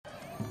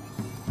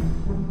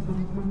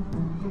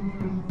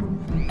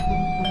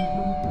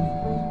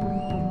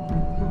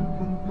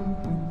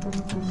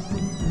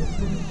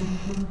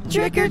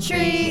Trick or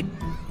treat!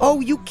 Oh,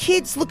 you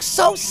kids look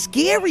so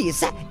scary. Is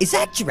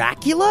that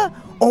Dracula?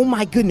 Oh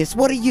my goodness,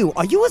 what are you?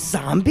 Are you a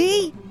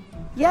zombie?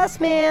 Yes,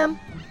 ma'am.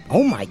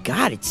 Oh my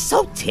god, it's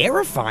so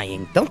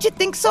terrifying. Don't you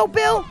think so,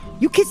 Bill?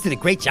 You kids did a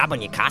great job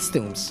on your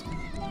costumes.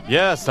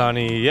 Yes,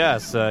 honey,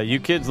 yes. You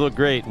kids look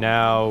great.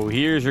 Now,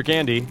 here's your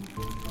candy.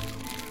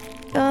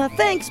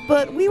 Thanks,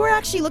 but we were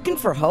actually looking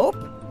for Hope.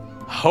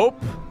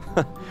 Hope?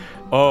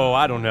 Oh,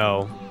 I don't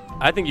know.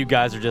 I think you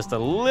guys are just a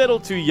little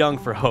too young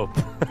for hope.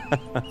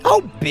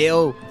 Oh,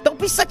 Bill, don't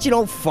be such an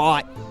old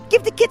fart.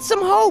 Give the kids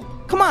some hope.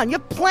 Come on, you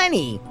have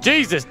plenty.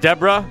 Jesus,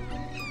 Deborah.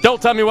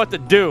 Don't tell me what to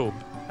do.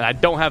 I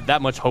don't have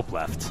that much hope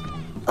left.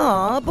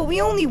 Aw, but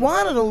we only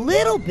wanted a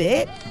little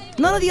bit.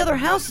 None of the other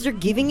houses are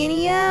giving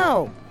any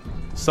out.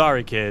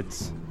 Sorry,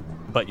 kids,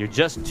 but you're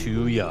just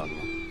too young.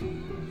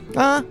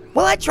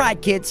 Well, I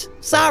tried, kids.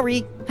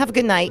 Sorry. Have a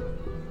good night.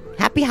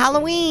 Happy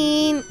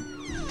Halloween.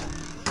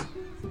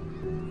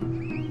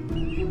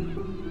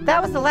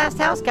 That was the last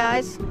house,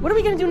 guys. What are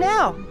we gonna do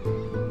now?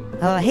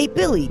 Hey,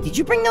 Billy, did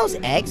you bring those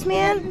eggs,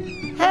 man?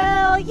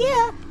 Hell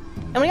yeah!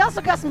 And we also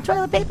got some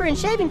toilet paper and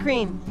shaving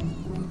cream.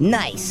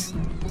 Nice.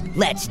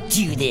 Let's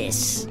do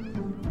this.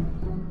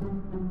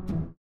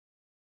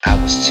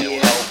 I was too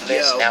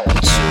hopeless, now I'm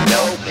too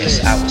hopeless.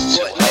 I was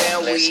too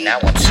hopeless, now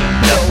I'm too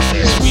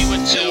dopeless. We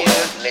were too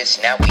hopeless,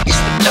 now we the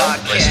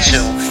dopeless.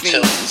 Too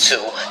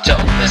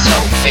dopeless,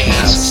 hope fiends.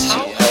 I was too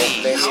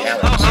hopeless, now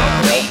I'm too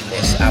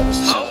hopeless. I was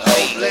too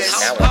hopeless,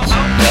 now I'm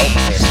too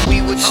dopeless. We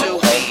were too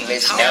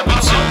hopeless, now we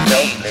too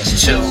dopeless.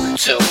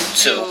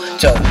 Too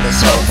dopeless,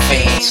 hope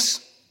fiends.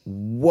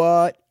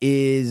 What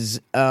is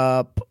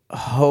up,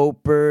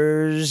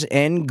 hopers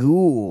and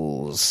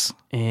ghouls?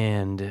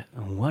 And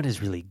what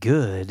is really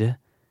good?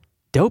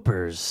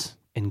 Dopers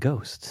and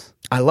ghosts.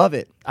 I love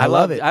it. I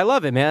love it. I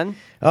love it, man.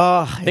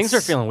 Things are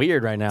feeling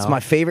weird right now. It's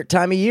my favorite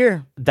time of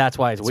year. That's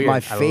why it's weird.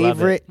 It's my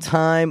favorite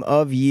time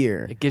of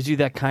year. It gives you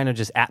that kind of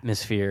just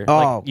atmosphere. Oh.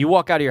 Like you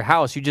walk out of your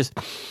house, you just...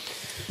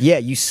 Yeah,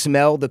 you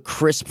smell the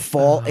crisp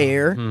fall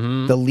air.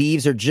 Mm-hmm. The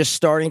leaves are just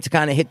starting to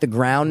kind of hit the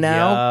ground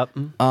now.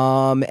 Yep.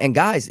 And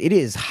guys, it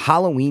is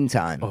Halloween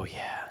time. Oh,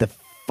 yeah. The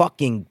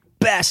fucking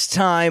best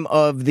time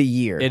of the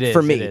year. It is,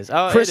 for me. it is.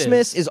 Oh,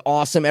 Christmas is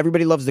awesome.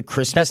 Everybody loves the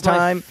Christmas time.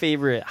 That's my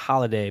favorite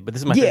holiday, but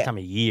this is my favorite time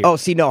of year. Oh,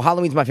 see, no,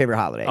 Halloween's my favorite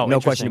holiday. Oh, no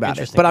question about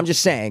it. But I'm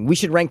just saying, we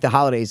should rank the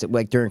holidays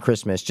like during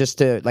Christmas, just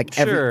to like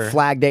every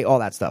Flag Day, all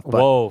that stuff. But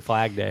whoa,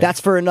 Flag Day.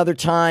 That's for another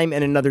time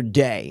and another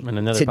day. And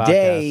another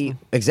Today, podcast.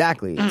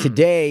 Exactly.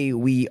 Today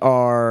we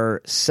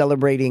are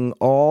celebrating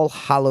All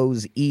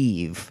Hallows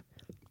Eve.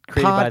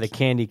 Created by the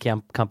candy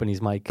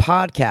company's Mike.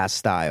 Podcast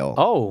style.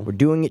 Oh. We're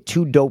doing it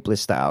too dopeless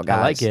style, guys.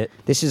 I like it.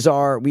 This is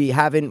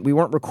we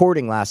weren't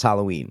recording last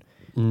Halloween.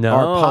 No.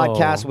 Our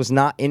podcast was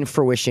not in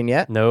fruition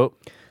yet. Nope.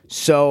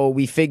 So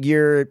we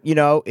figure,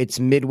 it's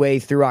midway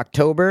through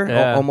October.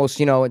 Yeah. Almost,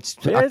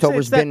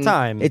 October's it's been... that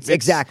time. It's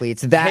exactly.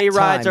 It's that hay time.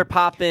 rides are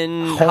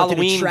popping. Haunted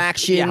Halloween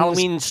attractions. Yeah,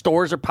 Halloween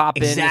stores are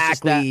popping.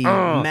 Exactly.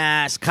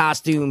 Masks,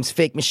 costumes,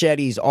 fake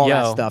machetes, all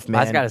that stuff,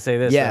 man. I just got to say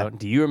this, Yeah. though.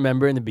 Do you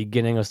remember in the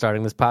beginning of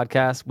starting this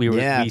podcast,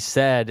 we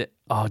said,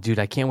 oh, dude,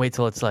 I can't wait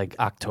till it's like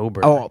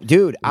October. Oh,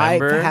 dude,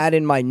 Remember? I've had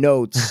in my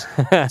notes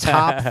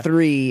top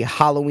 3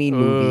 Halloween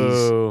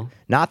movies.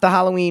 Not the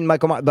Halloween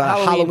Michael Myers, but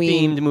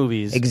Halloween-themed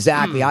movies.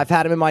 Exactly. I've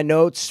had them in my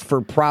notes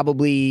for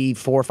probably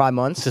 4 or 5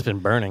 months. It's just been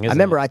burning, isn't I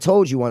remember it? I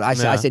told you one. I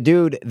said,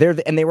 dude,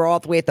 they were all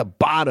the way at the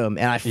bottom,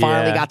 and I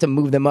finally got to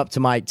move them up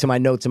to my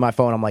notes in my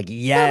phone. I'm like,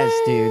 yes,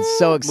 dude,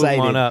 so excited.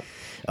 Move on up.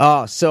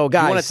 Oh, so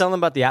guys, You want to tell them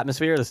about the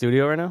atmosphere of the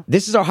studio right now?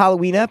 this is our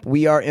Halloween ep.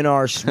 We are in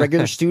our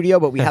regular studio,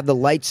 but we have the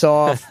lights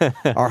off.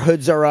 Our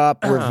hoods are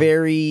up. We're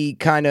very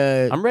kind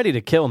of... I'm ready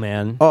to kill,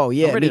 man. Oh,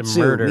 yeah, I'm ready me to too.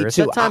 murder. Me It's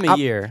too. that time of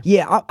year.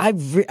 Yeah, I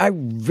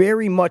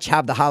very much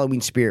have the Halloween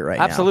spirit right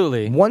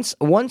Absolutely. now.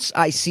 Once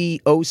I see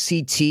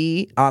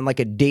OCT on like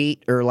a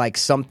date or like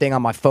something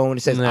on my phone, it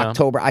says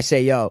October, I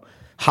say, yo,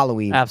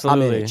 Halloween.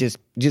 Absolutely. I'm in it.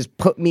 Just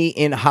put me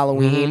in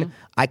Halloween.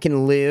 I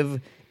can live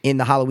in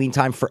the Halloween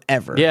time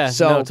forever. Yeah,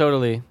 so no,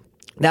 totally.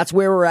 That's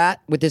where we're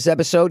at with this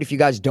episode. If you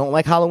guys don't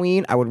like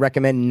Halloween, I would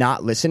recommend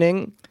not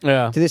listening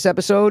to this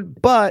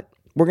episode. But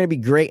we're going to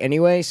be great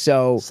anyway,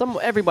 so...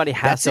 Everybody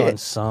has to on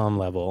some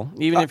level.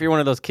 Even if you're one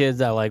of those kids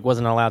that like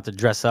wasn't allowed to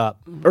dress up.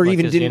 Or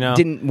even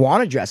didn't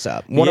want to dress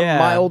up. One of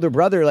my older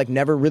brother like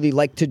never really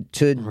liked to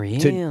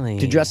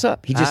dress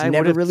up. He just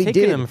never really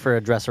did. him for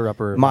a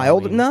dresser-upper. My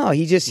older... No,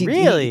 he just...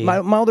 Really?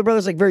 My older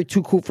brother's like very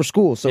too cool for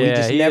school, so he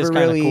just never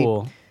really...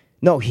 Cool.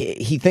 No,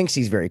 he thinks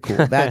he's very cool.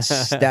 That's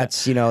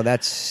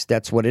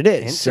what it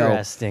is.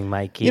 Interesting, so,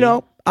 Mikey.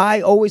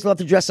 I always love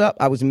to dress up.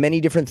 I was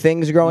many different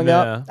things growing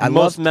up.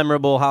 Most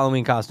memorable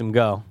Halloween costume,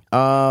 go.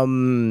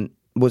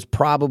 Was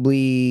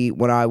probably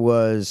when I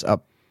was a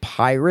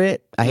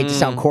pirate. I hate to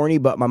sound corny,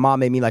 but my mom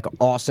made me like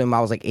awesome.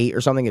 I was like 8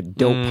 or something, a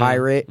dope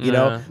pirate, you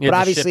know. You but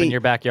had obviously, ship in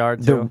your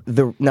backyard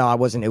too. No, I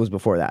wasn't. It was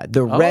before that. It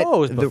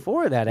was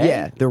before that. Eh?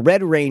 Yeah, the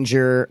Red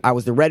Ranger. I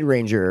was the Red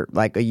Ranger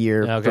like a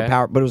year for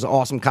power, but it was an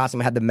awesome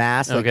costume. It had the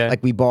mask,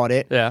 like we bought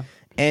it. Yeah.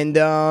 And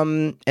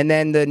then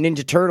the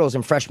Ninja Turtles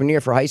in freshman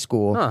year for high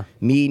school. Huh.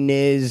 Me,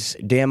 Niz,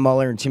 Dan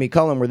Muller, and Timmy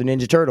Cullen were the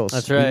Ninja Turtles.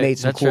 That's right. We made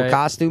some cool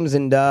costumes,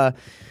 and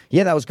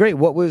yeah, that was great.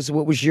 What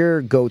was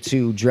your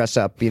go-to dress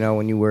up? You know,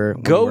 when you were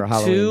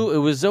Halloween? It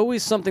was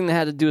always something that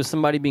had to do with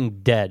somebody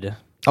being dead.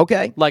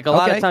 Okay, like a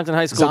lot of times in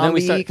high school,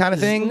 zombie then we kind of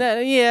thing.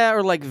 Yeah,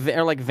 or like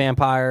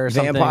vampire or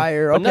something.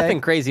 Vampire, but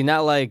nothing crazy.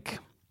 Not like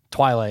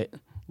Twilight.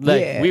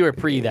 Like we were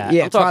pre that.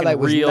 Yeah, I'm talking Twilight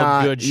was real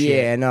not, good shit.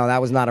 Yeah, no,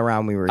 that was not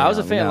around. We were. I was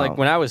young, a fan. No. Like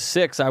when I was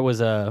 6, I was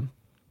a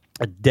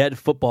dead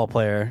football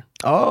player.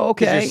 Oh,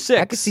 okay. You're 6.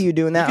 I could see you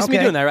doing that. You could see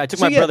me doing that, right? I took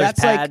my brother's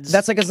pads.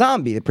 That's like a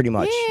zombie, pretty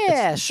much.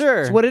 Yeah,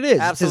 sure. That's what it is.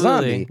 Absolutely. It's a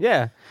zombie.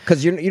 Yeah.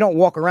 Because you don't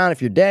walk around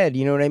if you're dead.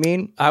 You know what I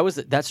mean?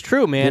 That's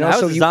true, man. You know, I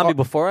was a zombie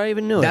before I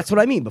even knew it. That's what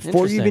I mean.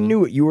 Before you even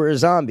knew it, you were a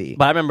zombie.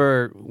 But I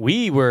remember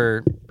we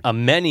were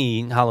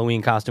many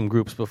Halloween costume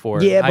groups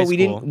before. Yeah, but we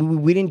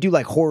didn't do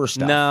like horror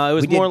stuff. No, it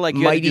was more like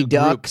Mighty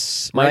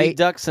Ducks, right? Mighty right?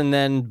 Ducks, and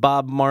then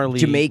Bob Marley,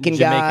 Jamaican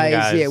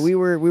guys. Yeah, we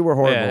were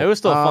horrible. Yeah, it was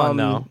still fun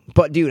though.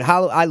 But dude,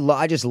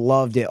 I just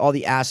loved it. All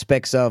the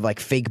aspects of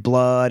like fake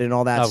blood and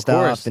all that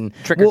stuff, course. and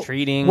trick or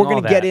treating. We're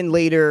gonna get in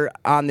later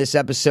on this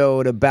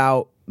episode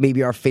about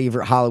maybe our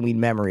favorite Halloween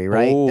memory,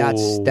 right? Ooh,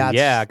 that's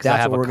yeah, because I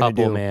have what a we're gonna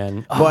couple, do.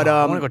 man. But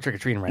I want to go trick or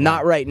treating right now.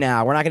 Not right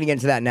now. We're not going to get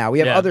into that now. We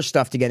have other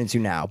stuff to get into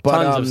now. But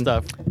tons of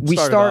stuff. We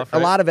start a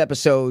lot of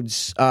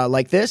episodes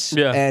like this,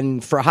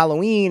 and for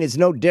Halloween, it's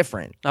no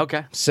different.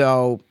 Okay,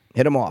 so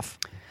hit them off.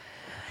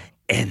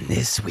 And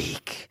this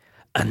week,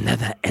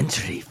 another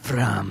entry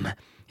from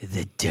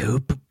the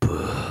Dope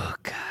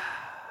Book.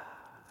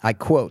 I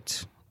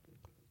quote,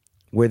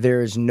 "Where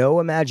there is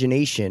no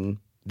imagination,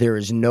 there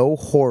is no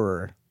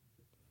horror."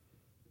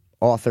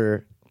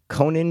 Author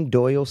Conan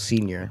Doyle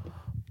Sr.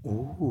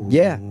 Ooh.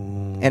 Yeah,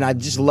 and I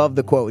just love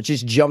the quote. It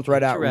just jumped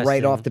right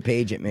off the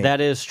page at me.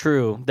 That is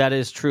true. That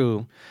is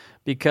true.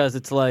 Because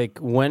it's like,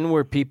 when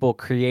were people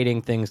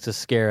creating things to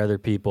scare other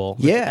people?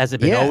 Yeah. Has it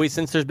been always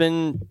since there's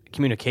been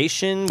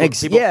communication?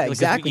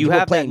 Exactly. You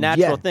have that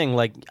natural thing.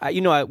 Like,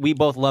 we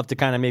both love to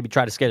kind of maybe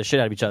try to scare the shit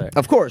out of each other.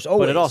 Of course,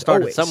 always. But it all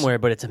started somewhere,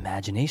 but it's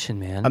imagination,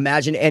 man.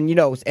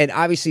 And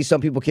obviously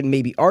some people can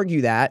maybe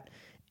argue that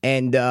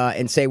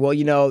and say, well,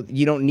 you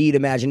don't need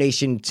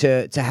imagination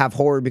to have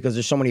horror because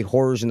there's so many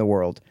horrors in the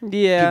world.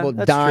 Yeah, people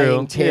that's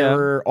dying, true.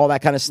 terror, all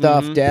that kind of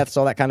stuff, deaths,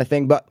 all that kind of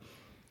thing. But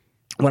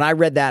when I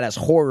read that as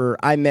horror,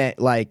 I meant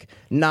like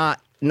not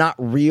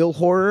real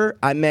horror.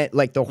 I meant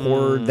like the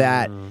horror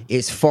that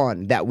is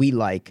fun, that we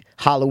like.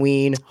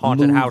 Halloween,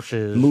 haunted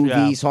houses,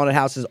 movies, haunted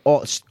houses,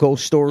 all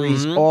ghost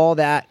stories, all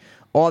that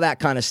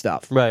kind of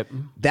stuff. Right.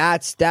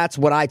 That's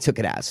what I took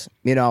it as.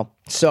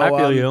 So I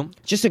feel you.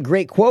 Just a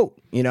great quote.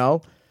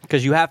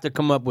 Because you have to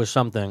come up with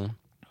something,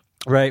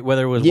 right?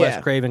 Whether it was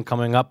Wes Craven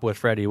coming up with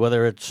Freddy,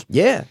 whether it's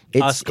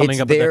us coming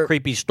up with a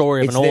creepy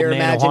story of an old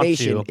man who haunts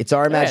you. It's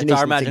our imagination. It's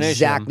our imagination. It's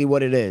exactly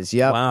what it is.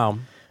 Yep. Wow.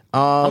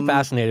 I'm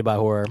fascinated by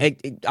horror.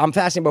 I'm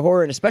fascinated by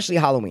horror, and especially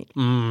Halloween.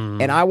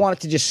 And I wanted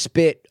to just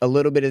spit a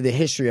little bit of the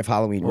history of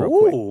Halloween real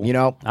quick.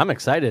 I'm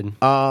excited.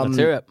 Let's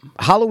hear it.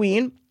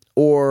 Halloween,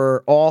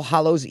 or All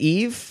Hallows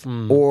Eve,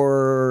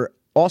 or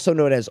also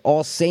known as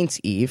All Saints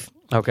Eve,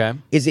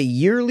 is a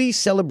yearly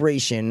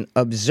celebration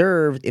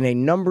observed in a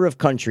number of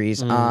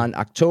countries on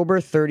October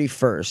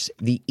 31st,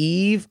 the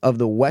eve of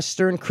the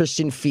Western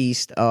Christian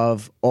feast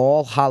of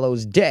All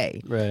Hallows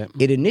Day. Right.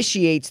 It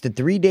initiates the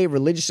 3-day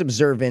religious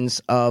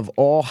observance of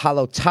All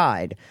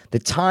Hallowtide, the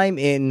time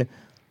in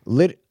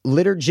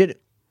liturgy.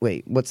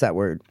 Wait, what's that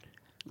word?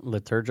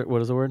 What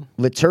is the word?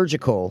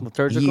 Liturgical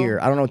year.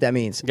 I don't know what that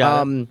means.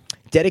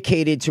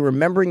 Dedicated to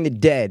remembering the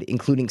dead,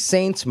 including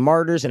saints,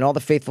 martyrs, and all the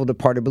faithful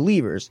departed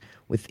believers.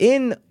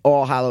 Within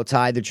All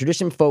Hallowtide, the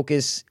tradition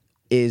focus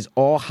is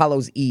All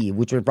Hallows Eve,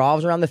 which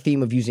revolves around the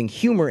theme of using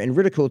humor and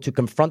ridicule to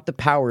confront the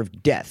power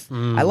of death.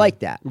 I like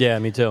that. Yeah,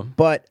 me too.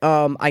 But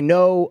I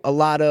know a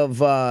lot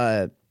of...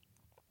 I'm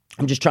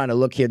just trying to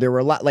look here. There were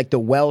a lot like the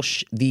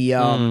Welsh, the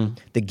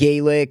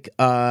Gaelic,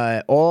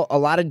 a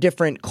lot of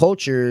different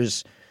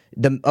cultures...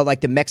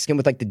 like the Mexican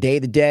with like the Day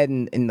of the Dead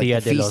and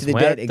like the Feast of the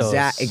Dead.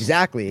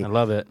 Exactly. I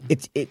love it.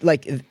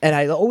 And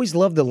I always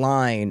loved the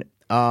line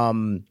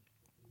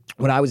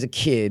when I was a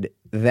kid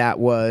that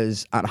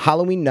was on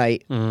Halloween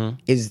night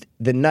is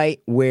the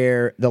night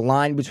where the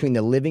line between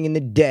the living and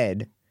the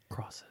dead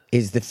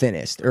is the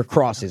thinnest, or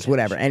crosses,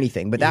 whatever,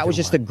 anything. But that was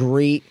just a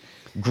great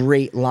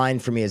line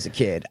for me as a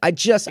kid. I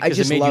just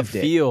loved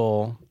it.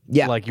 Feel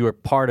Yeah. Like you were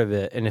part of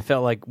it. And it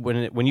felt like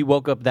when you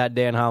woke up that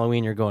day on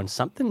Halloween, you're going,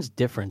 something's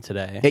different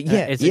today.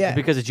 Is it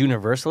because it's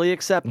universally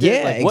accepted?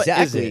 Yeah, like, what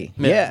exactly. Is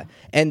it? Yeah.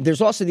 And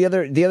there's also the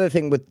other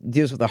thing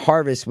deals with the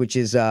harvest, which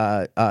is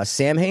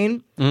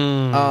Samhain.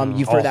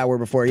 You've heard that word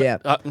before, yeah.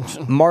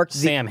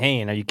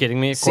 Samhain, are you kidding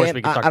me? Of course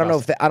we can talk I don't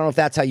know if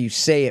that's how you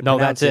say it. No,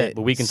 that's it.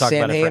 But we can talk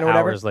about it for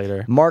hours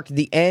later. Marked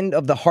the end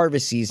of the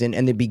harvest season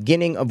and the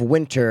beginning of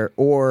winter,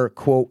 or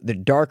quote, the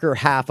darker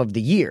half of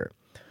the year.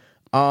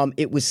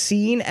 It was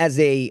seen as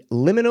a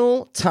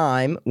liminal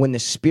time when the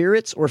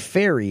spirits or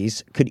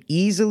fairies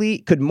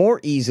could more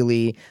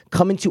easily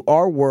come into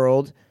our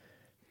world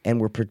and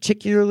were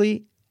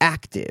particularly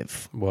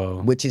active.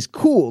 Whoa. Which is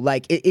cool.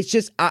 Like, it's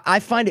just,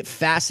 I find it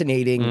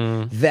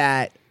fascinating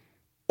that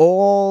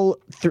for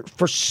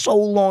so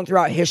long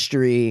throughout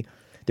history,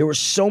 there were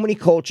so many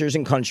cultures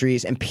and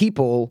countries and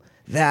people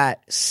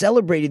that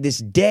celebrated this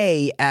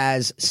day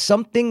as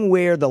something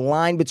where the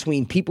line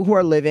between people who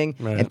are living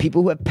and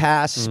people who have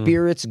passed,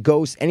 spirits,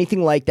 ghosts,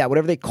 anything like that,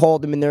 whatever they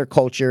called them in their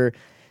culture,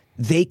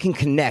 they can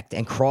connect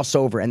and cross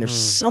over. And there's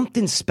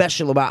something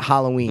special about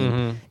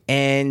Halloween.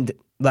 And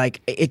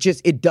like,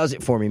 it does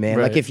it for me, man.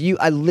 Right.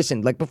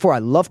 Like like before, I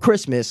love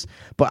Christmas,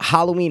 but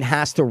Halloween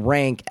has to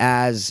rank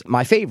as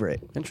my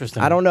favorite.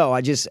 Interesting. I don't know.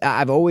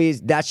 I've always,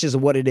 that's just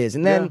what it is.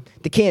 And then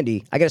the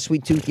candy. I got a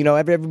sweet tooth. You know,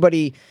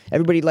 everybody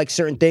likes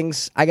certain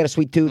things. I got a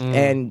sweet tooth,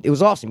 and it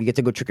was awesome. You get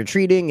to go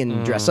trick-or-treating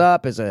and dress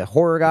up as a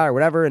horror guy or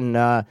whatever,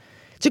 and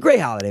it's a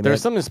great holiday, man.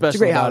 There's something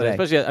special about it.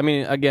 Especially, I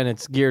mean, again,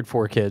 it's geared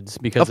for kids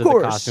because of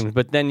the costumes.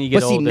 But then you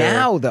get older. But see,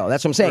 now, though,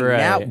 that's what I'm saying. Right.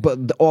 Now,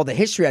 but all the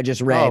history I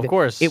just read, of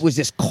course. it was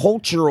this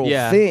cultural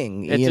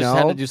thing. It just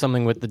had to do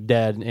something with the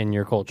dead in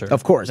your culture.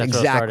 Of course,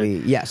 exactly.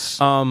 Yes.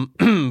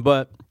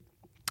 But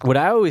what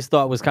I always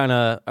thought was what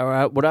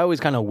I always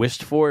kind of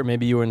wished for,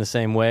 maybe you were in the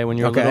same way when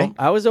you were little,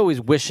 I was always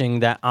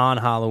wishing that on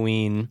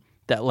Halloween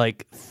that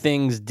like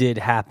things did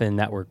happen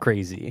that were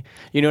crazy.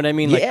 You know what I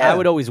mean? Like I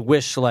would always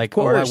wish like,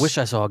 oh, I wish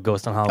I saw a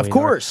ghost on Halloween. Of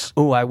course.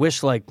 Oh, I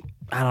wish like,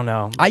 I don't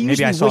know.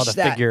 Maybe I saw the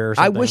figure or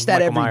something. I wish that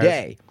Michael every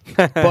day.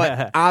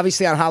 But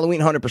obviously on Halloween,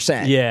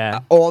 100%. Yeah.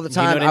 All the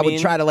time. You know I would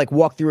try to like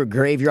walk through a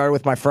graveyard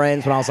with my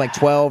friends when I was like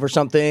 12 or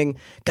something.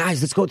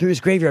 Guys, let's go through this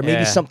graveyard.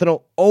 Maybe something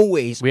will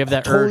always. We have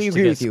that totally urge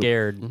agree to with get you.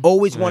 scared.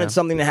 Always wanted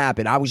something to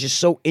happen. I was just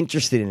so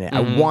interested in it.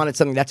 I wanted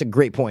something. That's a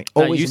great point.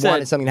 Always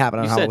wanted something to happen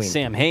on Halloween. You said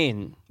Sam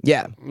Hain.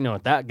 Yeah. You know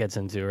what that gets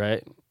into,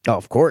 right? Oh,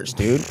 of course,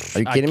 dude. Are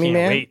you kidding me,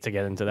 man? I can't wait to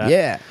get into that.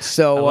 Yeah.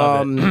 So,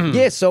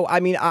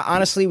 I mean,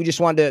 honestly, we just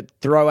wanted to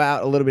throw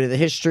out a little bit of the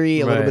history,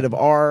 a little bit of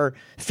our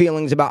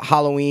feelings about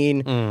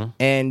Halloween,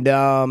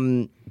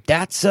 and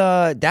that's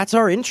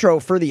our intro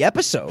for the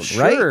episode,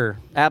 right? Sure,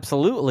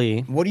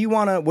 absolutely. What do you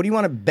want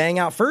to bang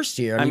out first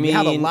here? I mean, we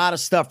have a lot of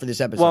stuff for this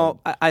episode. Well,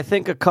 I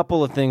think a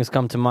couple of things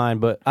come to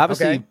mind, but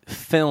obviously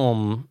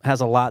film has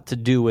a lot to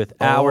do with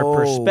our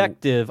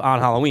perspective on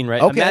Halloween,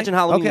 right? Okay. Imagine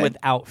Halloween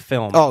without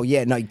film. Oh,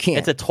 yeah, no, you can't.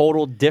 It's a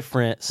total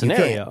different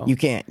scenario. You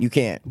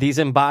can't. These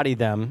embody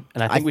them,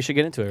 and I think we should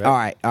get into it,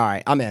 right? All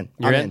right. I'm in.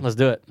 You're in? Let's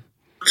do it.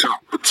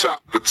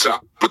 Top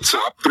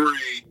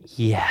three.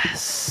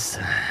 Yes.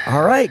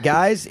 All right,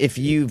 guys. If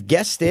you've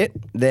guessed it,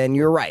 then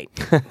you're right.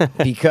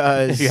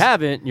 Because if you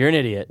haven't, you're an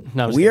idiot.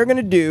 No, we are going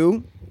to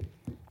do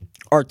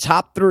our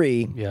top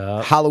three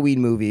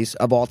Halloween movies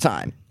of all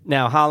time.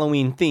 Now,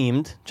 Halloween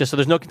themed, just so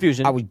there's no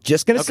confusion. I was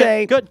just going to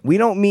say, good. We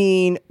don't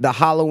mean the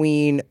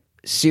Halloween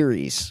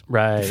series,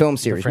 right? The film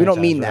series. We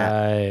don't mean that.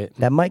 Right.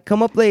 That might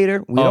come up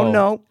later. We don't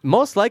know.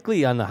 Most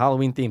likely on the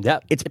Halloween theme.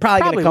 It's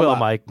probably going to come up,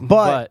 Mike.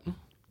 But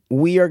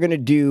we are going to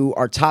do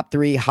our top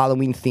three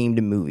Halloween-themed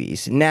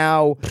movies.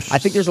 Now, I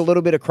think there's a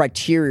little bit of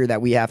criteria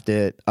that we have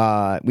to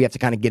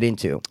kind of get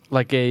into,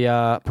 like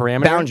a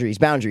parameter. Boundaries.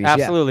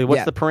 Absolutely. Yeah.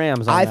 What's the params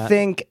on that? I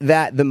think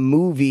that the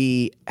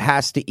movie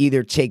has to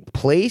either take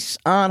place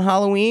on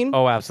Halloween.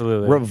 Oh,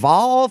 absolutely.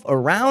 Revolve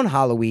around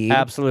Halloween.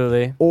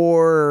 Absolutely.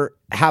 Or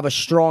have a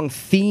strong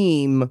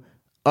theme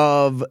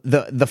of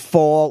the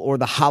fall or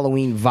the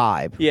Halloween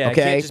vibe. Yeah,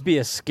 okay? It can't just be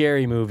a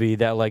scary movie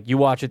that like you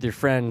watch with your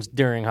friends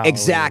during Halloween.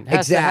 Exactly. It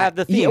has to have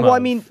the theme. Yeah, well, I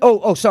mean,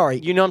 sorry.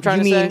 You know what I'm trying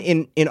to say? You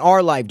mean in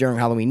our life during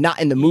Halloween, not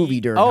in the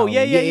movie during Halloween.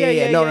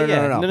 Yeah. No.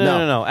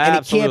 Absolutely. And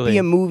it can't be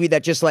a movie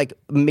that just like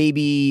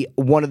maybe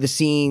one of the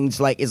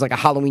scenes like is like a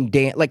Halloween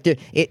dance. Like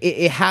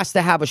it has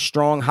to have a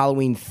strong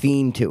Halloween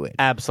theme to it.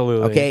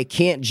 Absolutely. Okay, it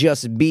can't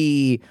just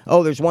be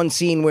there's one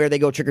scene where they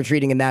go trick or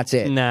treating and that's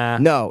it. Nah.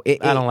 No, I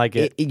don't like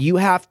it. You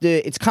have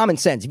to. It's common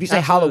sense. If you say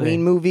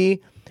Halloween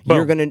movie,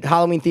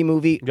 Halloween theme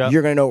movie,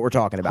 you're gonna know what we're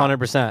talking about.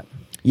 100%.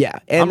 Yeah,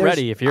 and I'm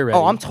ready if you're ready.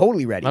 Oh, I'm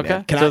totally ready.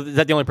 Okay. Man. Is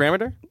that the only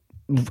parameter?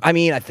 I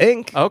mean, I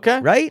think. Okay.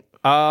 Right?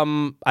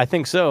 I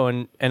think so.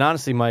 And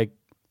honestly, Mike,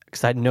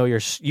 because I know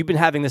you've been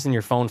having this in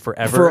your phone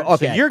forever.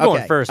 So you're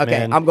going first, man.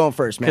 Okay, I'm going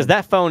first, man. Because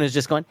that phone is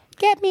just going.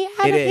 Get me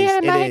out of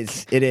here, Mike.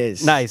 It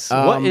is. Nice.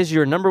 What is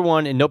your number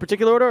one in no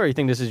particular order, or you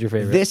think this is your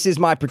favorite? This is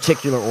my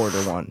particular order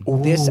one.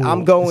 Ooh,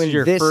 I'm going. This is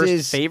your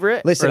first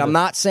favorite? Listen, I'm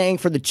not saying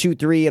for the 2,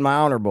 3 in my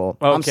honorable.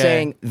 Okay. I'm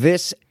saying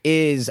this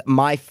is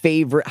my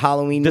favorite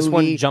Halloween movie. This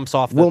one jumps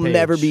off the will page.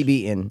 never be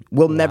beaten.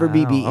 Will never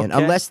be beaten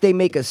okay. unless they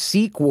make a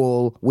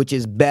sequel, which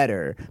is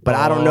better. But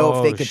I don't know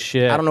if they could.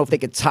 Shit. I don't know if they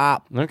could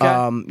top. Okay.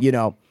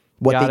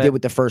 What Got they it. did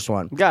with the first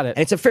one. Got it. And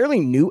it's a fairly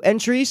new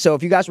entry, so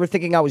if you guys were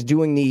thinking I was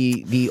doing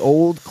the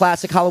old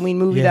classic Halloween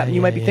movie that you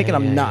might be thinking,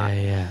 I'm not.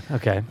 Yeah.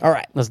 Okay. All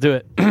right. Let's do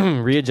it.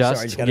 Readjust.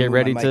 Sorry, just gotta get move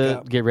ready my to mic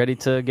up. get ready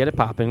to get it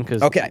popping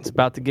because Okay. it's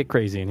about to get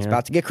crazy in here.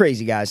 About to get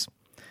crazy, guys.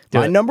 Do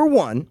My it. number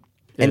one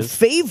and Is?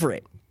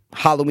 favorite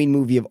Halloween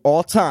movie of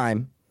all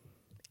time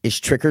is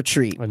Trick or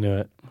Treat. I knew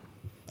it.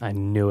 I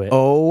knew it.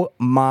 Oh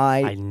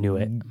my I knew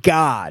it.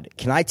 God.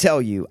 Can I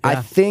tell you? I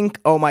think,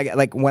 oh my God,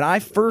 like when I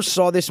first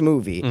saw this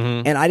movie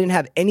and I didn't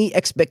have any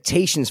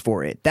expectations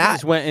for it, I that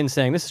just went in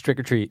saying this is Trick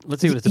or Treat.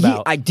 Let's see what it's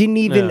about. I didn't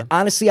even, Yeah.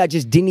 honestly, I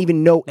just didn't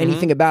even know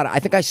anything about it. I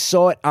think I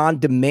saw it on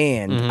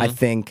demand, I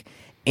think.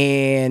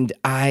 And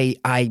I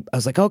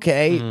was like,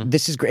 okay,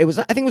 this is great. I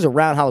think it was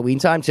around Halloween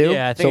time too.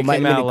 Yeah, I think so it might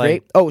came have been out,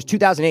 great. like- Oh, it was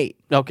 2008.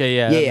 Okay,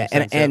 yeah. that Yeah,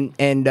 makes sense,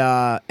 and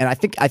I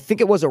think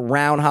it was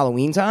around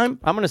Halloween time.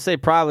 I'm gonna say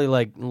probably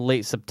like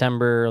late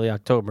September, early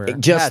October.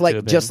 Just Had to like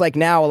have been.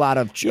 now, a lot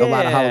of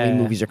Halloween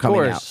movies are coming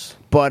course.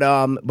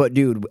 out. But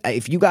dude,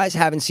 if you guys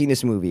haven't seen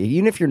this movie,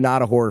 even if you're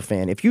not a horror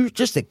fan, if you're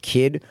just a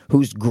kid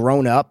who's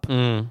grown up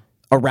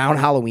around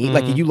Halloween,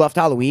 like you loved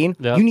Halloween,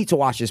 Yep. you need to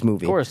watch this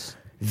movie. Of course.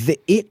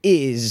 It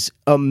is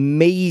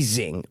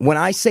amazing. When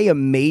I say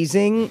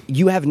amazing,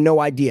 you have no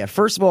idea.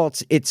 First of all,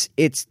 it's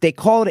they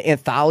call it an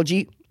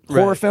anthology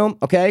horror Right. film,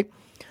 okay?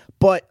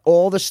 But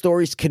all the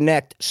stories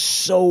connect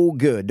so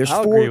good. There's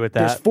I'll four agree with that.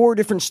 There's 4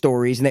 different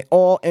stories and they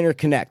all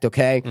interconnect,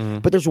 okay?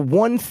 But there's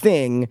one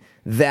thing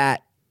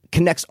that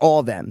connects all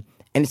of them.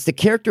 And it's the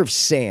character of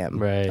Sam,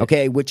 Right.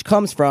 okay, which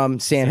comes from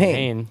Sam Hain.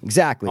 Hain.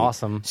 Exactly.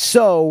 Awesome.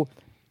 So,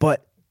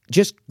 but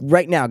just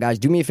right now, guys,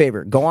 do me a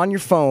favor. Go on your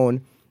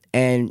phone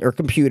or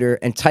computer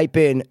and type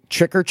in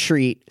Trick or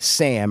Treat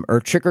Sam or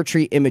Trick or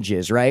Treat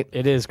images, right?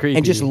 It is creepy.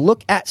 And just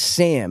look at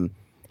Sam.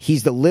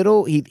 He's the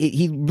little,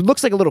 he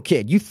looks like a little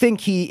kid. You think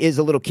he is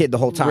a little kid the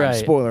whole time. Right.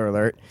 Spoiler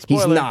alert.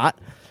 He's Spoiler. not.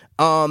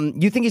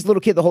 You think he's a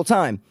little kid the whole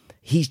time.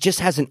 He just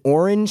has an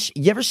orange.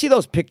 You ever see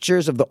those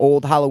pictures of the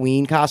old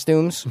Halloween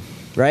costumes,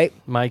 right?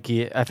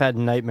 Mikey, I've had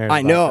nightmares. I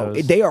about know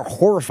those. they are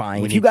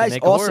horrifying. We If you need to guys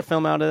make a also horror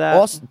film out of that.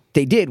 also,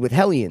 they did with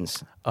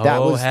Hellions.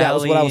 That was what I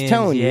was Hellions.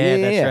 telling you. Yeah,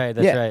 that's right,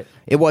 that's right.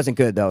 It wasn't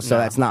good though, so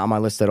No. that's not on my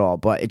list at all.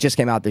 But it just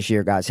came out this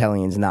year, guys.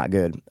 Hellions not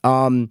good.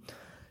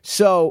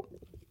 So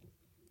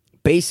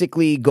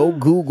basically, go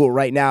Google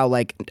right now,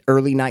 like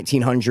early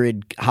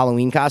 1900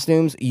 Halloween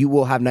costumes. You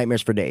will have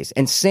nightmares for days.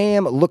 And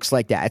Sam looks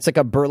like that. It's like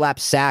a burlap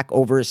sack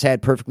over his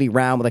head, perfectly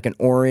round, with like an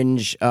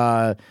orange,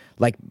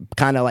 like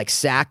kind of like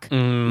sack. You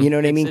know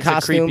what I mean? It's a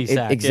Costume. creepy sack,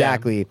 yeah.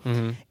 Exactly.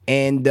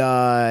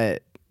 And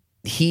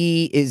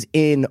he is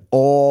in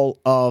all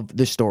of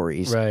the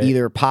stories, Right.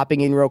 either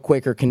popping in real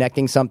quick or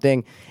connecting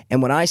something.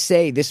 And when I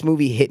say this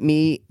movie hit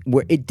me,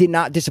 where it did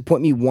not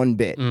disappoint me one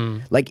bit.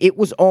 Like it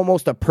was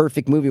almost a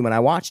perfect movie when I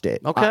watched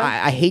it. Okay.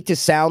 I hate to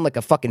sound like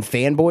a fucking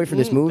fanboy for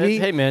this movie.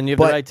 Hey, man, you have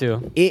the but right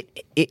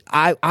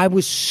to. I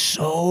was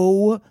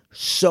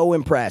so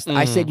impressed.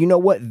 I said, you know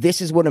what?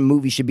 This is what a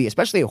movie should be,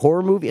 especially a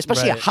horror movie,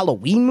 especially Right. a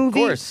Halloween movie.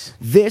 course.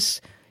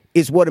 This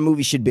is what a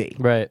movie should be.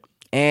 Right.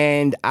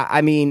 And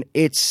I mean,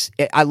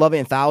 I love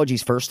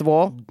anthologies. First of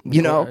all,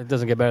 you know, It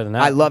doesn't get better than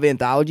that. I love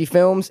anthology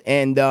films,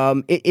 and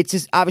it's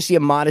just obviously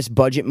a modest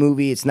budget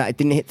movie. It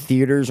didn't hit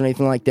theaters or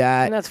anything like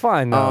that. And that's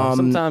fine, though.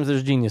 Sometimes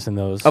there's genius in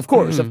those. Of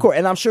course,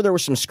 and I'm sure there were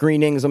some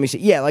screenings. Let me see.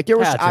 Yeah, like there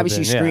were Had to have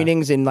obviously been, yeah.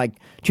 screenings in like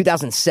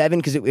 2007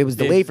 because it was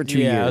delayed for 2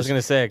 years. Yeah, I was going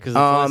to say, because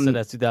it's listed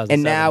as 2007.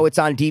 And now it's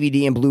on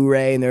DVD and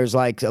Blu-ray, and there's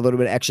like a little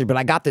bit of extra. But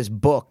I got this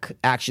book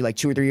actually like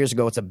 2 or 3 years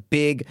ago. It's a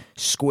big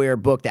square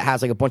book that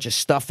has like a bunch of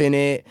stuff in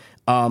it,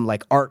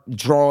 like art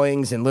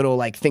drawings and little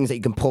like things that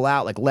you can pull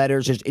out, like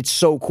letters. It's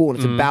so cool, and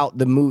it's about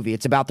the movie.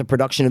 It's about the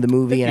production of the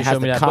movie, and it you has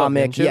showed me the that book,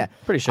 comic. didn't you? Yeah,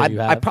 Pretty sure you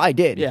have. I probably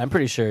did. Yeah, I'm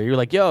pretty sure. You were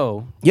like,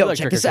 yo, you like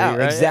check Trick or this out. Treat,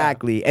 right?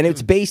 Exactly. And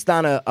it's based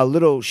on a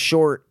little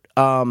short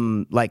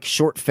like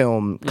short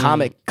film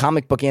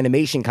comic book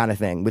animation kind of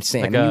thing with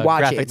Sam. Like And a you watch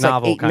it, graphic it's like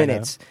novel 8 kinda.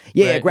 minutes.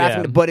 Yeah, Right,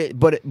 graphic,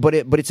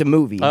 yeah. but it's a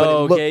movie.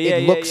 Oh, but okay, yeah,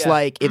 it yeah, looks yeah.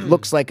 like it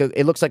looks like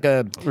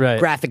a Right.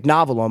 graphic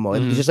novel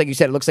almost. Just like you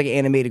said, it looks like an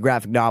animated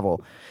graphic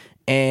novel.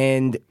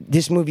 And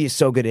this movie is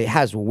so good. It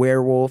has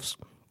werewolves.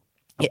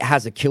 It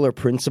has a killer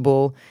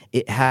principal.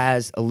 It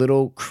has a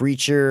little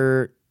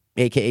creature,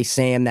 aka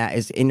Sam, that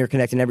is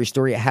interconnected in every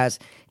story. It has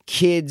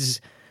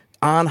kids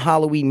on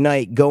Halloween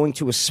night going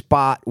to a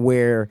spot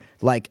where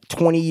like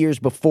 20 years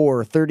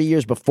before, 30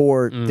 years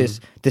before, this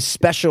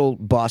special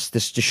bus,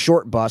 this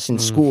short bus in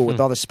school with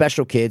all the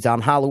special kids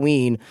on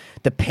Halloween,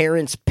 the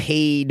parents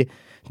paid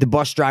the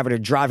bus driver to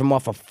drive him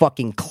off a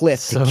fucking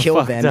cliff to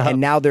kill them,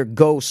 and now their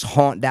ghosts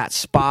haunt that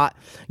spot.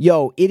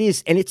 Yo, it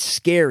is, and it's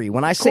scary.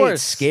 When I say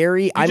it's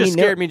scary, I mean,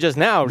 scared me just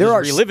now.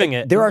 Just reliving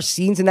it. There are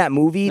scenes in that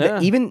movie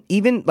that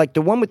even like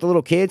the one with the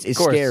little kids is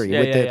scary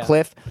with the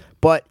cliff.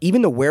 But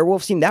even the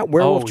werewolf scene, that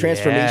werewolf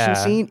transformation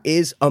scene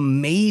is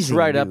amazing. It's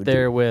right up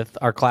there with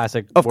our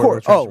classic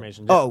werewolf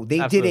transformation.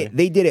 They did it.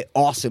 They did it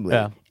awesomely.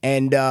 Yeah.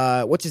 And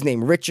what's his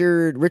name?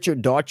 Richard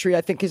Daughtry,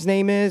 I think his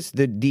name is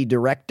the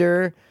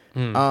director.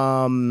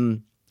 Oh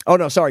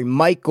no, sorry,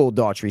 Michael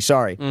Daughtry.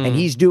 Sorry, and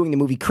he's doing the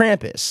movie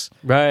Krampus,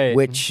 right?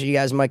 Which you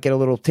guys might get a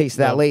little taste of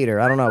that later.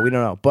 I don't know. We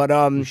don't know, but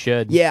you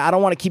should. Yeah, I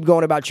don't want to keep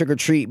going about Trick or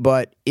Treat,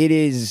 but it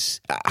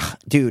is,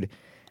 dude.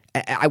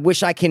 I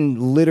wish I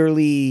can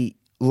literally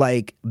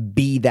like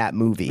be that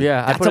movie.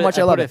 Yeah, that's how much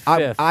I love it.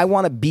 I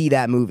want to be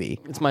that movie.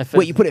 It's my fifth.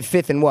 Wait, you put it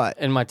fifth in what?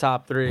 In my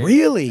top 3.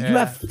 Really? Yeah. You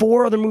have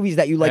 4 other movies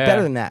that you like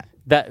better than that.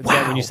 That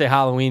when you say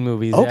Halloween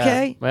movies,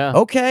 okay,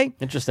 okay,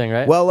 interesting,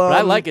 right? Well, but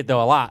I like it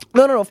though a lot.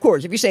 No, of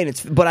course. If you're saying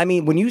it's, but I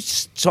mean, when you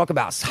talk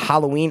about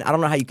Halloween, I don't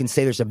know how you can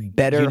say there's a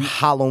better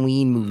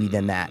Halloween movie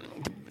than that.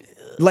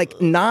 Like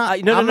I'm not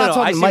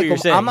talking Michael.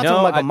 I'm not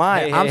talking Michael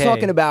Myers. I'm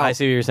talking about. I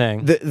see what you're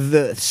saying.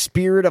 The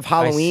spirit of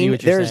Halloween.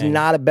 There's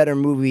not a better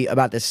movie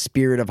about the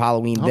spirit of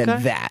Halloween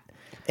than that.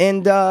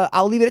 And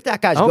I'll leave it at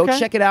that, guys. Go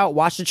check it out.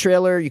 Watch the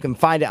trailer. You can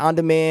find it on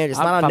demand. It's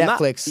not on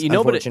Netflix.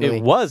 But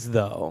it was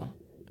though.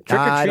 Trick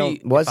or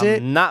Treat, was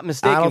it? I'm not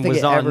mistaken,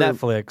 was on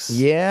Netflix.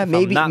 Yeah,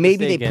 maybe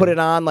they put it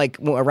on like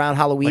around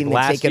Halloween and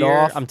they take it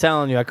off. I'm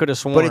telling you, I could have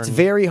sworn. But it's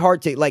very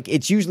hard to like.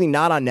 It's usually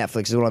not on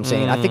Netflix, is what I'm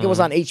saying. I think it was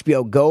on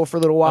HBO Go for a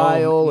little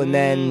while, and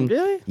then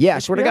really, yeah, I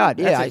swear to God,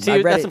 yeah, I read that's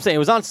what I'm saying. It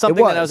was on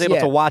something that I was able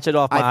to watch it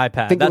off my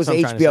iPad. I think it was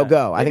HBO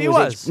Go. I think it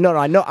was. No,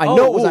 I know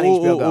it was on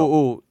HBO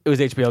Go. It was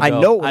HBO Go. I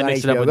know it was I on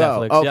mixed HBO it up with Go.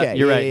 Netflix. Okay, yep,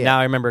 you're right. Now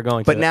I remember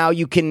going to But now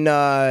you can,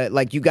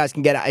 like, you guys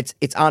can get it.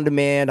 It's on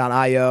demand on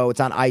IO. It's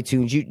on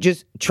iTunes. You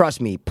just,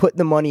 trust me, put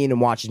the money in and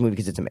watch this movie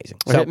because it's amazing.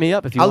 So hit me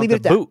up if you want the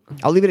boot.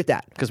 I'll leave it at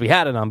that. Because we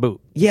had it on boot.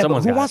 Yeah,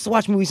 but who wants to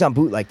watch movies on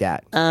boot like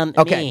that?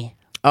 Okay.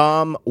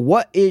 Me.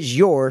 What is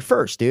your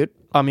first, dude?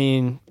 I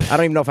mean... I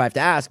don't even know if I have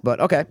to ask, but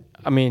okay.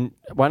 I mean,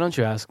 why don't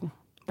you ask?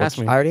 Ask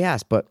me. I already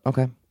asked, but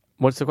okay.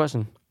 What's the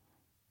question?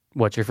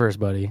 What's your first,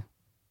 buddy?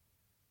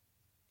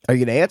 Are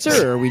you going to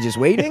answer, or are we just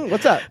waiting?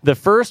 What's up? The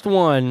first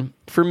one,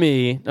 for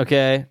me,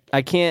 okay,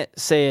 I can't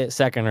say it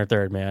second or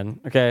third,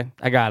 man, okay?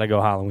 I got to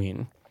go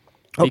Halloween.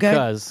 Okay.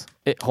 Because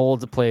it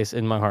holds a place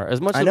in my heart.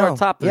 As much as our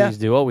top 3s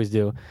do, always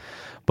do.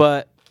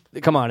 But,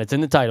 come on, it's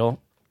in the title,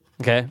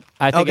 okay?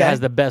 I think it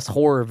has the best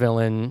horror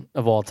villain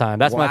of all time.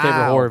 That's my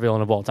favorite horror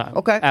villain of all time.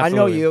 Okay, absolutely.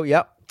 I know you,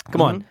 yep.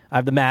 Come on, I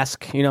have the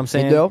mask, you know what I'm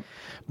saying? You do?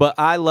 But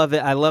I love it.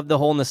 I love the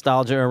whole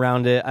nostalgia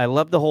around it. I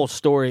love the whole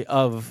story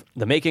of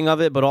the making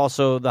of it, but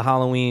also the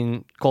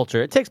Halloween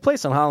culture. It takes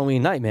place on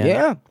Halloween night, man.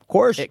 Yeah, of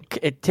course.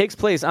 It takes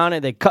place on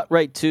it. They cut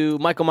right to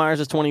Michael Myers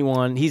is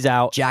 21. He's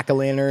out.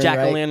 Jack-o'-lantern,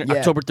 Jack-o'-lantern, right?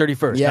 October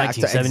 31st,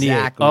 1978.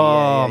 Exactly.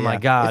 Oh, my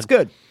God. It's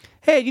good.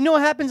 Hey, you know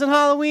what happens on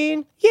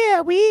Halloween?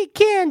 Yeah, we eat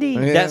candy.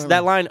 Yeah.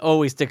 That line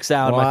always sticks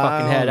out in my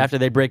fucking head after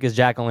they break his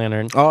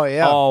jack-o'-lantern. Oh,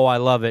 yeah. Oh, I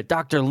love it.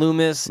 Dr.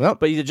 Loomis. Yep.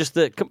 But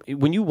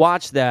when you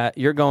watch that,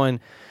 you're going...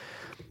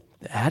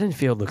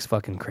 Haddonfield looks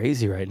fucking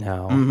crazy right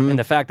now. And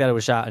the fact that it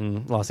was shot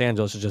in Los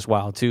Angeles is just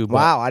wild, too. But,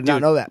 wow, I did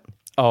not know that.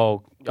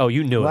 Oh,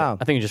 you knew it. I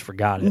think you just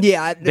forgot it.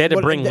 Yeah. They had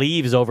to bring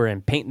leaves over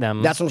and paint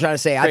them. That's what I'm trying to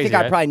say. Crazy, I think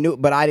I probably knew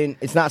it, but I didn't.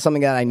 It's not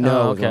something that I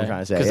know is what I'm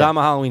trying to say. Because I'm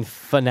a Halloween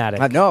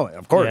fanatic. I know,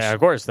 of course. Yeah, of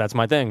course. That's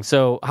my thing.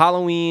 So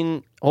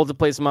Halloween holds a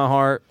place in my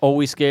heart.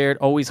 Always scared.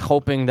 Always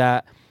hoping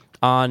that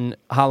on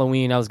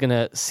Halloween I was going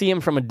to see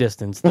him from a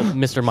distance,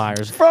 Mr.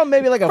 Myers. From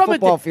maybe like a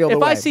football field away.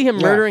 If I see him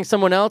murdering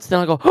someone else, then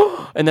I'll go,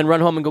 oh, and then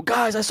run home and go,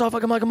 guys, I saw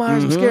fucking Michael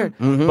Myers. I'm scared.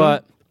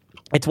 But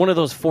it's one of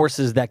those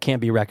forces that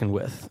can't be reckoned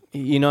with.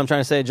 You know what I'm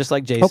trying to say? Just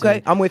like Jason.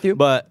 Okay, I'm with you.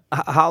 But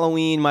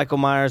Halloween, Michael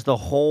Myers, the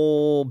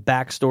whole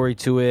backstory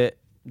to it,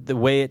 the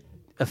way it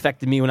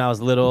affected me when I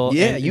was little.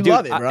 Yeah, you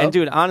love it, bro. And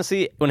dude,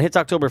 honestly, when it hits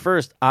October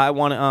 1st, I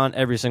want it on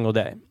every single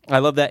day. I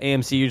love that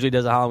AMC usually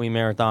does a Halloween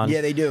marathon.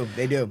 Yeah, they do.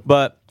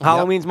 But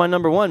Halloween's my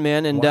number one,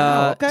 man. And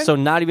so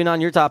not even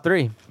on your top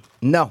 3.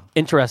 No.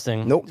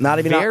 Interesting. Nope, not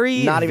even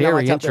very on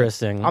my top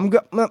interesting. 3. I'm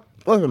good.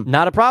 Listen,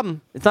 not a problem.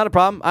 It's not a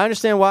problem. I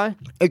understand why.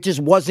 It just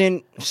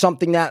wasn't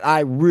something that I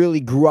really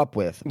grew up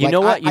with. You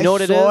know what? You know what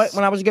it is? I saw it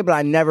when I was a kid, but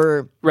I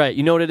never... Right.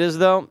 You know what it is,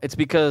 though? It's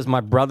because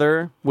my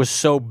brother was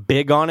so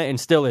big on it and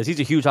still is. He's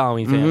a huge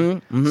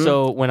Halloween fan.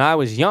 So when I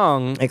was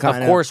young, of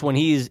course, when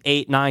he's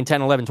 8, 9,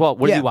 10, 11, 12,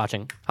 what is he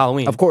watching?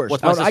 Halloween. Of course.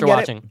 What's my sister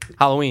watching?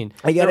 Halloween.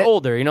 They're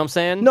older, you know what I'm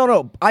saying?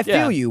 No. I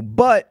feel you,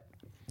 but...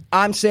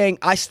 I'm saying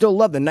I still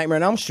love the Nightmare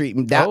on Elm Street.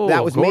 That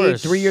was made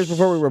 3 years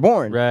before we were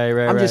born. Right.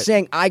 I'm just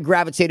saying I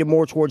gravitated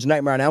more towards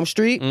Nightmare on Elm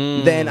Street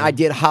than I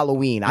did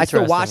Halloween. I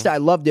still watched it. I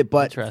loved it,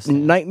 but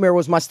Nightmare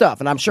was my stuff.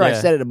 And I'm sure I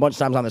said it a bunch of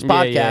times on this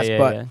podcast,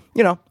 but,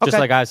 you know. Okay. Just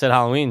like I said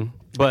Halloween.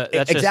 But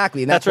that's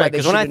exactly. That's right.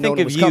 Because when I think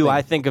of you, coming.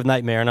 I think of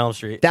Nightmare on Elm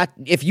Street. That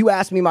if you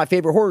ask me my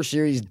favorite horror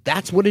series,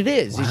 that's what it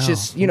is. Wow, it's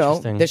just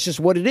that's just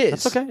what it is.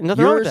 That's okay.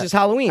 Nothing Yours wrong with that. is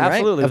Halloween,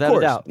 Absolutely, right? Without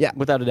a doubt. Yeah,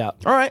 without a doubt.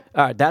 All right.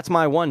 That's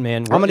my one,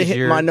 man. I'm gonna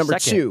hit my number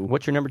second? 2.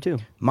 What's your number 2?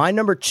 My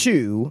number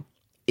 2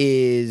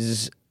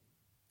 is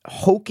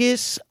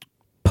Hocus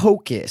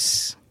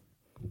Pocus.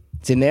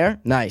 It's in there?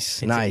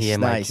 Nice.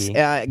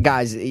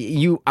 Guys,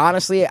 you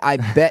honestly, I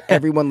bet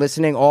everyone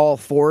listening, all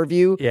 4 of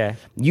you,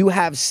 you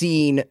have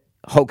seen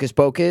Hocus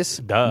Pocus.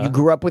 Duh. You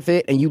grew up with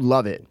it and you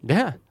love it.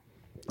 Yeah.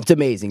 It's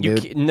amazing,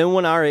 dude. No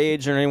one our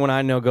age or anyone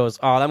I know goes,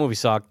 oh, that movie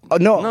sucked. Oh,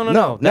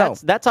 no.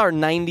 That's our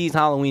 90s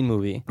Halloween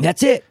movie.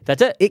 That's it.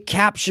 It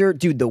captured,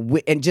 dude,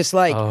 and just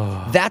like,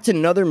 that's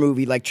another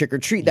movie like Trick or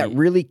Treat that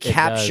really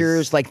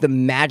captures like the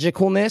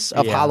magicalness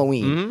of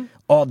Halloween. Mm-hmm.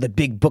 All the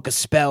big book of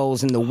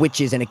spells and the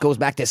witches, and it goes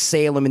back to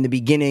Salem in the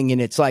beginning,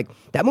 and it's like,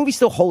 that movie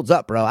still holds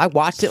up, bro. I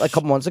watched it like a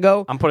couple months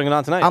ago. I'm putting it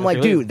on tonight. I'm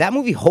like, dude, that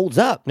movie holds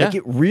up. Yeah. Like,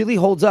 it really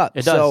holds up.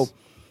 It does. So,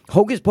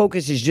 Hocus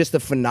Pocus is just a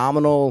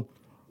phenomenal,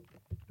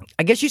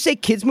 I guess you say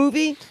kids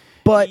movie,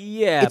 but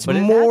it's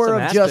more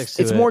of just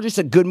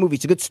a good movie.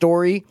 It's a good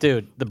story.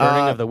 Dude, the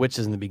burning of the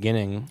witches in the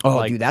beginning. Oh,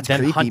 like, dude, that's them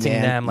creepy, hunting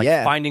man. them,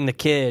 like finding the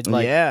kid,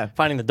 like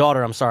finding the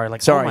daughter, I'm sorry.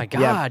 Like, oh my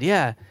God,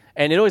 yeah.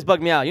 And it always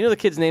bugged me out. You know the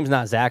kid's name's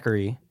not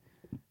Zachary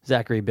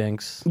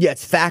Binks. Yeah,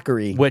 it's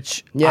Thackeray.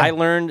 Which I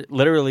learned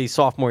literally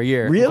sophomore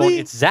year. Really?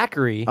 It's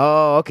Zachary.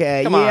 Oh,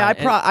 okay. Come on.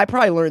 I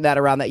probably learned that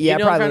around that. Yeah,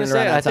 I probably learned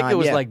around that time. I think it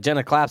was like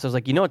Jenna Claps. I was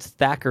like, it's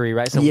Thackeray,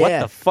 right? So what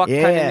the fuck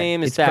kind of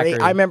name is Thackeray?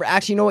 I remember,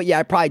 actually, you know what? Yeah,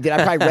 I probably did.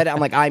 I probably read it on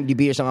like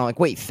IMDb or something. I'm like,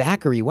 wait,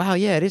 Thackeray. Wow,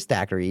 yeah, it is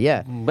Thackeray.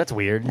 Yeah. That's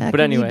weird. Thackeray but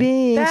anyway.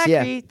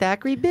 Binks.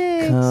 Thackeray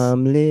Binks.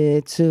 Come,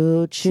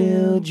 little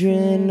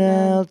children,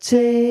 I'll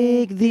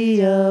take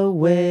thee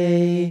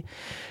away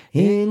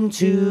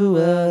into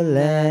a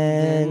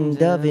land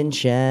of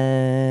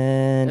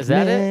enchantment. Is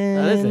that it?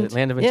 That is it.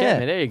 Land of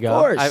Enchantment. There you go. Of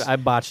course. I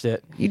botched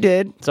it. You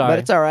did. Sorry. But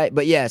it's all right.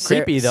 But yeah,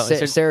 creepy though.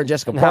 Sarah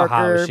Jessica Parker.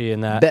 How was she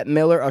in that? Bette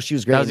Miller. Oh, she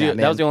was great in that, man.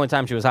 That was the only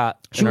time she was hot.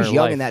 She was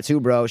young in that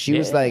too, bro. She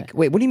was like,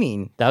 wait, what do you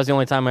mean? That was the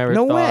only time I ever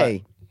No thought.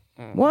 way.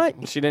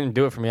 What? She didn't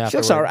do it for me afterwards. She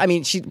looks all right. I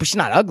mean, she's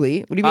not ugly.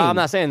 What do you mean? I'm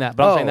not saying that,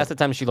 but I'm saying that's the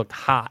time she looked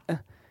hot.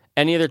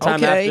 Any other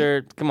time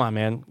after? Come on,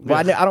 man. Well,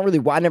 I don't really.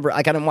 I never.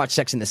 Like, I didn't watch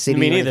Sex in the City.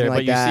 Me neither. But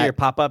like you that. see her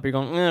pop up. You're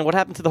going, what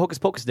happened to the Hocus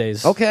Pocus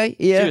days? Okay,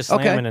 yeah. She was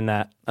slamming in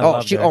that.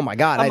 Oh my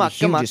God!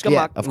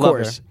 Of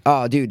course. Her.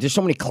 Oh, dude, there's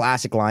so many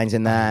classic lines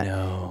in that. I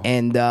know.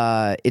 And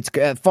it's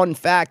a fun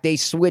fact. They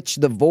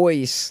switched the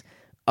voice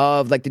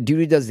of like the dude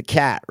who does the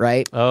cat,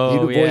 right? Oh, the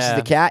dude who voices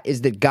the cat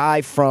is the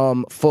guy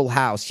from Full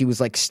House. He was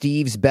like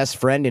Steve's best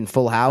friend in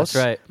Full House.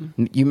 That's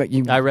right.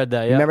 You I read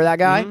that. Yeah. Remember that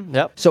guy? Mm-hmm.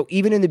 Yep. So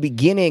even in the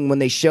beginning, when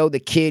they show the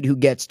kid who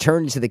gets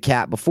turned into the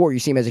cat before, you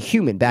see him as a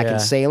human back in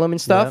Salem and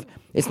stuff. Yep.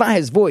 It's not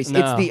his voice.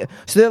 No.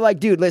 So they're like,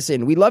 dude,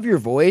 listen, we love your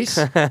voice,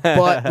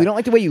 but we don't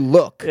like the way you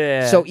look.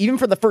 Yeah. So even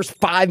for the first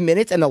 5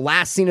 minutes and the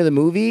last scene of the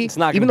movie, it's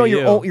not even though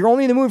you're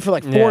only in the movie for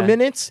like 4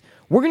 minutes,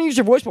 we're gonna use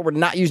your voice, but we're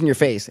not using your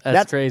face.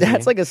 That's crazy.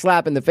 That's like a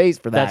slap in the face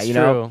for that. That's you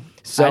know? true.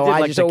 So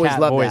I just always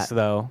love voice, that.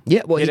 Though.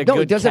 Yeah, well, he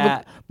does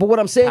have. But what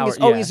I'm saying is,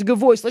 he's a good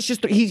voice. Let's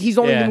just. He's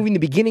only in the movie in the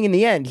beginning and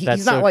the end.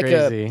 He's not like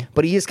crazy.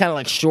 but he is kind of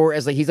like short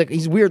as like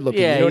he's weird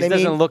looking. Yeah, you know what I mean?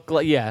 He doesn't look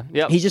like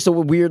Yep. He's just a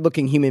weird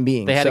looking human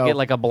being. They had to get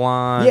like a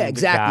blonde. Yeah,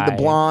 exactly.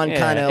 The blonde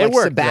kind of like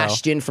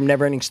Sebastian from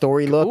Neverending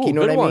Story look. You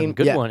know what I mean?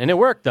 Good one, and it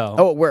worked though.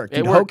 Oh, it worked.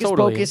 Dude, Hocus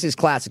Pocus is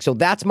classic. So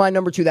that's my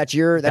number 2. That's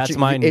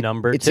my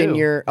number 2. It's in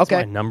your okay.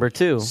 That's my number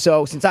 2.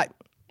 So since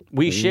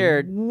we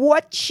shared.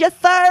 What's your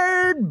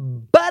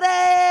third,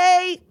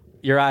 buddy?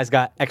 Your eyes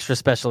got extra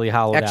specially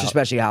hollowed out. Extra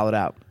specially hollowed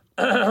out.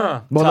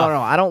 Well,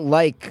 no. I don't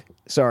like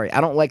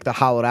the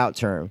hollowed out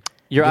term.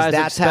 Your eyes.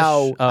 That's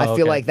how I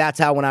feel like that's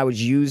how when I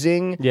was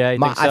using. Yeah,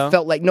 I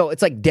felt like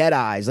it's like dead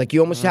eyes. Like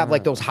you almost have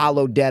like those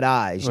hollow dead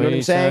eyes. You know what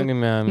I'm saying?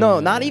 No,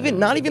 not even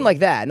like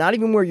that. Not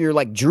even where you're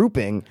like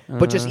drooping,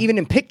 but just even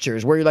in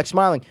pictures where you're like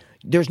smiling.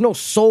 There's no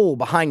soul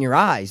behind your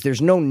eyes.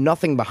 There's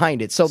nothing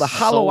behind it. So the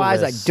hollow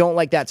eyes, I don't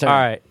like that term. All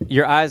right,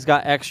 your eyes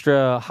got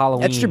extra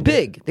Halloween. Extra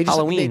big.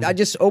 I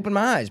just opened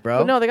my eyes, bro.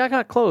 But no, they got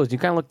kind of closed. You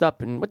kind of looked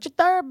up and what's your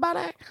third,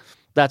 buddy?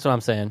 That's what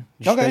I'm saying.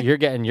 Okay. You're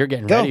getting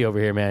ready over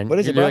here, man. What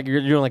is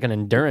you're doing like an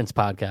endurance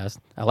podcast.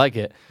 I like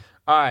it.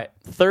 All right,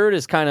 third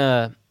is kind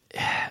of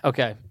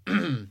okay.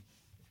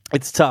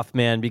 It's tough,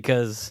 man,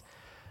 because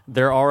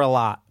there are a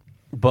lot.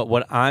 But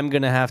what I'm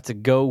gonna have to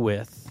go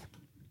with.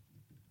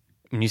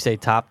 When you say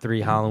top 3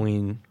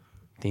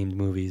 Halloween-themed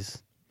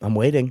movies. I'm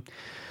waiting.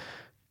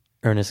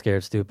 Ernest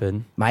Scared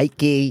Stupid.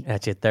 Mikey.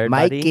 That's your third,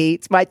 buddy? Mikey.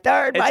 It's my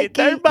third, It's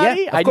Mikey. Your third,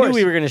 buddy? Yeah, I knew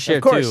we were going to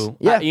share two.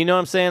 Yeah. You know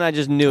what I'm saying? I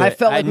just knew it. I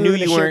felt like we were going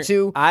to share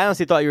two. I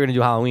honestly thought you were going to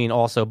do Halloween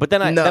also. But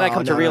then I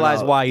come to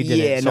realize why you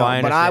didn't. Yeah, so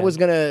I but I was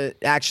going to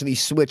actually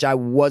switch. I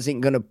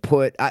wasn't going to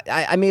put...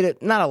 I made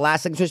it, not a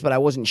last-second switch, but I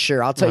wasn't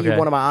sure. I'll tell you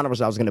one of my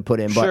honorables I was going to put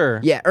in. But sure.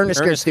 Yeah,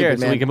 Ernest Scared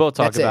Stupid, man. So we can both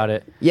talk about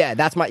it. Yeah,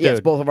 that's my... Yeah,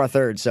 it's both of our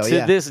thirds, so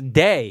yeah.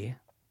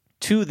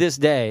 To this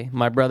day,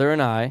 my brother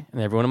and I,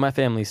 and everyone in my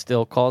family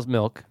still calls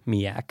milk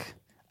Miak.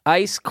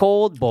 ice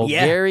cold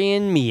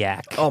Bulgarian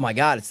Miak. Oh my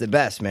God, it's the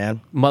best, man.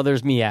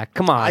 Mother's Miak.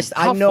 Come on.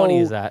 How funny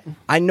is that?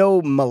 I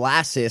know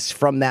molasses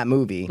from that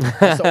movie.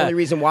 That's the only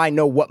reason why I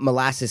know what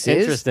molasses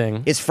is.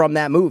 Interesting. Is from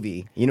that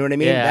movie. You know what I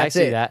mean? Yeah, That's I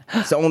see it. that.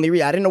 It's the only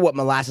reason. I didn't know what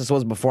molasses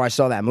was before I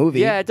saw that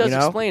movie. Yeah, it does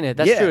explain it.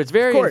 That's true. It's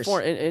very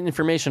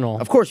informational.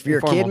 Of course, if you're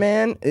a kid,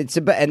 man,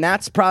 and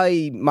that's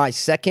probably my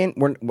second.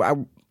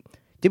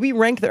 Did we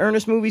rank the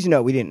Ernest movies?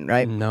 No, we didn't,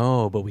 right?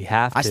 No, but we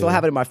have to. I still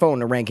have it in my phone,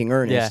 the ranking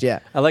Ernest, yeah.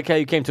 I like how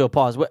you came to a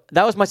pause.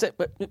 That was my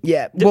second.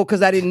 Yeah, well,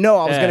 because I didn't know.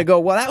 I was going to go,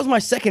 well, that was my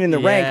second in the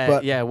rank.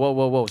 But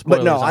whoa.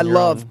 But no, I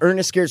love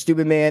Ernest Scared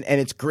Stupid Man, and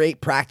it's great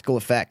practical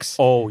effects.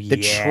 Oh, yeah.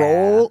 The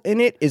troll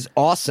in it is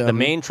awesome. The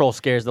main troll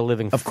scares the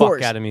living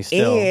fuck out of me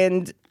still.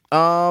 And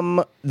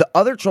the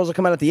other trolls that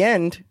come out at the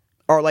end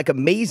are like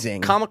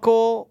amazing,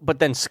 comical, but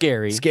then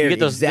scary. Scary, you get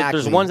those, exactly.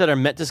 There's ones that are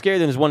meant to scare.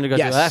 Then there's one that goes,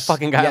 that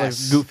fucking guy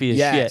looks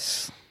goofy as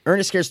shit.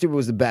 Ernest Scared Stupid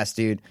was the best,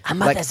 dude. A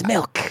mother's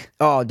milk.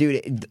 Oh,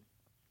 dude.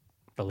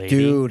 The lady.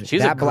 Dude,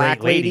 she's that a great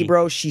black lady, lady,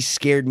 bro, she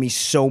scared me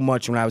so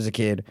much when I was a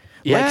kid.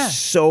 Yeah.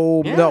 She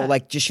looked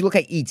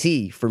like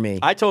E.T. for me.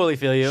 I totally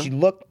feel you.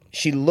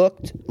 She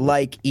looked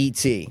like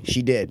E.T.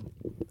 She did.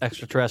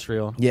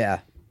 Extraterrestrial. Yeah.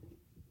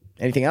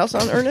 Anything else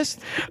on Ernest?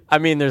 I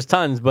mean, there's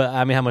tons, but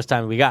I mean, how much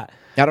time we got?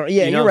 I don't.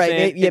 Yeah, you know you're right.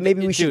 saying?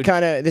 Maybe we should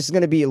kind of. This is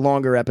going to be a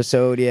longer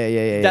episode.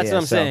 Yeah. That's what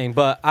I'm saying.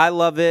 But I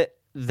love it.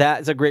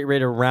 That's a great way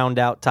to round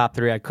out top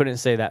three. I couldn't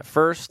say that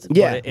first.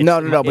 Yeah, but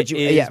no. But for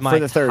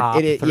the third,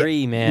 top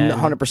three, man,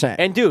 100%.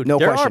 And dude, no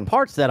there question. are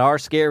parts that are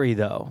scary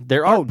though.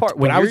 There are parts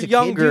when I was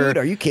you're a younger. Kid, dude,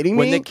 are you kidding me?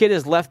 When the kid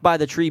is left by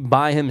the tree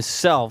by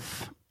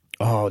himself.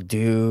 Oh,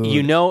 dude!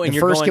 You know, and the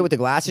you're first going, kid with the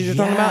glasses you're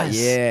talking about.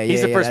 Yeah,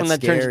 he's the first one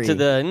that turns into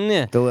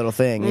the little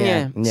thing.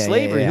 Yeah,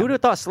 slavery. Who'd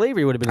have thought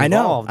slavery would have been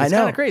involved? It's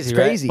kind of crazy,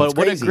 right? Crazy. But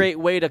what a great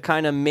way to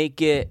kind of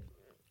make it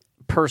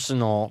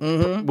personal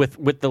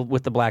with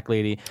the black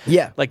lady.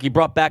 Yeah, like you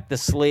brought back the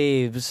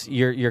slaves,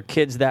 your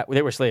kids that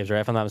they were slaves, right?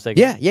 If I'm not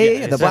mistaken.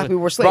 Yeah. The black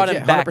people were slaves. Brought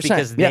them back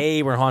because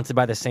they were haunted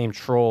by the same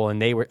troll, and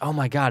they were. Oh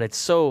my God, it's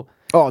so.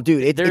 Oh,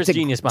 dude, there's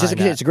genius behind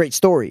that. It's a great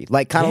story.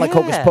 Like kind of like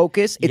Hocus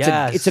Pocus.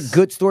 It's a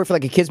good story for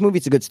like a kids movie.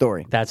 It's a good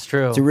story. That's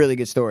true. It's a really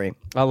good story.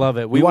 I love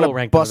it. We want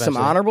to bust some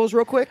honorables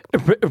real quick.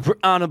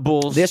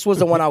 Honorables. This was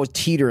the one I was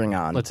teetering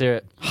on. Let's hear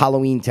it.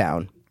 Halloween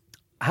Town.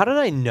 How did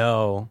I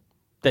know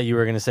that you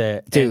were going to say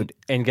it, dude?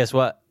 And guess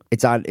what?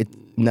 It's on.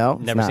 No,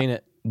 never seen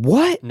it.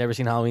 What? Never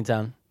seen Halloween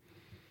Town.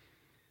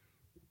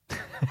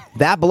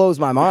 That blows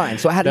my mind.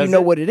 So how do you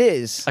know what it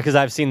is? Because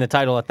I've seen the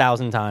title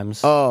 1,000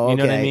 times. Oh, okay. You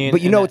know what I mean?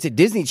 But it's a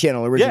Disney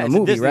Channel original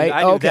movie, Disney, right?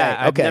 I knew that.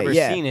 I've Okay. never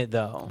seen it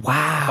though.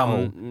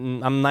 Wow.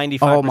 I'm 95%.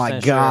 Oh my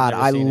God, sure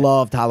I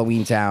loved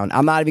Halloween Town.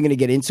 I'm not even gonna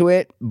get into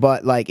it,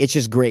 but like it's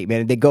just great,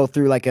 man. They go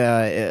through like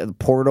a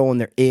portal and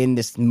they're in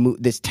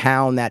this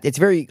town that it's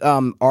very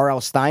R.L.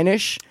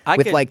 Steinish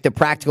with like the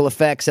practical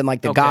effects and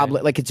like the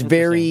goblet. Like it's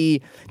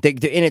very they're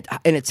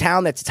in a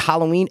town that's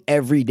Halloween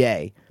every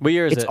day. What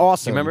year is it? It's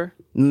awesome. Do you remember?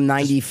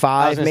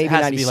 95, maybe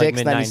 96,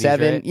 like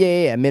 97. Right?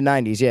 Yeah,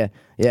 mid-90s,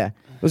 yeah. It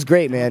was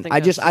great, man.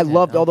 I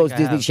loved all those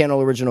Disney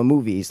Channel original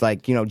movies,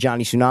 like,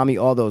 Johnny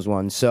Tsunami, all those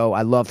ones. So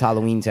I loved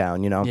Halloween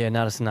Town, Yeah,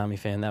 not a Tsunami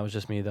fan. That was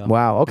just me, though.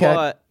 Wow, okay.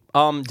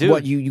 But, dude.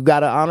 What, you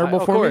got an honorable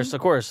for me? Of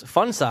course.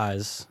 Fun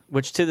Size,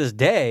 which to this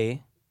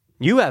day,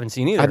 you haven't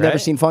seen either, I've never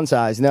seen Fun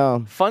Size,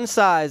 no. Fun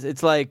Size,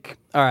 it's like,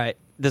 all right,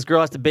 this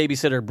girl has to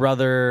babysit her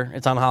brother.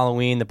 It's on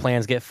Halloween. The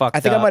plans get fucked up. I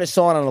think I might have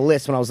saw it on a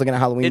list when I was looking at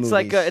Halloween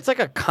movies. It's like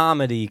a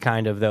comedy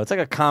kind of though. It's like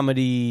a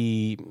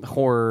comedy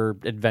horror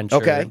adventure.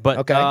 Okay.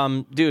 But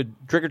dude,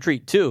 Trick or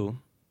Treat 2.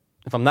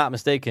 If I'm not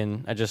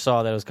mistaken, I just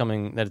saw that it was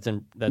coming. That's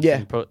in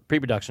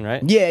pre-production,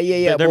 right?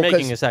 Yeah. They're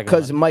making a second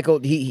because one. Michael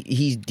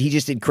he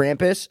just did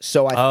Krampus,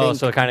 so I think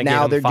so it kinda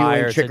now gave him they're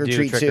fire doing Trick or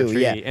Treat too.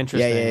 Yeah,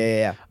 interesting.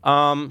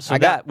 Yeah.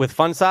 So with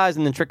Fun Size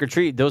and then Trick or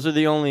Treat, those are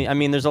the only. I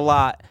mean, there's a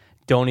lot.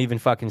 Don't even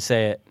fucking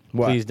say it.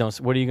 What? Please don't.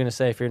 What are you gonna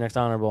say for your next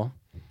honorable?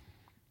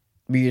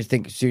 You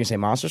think so? You're gonna say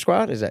Monster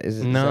Squad? Is it?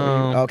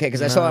 No. Okay,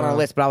 because I saw it on a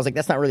list, but I was like,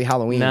 that's not really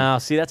Halloween. No,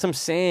 see, that's what I'm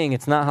saying.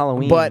 It's not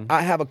Halloween. But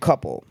I have a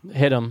couple.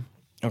 Hit them.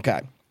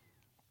 Okay.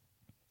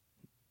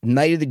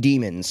 Night of the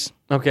Demons.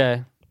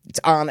 Okay.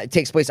 It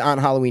takes place on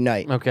Halloween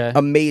night. Okay.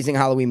 Amazing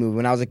Halloween movie.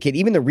 When I was a kid,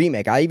 even the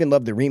remake. I even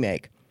loved the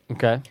remake.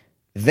 Okay.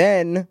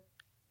 Then,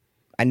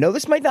 I know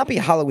this might not be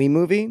a Halloween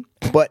movie,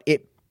 but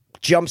it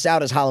jumps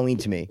out as Halloween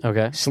to me.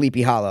 Okay.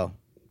 Sleepy Hollow.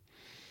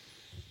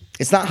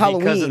 It's not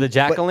Halloween because of the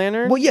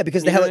jack-o'-lantern. Well, yeah,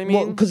 because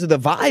because of the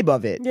vibe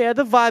of it. Yeah,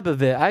 the vibe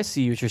of it. I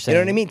see what you're saying.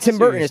 You know what I mean? Tim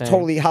Burton is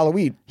totally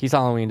Halloween. He's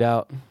Halloweened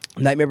out.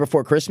 Nightmare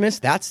Before Christmas.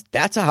 That's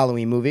a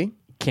Halloween movie.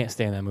 Can't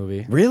stand that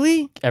movie.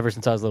 Really? Ever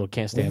since I was little,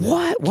 can't stand it.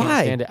 What? Why?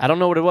 Can't stand it. I don't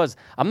know what it was.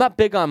 I'm not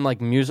big on like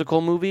musical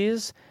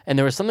movies, and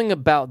there was something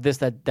about this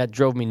that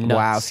drove me nuts.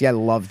 Wow. See, I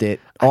loved it.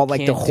 All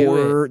like the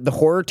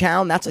horror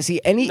town. That's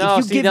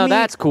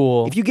that's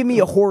cool. If you give me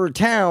a horror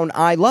town,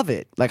 I love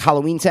it. Like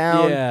Halloween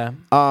Town.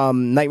 Yeah.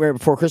 Nightmare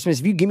Before Christmas.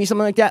 If you give me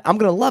something like that, I'm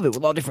gonna love it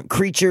with all different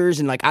creatures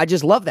and like I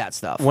just love that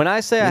stuff. When I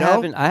say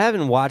I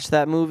haven't watched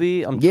that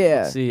movie.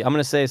 Let's see. I'm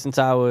gonna say since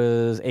I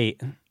was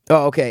 8.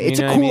 Oh, okay. It's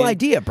a cool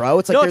idea, bro.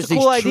 It's like there's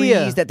these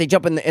trees that they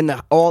jump in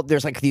the all.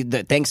 There's like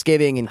the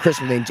Thanksgiving and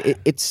Christmas.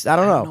 It's I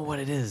don't know. I don't know what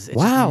it is. It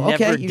wow.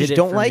 Okay. You just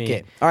don't like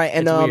it. All right.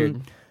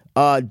 And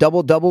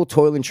double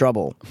toil and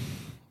trouble.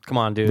 Come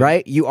on, dude.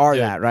 Right? You are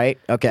that, right?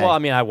 Okay. Well, I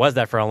mean, I was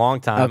that for a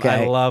long time. Okay.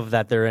 I love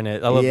that they're in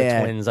it. I love the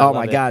twins. Oh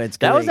my God, it's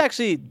great. That was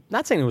actually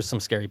not saying it was some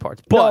scary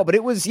parts. But no, but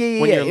it was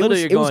when you're little,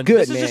 it was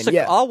good,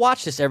 man. I'll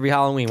watch this every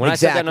Halloween. When I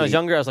said that when I was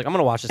younger, I was like, I'm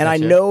gonna watch this. And I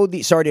know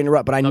sorry to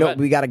interrupt, but I know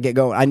we got to get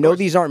going. I know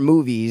these aren't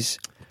movies.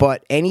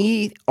 But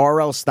any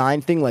R.L.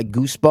 Stein thing like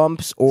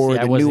Goosebumps or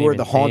the newer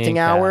The Haunting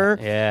Hour,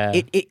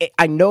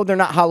 I know they're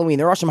not Halloween.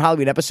 There are some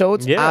Halloween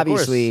episodes,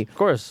 obviously, of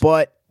course.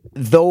 But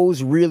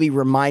those really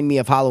remind me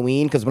of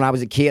Halloween because when I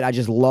was a kid, I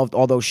just loved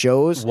all those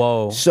shows.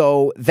 Whoa!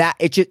 So that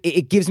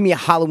it gives me a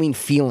Halloween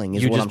feeling.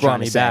 Is you what just I'm brought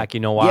trying me to say. back.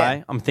 You know why?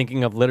 Yeah. I'm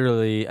thinking of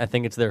literally. I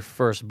think it's their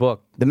first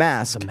book, The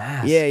Mask. The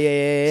Mask.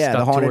 Yeah.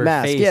 The Haunted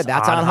Mask. Yeah,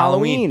 that's on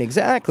Halloween.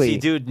 Exactly. See,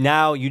 dude,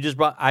 now you just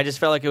brought. I just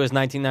felt like it was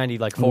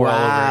 1994 all over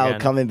again. Wow,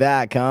 coming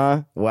back,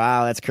 huh?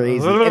 Wow, that's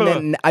crazy. And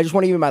then I just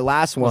want to give you my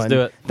last one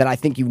that I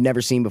think you've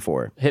never seen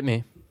before. Hit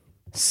me.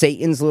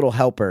 Satan's Little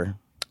Helper.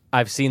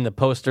 I've seen the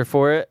poster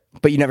for it.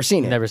 But you've never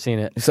seen it? Never seen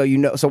it. So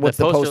So what's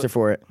the poster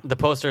for it? The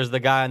poster is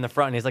the guy in the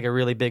front, and he's like a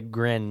really big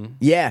grin.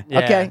 Yeah.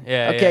 Okay.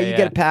 Okay, you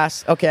get a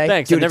pass. Okay.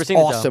 Thanks. Dude, I've never it's seen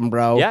awesome, it,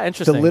 bro. Yeah,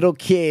 interesting. The little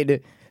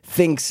kid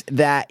thinks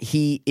that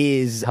he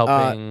is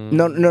helping.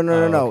 No.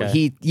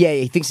 Okay.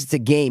 He thinks it's a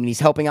game, and he's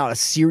helping out a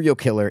serial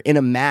killer in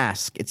a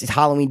mask. It's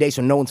Halloween day,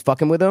 so no one's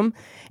fucking with him.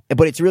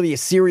 But it's really a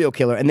serial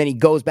killer. And then he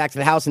goes back to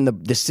the house, and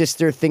the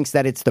sister thinks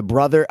that it's the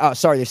brother. The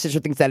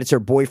sister thinks that it's her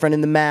boyfriend in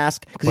the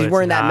mask because he's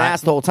wearing that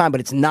mask the whole time, but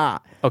it's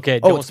not.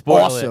 Okay, don't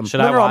spoil it. Should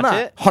I watch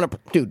it?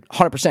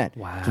 100%.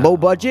 Wow. Low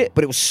budget,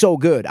 but it was so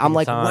good. I'm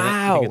like, wow.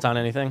 wow. You think it's on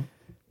anything?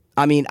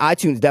 I mean,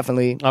 iTunes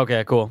definitely.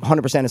 Okay, cool.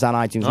 100% is on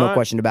iTunes, no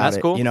question about That's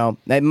it. Cool. You know,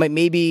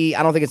 maybe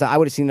I don't think it's. I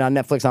would have seen it on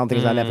Netflix. I don't think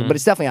it's on Netflix, but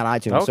it's definitely on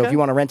iTunes. Okay. So if you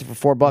want to rent it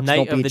for $4, Night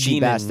don't be a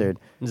cheap bastard.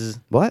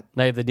 What?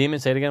 Night of the Demon.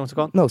 Say it again. What's it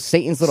called? No,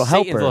 Satan's Little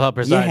Helper. Satan's Little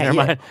Helper. Sorry, never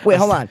mind. Wait,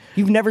 hold on.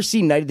 You've never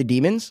seen Night of the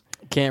Demons?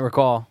 Can't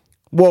recall.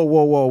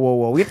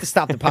 Whoa. We have to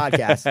stop the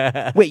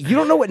podcast. Wait, you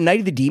don't know what Night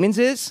of the Demons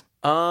is?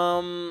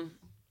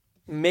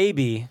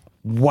 Maybe.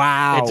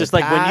 Wow. It's just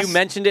like when you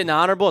mentioned it in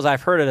honorables,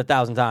 I've heard it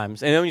 1,000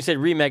 times. And then when you said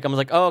remake, I was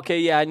like, oh, okay,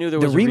 yeah, I knew there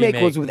was a remake. The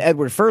remake was with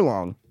Edward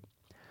Furlong.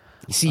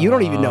 See, you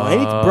don't even know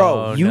anything.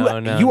 Bro,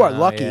 you are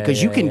lucky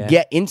because you can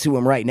get into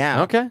him right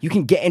now. Okay. You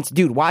can get into,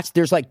 dude, watch,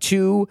 there's like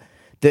two,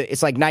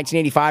 it's like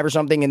 1985 or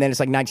something, and then it's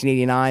like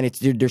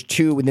 1989. There's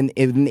two in the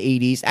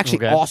 80s.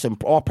 Actually, awesome.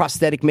 All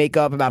prosthetic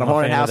makeup about a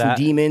haunted house and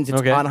demons. It's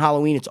on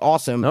Halloween. It's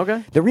awesome.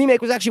 Okay. The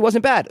remake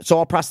wasn't bad. It's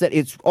all prosthetic.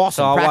 It's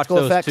awesome. So I'll Practical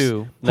watch those effects.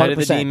 two. 100%. Night of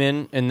the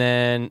Demon and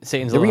then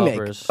Satan's Little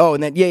Helpers. Oh,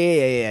 and then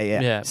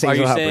yeah. Satan's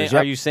Little Helpers.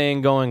 Are you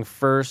saying going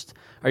first?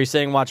 Are you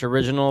saying watch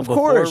original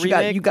before remake? Of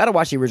course, you got to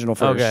watch the original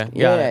first. Okay,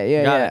 yeah. All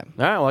right,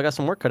 well, I got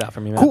some work cut out for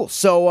me, man. Cool.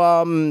 So,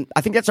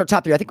 I think that's our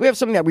top 3. I think we have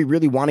something that we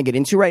really want to get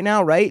into right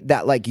now, right?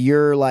 That like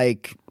you're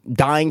like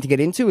dying to get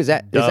into. Is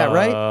that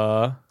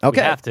right?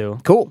 Okay, we have to.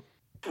 Cool.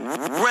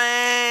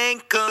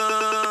 Rank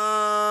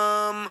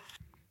 'em.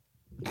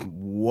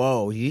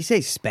 Whoa, did you say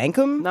spank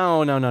 'em?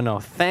 No.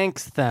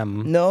 Thanks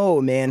them.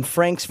 No, man.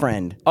 Frank's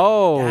friend.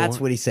 Oh. That's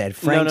what he said.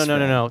 Frank's friend.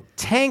 No.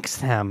 Tanks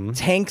them.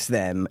 Tanks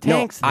them.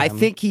 Tanks them. I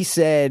think he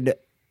said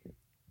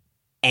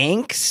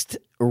angst,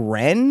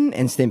 Ren,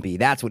 and Stimpy.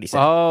 That's what he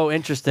said. Oh,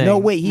 interesting. No,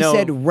 wait. He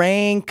said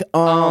rank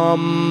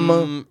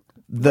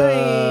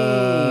the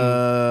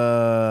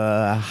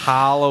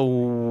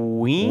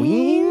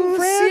Halloween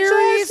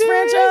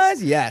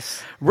franchise?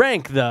 Yes.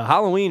 Rank the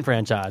Halloween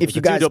franchise. If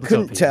you guys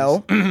couldn't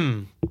tell,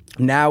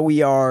 now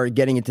we are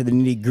getting into the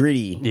nitty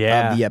gritty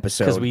of the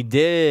episode. Because we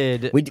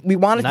did we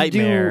wanted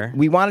Nightmare. to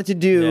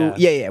do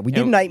we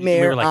did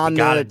Nightmare we were like, on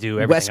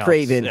the Wes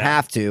Craven.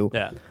 Have to.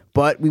 Yeah.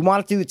 But we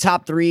wanted to do the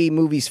top 3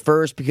 movies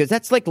first because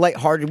that's like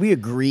lighthearted. We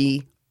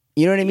agree.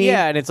 You know what I mean?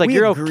 Yeah, and it's like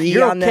you're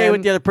okay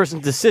with the other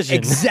person's decision.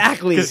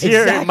 Exactly. Because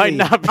here it might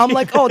not be. I'm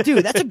like, oh,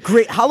 dude, that's a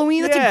great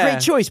Halloween. That's a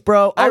great choice,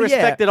 bro. I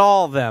respected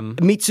all of them.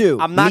 Me too.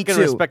 I'm not going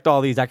to respect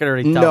all these. I could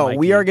already tell. No,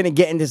 we are going to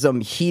get into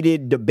some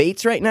heated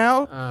debates right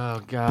now.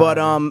 Oh god. But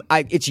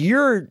it's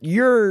your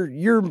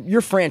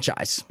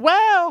franchise.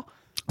 Well.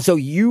 So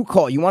you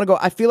call. You want to go?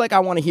 I feel like I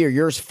want to hear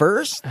yours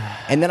first,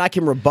 and then I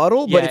can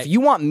rebuttal. But if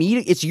you want me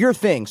to, it's your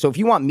thing. So if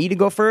you want me to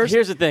go first,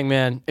 here's the thing,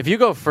 man. If you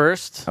go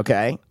first,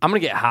 okay, I'm gonna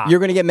get hot. You're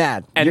gonna get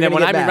mad, and then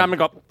when I'm gonna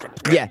go,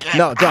 yeah,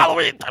 no,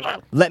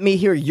 don't. Let me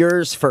hear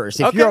yours first.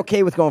 If you're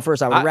okay with going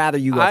first, I would rather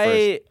you go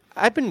first.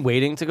 I've been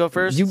waiting to go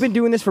first. You've been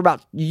doing this for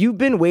about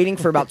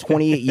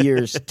 28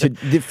 years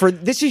for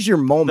this is your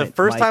moment. The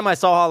first time I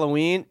saw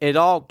Halloween, it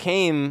all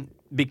came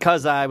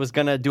because I was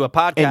going to do a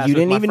podcast and you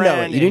didn't even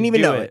know it. You didn't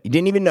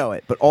even know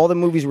it. But all the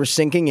movies were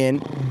sinking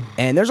in,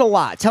 and there's a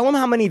lot. Tell them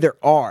how many there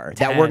are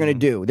that we're going to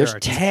do. There's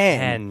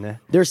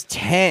 10. There's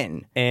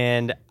 10.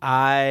 And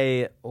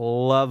I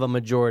love a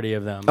majority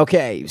of them.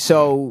 Okay,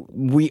 so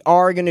we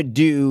are going to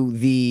do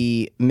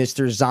the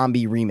Mr.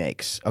 Zombie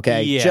remakes,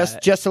 okay? Yeah.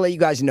 Just to let you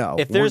guys know.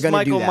 If there's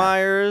Michael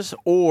Myers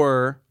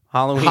or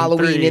Halloween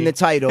 3. in the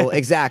title,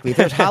 exactly. If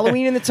there's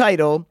Halloween in the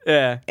title,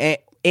 Yeah.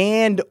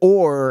 and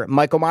or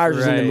Michael Myers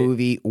is in the Right.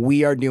 movie,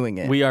 we are doing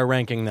it. We are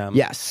ranking them.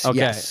 Yes, Okay.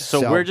 yes.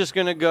 So So- we're just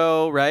gonna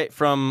go right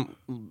from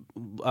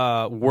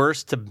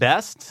worst to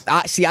best.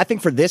 See, I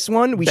think for this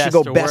one, we should Best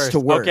go to best worst. to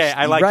worst. Okay,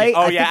 I like it. right?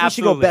 Oh, I yeah, think we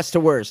should go absolutely. best to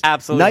worst.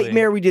 Absolutely.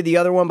 Nightmare, we did the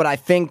other one, but I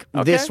think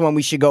this Okay. one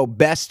we should go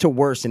best to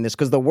worst in this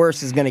because the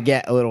worst is going to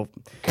get a little.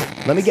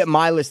 Let me get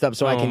my list up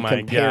so I Oh can my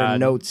compare God.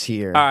 notes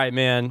here. All right,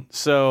 man.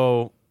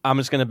 So I'm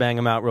just gonna bang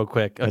them out real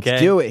quick. Okay.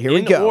 do it. Here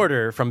we go. In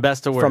order from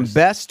best to worst. From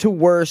best to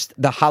worst,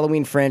 the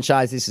Halloween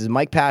franchise. This is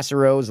Mike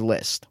Passero's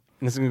list.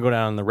 And this is gonna go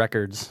down on the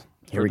records.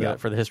 Here we go.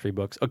 For the history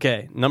books.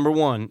 Okay. Number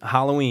 1,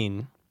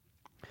 Halloween.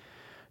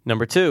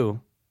 Number 2,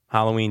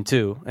 Halloween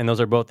 2, and those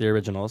are both the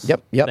originals.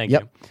 Yep, Thank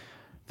yep. you.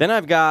 Then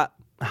I've got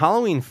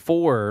Halloween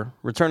 4,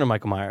 Return of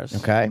Michael Myers.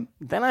 Okay.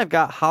 Then I've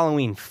got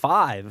Halloween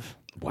 5,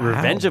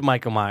 Revenge of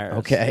Michael Myers.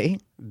 Okay.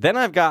 Then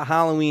I've got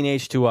Halloween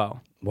H2O.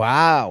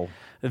 Wow.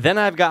 Then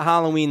I've got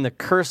Halloween The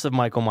Curse of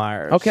Michael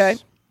Myers. Okay.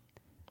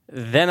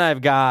 Then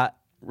I've got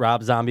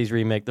Rob Zombie's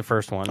remake, the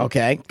first one.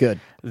 Okay. Good.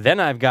 Then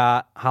I've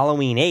got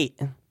Halloween 8.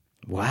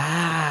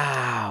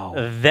 Wow.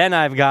 Then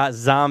I've got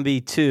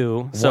Zombie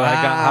 2. So I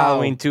got Wow.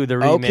 Halloween 2, the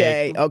remake.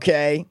 Okay.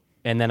 Okay.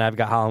 And then I've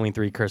got Halloween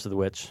 3, Curse of the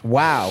Witch.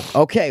 Wow.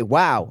 Okay.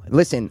 Wow.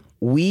 Listen,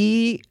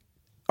 we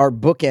are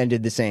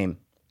bookended the same.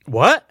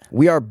 What?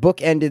 We are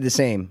bookended the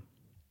same.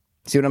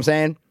 See what I'm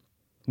saying?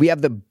 We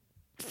have the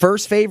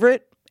first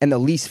favorite and the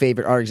least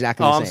favorite are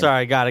exactly the Oh, same. I'm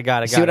sorry. Got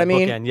it. See what I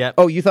mean? Bookend, yep.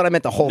 Oh, you thought I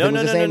meant the whole No, thing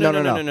no, was the no, same? no,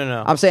 No, no,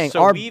 no. I'm saying So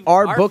our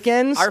our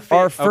bookends, our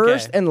our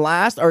first okay. and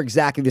last are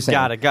exactly the same.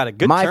 Got it.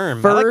 Good My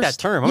term. First, I like that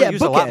term. I'm yeah, gonna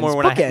use it a lot more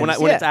when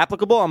bookends, it's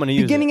applicable. I'm gonna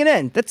use Beginning it. and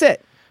end. That's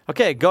it.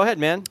 Okay, go ahead,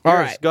 man. All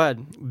Yours. right. Go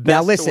ahead.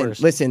 Now Best to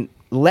listen. worst.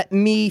 Let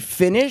me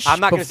finish I'm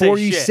not gonna before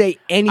say you shit. say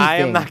anything. I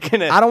am not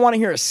gonna- I don't want to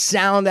hear a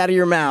sound out of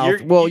your mouth.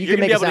 You're, well, you you're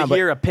can make gonna a be able sound, to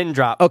hear but a pin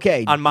drop.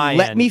 okay. On my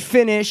let end. me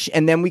finish,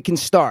 and then we can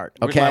start.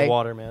 Where's Okay. my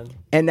water, man?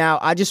 And now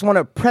I just want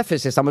to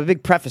preface this. I'm a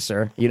big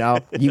prefacer, you know.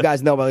 You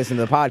guys know about listening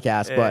to the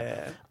podcast,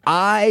 but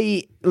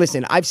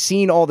I've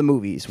seen all the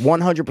movies.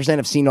 100%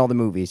 have seen all the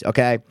movies,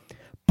 okay?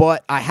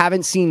 But I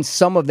haven't seen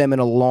some of them in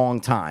a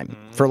long time,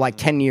 for like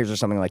 10 years or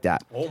something like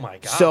that. Oh my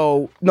god.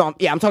 So, no,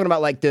 yeah, I'm talking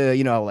about like the,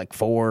 like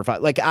 4 or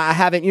 5. Like I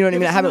haven't, you know what I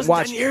mean? I haven't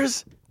watched 10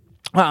 years.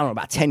 I don't know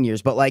about 10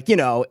 years, but like,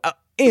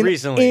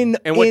 Recently. in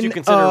And what you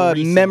consider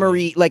recently.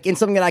 memory, like in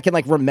something that I can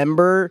like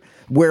remember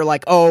where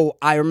like, oh,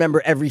 I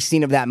remember every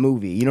scene of that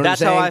movie. You know what I'm That's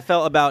saying? how I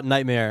felt about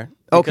Nightmare.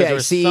 Because there Okay,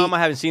 was see, some I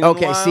haven't seen. In a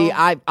while. see,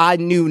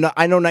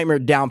 I know Nightmare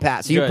down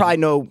pat. So you Good. probably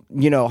know,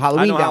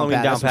 Halloween down Halloween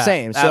pat. down That's what I'm pat.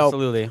 saying. So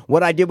Absolutely.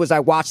 what I did was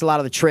I watched a lot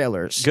of the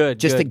trailers, Good,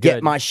 just good, to get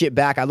good. my shit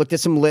back. I looked at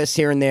some lists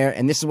here and there,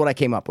 and this is what I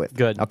came up with.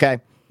 Good. Okay.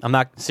 I'm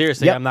not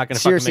seriously. Yep. I'm not going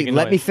to seriously. fucking make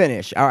a Let me noise.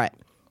 finish. All right.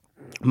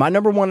 My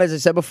number one, as I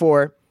said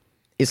before,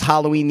 is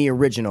Halloween the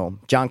original,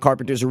 John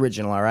Carpenter's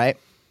original. All right.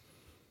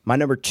 My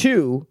number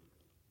 2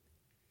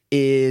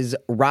 is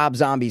Rob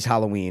Zombie's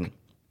Halloween.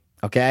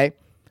 Okay.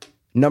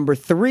 Number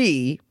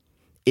 3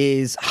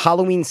 is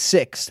Halloween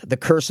 6, The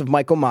Curse of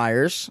Michael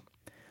Myers.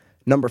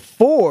 Number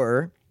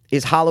 4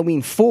 is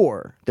Halloween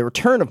 4, The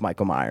Return of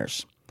Michael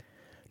Myers.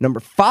 Number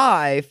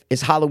 5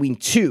 is Halloween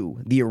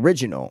 2, the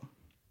original.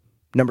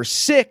 Number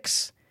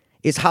 6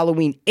 is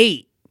Halloween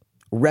 8,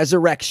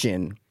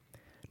 Resurrection.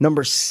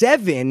 Number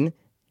 7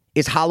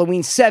 is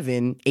Halloween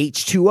 7,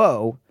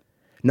 H2O.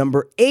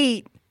 Number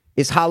 8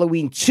 is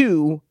Halloween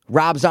 2,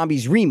 Rob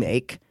Zombie's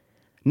remake.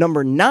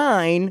 Number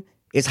 9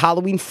 is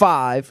Halloween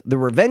 5, The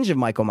Revenge of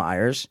Michael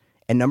Myers.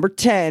 And number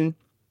 10,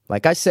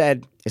 like I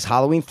said, is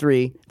Halloween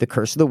 3, The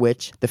Curse of the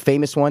Witch, the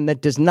famous one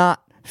that does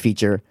not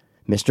feature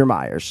Mr.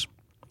 Myers.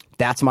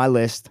 That's my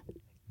list.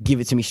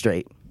 Give it to me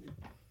straight.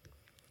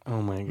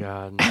 Oh my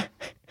god.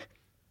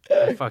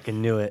 I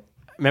fucking knew it.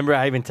 Remember,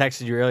 I even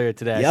texted you earlier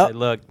today. I Yep. said,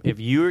 "Look, if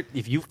you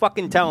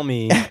fucking tell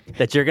me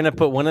that you're gonna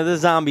put one of the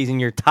zombies in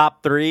your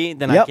top 3,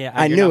 then Yep, I can't."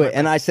 I you're knew not it,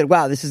 and I said,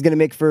 "Wow, this is going to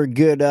make for a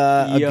good,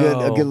 a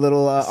good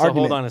little So argument."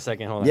 hold on a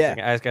second. I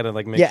just gotta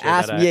like make Yeah, sure.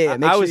 ask- that yeah,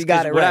 make I sure was, you got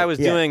 'cause it What I right. was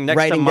Yeah. doing next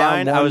Writing to down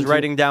mine, I one, was two-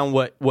 writing down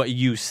what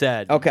you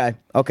said. Okay.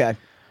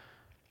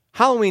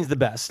 Halloween's the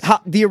best.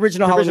 The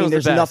original Halloween. original's the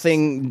There's best.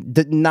 nothing,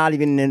 not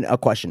even in a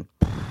question.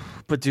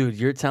 But dude,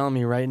 you're telling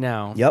me right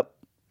now Yep.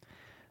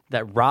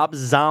 that Rob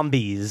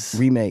Zombie's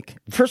Remake.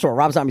 First of all,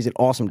 Rob Zombie's an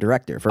awesome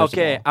director. First of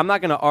okay, all. I'm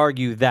not going to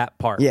argue that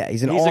part. Yeah,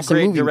 he's an awesome a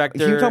great movie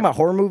director. If you're talking about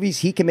horror movies,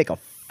 he can make a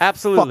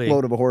absolutely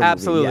fuckload of a horror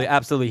absolutely, movie. Yeah.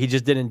 absolutely. He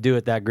just didn't do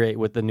it that great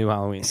with the new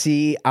Halloween.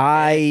 See,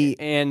 I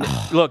And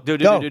look,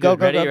 dude, Go,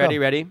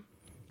 ready.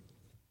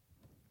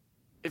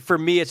 For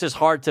me, it's just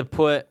hard to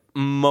put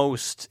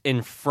most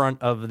in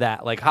front of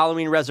that. Like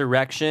Halloween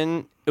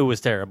Resurrection, it was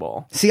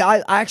terrible. see.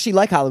 I actually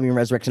like Halloween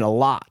Resurrection a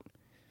lot.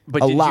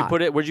 But A did you lot.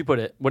 put it? Where'd you put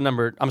it? What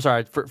number? I'm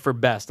sorry for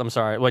best. I'm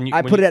sorry.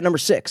 I put it at number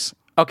 6.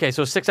 Okay,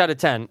 so 6 out of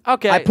 10.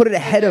 Okay, I put it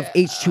ahead of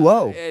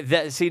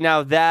H2O. See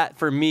now that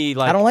for me,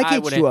 like I don't like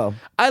wouldn't- H2O.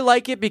 I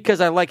like it because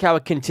I like how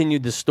it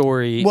continued the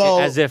story Well,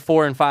 as if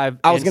 4 and 5.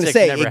 I was going to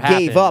say never it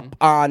gave happened. up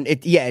on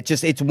it. Yeah,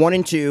 it's 1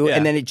 and 2, Yeah.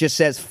 and then it just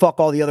says fuck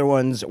all the other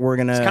ones. We're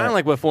gonna It's kind of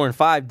like what 4 and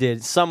 5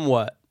 did,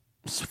 somewhat.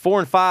 4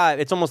 and 5,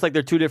 it's almost like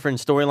they're two different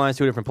storylines,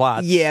 two different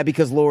plots. Yeah,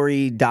 because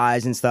Laurie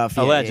dies and stuff.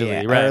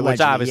 Allegedly, right? Allegedly.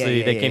 Which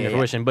obviously they came to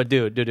fruition. But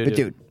dude,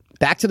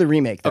 back to the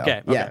remake, though.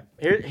 Okay. Yeah.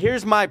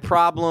 Here's my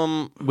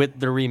problem with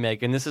the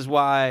remake, and this is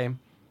why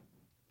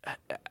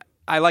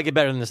I like it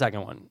better than the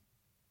second one.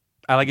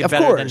 I like it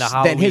better than the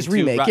Halloween than his 2.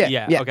 remake.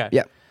 Yeah. Okay.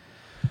 Yeah.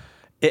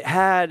 It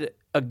had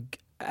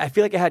I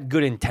feel like it had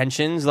good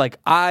intentions. Like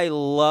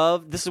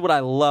this is what I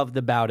loved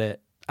about it.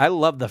 I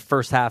love the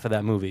first half of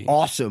that movie.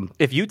 Awesome.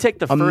 If you take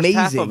the first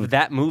half of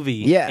that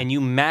movie and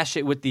you mash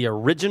it with the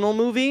original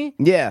movie,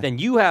 then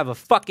you have a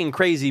fucking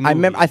crazy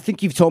movie. I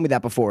think you've told me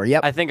that before.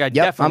 Yep. I think I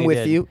definitely I'm with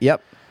did. you.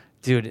 Yep.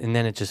 Dude, and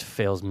then it just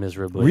fails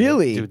miserably.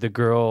 Really? Dude, the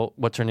girl,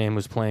 what's her name,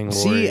 who's playing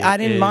Laurie? See, I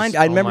didn't mind.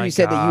 I remember you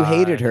said that you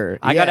hated her.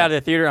 I got out of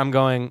the theater, I'm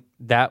going,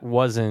 that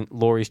wasn't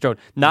Laurie Strode.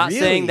 Not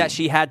saying that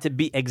she had to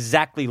be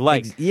exactly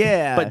like.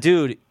 But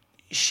dude,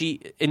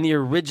 in the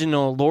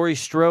original, Laurie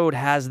Strode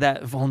has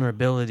that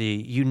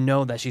vulnerability. You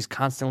know that she's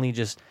constantly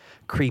just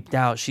creeped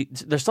out.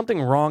 There's something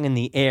wrong in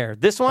the air.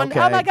 This one,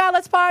 oh my God,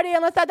 let's party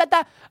and let's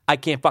da. I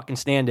can't fucking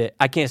stand it.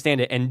 I can't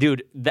stand it. And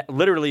dude, that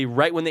literally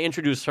right when they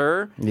introduce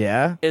her,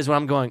 is when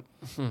I'm going,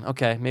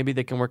 okay, maybe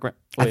they can work around.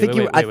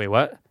 Wait,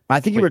 what? I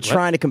think you were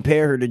trying to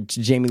compare her to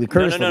Jamie Lee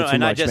Curtis. No.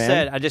 And I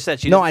just said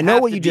she. No, I know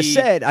what you just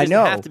said. I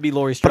know. Have to be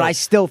Laurie Strode. But I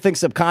still think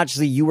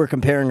subconsciously you were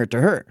comparing her to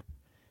her.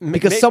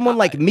 Because someone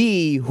like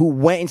me who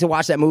went in to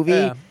watch that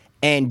movie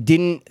and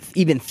didn't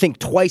even think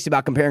twice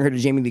about comparing her to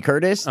Jamie Lee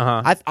Curtis,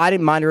 I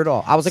didn't mind her at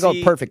all. I was like,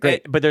 oh, perfect,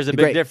 great. But there's a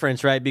big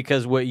difference, right?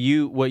 Because what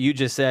you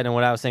just said and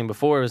what I was saying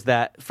before was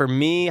that for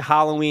me,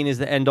 Halloween is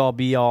the end-all,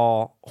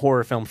 be-all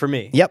horror film for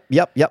me. Yep.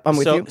 I'm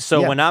with you.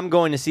 So when I'm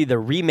going to see the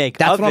remake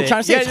That's what I'm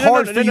trying to say. It's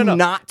hard for you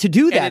not to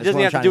do that. And it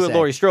doesn't have to do with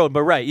Laurie Strode,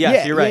 but right,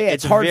 yes, you're right.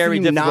 It's hard very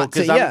for you difficult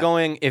because I'm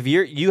going, if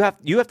you have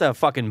to have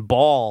fucking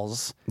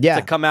balls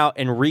to come out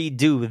and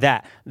redo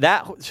that.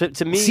 That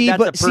to me,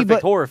 that's a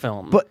perfect horror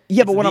film. But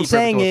what I'm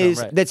saying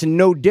is that's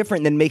no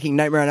different than making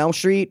Nightmare on Elm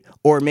Street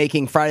or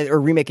making Friday or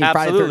remaking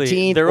Friday the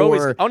 13th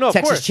or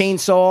Texas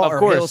Chainsaw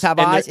or Hills Have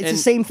Eyes. It's the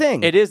same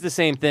thing. It is the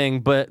same thing,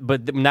 but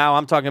now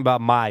I'm talking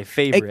about my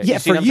favorite.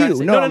 For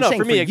you. No,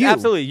 for me,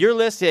 absolutely. Your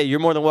list, you're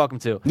more than welcome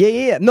to.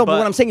 Yeah. No, but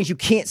what I'm saying is you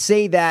can't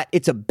say that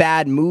it's a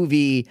bad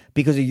movie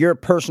because of your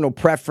personal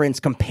preference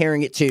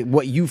comparing it to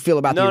what you feel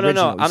about the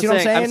original. No. I'm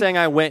saying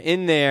I went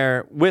in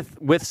there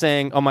with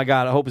saying, oh my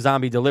God, I hope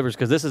Zombie delivers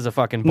because this is a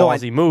fucking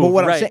ballsy move. But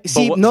what I'm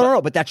saying,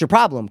 but that's your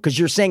problem because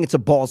you're saying it's a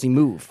ballsy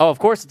move. Oh, of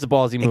course it's a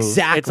ballsy move.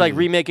 Exactly. It's like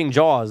remaking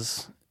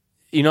Jaws.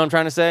 You know what I'm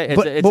trying to say?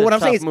 But what I'm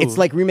saying is, it's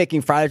like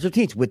remaking Friday the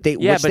 13th, which they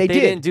did.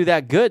 Didn't do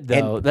that good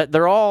though.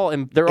 They're all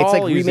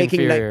like remaking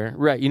inferior,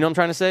 right? You know what I'm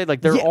trying to say?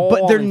 Like they're all,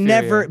 but they're inferior.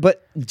 never.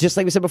 But just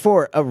like we said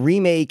before, a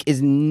remake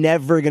is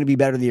never going to be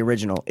better than the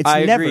original. It's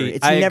never going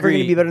to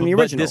be better than the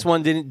original. But this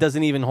one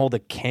doesn't even hold a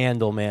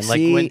candle, man.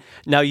 Like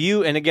now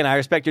you, and again, I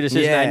respect your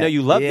decision. I know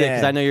you loved it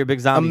because I know you're a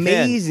big zombie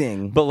fan.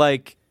 Amazing. But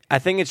like, I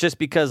think it's just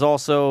because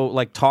also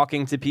like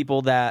talking to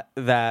people that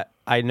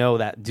I know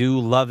that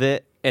do love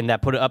it. And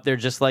that put it up there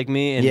just like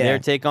me and their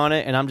take on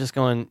it. And I'm just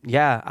going,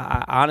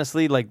 I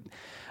honestly, like,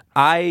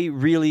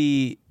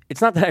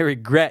 it's not that I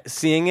regret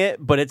seeing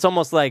it, but it's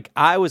almost like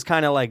I was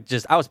kind of like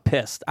I was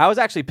pissed. I was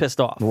actually pissed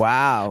off.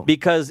 Wow.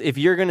 Because if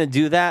you're going to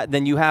do that,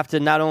 then you have to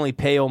not only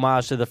pay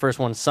homage to the first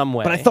one some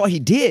way. But I thought he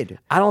did.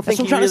 I don't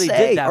think he really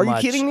did that much. Are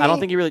you kidding me? I don't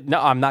think he really,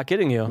 no, I'm not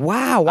kidding you.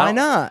 Wow, why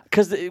not?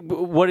 Because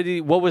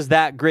what was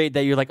that great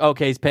that you're like,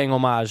 okay, he's paying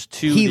homage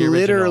to the original? He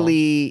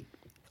literally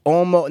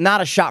almost,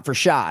 not a shot for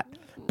shot,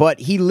 but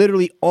he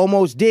literally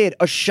almost did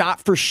a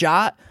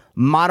shot-for-shot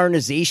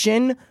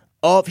modernization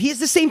of. He has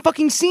the same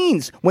fucking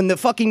scenes when the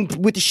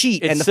fucking with the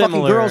sheet and the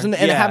fucking girls and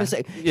having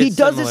sex. He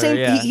does the same.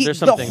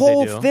 The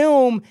whole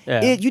film.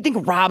 You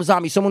think Rob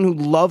Zombie, someone who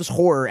loves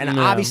horror and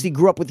obviously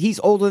grew up with. He's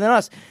older than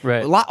us,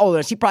 a lot older than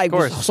us. He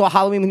probably saw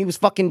Halloween when he was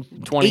fucking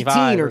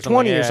 18 or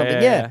 20 or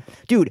something. Yeah,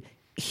 dude,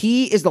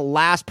 he is the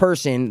last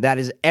person that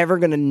is ever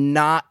gonna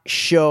not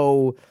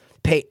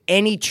pay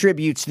any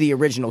tributes to the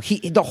original.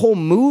 The whole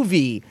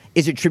movie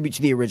is a tribute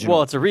to the original.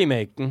 Well, it's a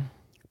remake.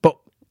 But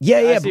I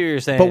see what you're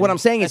saying. But what I'm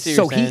saying is,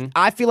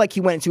 I feel like he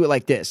went into it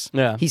like this.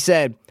 Yeah. He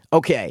said,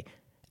 okay,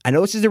 I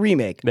know this is a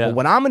remake, but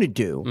what I'm going to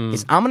do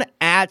is I'm going to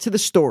add to the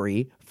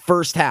story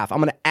first half. I'm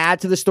going to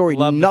add to the story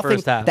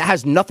nothing that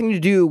has nothing to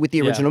do with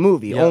the original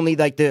movie. Only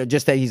like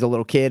just that he's a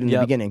little kid in the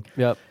beginning.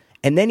 Yep.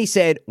 And then he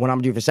said, what I'm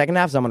going to do for second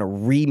half is I'm going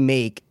to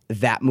remake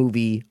that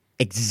movie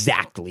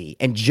exactly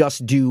and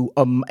just do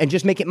and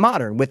just make it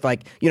modern with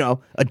like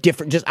a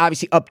different, just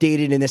obviously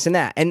updated and this and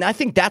that. And I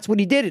think that's what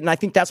he did, and I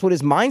think that's what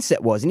his mindset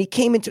was. And he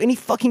came into and he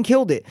fucking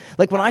killed it.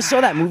 Like when I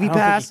saw that movie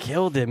pass, he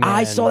killed it, man.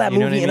 I saw that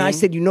movie and I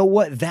said, you know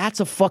what? That's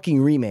a fucking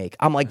remake.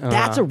 I'm like,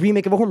 that's a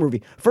remake of a horror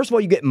movie. First of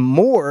all, you get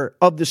more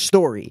of the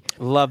story.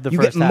 Love the you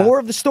first get half. More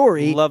of the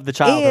story. Love the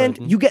childhood.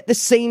 And you get the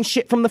same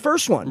shit from the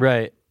first one.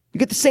 Right. You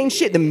get the same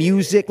shit, the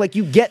music, like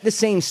you get the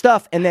same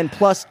stuff, and then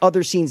plus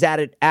other scenes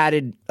added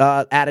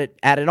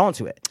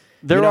onto it.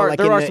 There are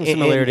some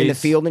similarities in the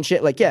field and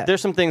shit. Like, yeah,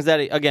 there's some things that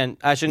again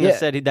I shouldn't have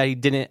said that he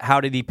didn't.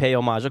 How did he pay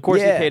homage? Of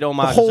course, he paid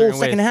homage. The whole in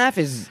second ways. half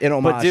is an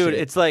homage. But dude,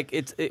 shit. it's like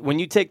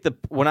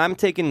when I'm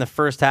taking the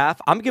first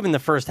half, I'm giving the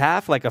first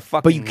half like a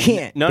fucking. But you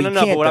can't. No.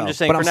 But what I'm just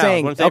saying for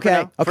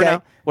now. Okay.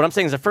 What I'm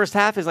saying is the first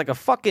half is like a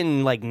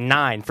fucking like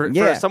 9 for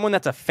someone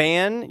that's a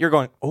fan. You're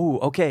going, oh,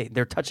 okay,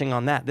 they're touching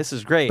on that. This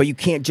is great. But you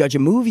can't judge a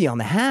movie on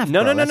the half.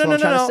 No. That's what I'm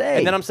trying to say.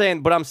 And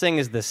then what I'm saying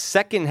is the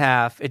second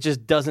half, it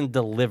just doesn't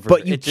deliver.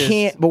 But you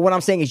can't. But what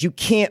I'm saying is you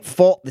can't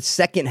fault the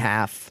second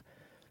half.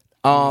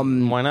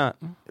 Why not?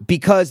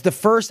 Because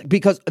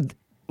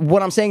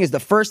what I'm saying is the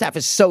first half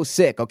is so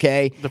sick,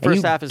 okay? The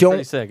first half is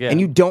pretty sick, yeah. And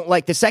you don't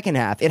like the second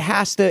half. It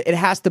has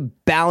to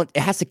balance.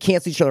 It has to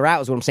cancel each other out.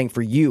 Is what I'm saying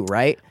for you,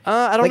 right?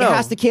 I don't know. It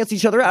has to cancel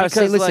each other out. Because,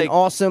 say, listen,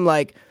 awesome,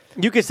 like.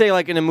 You could say,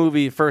 like, in a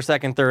movie, first,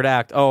 second, third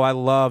act, oh, I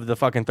love the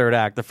fucking third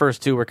act. The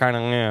first two were kind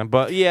of,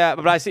 but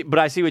I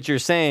see what you're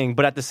saying.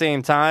 But at the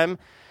same time,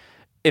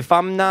 if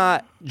I'm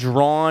not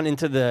drawn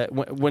into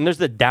when there's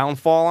the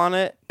downfall on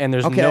it and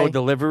there's no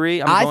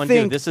delivery,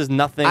 dude, this is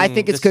nothing. I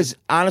think it's because,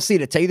 honestly,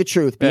 to tell you the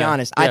truth, be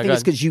honest, I think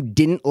it's because you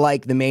didn't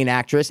like the main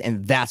actress,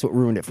 and that's what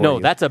ruined it for you. No,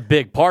 that's a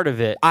big part of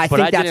it. I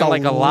didn't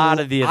like a lot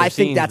of the other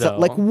scenes,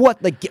 like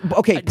what? Like,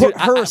 okay, put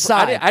her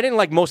aside. I didn't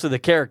like most of the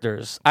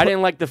characters. I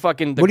didn't like the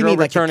fucking. What do you mean,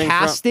 like the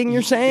casting?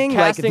 You're saying,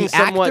 like the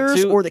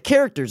actors or the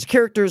characters?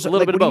 Characters. A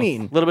little bit of both. What do you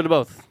mean? A little bit of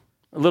both.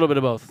 A little bit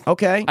of both.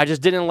 Okay. I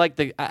just didn't like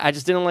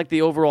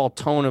the overall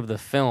tone of the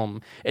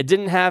film. It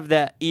didn't have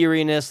that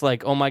eeriness,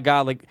 like, oh my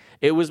god, like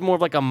it was more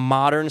of like a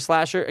modern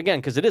slasher again,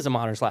 because it is a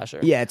modern slasher.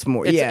 Yeah, it's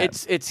more.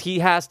 It's he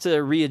has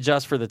to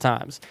readjust for the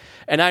times,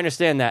 and I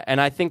understand that, and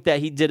I think that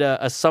he did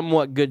a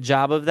somewhat good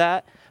job of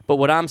that. But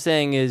what I'm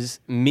saying is,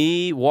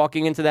 me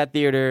walking into that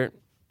theater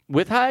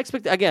with high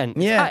expectations. Again,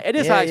 it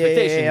is high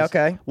expectations. Yeah,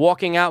 okay.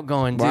 Walking out,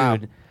 going, Wow.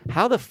 dude.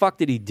 How the fuck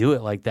did he do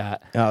it like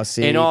that? Oh,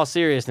 see. In all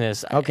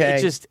seriousness.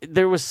 Okay.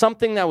 There was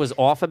something that was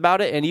off about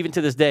it, and even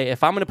to this day,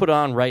 if I'm going to put it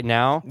on right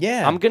now,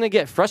 I'm going to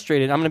get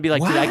frustrated. I'm going to be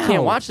like, dude, I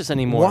can't watch this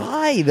anymore.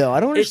 Why, though? I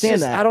don't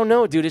understand that. I don't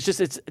know, dude.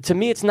 To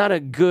me, it's not a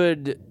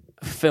good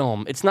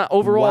film. It's not,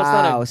 overall,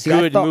 it's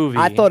not a good movie.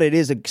 I thought it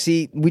is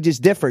we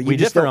just differ. We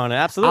differ on it,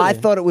 absolutely. I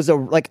thought it was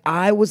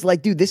I was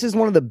like, dude, this is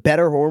one of the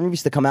better horror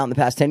movies to come out in the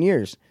past 10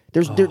 years.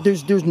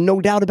 There's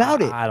no doubt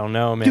about it. I don't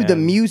know, man. Dude, the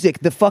music,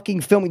 the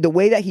fucking filming, the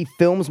way that he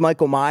films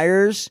Michael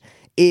Myers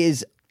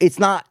it's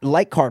not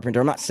like Carpenter.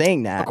 I'm not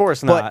saying that. Of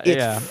course not. But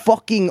it's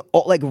fucking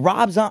like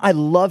Rob Zombie. I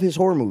love his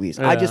horror movies.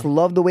 I just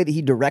love the way that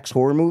he directs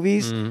horror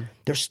movies.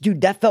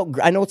 Dude, that felt.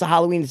 I know it's a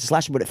Halloween, it's a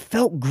slasher, but it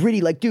felt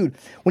gritty. Like, dude,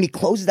 when he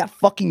closes that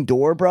fucking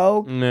door,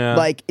 bro. Yeah.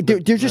 Like,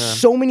 there's just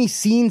so many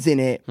scenes in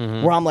it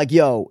where I'm like,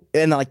 yo,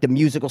 and like the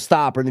musical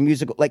stop or the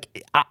musical.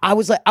 Like, I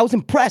was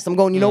impressed. I'm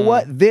going, you know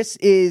what? This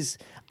is.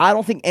 I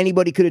don't think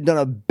anybody could have done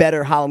a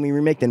better Halloween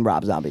remake than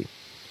Rob Zombie.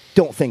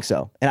 Don't think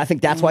so. And I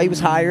think that's why he was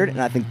hired,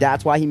 and I think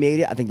that's why he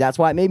made it. I think that's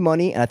why it made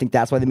money, and I think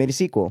that's why they made a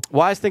sequel.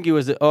 Well, I think it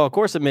was. Oh, of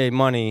course it made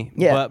money.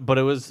 Yeah. But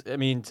it was. I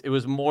mean, it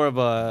was more of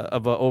a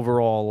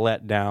overall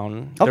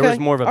letdown. Okay. There was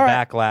more of a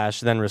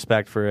backlash than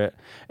respect for it.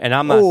 And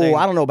I'm not saying.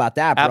 I don't know about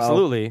that, bro.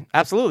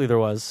 Absolutely, there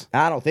was.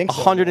 I don't think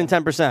so.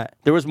 110%.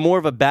 There was more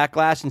of a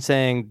backlash in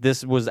saying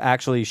this was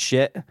actually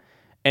shit.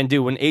 And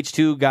dude, when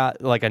H2 got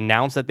like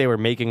announced that they were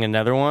making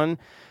another one,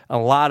 a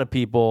lot of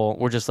people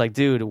were just like,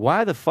 dude,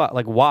 why the fuck?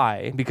 Like,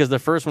 why? Because the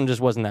first one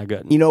just wasn't that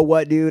good. You know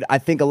what, dude? I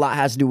think a lot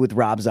has to do with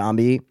Rob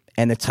Zombie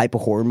and the type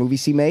of horror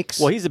movies he makes.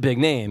 Well, he's a big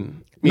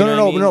name.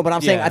 No, but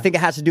I'm saying I think it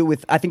has to do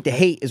with, I think the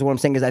hate is what I'm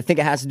saying is I think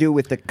it has to do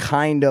with the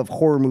kind of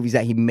horror movies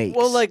that he makes.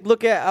 Well, like,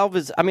 look at all of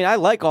his, I mean, I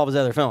like all of his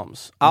other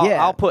films.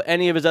 I'll put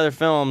any of his other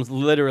films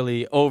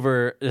literally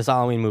over his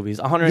Halloween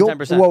movies,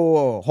 110%.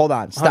 Whoa, hold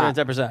on, stop.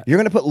 110%. You're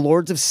going to put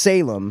Lords of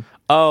Salem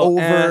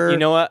over... you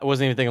know what? I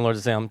wasn't even thinking Lords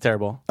of Salem.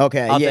 Terrible.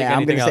 Okay,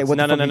 I'm going to say, what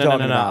the fuck are you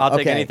talking about? I'll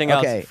take anything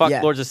else.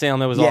 Fuck Lords of Salem,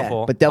 that was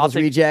awful. But Devil's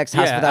Rejects,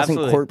 House of a Thousand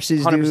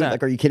Corpses, dude.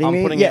 Like, are you kidding me?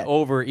 I'm putting it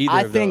over either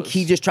of those. I think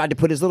he just tried to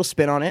put his little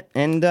spin on it,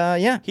 and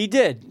yeah. He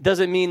did.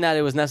 Doesn't mean that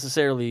it was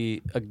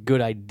necessarily a good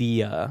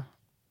idea.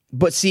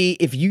 But see,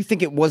 if you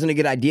think it wasn't a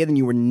good idea, then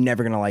you were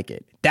never going to like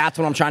it. That's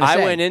what I'm trying to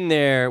say. I went in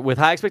there with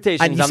high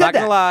expectations. I'm not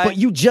going to lie. But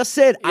you just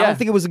said, I don't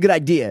think it was a good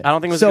idea. I don't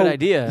think it was a good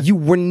idea. You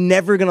were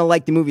never going to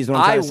like the movie is what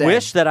I'm trying to say. I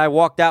wish that I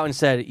walked out and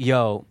said,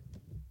 yo,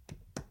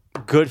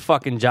 good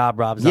fucking job,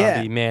 Rob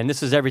Zombie, man.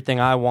 This is everything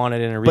I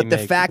wanted in a remake. But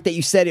the fact that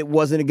you said it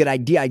wasn't a good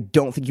idea, I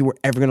don't think you were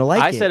ever going to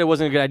like it. I said it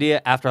wasn't a good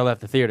idea after I left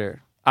the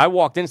theater. I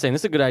walked in saying,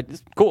 "This is a good idea. This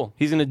is cool.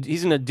 He's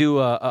gonna do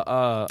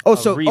a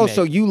remake."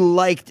 So you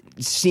liked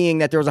seeing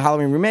that there was a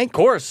Halloween remake? Of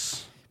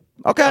course.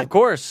 Okay. Of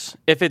course,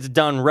 if it's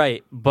done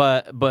right,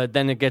 but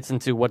then it gets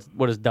into what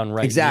is done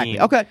right. Exactly.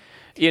 Mean. Okay.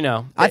 You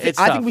know, I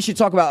think we should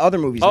talk about other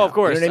movies. Oh, now. of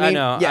course. You know what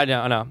I mean?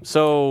 I know.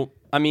 So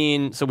I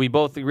mean, so we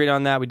both agreed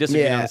on that. We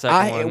disagreed on the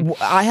second one.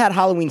 I had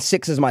Halloween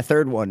 6 as my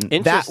third one.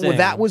 Interesting.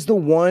 That was the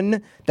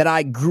one that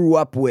I grew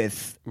up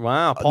with.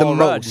 Wow, Paul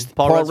Rudd.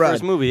 Paul Rudd's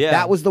first movie, yeah.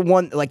 That was the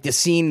one, like the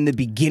scene in the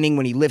beginning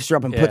when he lifts her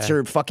up and puts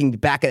her fucking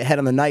back of the head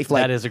on the knife.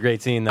 Like, that is a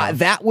great scene, though.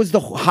 That was the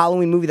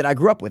Halloween movie that I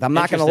grew up with. I'm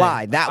not going to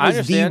lie. That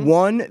was the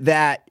one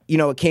that,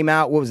 it came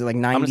out, what was it, like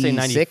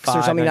 96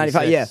 or something?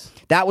 95? Yeah.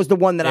 That was the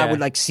one that I would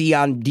like see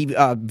on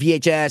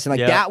VHS, and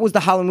like that was the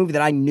Halloween movie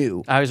that I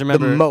knew. I always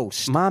remember the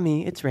most.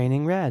 Mommy, it's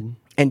raining red.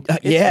 And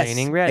it's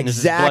raining red.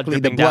 Exactly,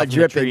 the blood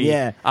dripping.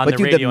 Yeah, but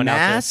dude, the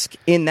mask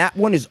in that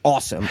one is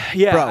awesome.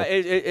 Yeah, bro,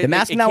 the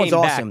mask in that was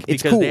awesome.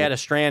 It's cool. They had a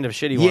strand of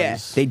shitty ones. Yeah,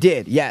 they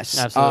did. Yes,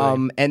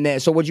 absolutely. And then,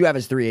 so what'd you have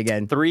as 3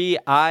 again? 3,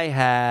 I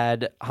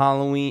had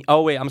Halloween.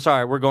 Oh wait, I'm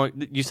sorry. We're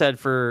going. You said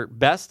for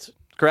best,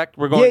 correct?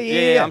 We're going.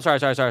 Yeah. I'm sorry.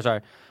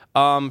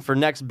 For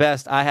next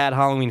best, I had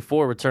Halloween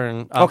 4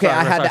 Return. I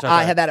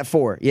had that at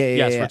 4.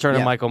 Yeah. Return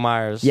of Michael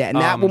Myers. Yeah, and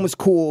that one was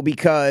cool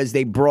because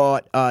they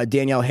brought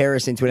Danielle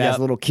Harris into it as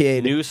a little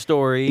kid. New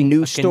story.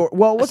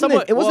 Well,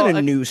 it wasn't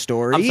a new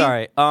story. I'm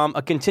sorry.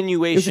 A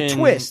continuation. It was a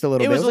twist a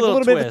little bit. It was a little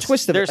bit of a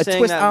twist. They're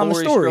saying that on the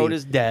Laurie story. Strode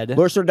is dead.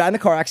 Laurie Strode died in the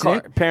car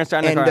accident. Parents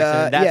died in the car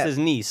accident. That's his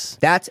niece.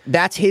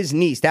 That's his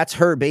niece. That's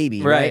her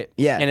baby. Right.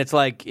 Yeah. And it's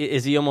like,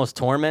 is he almost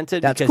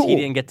tormented because he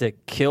didn't get to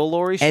kill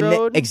Laurie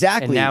Strode?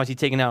 Exactly. And now is he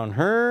taking out on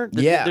her?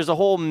 There's a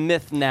whole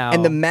myth now.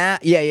 And the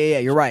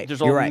you're right.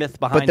 There's a whole myth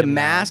behind it. But the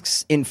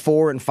masks in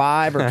 4 and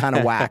 5 are kind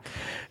of whack.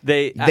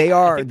 Did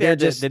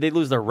they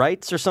lose their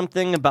rights or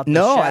something about the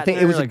Shatner? I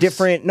think it was a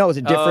different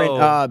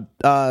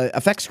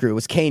effects crew. It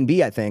was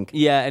K&B, I think.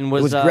 Yeah, and it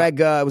was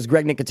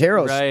Greg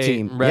Nicotero's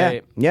team.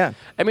 Right. Yeah.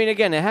 I mean,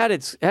 again, it had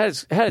its No,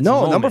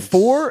 moments. number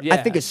 4 I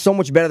think is so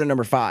much better than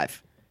number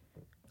 5.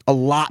 A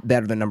lot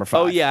better than number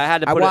 5. Oh yeah, I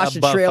had to put I watched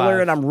it the trailer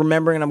 5. And I'm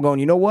remembering and I'm going,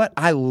 you know what?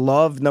 I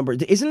love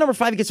isn't number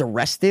 5 he gets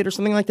arrested or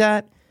something like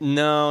that?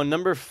 No,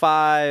 number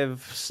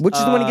 5. Which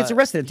is the one he gets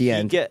arrested at the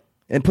end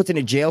and puts in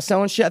a jail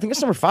cell and shit. I think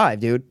that's number 5,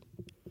 dude.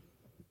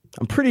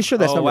 I'm pretty sure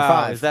that's number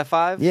 5. Is that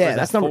 5? Yeah,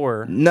 that's number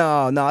 4.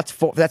 No, that's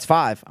 4. That's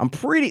 5. I'm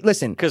pretty.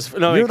 Listen, because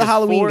you're the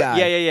Halloween 4,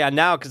 guy. Yeah.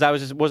 Now because I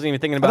wasn't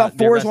even thinking about. I thought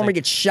 4 is when we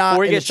get shot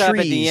in the trees, at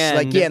the end,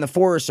 like in the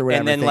forest or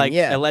whatever. And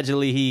then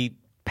allegedly he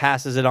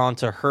passes it on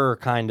to her,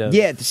 kind of.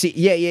 Yeah.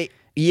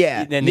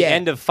 Yeah. And the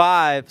end of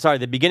 5,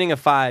 the beginning of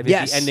 5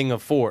 is the ending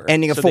of 4.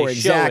 Ending of 4,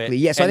 exactly.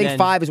 Yeah, so I think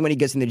 5 is when he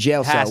gets in the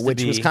jail cell,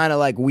 which was kind of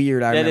like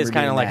weird. That is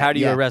kind of like, how do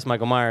you arrest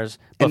Michael Myers?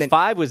 But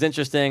 5 was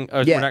interesting.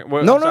 No.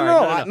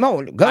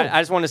 Go.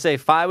 I just want to say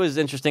 5 was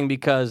interesting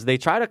because they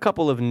tried a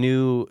couple of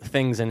new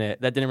things in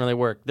it that didn't really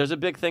work. There's a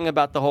big thing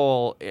about the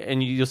whole,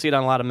 and you'll see it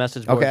on a lot of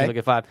message boards when you look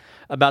at 5,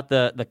 about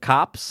the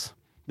cops.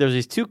 There's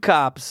these 2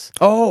 cops.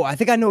 Oh, I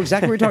think I know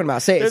exactly what you're talking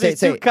about. Say it. There's these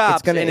 2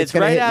 cops, and it's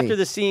right after me.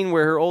 the scene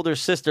where her older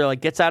sister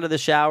gets out of the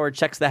shower,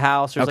 checks the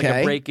house. There's like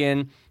a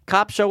break-in.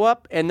 Cops show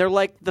up, and they're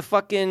like the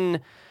fucking.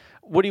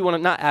 What do you want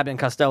to? Not Abbott and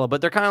Costello,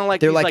 but they're kind of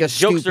like they're these, like a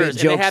jokesters,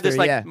 and they have this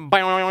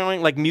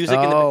like music.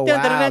 Oh,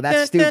 wow,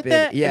 that's stupid.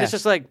 Yeah, and it's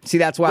just like, see,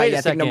 that's why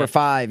I think number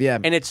 5. Yeah,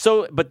 and it's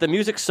so, but the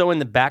music's so in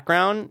the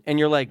background, and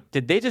you're like,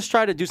 did they just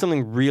try to do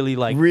something really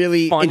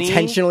funny?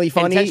 intentionally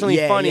funny,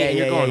 and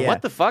you're going,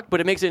 what the fuck? But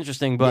it makes it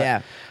interesting.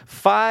 But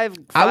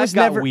 5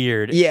 got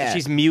weird. Yeah,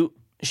 she's mute.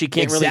 She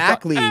can't really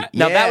talk.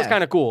 Now that was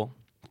kind of cool.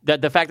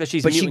 The fact that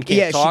she's mute and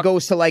can't talk. She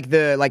goes to like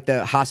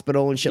the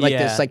hospital and shit, like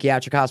the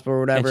psychiatric hospital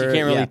or whatever. And she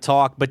can't really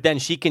talk, but then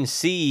she can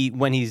see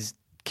when he's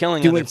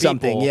killing doing other people.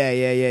 Something.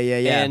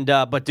 Yeah. And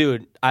but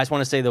dude, I just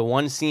want to say the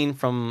one scene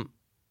from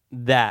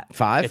that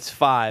 5. It's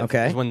 5.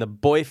 Okay. Is when the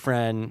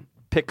boyfriend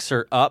picks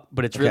her up,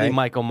 but it's really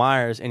Michael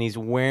Myers, and he's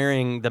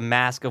wearing the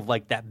mask of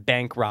like that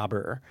bank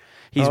robber.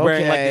 He's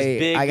wearing like this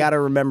big. I gotta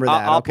remember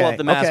that. I'll pull up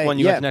the mask when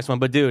you watch the next one.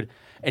 But dude.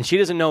 And she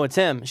doesn't know it's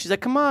him. She's like,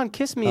 come on,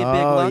 kiss me, big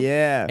love.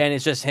 Yeah. And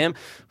it's just him.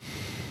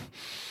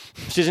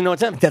 She doesn't know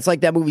it's him. That's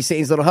like that movie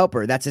Satan's Little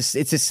Helper. It's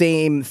the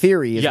same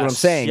theory is what I'm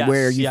saying,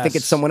 where you think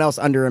it's someone else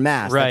under a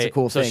mask. Right. That's a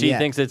cool thing. So she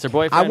thinks it's her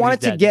boyfriend. I wanted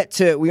to get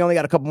to, we only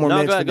got a couple more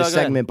minutes for this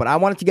segment, but I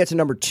wanted to get to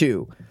number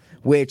 2.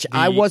 Which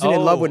I wasn't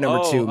in love with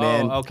number 2,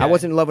 man. Okay. I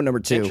wasn't in love with number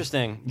 2.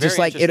 Interesting. Just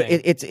like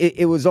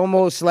it was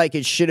almost like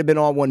it should have been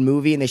all one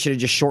movie, and they should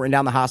have just shortened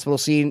down the hospital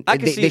scene.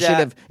 They should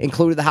have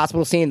included the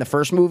hospital scene in the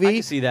first movie. I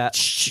can see that.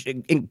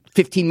 In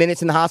 15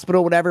 minutes in the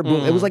hospital, whatever.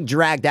 Boom. It was like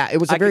dragged out.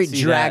 It was a very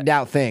dragged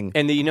out thing.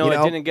 And it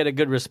didn't get a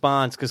good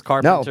response because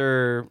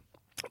Carpenter.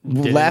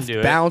 Left,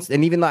 bounced,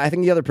 and even I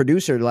think the other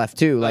producer left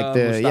too. Like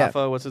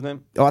Mustafa, what's his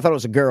name? Oh, I thought it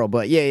was a girl,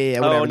 but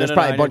whatever. Oh, There's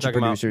probably a bunch of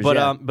producers. But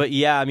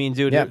I mean,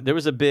 dude, there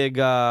was a big.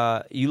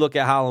 You look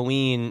at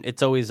Halloween,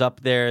 it's always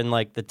up there in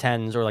like the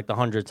 10s or like the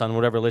 100s on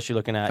whatever list you're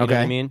looking at. You know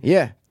what I mean?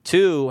 Yeah.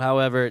 2,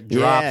 however,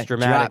 drops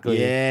dramatically.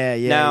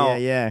 Now,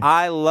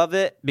 I love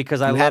it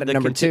because I love the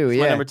number 2.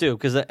 Yeah, number 2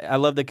 because I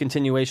love the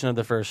continuation of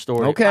the first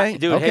story. Okay,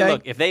 hey,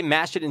 look, if they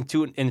mashed it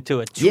into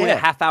a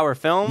 2.5 hour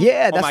film,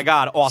 oh my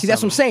god, awesome. See,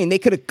 that's what I'm saying. They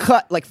could have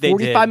cut like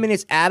 45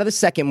 minutes out of the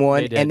second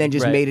one and then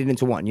just made it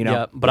into one.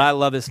 Yeah, but I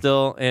love it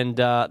still. And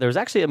there was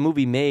actually a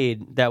movie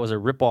made that was a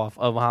ripoff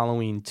of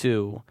Halloween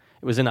 2.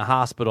 It was in a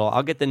hospital.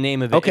 I'll get the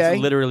name of it. Okay.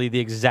 It's literally the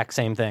exact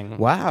same thing.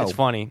 Wow. It's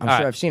funny. I'm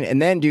sure I've seen it. And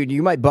then, dude,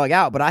 you might bug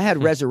out, but I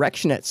had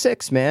Resurrection at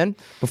 6, man,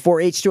 before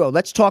H2O.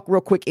 Let's talk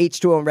real quick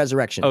H2O and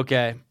Resurrection.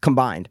 Okay.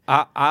 Combined.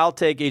 I'll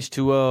take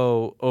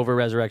H2O over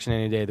Resurrection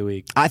any day of the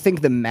week. I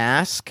think The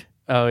Mask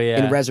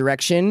in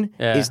Resurrection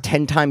is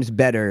 10 times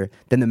better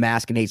than The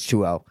Mask in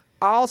H2O.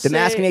 The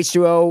Mask in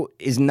H2O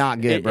is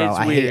not good, bro.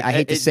 I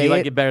hate to say it. You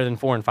like it better than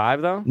 4 and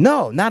 5, though?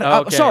 No, not.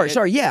 Okay.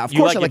 Sorry. Yeah, of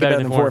course I like it better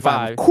than 4 and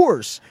 5. Of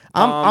course.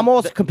 I'm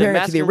also comparing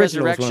it to the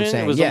original. Is what I'm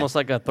saying. It was almost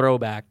like a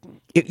throwback.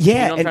 Yeah, you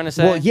know what I'm trying to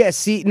say? Well, yeah.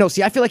 See,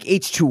 I feel like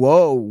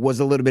H2O was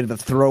a little bit of a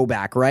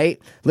throwback, right?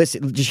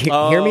 Listen, just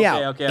hear me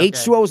out. Okay.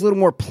 H2O was a little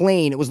more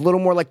plain. It was a little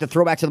more like the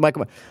throwback to the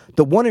Michael.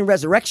 The one in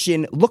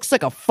Resurrection looks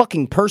like a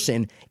fucking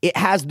person. It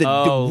has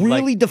the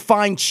really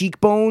defined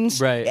cheekbones.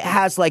 Right. It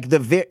has like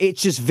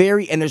it's just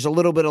very, and there's a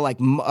little bit of like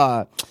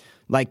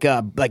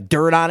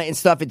dirt on it and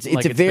stuff. It's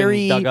like a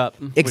very dug up,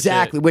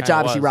 exactly, which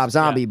obviously Rob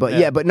Zombie,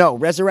 but no,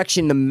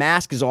 Resurrection. The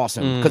Mask is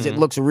awesome because it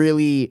looks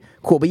really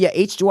cool. But yeah,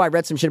 H2O. I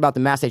read some shit about the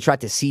Mask. They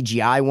tried to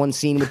CGI one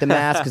scene with the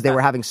mask because they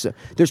were having.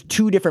 There's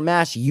 2 different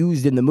masks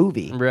used in the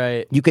movie.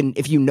 Right. You can,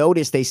 if you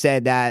notice, they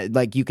said that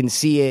like you can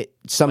see it.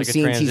 Some like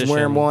scenes he's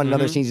wearing one, and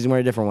other scenes he's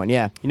wearing a different one.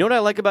 Yeah. You know what I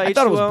like about H2O? I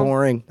thought it was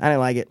boring. I didn't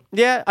like it.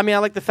 Yeah, I mean, I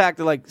like the fact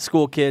that like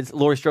school kids,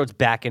 Laurie Strode's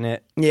back in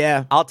it.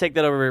 Yeah. I'll take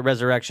that over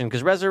Resurrection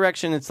because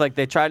Resurrection, it's like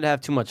they tried to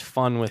have too much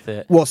fun with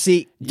it. Well,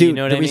 see, dude, you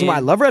know the reason why I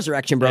love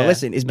Resurrection, bro, Yeah,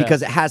 listen, is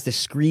because it has the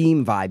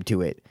Scream vibe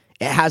to it.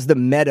 It has the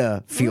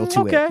meta feel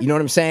to okay. it. You know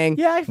what I'm saying?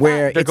 Yeah,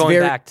 where they're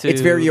going back to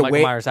it's very Michael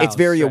aware. Myers' house, It's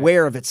very right.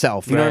 aware of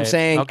itself. You know what I'm Right.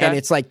 saying? Okay. And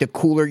it's like the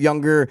cooler,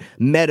 younger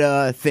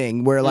meta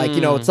thing where like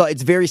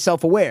it's very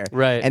self aware.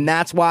 Right. And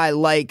that's why I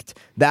liked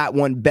that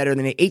one better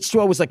than it.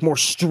 H2O was like more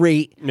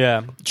straight.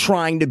 Yeah.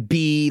 Trying to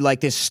be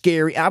like this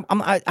scary. I'm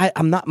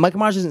not.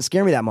 Michael Myers doesn't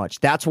scare me that much.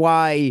 That's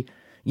why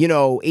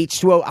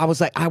H2O. I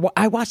was like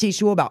I watched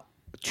H2O about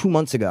 2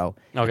 months ago.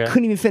 Okay.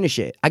 Couldn't even finish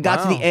it. I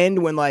got to the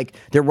end when like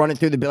they're running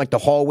through the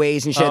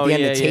hallways and shit at the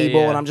end of the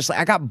table, and I'm just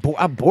like I'm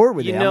bored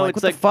with it. I'm like,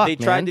 it's what like the fuck, they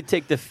tried to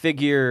take the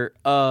figure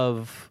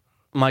of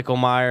Michael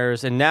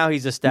Myers, and now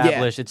he's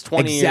established. It's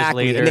 20 years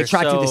later, and they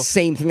tried to do the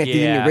same thing that they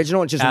did in the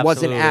original. It just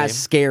wasn't as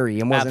scary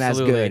and wasn't as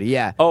good.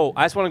 Yeah. Oh,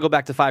 I just want to go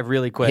back to 5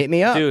 really quick. Hit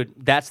me up, dude.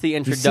 That's the You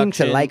introduction.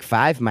 seem to like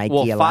 5, Mikey,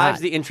 well, a lot. 5's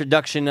the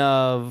introduction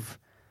of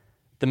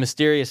the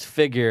mysterious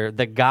figure,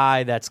 the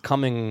guy that's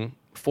coming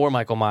for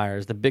Michael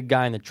Myers, the big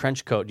guy in the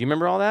trench coat. Do you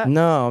remember all that?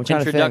 No, I'm trying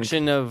to think.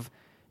 Introduction of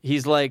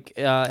he's like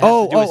has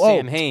to do with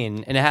Sam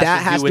Hain, and it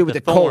has to do with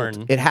the cult.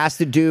 thorn. It has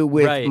to do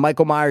with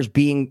Michael Myers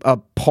being a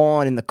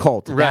pawn in the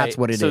cult. Right. That's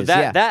what it so is.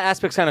 That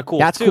aspect's kind of cool.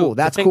 That's too. cool.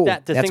 That's cool. To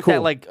That's think cool.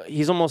 that like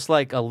he's almost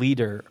like a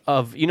leader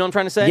of, you know what I'm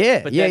trying to say?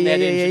 Yeah, But then that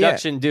yeah.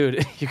 introduction,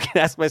 dude. You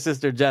can ask my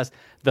sister Jess.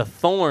 The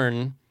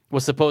thorn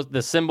was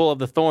the symbol of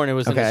the thorn. It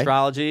was in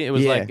astrology. It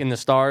was like in the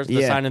stars.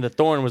 The sign of the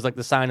thorn was like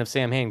the sign of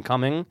Sam Hain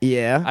coming.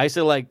 Yeah. I used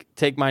to like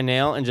take my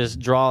nail and just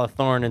draw a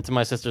thorn into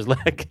my sister's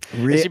leg.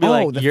 Really? She'd be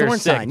like, the "You're thorn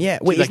sick." sign. Yeah.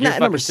 She's Wait, like, isn't "You're that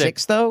number fucking sick."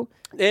 6 though?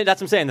 That's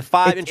what I'm saying. The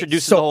 5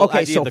 introduces the whole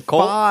idea of the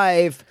cult.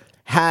 5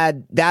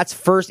 that's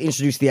first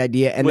introduced the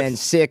idea, and then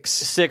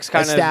 6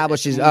 kind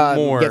establishes of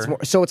more. gets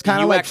more. So it's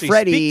kind of like actually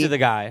Freddy. Speak to the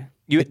guy.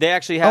 They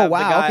actually have the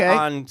guy okay.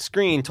 on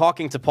screen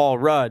talking to Paul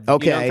Rudd.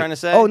 Okay. You know what I'm trying to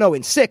say? Oh, no,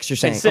 in 6 you're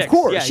saying. In 6. Of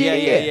course.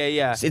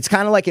 Yeah. It's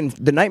kind of like in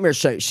the Nightmare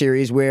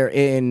series where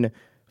in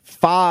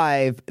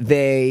 5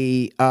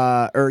 the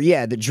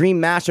Dream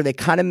Master, they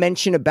kind of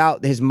mention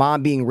about his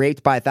mom being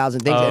raped by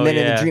 1,000 things, and then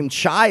in the Dream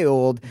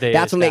Child,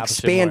 that's when they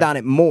expand on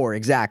it more.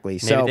 Exactly.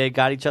 Maybe they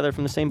got each other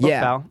from the same book,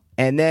 pal.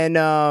 And then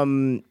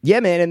man,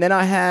 and then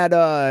I had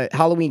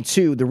Halloween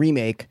 2, the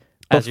remake,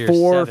 As your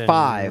before 7,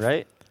 5.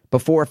 right?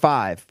 Before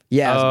 5.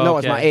 Yeah, no,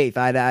 it's my 8th.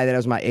 That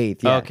was my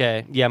 8th. Yeah.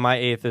 Okay. Yeah, my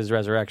 8th is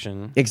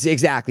Resurrection.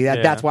 Exactly.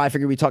 That's why I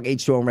figured we talk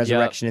H2O and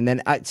Resurrection. And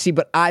then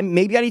I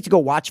need to go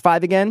watch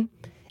 5 again.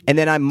 And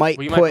then I might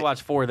might go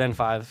watch 4, then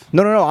 5.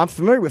 No. I'm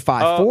familiar with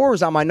 5. 4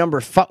 is on my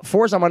number.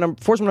 4 is my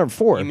number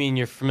 4. You mean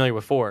you're familiar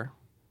with 4?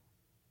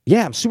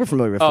 Yeah, I'm super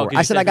familiar with 4.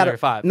 I said I got to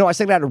 5. No, I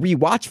said I got to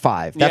rewatch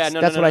 5.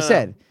 That's what I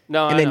said.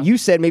 No, and then you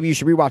said maybe you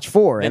should rewatch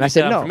 4, and I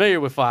said no. I'm familiar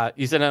with 5.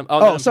 You said I'm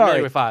sorry.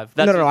 familiar with 5.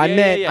 No. I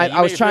meant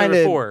I was trying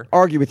to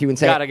argue with you and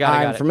say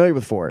I'm familiar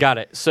with 4. Got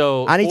it.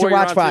 So I need to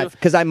watch 5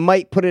 because I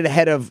might put it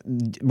ahead of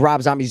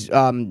Rob Zombie's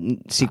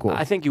sequel.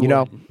 I think you would.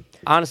 know.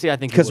 Honestly, I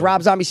think because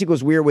Rob Zombie's sequel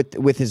is weird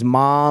with his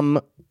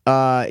mom.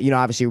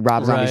 Obviously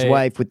Rob Zombie's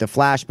wife with the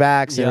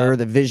flashbacks or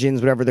the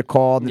visions, whatever they're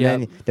called, and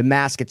then the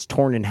mask gets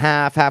torn in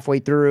half halfway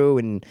through,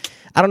 and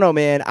I don't know,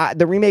 man.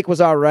 The remake was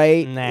all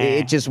right. Nah.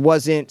 It just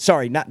wasn't.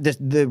 Sorry, not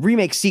the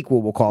remake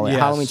sequel. We'll call it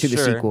Halloween 2, the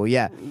sequel.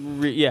 Yeah,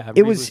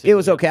 it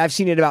was okay. I've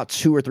seen it about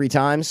 2 or 3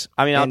 times.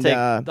 I mean,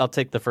 I'll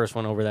take the first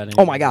one over that.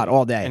 Oh my god,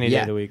 all day, any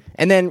day of the week.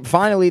 And then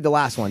finally the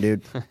last one,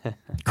 dude,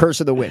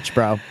 Curse of the Witch,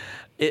 bro.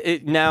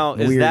 Now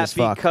is Weird that as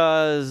fuck.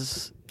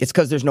 because it's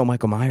because there's no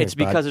Michael Myers? It's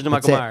because there's no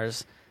That's Michael it.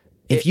 Myers.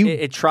 If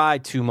it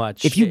tried too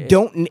much.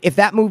 If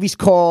that movie's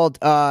called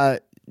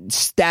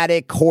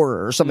static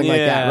horror or something like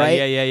that, right?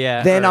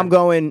 Yeah. Then I'm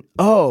going,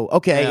 oh,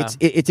 okay,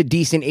 it's a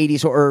decent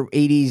 80s or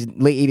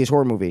 80s, late 80s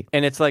horror movie.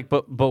 And it's like,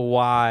 but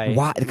why?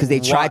 Why? Because they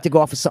tried to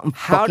go off of something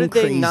How fucking did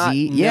they crazy. not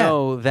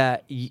know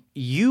that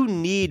you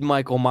need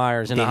Michael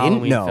Myers in a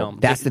Halloween film?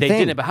 That's the thing. They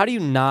didn't, but how do you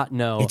not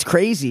know? It's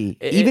crazy.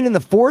 Even in the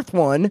fourth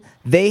one,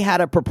 they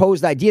had a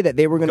proposed idea that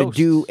they were going to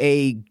do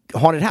a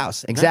haunted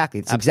house.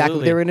 Exactly. It's exactly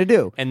what they were going to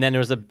do. And then there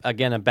was, a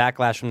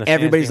backlash from the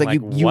Everybody's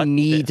fans like, you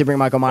need to bring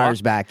Michael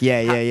Myers back.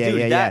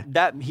 Yeah.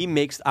 That he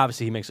makes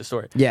a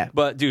story. Yeah.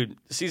 But dude,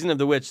 Season of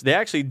the Witch, they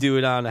actually do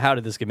it on How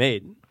Did This Get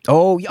Made?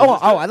 Oh!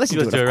 I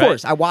listened to it. Of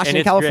course, I watched it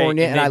in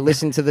California, and I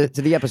listened to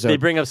the episode. They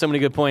bring up so many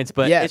good points,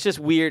 but it's just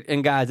weird.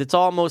 And guys, it's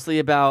all mostly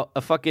about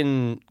a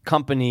fucking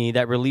company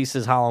that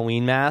releases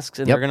Halloween masks,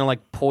 and they're gonna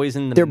like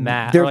poison the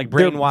mask, or like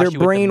brainwash you. They're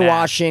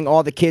brainwashing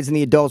all the kids and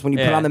the adults. When you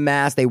put on the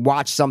mask, they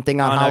watch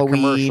something on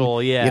Halloween,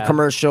 a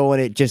commercial,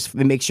 and it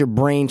makes your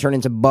brain turn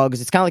into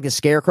bugs. It's kind of like the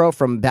Scarecrow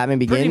from Batman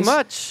Begins. Pretty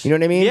much, you know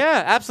what I mean?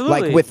 Yeah,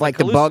 absolutely. Like with like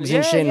the bugs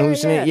and shit,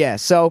 hallucinate. Yeah,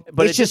 so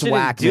but it's just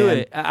whack. Do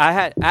it.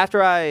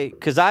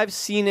 Because I've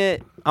seen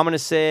it. I'm gonna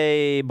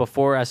say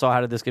before I saw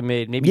How Did This Get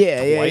Made, maybe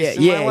twice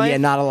in my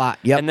life. Not a lot.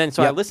 Yep. And then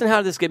I listened to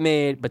How Did This Get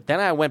Made, but then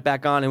I went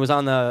back on. It was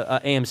on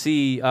the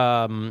AMC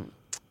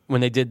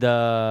when they did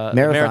the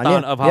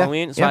marathon of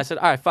Halloween. So I said,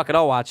 all right, fuck it,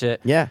 I'll watch it.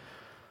 Yeah.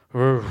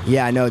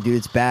 Yeah, I know, dude.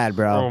 It's bad,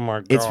 bro. Oh my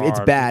god, it's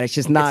bad. It's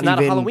just not. It's not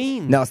even a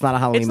Halloween. No, it's not a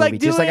Halloween it's like movie.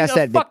 Doing just like I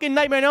said, a fucking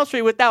Nightmare on Elm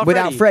Street without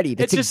Freddy.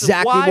 That's it's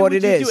exactly just, what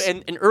it is.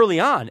 And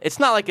early on, it's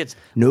not like it's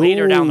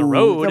later down the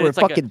road. No, it's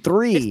like fucking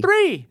 3. It's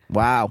 3.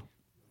 Wow.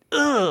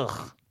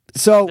 Ugh.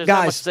 So, There's guys,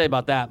 not much to say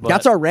about that. But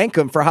that's our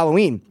rankum for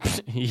Halloween.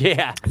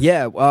 Yeah.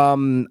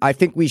 I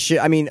think we should.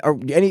 I mean,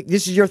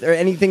 this is your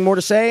anything more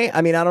to say?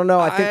 I mean, I don't know.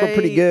 I think we're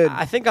pretty good.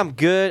 I think I'm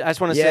good. I just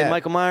want to say,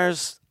 Michael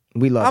Myers.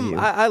 We love you.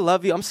 I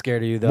love you. I'm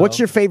scared of you, though. What's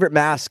your favorite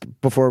mask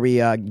before we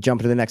jump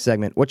into the next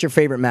segment? What's your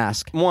favorite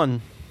mask?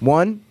 One?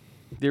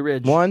 The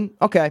Ridge. One?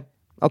 Okay.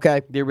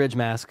 The Ridge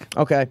mask.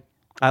 Okay.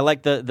 I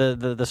like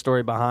the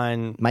story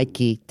behind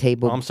Mikey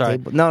table. Oh, I'm sorry.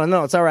 Table.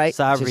 No, it's all right.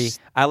 Sorry.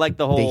 I like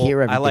the whole. They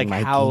hear everything, I like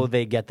Mikey. how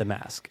they get the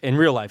mask in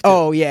real life. Too.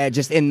 Oh yeah,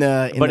 just in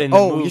the.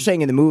 You're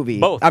saying in the movie.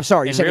 Both. I'm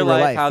sorry, you're saying in real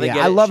life. How they get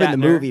I love Shatner, in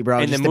the movie,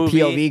 bro. Just the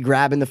POV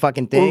grabbing the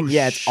fucking thing.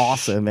 Yeah, it's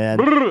awesome, man.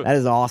 That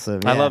is awesome.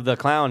 Yeah. I love the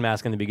clown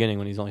mask in the beginning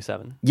when he's only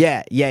 7.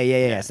 Yeah.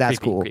 So that's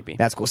cool. Creepy.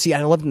 That's cool. See,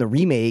 I love in the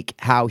remake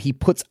how he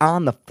puts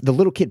on the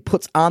little kid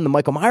puts on the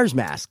Michael Myers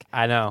mask.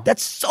 I know.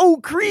 That's so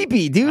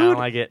creepy, dude. I don't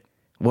like it.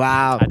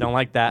 Wow. I don't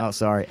like that. Oh,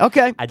 sorry.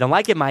 Okay. I don't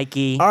like it,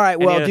 Mikey. All right,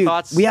 well, dude,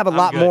 thoughts? we have a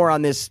lot more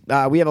on this.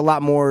 We have a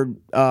lot more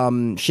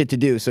shit to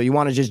do. So you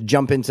want to just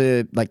jump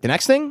into like the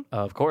next thing?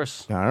 Of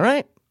course. All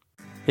right.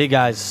 Hey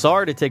guys,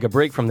 sorry to take a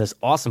break from this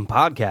awesome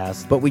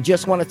podcast, but we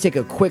just want to take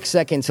a quick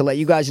second to let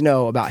you guys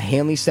know about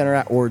Hanley Center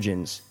at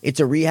Origins. It's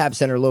a rehab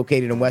center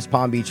located in West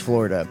Palm Beach,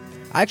 Florida.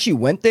 I actually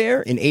went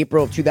there in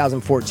April of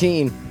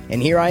 2014,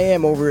 and here I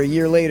am over a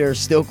year later,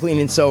 still clean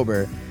and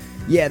sober.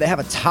 Yeah, they have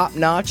a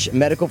top-notch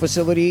medical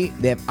facility,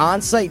 they have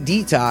on-site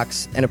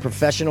detox, and a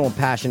professional and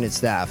passionate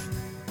staff.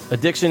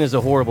 Addiction is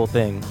a horrible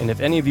thing, and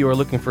if any of you are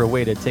looking for a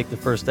way to take the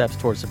first steps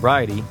towards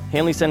sobriety,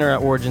 Hanley Center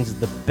at Origins is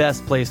the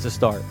best place to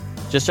start.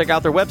 Just check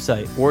out their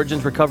website,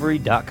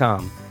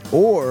 originsrecovery.com.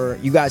 Or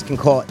you guys can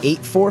call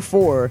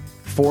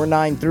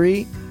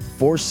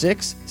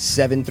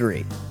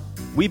 844-493-4673.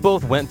 We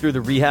both went through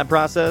the rehab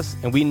process,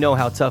 and we know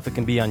how tough it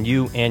can be on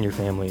you and your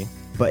family.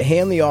 But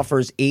Hanley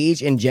offers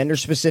age and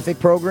gender-specific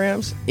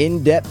programs,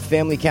 in-depth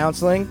family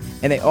counseling,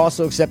 and they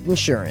also accept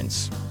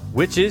insurance.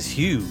 Which is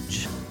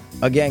huge.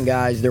 Again,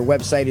 guys, their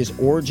website is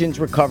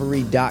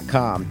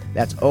originsrecovery.com.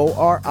 That's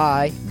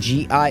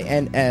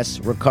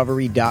ORIGINS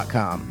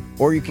recovery.com.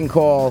 Or you can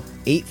call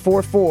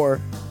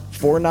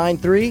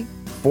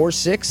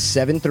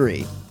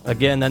 844-493-4673.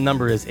 Again, that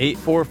number is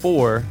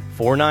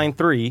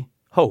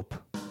 844-493-HOPE.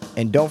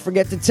 And don't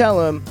forget to tell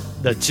them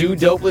the Two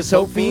Dopeless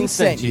Hope Fiends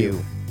sent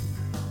you.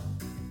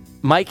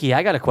 Mikey,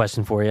 I got a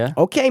question for you.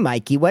 Okay,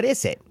 Mikey, what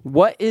is it?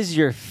 What is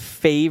your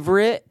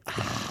favorite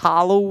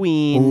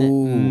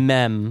Halloween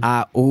meme?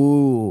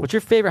 What's your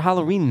favorite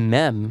Halloween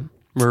meme,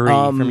 Marie,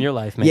 from your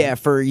life, man? Yeah,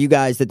 for you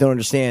guys that don't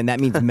understand, that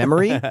means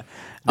memory. They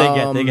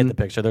get the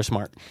picture. They're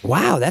smart.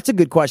 Wow, that's a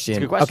good question. It's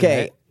a good question,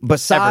 okay, right?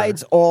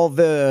 Besides all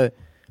the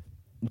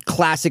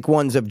classic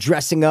ones of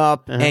dressing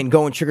up and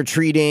going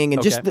trick-or-treating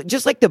and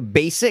just like the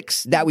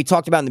basics that we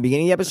talked about in the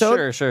beginning of the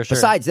episode. Sure.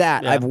 Besides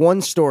that, I have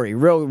one story,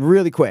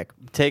 really quick.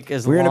 Take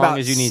as long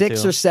as you need to. We're in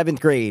about 6th or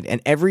 7th grade,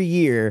 and every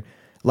year,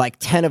 like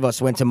 10 of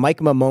us went to Mike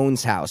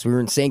Mamone's house. We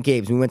were in St.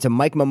 Gabe's. We went to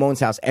Mike Mamone's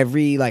house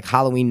every like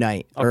Halloween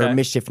night or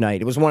mischief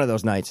night. It was one of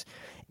those nights.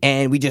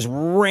 And we just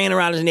ran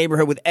around his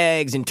neighborhood with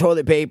eggs and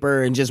toilet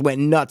paper and just went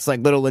nuts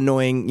like little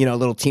annoying,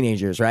 little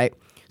teenagers, right?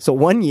 So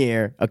one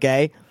year,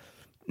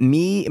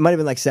 it might have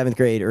been like 7th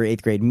grade or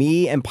 8th grade.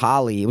 Me and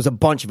Polly, it was a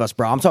bunch of us,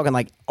 bro. I'm talking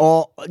like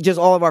all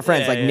of our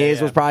friends.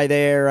 Niz was probably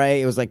there,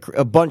 right? It was like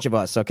a bunch of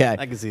us, okay?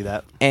 I can see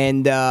that.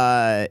 And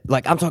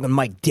like I'm talking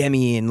Mike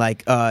Demi and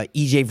like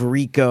EJ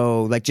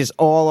Varico, like just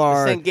all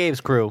our St.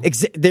 Gabe's crew.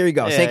 There you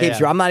go, St. Gabe's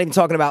crew. I'm not even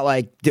talking about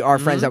like our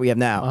friends that we have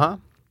now. Uh-huh.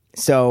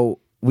 So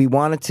we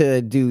wanted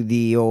to do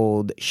the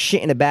old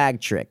shit in a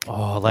bag trick.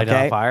 Oh, light it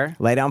on fire?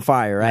 Light on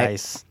fire, right?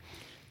 Nice.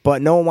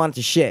 But no one wanted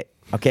to shit.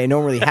 Okay, no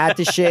one really had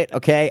to shit.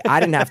 Okay, I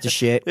didn't have to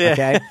shit.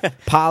 Okay,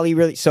 Polly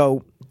really.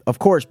 So of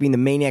course, being the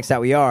maniacs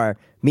that we are,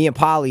 me and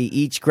Polly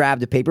each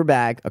grabbed a paper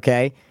bag.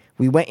 Okay,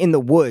 we went in the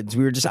woods.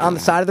 We were just on the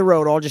side of the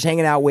road, all just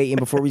hanging out, waiting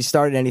before we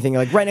started anything.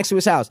 Like right next to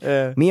his house.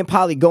 Me and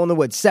Polly go in the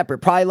woods separate,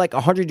 probably like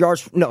 100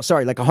 yards. No,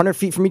 sorry, like 100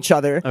 feet from each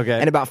other. Okay,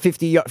 and about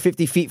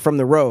 50 feet from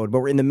the road. But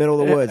we're in the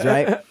middle of the woods,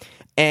 right?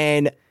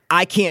 And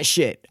I can't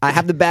shit. I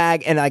have the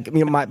bag, and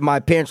my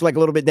parents are like a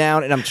little bit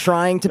down, and I'm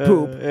trying to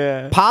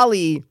poop.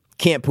 Polly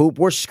can't poop.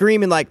 We're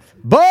screaming like,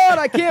 Bud,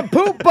 I can't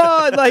poop,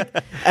 Bud. Like,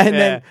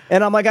 and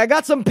I'm like, I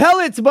got some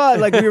pellets, Bud.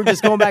 Like we were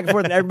just going back and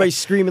forth, and everybody's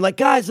screaming like,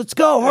 guys, let's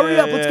go, hurry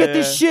up, let's get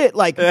this shit.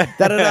 Like da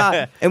da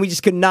da. And we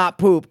just could not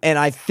poop. And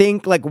I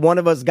think like one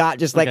of us got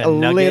just like a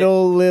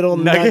little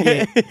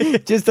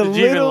nugget, just a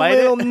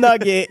little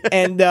nugget.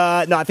 And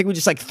no, I think we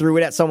just like threw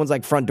it at someone's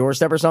like front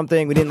doorstep or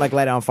something. We didn't like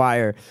light it on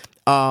fire.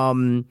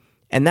 And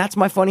that's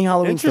my funny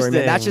Halloween story,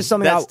 man. That's just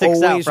something I'll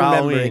always remember.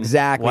 Halloween.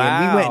 Exactly.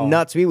 Wow. And we went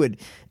nuts. We would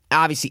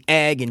obviously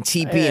egg and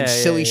teepee and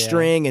silly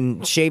string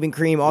and shaving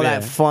cream, all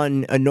that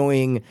fun,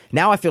 annoying.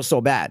 Now I feel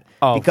so bad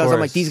because I'm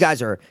like, these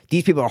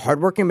people are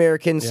hardworking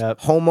Americans,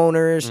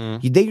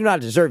 homeowners. They do not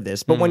deserve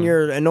this. But when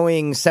you're an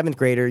annoying 7th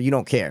grader, you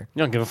don't care. You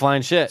don't give a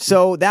flying shit.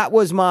 So that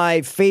was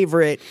my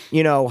favorite,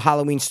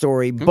 Halloween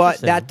story. But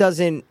that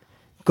doesn't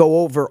go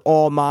over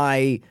all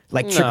my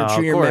like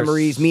trick-or-treater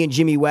memories. Me and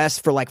Jimmy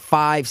West for like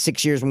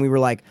 5-6 years when we were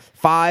like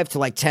 5 to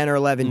like 10 or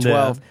 11,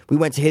 12. We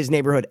went to his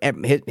neighborhood.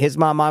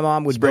 My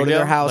mom would go to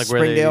their house, like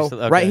Springdale,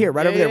 right here,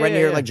 right over there, right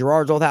near like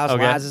Gerard's old house,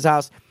 Laz's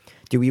house.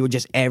 Dude, we would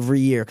just every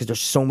year, because there's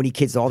so many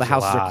kids, all the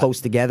houses are close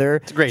together.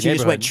 It's a great neighborhood.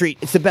 Just went treat.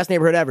 It's the best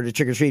neighborhood ever to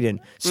trick-or-treat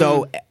in.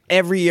 So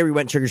every year we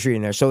went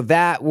trick-or-treating there. So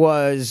that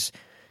was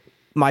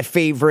my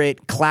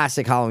favorite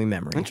classic Halloween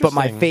memory. But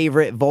my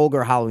favorite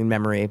vulgar Halloween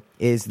memory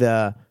is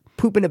the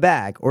poop in a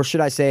bag, or should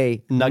I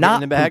say nugget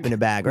in a bag? Poop in a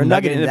bag, or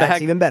nugget in a bag.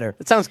 That's even better.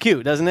 It sounds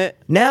cute, doesn't it?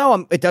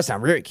 Now it does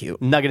sound really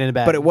cute. Nugget in a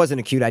bag. But it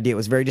wasn't a cute idea. It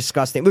was very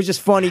disgusting. It was just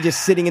funny,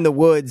 just sitting in the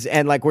woods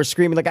and like we're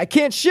screaming like I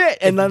can't shit,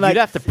 and then like you'd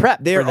have to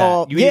prep. They're for that.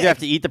 all you either have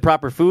to eat the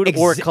proper food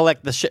or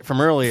collect the shit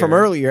from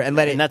earlier, and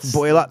let it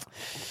boil up.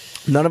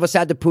 None of us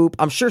had to poop.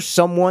 I'm sure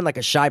someone, like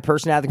a shy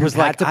person out of the group,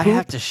 had to poop. I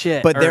have to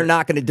shit. But they're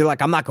not going to do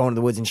like, I'm not going to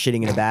the woods and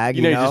shitting in a bag.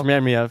 You just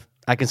reminded me of,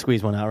 I can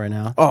squeeze one out right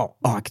now. Oh,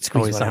 I can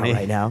squeeze one out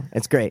right now.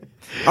 It's great.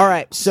 All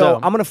right, so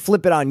I'm going to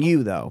flip it on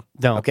you, though.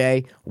 Don't.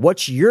 Okay?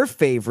 What's your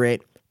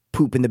favorite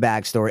poop in the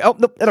bag story? Oh,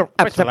 no.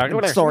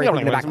 Sorry.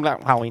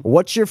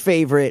 What's your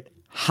favorite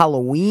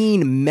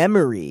Halloween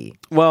memory?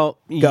 Well,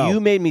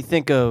 you made me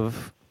think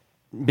of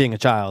being a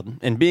child.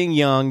 And being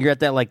young, you're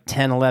at that like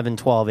 10, 11,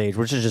 12 age,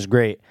 which is just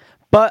great.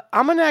 But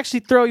I'm going to actually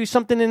throw you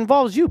something that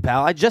involves you,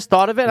 pal. I just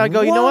thought of it. I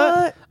go, you know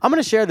what? I'm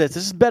going to share this.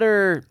 This is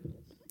better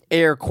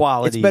air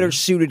quality. It's better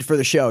suited for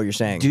the show, you're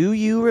saying. Do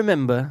you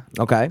remember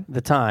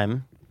the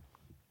time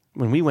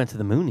when we went to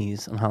the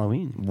Moonies on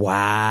Halloween?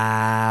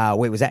 Wow.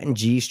 Wait, was that in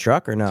G's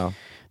truck or no?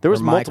 There was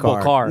multiple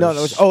cars. No,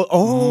 there was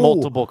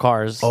multiple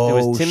cars. It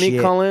was Timmy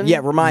Cullen,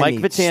 Mike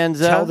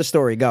Vitanza. Tell the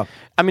story. Go.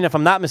 I mean, if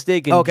I'm not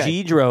mistaken,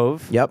 G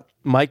drove. Yep.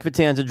 Mike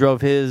Vitanza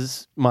drove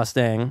his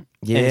Mustang.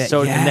 Yeah.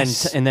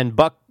 And then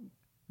Buck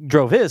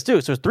drove his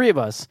too, so it was 3 of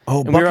us.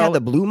 Oh, Buck had the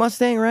blue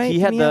Mustang, right? He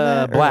had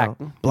the black.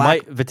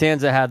 Mike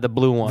Vitanza had the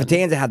blue one.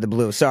 Vitanza had the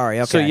blue. Sorry,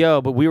 okay.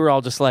 So but we were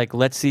all just like,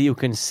 let's see who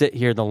can sit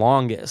here the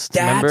longest.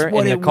 That's remember?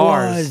 what in the it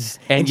cars. Was.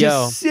 And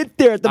just sit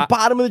there at the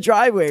bottom of the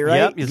driveway, right?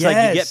 Yep. It's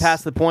like you get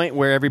past the point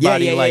where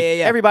everybody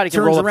everybody can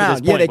roll up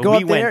to this point. They go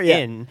but up we there, went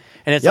in.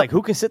 And it's like,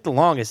 who can sit the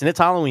longest? And it's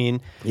Halloween.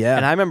 Yeah.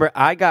 And I remember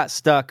I got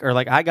stuck, or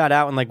like I got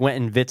out and like went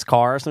in Vit's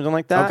car or something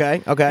like that.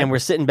 Okay. And we're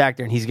sitting back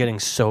there and he's getting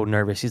so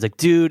nervous. He's like,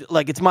 dude,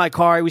 like it's my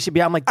car. We should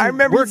be out. I'm like, dude, I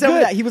remember we're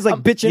good. That. He was like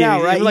bitching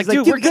out, right? He's like,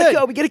 dude, we're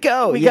good. We gotta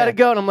go. We gotta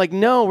go. And I'm like,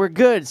 no, we're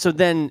good. So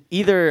then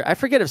either, I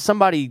forget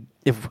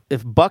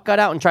if Buck got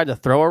out and tried to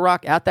throw a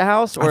rock at the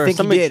house, or if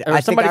somebody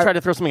tried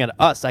to throw something at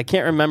us. I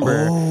can't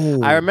remember.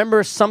 I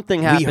remember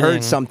something happening. We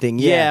heard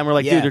something, and we're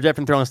like, dude, they're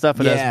definitely throwing stuff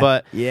at us.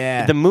 But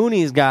the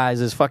Moonies guys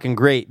is fucking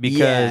great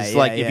because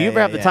if you ever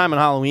have the time on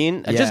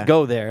Halloween, just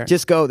go there.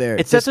 Just go there.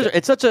 It's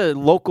such a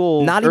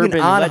local, not even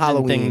on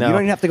Halloween thing, though. You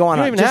don't even have to go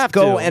on. Just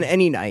go on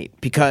any night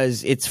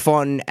because it's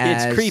fun.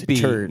 It's creepy.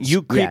 Turds.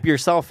 You creep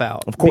yourself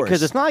out, of course,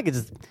 because it's not like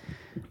it's.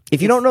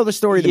 If you don't know the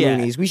story of the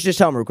Moonies, we should just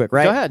tell them real quick,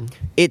 right? Go ahead.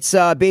 It's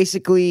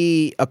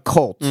basically a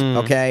cult,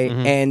 okay?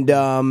 Mm-hmm.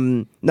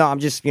 And no, I'm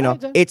just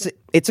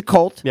it's a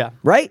cult,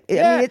 right?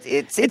 Yeah. I mean,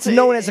 it's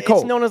known as a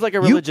cult. It's known as like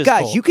a religious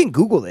cult. You can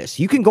Google this.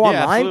 You can go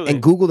online absolutely.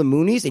 and Google the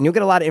Moonies, and you'll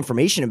get a lot of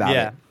information about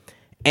it.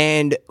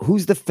 And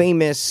who's the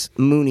famous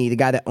Moonie? The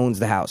guy that owns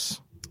the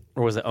house,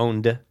 or was it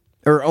owned?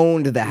 or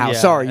owned the house. Yeah,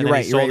 Sorry, and you're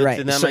then he right. sold You're it right.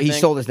 to them, So I he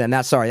think? sold it to them.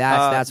 That's what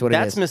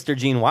it is. That's Mr.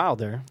 Gene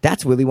Wilder.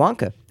 That's Willy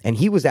Wonka, and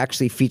he was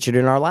actually featured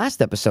in our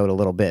last episode a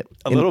little bit.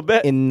 Little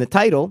bit? in the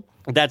title.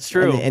 That's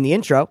true. In the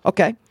intro.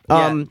 Okay.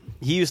 Yeah,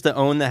 he used to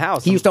own the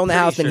house. He used to own the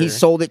house, and he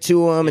sold it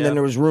to him. And then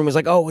there was rumors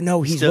like, "Oh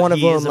no, he's one of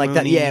he is them." a Like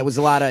that. Mooney. Yeah, it was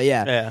a lot of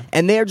yeah.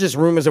 And they're just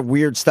rumors of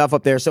weird stuff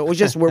up there. So it was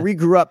just where we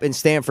grew up in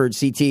Stanford,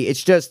 CT.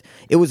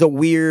 It was a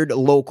weird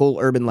local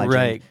urban legend,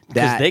 right?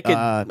 Because they could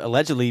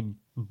allegedly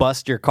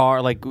bust your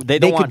car. Like they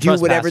could do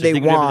whatever they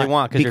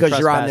want because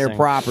you're on their trespassing.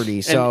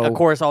 property. So and of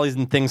course, all these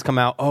things come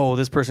out. Oh,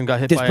 this person got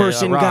hit this by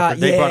person a rock. got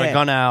Or they brought a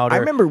gun out. I or-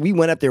 remember we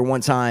went up there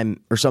one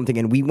time or something,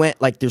 and we went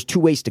like there's two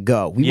ways to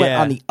go. We went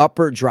on the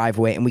upper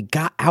driveway, and we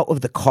got out of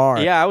the car.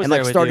 Yeah, I was and there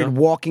like with started you.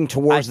 walking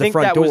towards the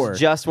front I think that door. was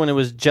just when it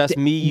was just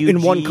me, you,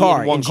 in one G, car,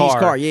 and one in G's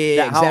car. Yeah,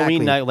 that exactly.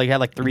 Halloween night, like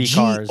had like 3 G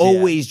cars.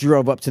 always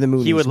drove up to the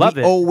Moonies. He would love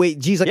it. Always,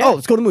 G's like, Yeah. oh,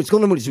 let's go to the Moonies. Let's go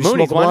to the Moonies. We Moonies,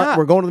 smoke a why blunt. not?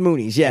 We're going to the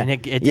Moonies. Yeah, And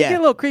it did get a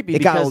little creepy It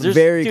got because there's,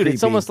 very dude, creepy.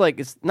 it's almost like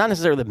it's not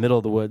necessarily the middle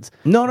of the woods.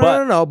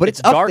 No, but it's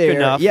up dark there,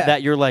 enough yeah.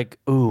 that you're like,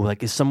 ooh,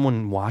 like is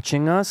someone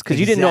watching us? Because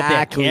you didn't know if they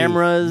had Exactly.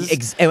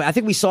 cameras. And I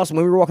think we saw some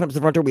when we were walking up to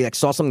the front door. We like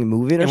saw something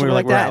moving or And we something were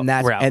like like,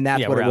 that, we're out. and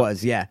that's Yeah, what we're it out.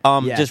 was. Yeah.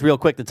 Just real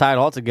quick to tie it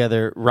all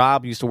together.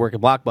 Rob used to work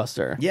at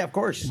Blockbuster. Yeah, of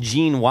course.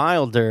 Gene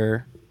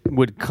Wilder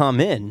would come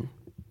in.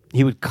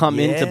 He would come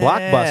into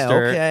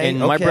Blockbuster, okay, and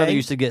my okay. brother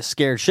used to get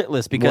scared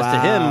shitless because to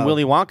Wow. him,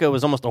 Willy Wonka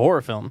was almost a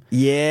horror film.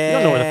 Yeah, You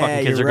don't know where the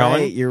fucking kids you're are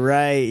going. right, You're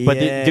right. But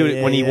yeah,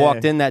 dude, when he yeah.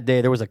 walked in that day,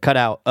 there was a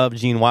cutout of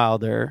Gene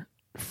Wilder.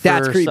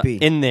 That's creepy.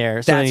 In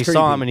there. So then That's he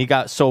saw creepy. him and he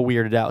got so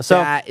weirded out. So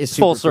That is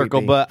full super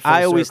circle. creepy. But Full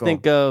I always circle.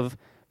 think of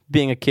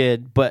being a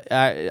kid, but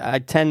I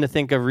tend to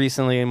think of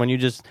recently, and when you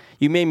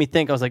made me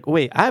think, I was like,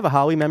 wait, I have a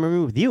Halloween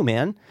memory with you,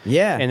 man.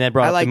 Yeah, And that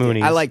brought up the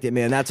Moonies. I liked it,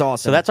 man. That's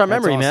awesome. So that's our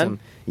memory, man. awesome.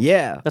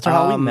 Yeah, That's our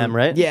Halloween mem,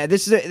 right? Yeah,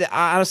 this is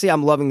honestly,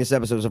 I'm loving this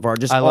episode so far.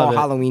 Just I love all it.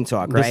 Halloween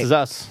talk, This right? is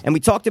us. And we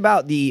talked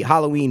about the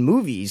Halloween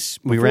movies.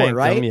 We before, ranked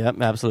right? them, yep,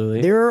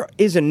 absolutely. There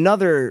is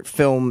another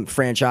film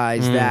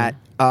franchise that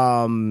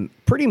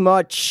pretty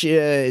much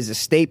is a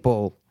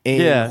staple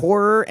in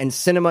horror and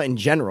cinema in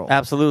general.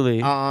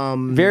 Absolutely.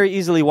 Very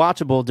easily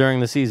watchable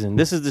during the season.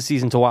 This is the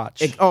season to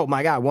watch. Oh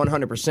my god,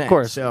 100%. Of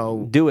course.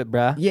 So do it,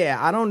 bruh. yeah,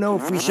 I don't know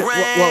if we should.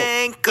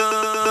 Rank 'em.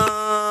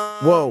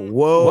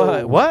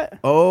 Whoa. What?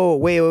 Oh,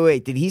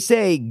 wait. Did he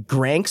say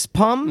Granks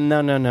Pum?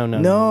 No. No.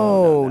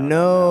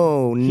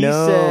 He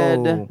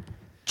said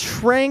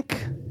Trank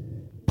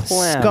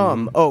Plem.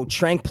 Scum. Oh,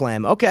 Trank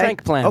Plem. Okay.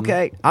 Trank Plem.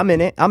 Okay. I'm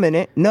in it.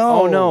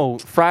 No. Oh no.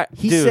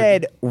 He Dude.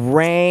 said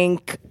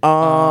rank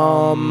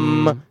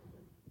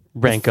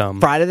rank 'em.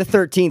 Friday the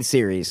 13th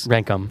series.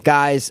 Rank 'em.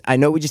 Guys, I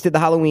know we just did the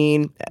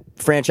Halloween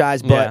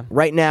franchise, but Yeah.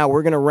 right now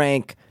we're going to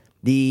rank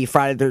the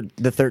Friday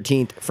the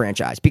 13th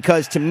franchise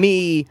because to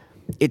me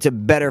it's a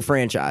better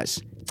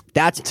franchise.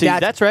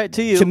 That's right,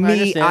 to you. To I me,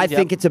 understand, I yep.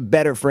 think it's a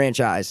better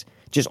franchise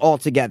just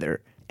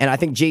altogether. And I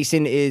think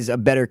Jason is a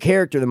better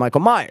character than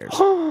Michael Myers.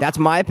 That's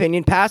my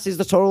opinion. Pass is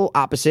the total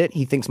opposite.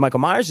 He thinks Michael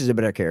Myers is a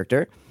better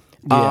character.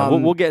 Yeah,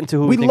 we'll get into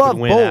who we think love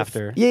would win both.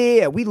 after.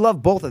 Yeah. We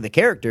love both of the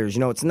characters. You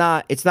know, it's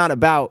not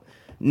about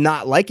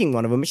not liking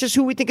one of them. It's just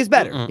who we think is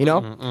better. You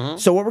know.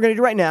 So what we're gonna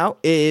do right now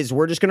is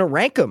we're just gonna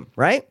rank them.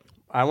 Right.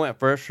 I went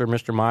first for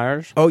Mr.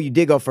 Myers. Oh, you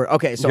did go first.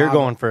 Okay, so You're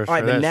going first All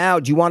right, for but this. now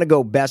do you want to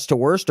go best to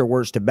worst or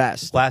worst to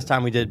best? Last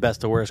time we did best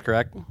to worst,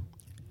 correct?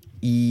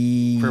 For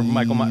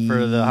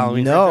the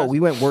Halloween. No, franchise? we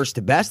went worst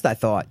to best. I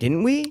thought,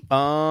 didn't we?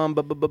 Man,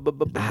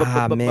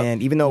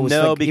 even though it was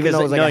no, like, because even though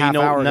it was like a half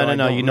hour ago, I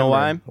no. don't You know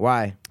why? remember.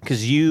 Why?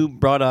 Because you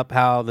brought up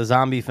how the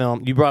zombie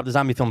film. You brought up the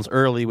zombie films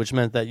early, which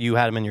meant that you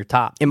had them in your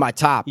top. In my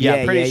top. Yeah,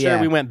 Yeah, I'm pretty sure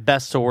yeah. we went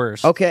best to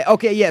worst. Okay,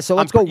 yeah. So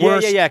let's go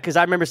worst. Yeah. Because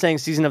I remember saying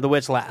Season of the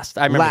Witch last.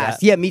 I remember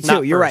Last. that. Yeah, me too.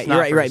 Not You're first, right.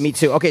 not You're right. first. Me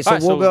too. Okay, so All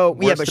right, we'll go.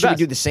 Yeah, worst but to should we best.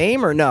 do the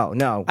same or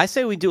no? I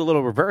say we do a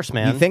little reverse,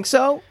 man. You think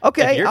so?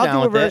 Okay, If you're I'll down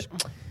do with reverse.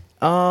 it.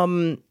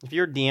 If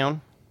you're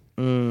down.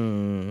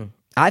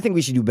 I think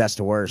we should do best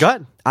to worst. Go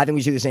ahead. I think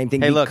we should do the same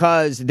thing Hey, look.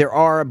 because there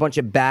are a bunch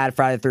of bad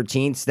Friday the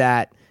 13ths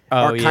that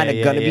are yeah, kind of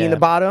yeah, going to be in yeah. the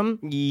bottom,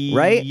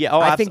 right? Yeah.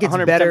 Oh, I think it's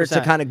better to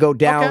 110%. kind of go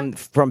down Okay.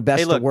 from best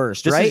Hey, look, to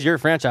worst, this right? is your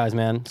franchise,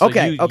 man. So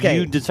Okay, okay.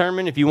 You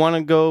determine if you want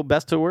to go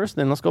best to worst,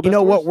 then let's go best You know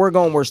to what? worst. We're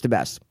going worst to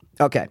best.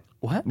 Okay.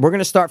 What? We're going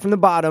to start from the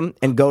bottom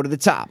and go to the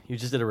top. You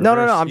just did a reverse.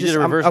 No. I'm you just did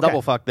a reverse okay.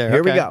 double fuck there.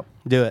 Here we Okay. go.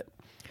 Do it.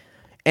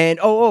 And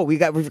we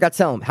forgot to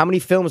tell them how many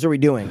films are we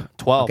doing?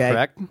 12, okay?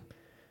 correct?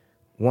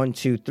 1,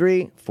 2,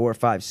 3, 4,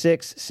 5,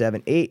 6,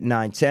 7, 8,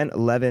 9, 10,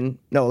 11.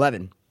 No,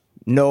 11.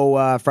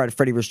 No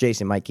Freddy vs.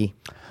 Jason, Mikey.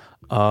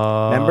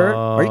 Remember?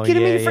 Are you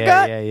kidding me? You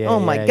forgot? Oh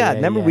my God!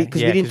 Remember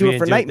because we didn't do it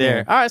for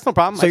Nightmare. All right, it's no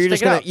problem. So you're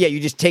just gonna you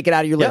just take it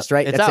out of your list,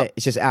 right? it's That's out. it.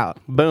 It's just out.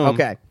 Boom.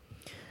 Okay.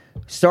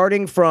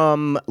 Starting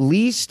from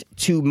least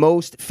to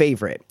most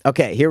favorite.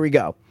 Okay, here we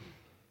go.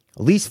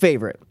 Least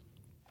favorite.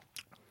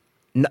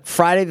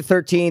 Friday the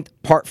 13th,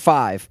 Part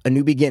 5, A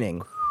New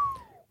Beginning.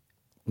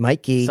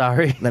 Mikey.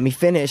 Sorry. Let me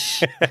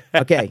finish.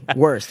 Okay,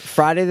 worst.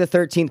 Friday the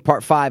 13th,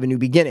 Part 5, A New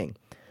Beginning.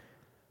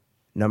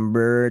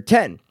 Number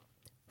 10.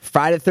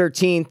 Friday the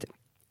 13th,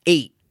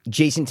 8,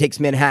 Jason Takes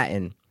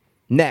Manhattan.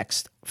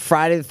 Next,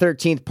 Friday the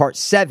 13th, Part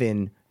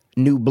 7,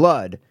 New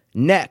Blood.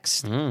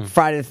 Next,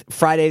 Friday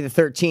the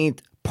 13th,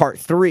 Part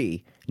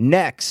 3.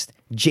 Next,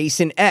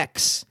 Jason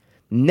X.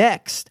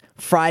 Next,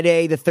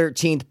 Friday the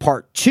 13th,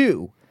 Part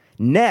 2.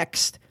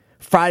 Next,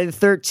 Friday the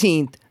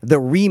 13th, the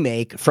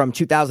remake from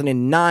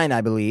 2009,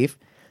 I believe.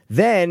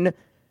 Then,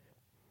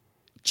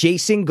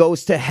 Jason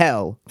Goes to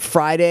Hell,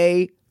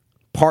 Friday,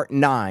 Part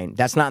 9.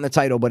 That's not in the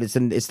title, but it's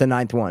the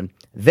ninth one.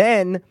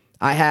 Then,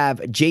 I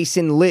have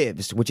Jason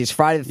Lives, which is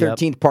Friday the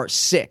 13th, Part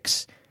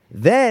 6.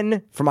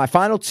 Then, for my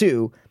final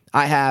two,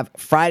 I have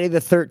Friday the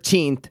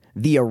 13th,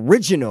 the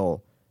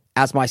original,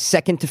 as my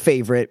second to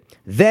favorite.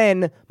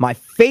 Then, my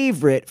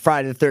favorite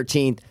Friday the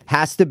 13th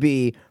has to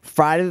be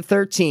Friday the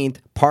 13th,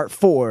 Part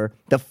 4,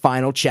 the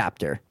final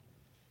chapter.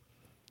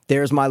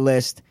 There's my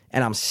list,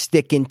 and I'm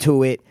sticking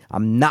to it.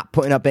 I'm not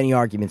putting up any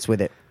arguments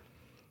with it.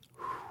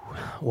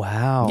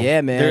 Wow.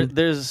 Yeah, man.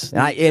 There's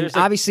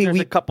obviously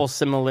a couple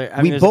similar.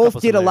 We both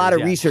did a lot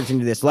of research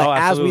into this,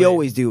 as we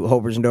always do,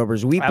 Hopers and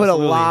Dopers. We put a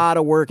lot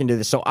of work into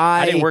this. So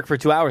I didn't work for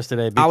 2 hours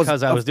today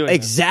because I was doing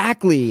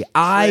exactly.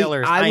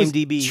 Trailers, I was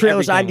IMDb,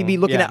 IMDb,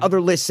 looking at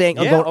other lists, saying,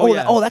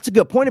 that's a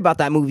good point about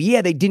that movie.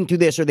 Yeah, they didn't do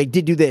this or they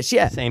did do this.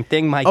 Yeah, same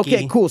thing, Mikey.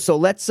 Okay, cool. So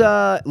let's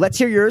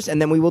hear yours,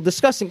 and then we will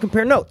discuss and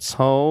compare notes.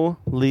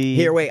 Holy.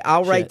 Here, wait.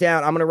 I'll write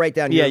down. I'm gonna write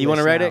down. Yeah, you want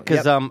to write it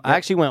because I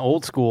actually went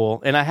old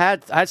school, and I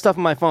had stuff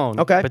on my phone.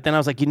 Okay, but then I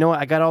was like, you know what?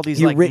 I got all these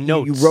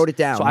notes. You wrote it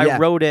down. So I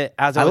wrote it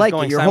as I was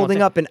going. You're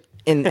holding up an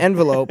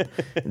envelope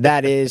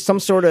that is some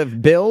sort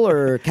of bill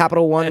or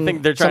Capital One. I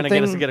think they're trying to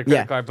get us to get a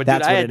credit card. But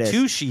dude, I had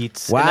 2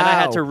 sheets, and then I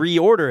had to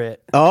reorder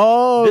it.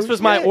 Oh, this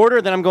was my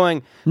order. Then I'm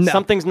going,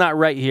 something's not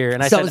right here,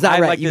 and I said, I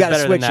like this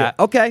better than that.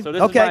 Okay, so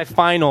this is my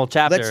final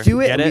chapter. Let's do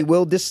it. Get it? We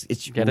will. Get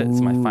it? It's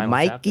my final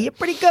Mikey, chapter. you're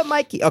pretty good,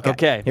 Mikey.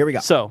 Okay, here we go.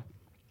 So,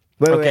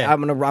 wait. I'm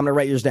gonna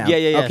write yours down.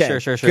 Yeah. Okay,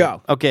 Sure.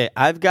 Go. Okay,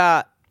 I've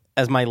got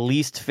as my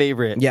least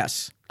favorite.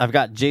 Yes. I've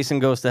got Jason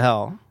Goes to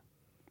Hell.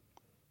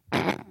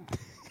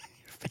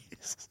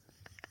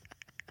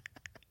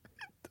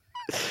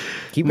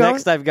 Keep going.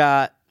 Next, I've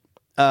got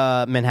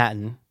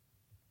Manhattan.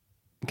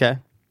 Okay.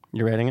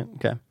 You're writing it?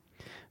 Okay.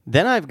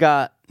 Then I've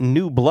got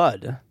New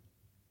Blood.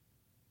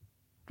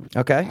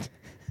 Okay.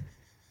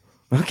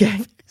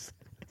 Okay.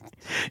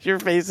 Your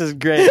face is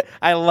great.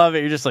 I love it.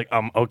 You're just like,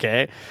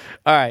 okay.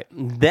 All right.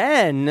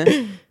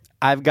 Then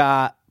I've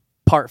got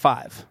Part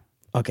 5.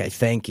 Okay,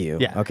 thank you.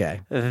 Yeah.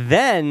 Okay.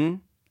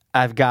 Then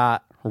I've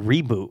got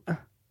Reboot.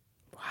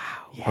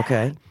 Wow. Yeah.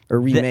 Okay. Or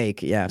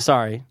remake, yeah.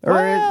 Sorry. Or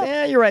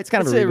yeah, you're right. It's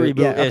kind of a reboot.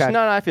 Yeah, okay.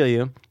 No, I feel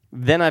you.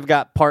 Then I've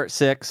got Part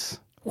 6.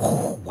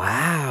 Oh,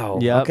 wow.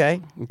 Yep.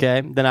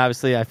 Okay. Then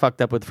obviously I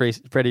fucked up with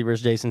Freddy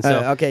vs. Jason.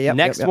 So okay, yep,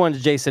 next yep.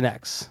 one's Jason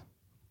X.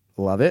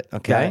 Love it.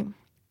 Okay.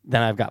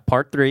 Then I've got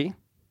Part 3.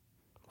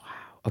 Wow.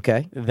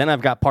 Okay. Then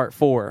I've got Part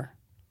 4.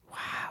 Wow.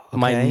 Okay.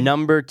 My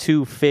number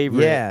 2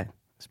 favorite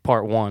is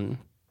Part 1.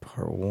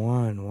 Part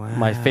 1. Wow.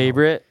 My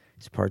favorite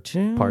is Part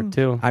 2. Part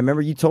 2. I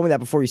remember you told me that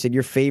before. You said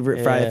your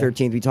favorite Friday the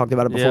 13th. We talked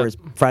about it before. Is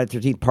Friday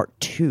the 13th Part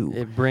 2.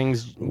 It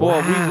brings.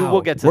 Well,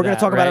 we'll get to. We're going to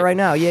talk about it right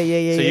now.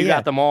 Yeah. So you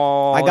got them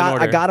all.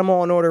 I got them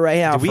all in order right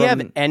now. Do we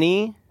have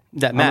any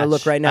that match? I'm gonna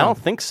look right now. I don't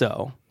think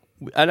so.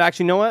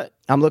 Actually, you know what?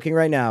 I'm looking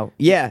right now.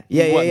 Yeah.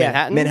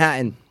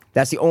 Manhattan.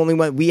 That's the only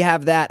one. We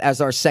have that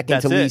as our second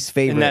to least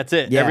favorite. And that's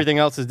it. Yeah. Everything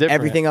else is different.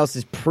 Everything else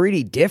is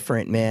pretty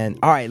different, man.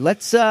 All right,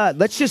 let's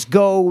just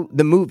go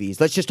the movies.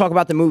 Let's just talk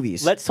about the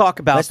movies. Let's talk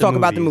about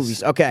the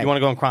movies. Okay. You want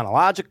to go in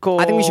chronological?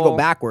 I think we should go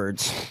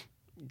backwards.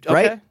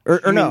 Okay.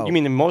 Right? Or no? You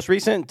mean the most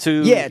recent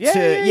to? Yeah. Then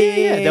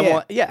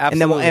absolutely. And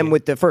then we'll end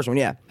with the first one.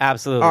 Yeah.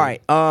 Absolutely. All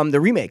right.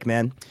 The remake,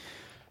 man.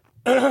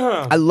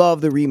 I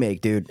love the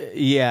remake, dude.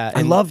 Yeah,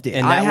 I loved it.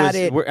 And I had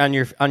it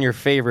on your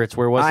favorites.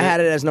 Where was it? I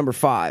had it as number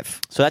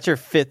 5. So that's your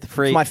fifth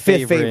favorite. My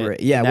fifth favorite.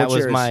 Yeah, and that what's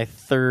was yours? my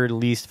third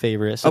least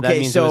favorite. So that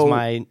Okay, means so- it was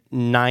my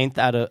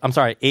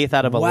 8th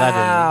out of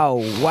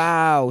 11.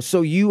 Wow.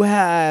 So you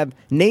have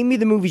name me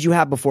the movies you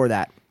have before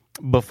that.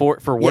 Before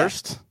for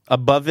worst,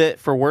 above it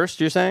for worst.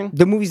 You're saying?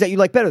 The movies that you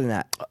like better than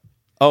that.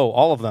 Oh,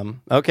 all of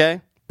them. Okay.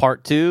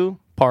 Part 2,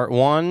 Part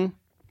 1,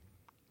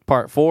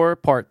 Part 4,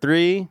 Part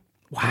 3.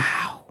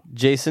 Wow.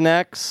 Jason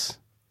X,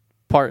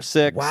 Part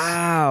 6.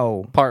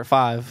 Wow. Part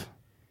 5.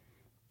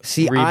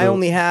 See, Reboot. I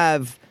only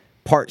have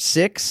Part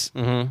 6,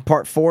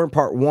 Part 4, and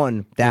Part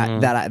 1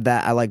 that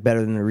I like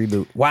better than the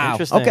reboot. Wow.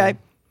 Interesting. Okay.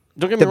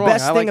 Don't get me The wrong.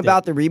 best I thing liked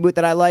about the reboot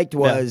that I liked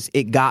was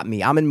it got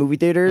me. I'm in movie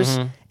theaters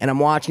and I'm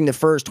watching the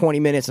first 20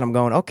 minutes and I'm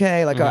going,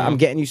 okay, like I'm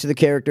getting used to the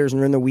characters and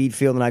we're in the weed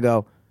field and I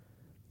go,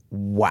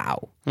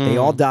 wow. They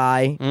all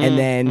die, and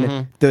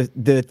then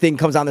the thing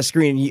comes on the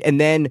screen, and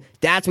then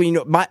that's when you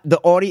know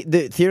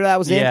the theater that I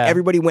was in. Yeah.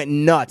 Everybody went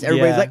nuts.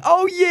 Everybody's like,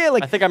 "Oh yeah!"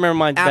 Like I think I remember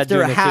mine after a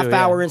doing it half too,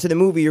 hour into the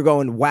movie, you're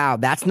going, "Wow,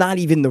 that's not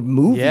even the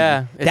movie.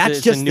 Yeah, that's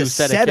it's just a new the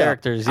set of setup."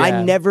 characters, yeah.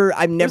 I've never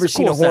a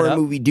seen cool a horror setup.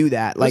 movie do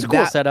that. Like a cool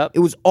that setup. It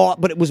was all,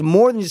 but it was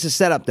more than just a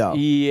setup, though.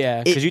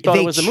 Yeah, because you thought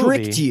it was a movie.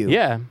 They tricked you.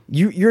 Yeah,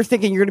 You're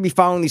thinking you're going to be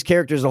following these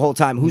characters the whole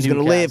time. Who's going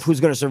to live? cast. Who's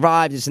going to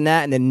survive? This and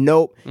that. And then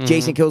nope,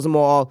 Jason kills them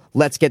all.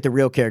 Let's get the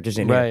real characters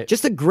in here. Right.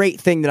 Just a great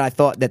thing that I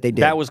thought that they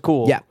did. that was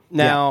cool. Yeah.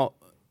 Now,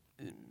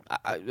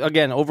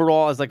 again,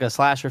 overall, as like a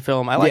slasher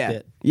film, I liked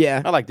it.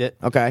 Yeah. I liked it.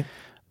 Okay.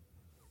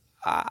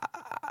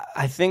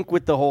 I think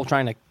with the whole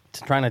trying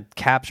to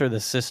capture the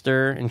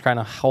sister and trying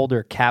to hold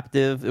her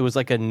captive, it was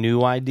like a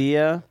new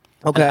idea.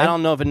 Okay. And I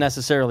don't know if it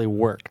necessarily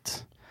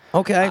worked.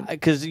 Okay.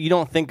 Because you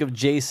don't think of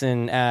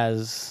Jason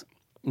as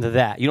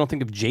that. You don't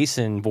think of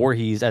Jason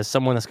Voorhees as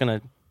someone that's going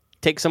to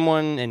take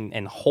someone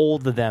and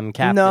hold them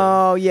captive.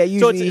 No, yeah,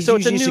 usually, it's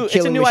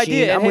a new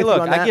idea. And hey,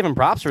 look, I give him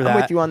props for that.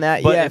 I'm with you on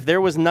that. But yeah. if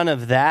there was none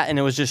of that and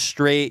it was just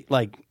straight,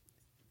 like,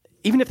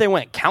 even if they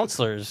went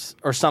counselors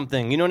or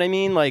something, you know what I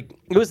mean? Like,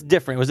 it was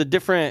different. It was a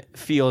different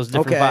feel. It was a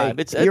different vibe.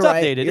 It's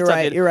updated. You're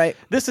right. You're right.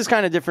 This is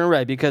kind of different,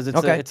 right? Because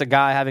it's a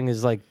guy having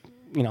his, like,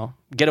 you know,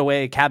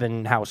 getaway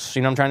cabin house.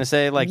 You know what I'm trying to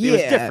say? Like, it was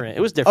different.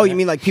 It was different. Oh, you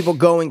mean like people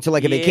going to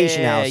like a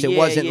vacation house? It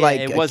wasn't like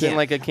it wasn't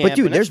like a camp. But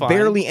dude, there's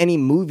barely any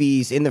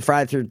movies in the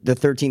Friday the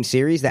 13th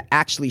series that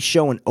actually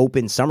show an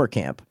open summer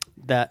camp.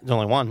 There's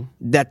only one.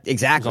 That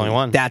exactly. There's only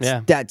one.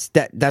 That's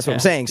what I'm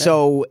saying. Yeah.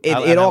 So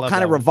it all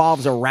kind of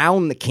revolves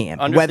around the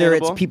camp, whether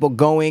it's people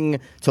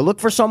going to look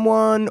for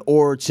someone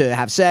or to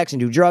have sex and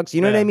do drugs. You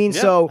know what I mean?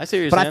 Yeah. So, I see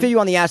what you're but saying. I feel you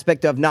on the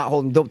aspect of not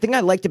holding. The thing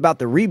I liked about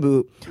the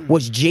reboot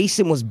was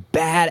Jason was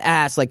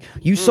badass. Like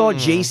you saw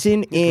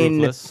Jason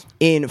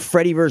in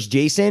Freddy vs.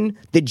 Jason.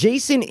 The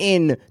Jason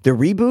in the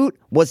reboot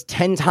was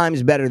 10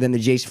 times better than the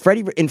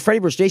Jason. In Freddy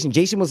vs. Jason,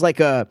 Jason was like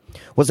a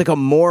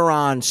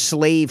moron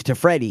slave to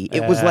Freddy.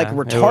 It was like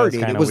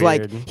retarded. It was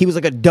like he was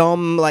like a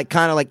dumb, like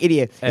kind of like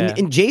idiot. Yeah.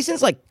 And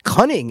Jason's like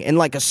cunning and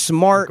like a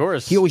smart. Of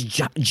course. He always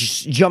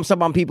jumps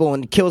up on people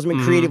and kills them in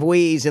creative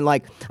ways. And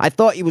like I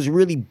thought he was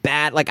really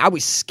bad. Like I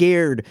was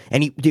scared.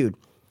 And dude,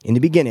 in the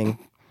beginning,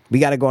 we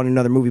got to go on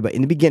another movie. But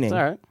in the beginning,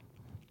 all right.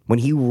 when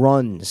he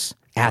runs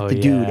at the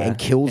dude and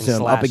kills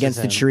him up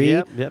against the tree.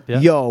 Yep.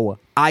 Yo,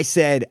 I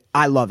said,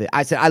 I love it.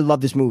 I said, I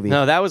love this movie.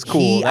 No, that was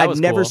cool. I've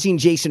never seen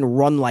Jason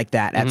run like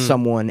that at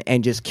someone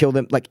and just kill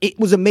them. Like, it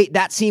was amazing.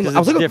 That scene, I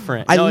was like,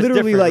 different. I No, it's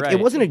literally, different, like, it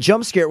wasn't a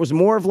jump scare. It was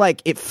more of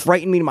like, it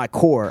frightened me to my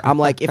core. I'm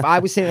like, if I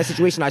was sitting in a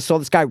situation, I saw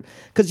this guy,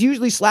 because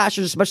usually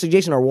slashers, especially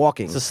Jason, are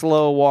walking. It's a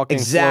slow walking,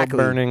 slow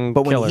burning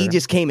But when killer. he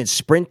just came and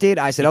sprinted,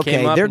 I said,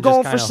 okay, they're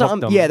going for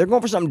something. Yeah, they're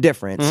going for something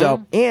different.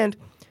 So, and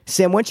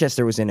Sam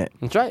Winchester was in it.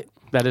 That's right.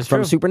 That is from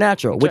true.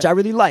 Supernatural, which I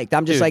really liked.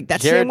 I'm just like,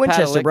 that's Sam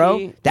Winchester,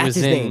 bro. That's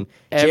his name.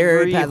 Every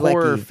Jared Padalecki.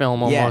 horror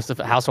film almost.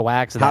 House of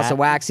Wax. House of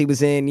Wax. He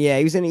was in. Yeah,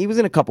 he was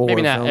in a couple.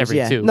 Maybe horror not films.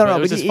 every two. No, it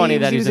was just funny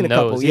that he's in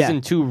those. Couple, he's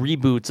in 2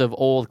 reboots of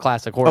old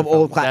classic horror.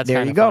 films.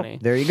 There you go. Funny.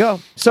 There you go.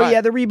 So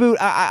yeah, the reboot.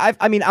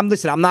 I mean, I'm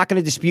not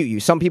going to dispute you.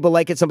 Some people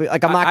like it. Some people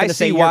like. I'm not going to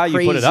say why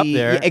you're you put it up crazy.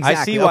 there. Yeah, exactly.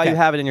 I see why you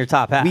have it in your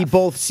top half. We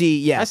both see.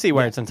 Yeah, I see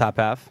why it's in top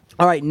half.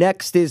 All right,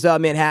 next is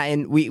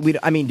Manhattan.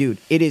 I mean, dude,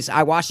 it is.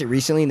 I watched it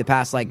recently in the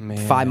past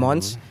 5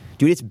 months.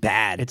 Dude, it's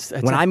bad. It's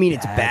when I mean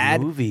it's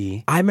bad.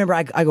 Movie. I remember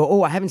I go,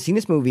 oh, I haven't seen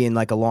this movie in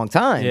like a long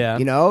time. Yeah.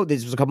 You know,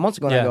 this was a couple months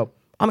ago, and I go,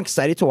 I'm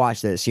excited to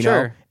watch this. You know,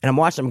 and I'm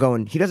watching. I'm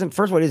going. He doesn't.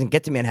 First of all, he doesn't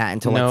get to Manhattan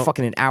until like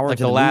fucking an hour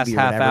into the last movie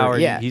half or whatever. hour.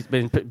 Yeah, he's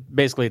been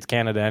basically it's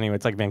Canada anyway.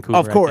 It's like Vancouver.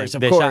 Of course,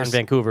 they shot in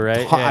Vancouver,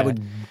 right? Yeah. I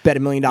would bet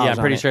 $1 million. Yeah, I'm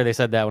pretty on it. sure they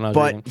said that when I was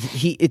But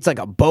reading. it's like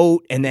a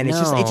boat, and then it's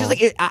just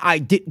like I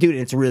did, dude.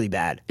 It's really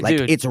bad. Like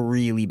Dude, it's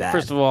really bad.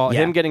 First of all,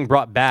 him getting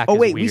brought back. Oh is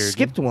wait, weird. we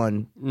skipped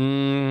one.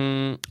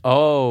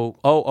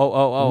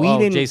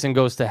 Jason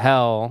Goes to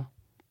Hell.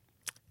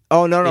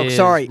 Oh no,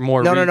 sorry.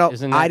 More no.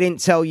 I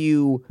didn't tell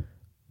you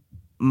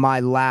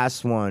my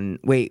last one.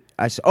 Wait,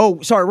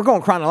 sorry. We're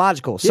going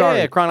chronological. Sorry,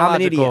 yeah, chronological.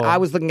 I'm an idiot. I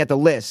was looking at the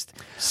list.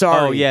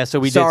 Sorry. Oh yeah, so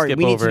we did skip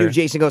we need over. to do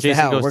Jason Goes to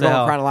Hell. We're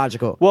going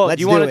chronological. Well, Let's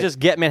do you want do to it. just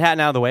get Manhattan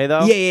out of the way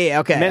though?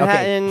 Yeah. Okay.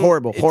 Manhattan, okay.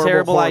 Horrible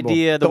terrible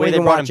idea. The way they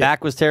brought him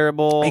back was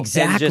terrible.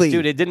 Exactly, and just,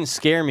 dude. It didn't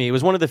scare me. It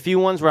was one of the few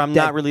ones where I'm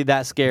not really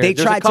that scared. They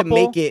tried to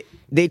make it.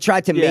 They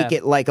tried to make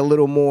it like a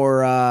little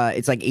more.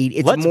 It's like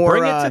it's Let's more.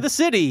 Bring it to the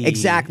city.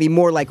 Exactly,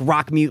 more like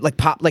rock mute, like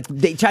pop. Like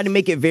they tried to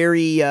make it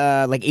very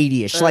like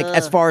 80ish, like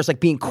as far as like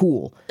being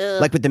cool,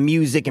 like with the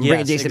music and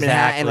bringing Jason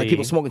Manhattan, like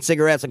people smoking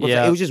cigarettes. Like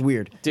it was just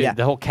weird. Dude,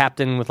 the whole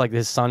captain with like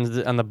his sons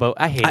on the boat.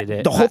 I hated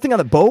it. The whole thing on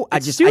the boat.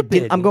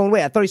 Stupid. I'm going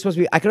away. I thought he was supposed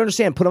to be. I could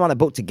understand put him on a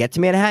boat to get to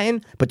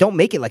Manhattan, but don't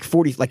make it like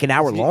 40, like an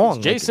hour long.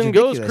 Jason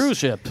Goes cruise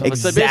ship.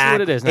 That's basically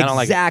what it is. And I don't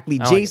like it. Exactly.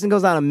 Jason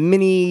goes on a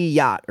mini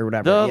yacht or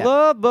whatever. The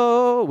Love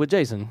Boat with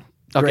Jason. Okay,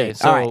 Great.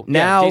 so all right,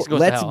 now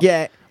let's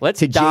get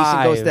to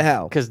Jason Goes to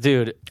Hell. Because,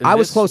 dude, I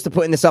was close to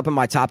putting this up in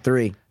my top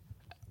 3.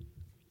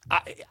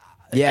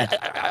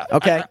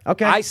 Okay.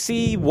 I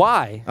see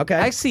why. Okay.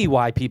 I see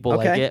why people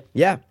like it.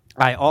 Yeah.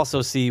 I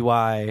also see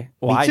why.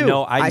 Well, Me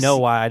too. I know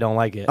why I don't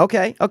like it.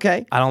 Okay.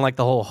 I don't like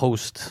the whole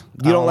host.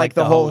 You don't like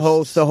the whole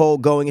host, the whole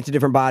going into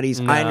different bodies.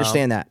 No. I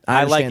understand that.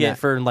 I like it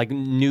for like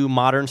new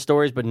modern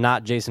stories, but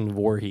not Jason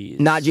Voorhees.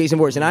 Not Jason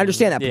Voorhees, and I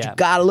understand that. But you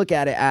got to look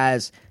at it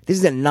as this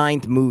is the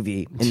 9th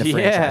movie in the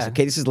franchise.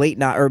 Okay, this is mid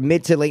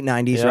to late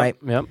 90s, right?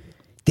 Yep.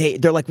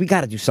 they're like, we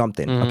got to do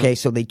something. Okay,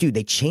 so they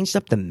changed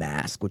up the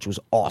mask, which was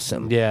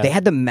awesome. Yeah, they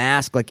had the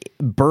mask like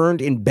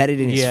burned, embedded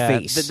in his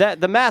face.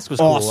 The mask was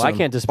cool. I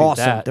can't dispute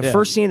that. The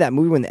first scene of that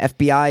movie when the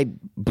FBI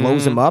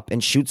blows him up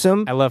and shoots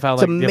him. I love how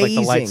like, they have, like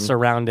the lights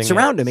surround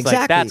him. Exactly.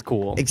 Like, that's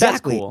cool.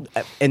 Exactly.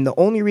 That's cool. And the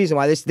only reason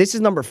why this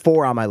is number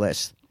 4 on my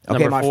list.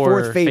 Okay, my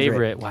 4th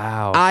favorite.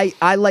 Wow.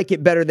 I like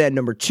it better than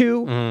number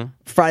 2,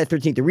 Friday the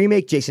 13th the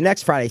remake, Jason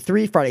X, Friday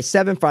 3, Friday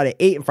 7, Friday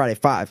 8, and Friday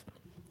 5.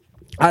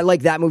 I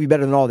like that movie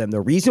better than all of them. The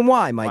reason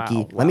why,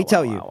 Mikey, let me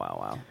tell you.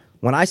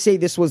 When I say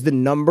this was the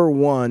number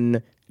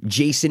 1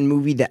 Jason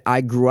movie that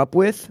I grew up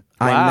with,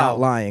 I'm not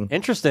lying.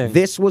 Interesting.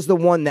 This was the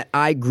one that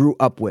I grew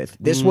up with.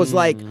 This was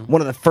like one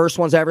of the first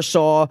ones I ever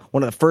saw,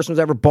 one of the first ones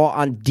I ever bought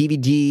on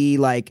DVD,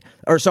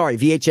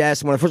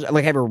 VHS, one of the first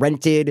I ever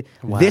rented.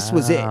 Wow, this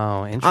was it.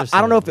 Interesting. I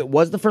don't know if it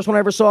was the first one I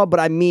ever saw, but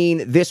I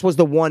mean, this was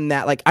the one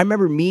that I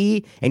remember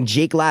me and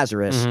Jake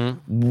Lazarus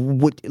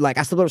would I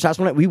slept over his house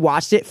one night. We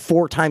watched it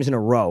 4 times in a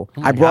row.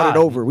 I brought it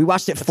over. We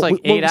watched it. That's like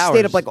 8 hours.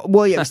 Stayed up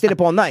we stayed up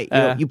all night.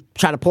 You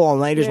try to pull all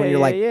nighters when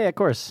you're of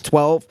course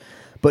 12.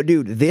 But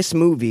dude, this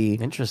movie,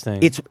 interesting.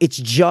 It's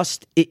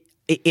just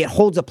it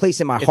holds a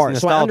place in my heart.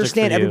 So I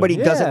understand everybody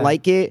doesn't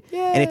like it,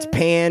 and it's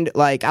panned.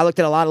 Like I looked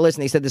at a lot of lists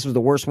and they said this was the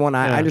worst one.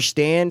 I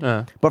understand,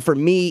 but for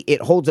me,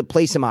 it holds a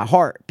place in my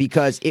heart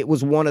because it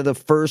was one of the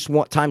first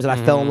times that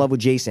I fell in love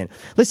with Jason.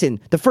 Listen,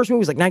 the first movie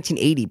was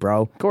 1980,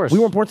 bro. Of course, we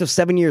weren't born until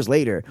 7 years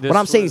later. What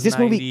I'm saying is this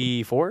 94? movie.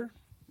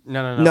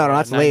 94? No,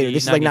 that's 90, later.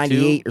 This is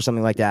 98 or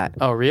something like that.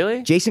 Oh,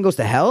 really? Jason Goes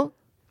to Hell.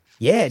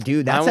 Yeah,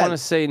 dude. I want to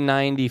say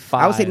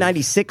 95. I would say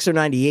 96 or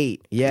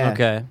 98. Yeah.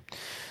 Okay.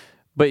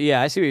 But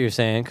yeah, I see what you're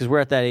saying because we're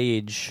at that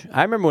age.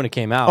 I remember when it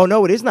came out. Oh,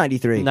 no, it is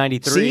 93.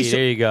 93. See,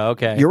 there you go.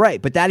 Okay. You're right.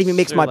 But that even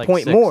makes my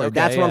point more. Okay,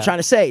 that's what I'm trying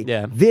to say.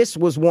 Yeah. This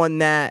was one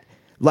that,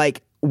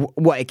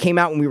 it came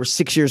out when we were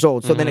 6 years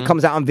old. So then it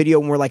comes out on video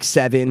when we're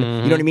 7. You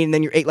know what I mean? And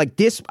then you're 8.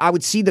 This, I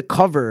would see the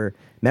cover.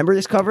 Remember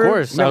this cover? Of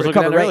course. Remember I was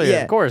looking cover, at it earlier.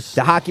 Yeah. Of course.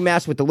 The hockey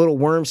mask with the little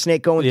worm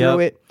snake going through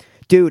it.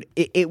 Dude,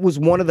 it was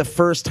one of the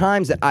first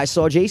times that I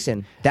saw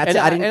Jason. That's it.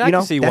 I didn't, I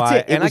can see that's why.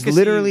 it. It was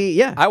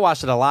literally, I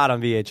watched it a lot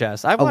on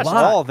VHS. I watched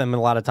all of them a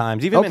lot of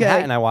times. Even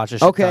Manhattan, I watched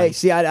it. Okay,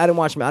 see, I didn't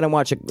watch. I didn't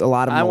watch a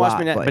lot of them. I watched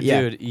Manhattan, but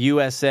dude,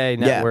 USA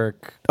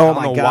Network. Oh I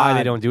don't know why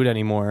they don't do it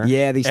anymore.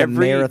 Yeah, these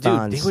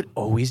marathons. Dude, they would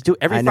always do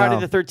every Friday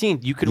the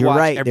 13th. You could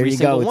watch every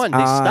single one. They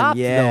stopped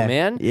though,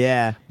 man.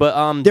 Yeah,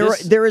 but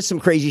there is some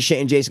crazy shit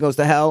in Jason Goes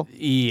to Hell.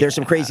 Yeah. There's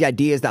some crazy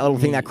ideas. That little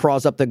thing that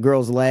crawls up the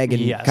girl's leg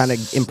and kind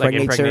of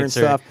impregnates her and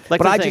stuff.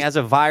 But I think as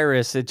a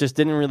virus, it just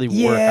didn't really work.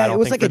 Yeah, it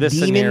was like a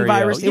demon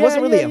virus. It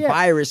wasn't really a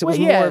virus. It was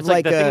more of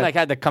like the thing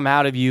had to come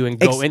out of you and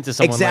go into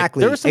someone.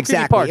 Exactly. There were some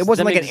creepy parts. It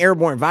wasn't like an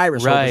airborne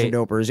virus. Right. And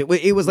dopers.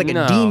 It was like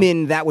a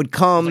demon that would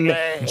come.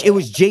 It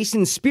was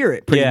Jason's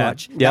spirit, pretty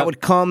much. That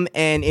would come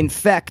and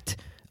infect.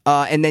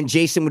 And then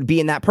Jason would be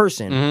in that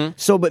person.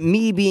 So, but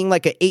me being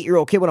like an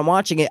 8-year-old kid when I'm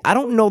watching it, I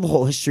don't know the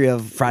whole history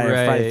of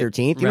Friday the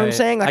 13th. You know what I'm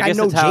saying? Like I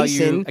know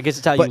Jason. I guess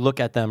it's how you look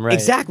at them, right?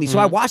 Exactly. So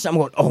I watched it. I'm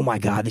going, oh my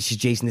god, this is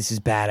Jason. This is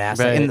badass.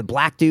 Like, and the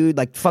black dude,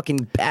 fucking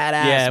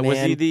badass. Yeah, was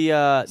he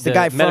the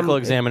guy medical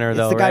examiner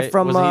though? It's the guy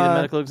from. Was he the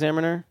medical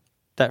examiner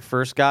that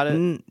first got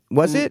it?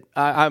 Was it?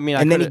 I mean,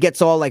 and then he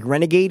gets all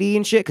renegade-y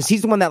and shit because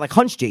he's the one that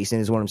hunts Jason.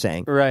 Is what I'm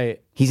saying.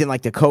 Right. He's in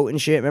the coat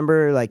and shit.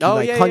 Remember, he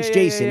hunts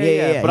Jason.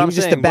 Yeah. But he was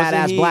just a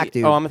badass black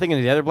dude. Oh, I'm thinking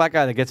of the other black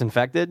guy that gets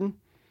infected.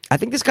 I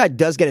think this guy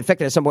does get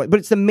infected at some point, but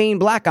it's the main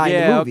black guy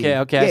in the movie.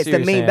 Okay. Yeah, it's the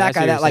main black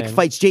guy that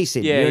fights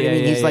Jason. Yeah, you know what I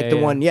mean? He's the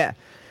one. Yeah.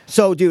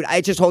 So, dude,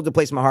 it just holds a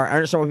place in my heart. I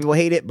understand why people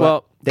hate it,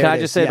 but can I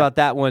just say about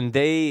that one?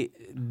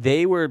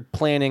 They were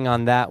planning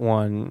on that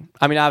one.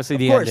 I mean, obviously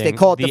the ending. Of course, they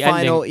call it the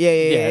final.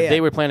 Yeah. They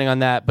were planning on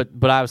that, but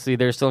obviously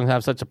they're still gonna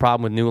have such a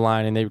problem with New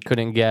Line, and they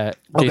couldn't get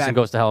Jason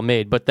Goes to Hell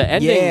made. But the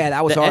ending,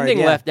 that was hard,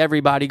 ending left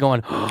everybody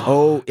going,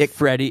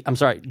 Freddy. I'm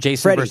sorry,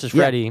 Jason versus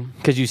Freddy,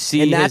 because you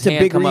see his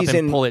hand come up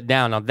and pull it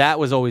down. Now that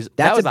was always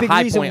that was a big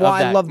reason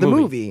why I love the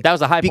movie. That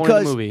was a high point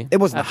of the movie. It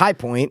wasn't a high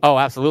point. Oh,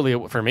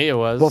 absolutely. For me, it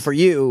was. Well, for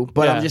you,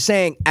 but I'm just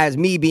saying, as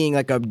me being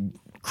a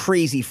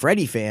crazy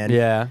Freddy fan.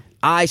 Yeah.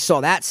 I saw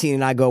that scene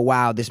and I go,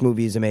 wow, this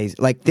movie is amazing.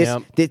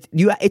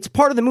 It's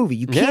part of the movie.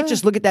 You can't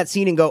just look at that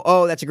scene and go,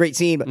 oh, that's a great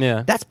scene.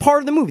 But that's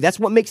part of the movie. That's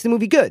what makes the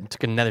movie good. It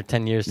took another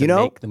 10 years to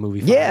make the movie.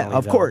 Yeah,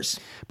 of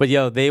course. But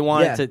they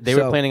wanted to. They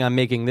were planning on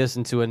making this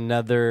into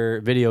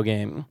another video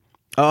game.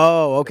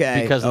 Oh,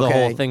 okay. Because of the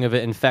whole thing of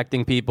it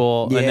infecting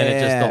people, and then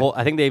it just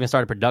I think they even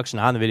started production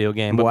on the video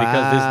game, but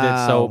because this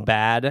did so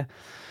bad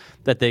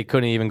that they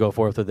couldn't even go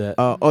forth with it.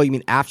 You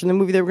mean after the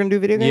movie they were going to do a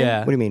video game? Yeah.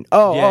 What do you mean?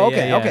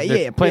 Okay.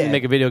 They're planning to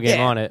make a video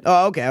game on it.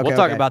 Oh, okay. We'll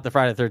talk about the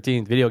Friday the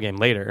 13th video game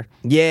later.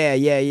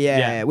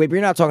 Yeah. Wait, but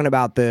you're not talking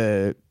about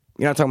the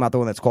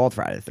one that's called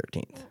Friday the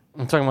 13th.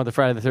 I'm talking about the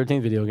Friday the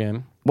 13th video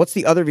game. What's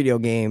the other video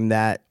game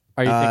that?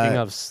 Are you thinking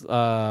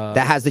of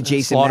that has the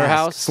Jason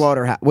mask?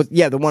 Slaughterhouse.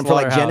 Yeah, the one for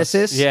like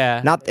Genesis.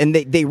 Yeah. And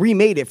they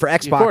remade it for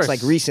Xbox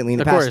like recently in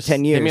the past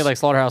 10 years. They made like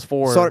Slaughterhouse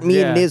 4.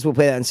 Me and Niz will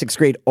play that in 6th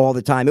grade all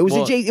the time. It was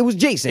Jason. It was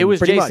Jason.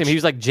 Much. He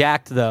was like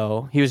jacked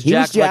though. He was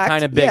jacked, like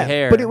kind of big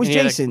hair. But it was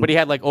Jason. But he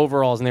had like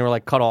overalls and they were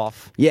like cut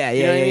off.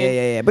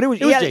 Yeah. But it was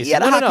Jason. He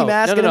had a hockey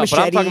mask and a machete.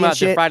 But I'm talking about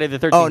the Friday the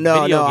 13th Oh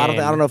no, video I game.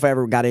 don't know if I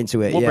ever got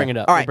into it. We'll bring it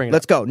up. All right,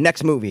 let's go.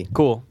 Next movie.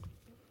 Cool.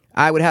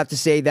 I would have to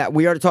say that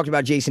we already talked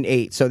about Jason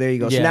 8, so there you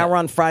go. So now we're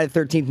on Friday the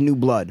 13th, New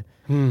Blood.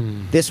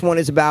 This one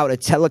is about a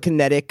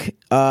telekinetic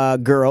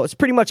girl. It's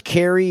pretty much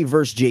Carrie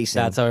versus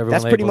Jason. That's how everyone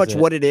That's pretty labels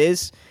much what it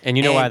is. And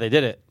you know why they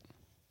did it?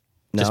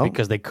 Just No?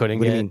 because they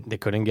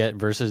couldn't get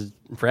versus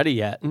Freddy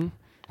yet.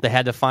 They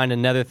had to find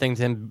another thing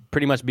to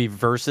pretty much be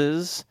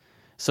versus.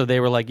 So they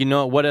were like, you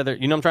know what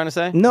I'm trying to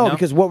say? No,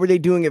 because what were they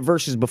doing at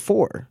versus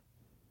before?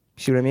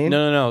 See what I mean?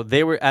 No.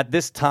 They were at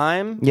this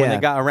time when they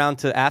got around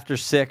to after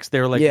 6. They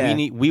were like,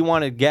 we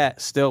want to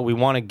get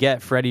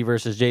Freddy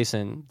versus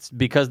Jason. It's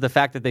because the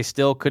fact that they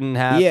still couldn't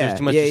have there's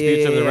too much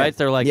disputes over the rights.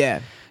 They're like,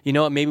 you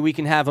know what? Maybe we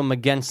can have them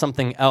against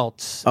something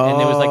else.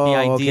 And it was like the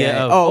idea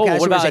of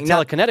what about a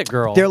telekinetic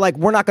girl? They're like,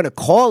 we're not going to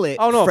call it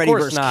Freddy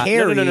versus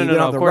Carrie.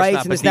 No, the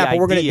rights and this but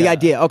we're going to the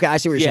idea. Okay, I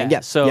see what you're saying.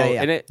 Yeah. So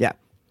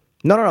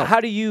No. How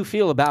do you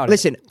feel about it?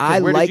 Listen,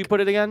 where did you put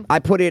it again? I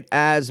put it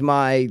as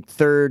my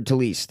third to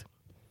least.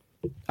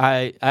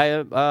 Me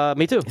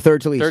too.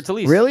 Third to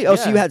least. Really? Oh,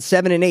 so you had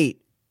 7 and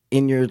 8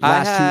 in your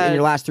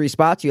last 3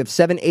 spots. You have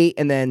 7, 8,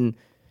 and then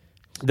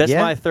that's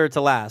my third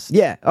to last.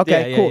 Yeah.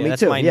 Okay. Cool. Me that's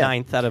too. That's my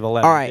 9th out of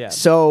 11. All right.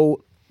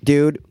 So,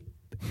 dude,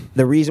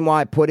 the reason why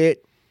I put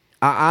it,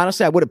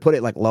 honestly, I would have put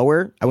it like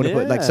lower. I would have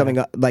put like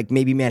something like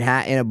maybe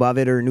Manhattan above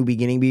it or New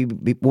Beginning.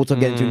 We'll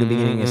get into New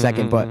Beginning in a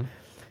second, but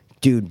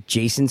dude,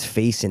 Jason's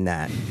face in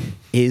that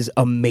is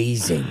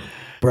amazing.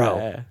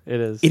 Bro, it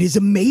is. It is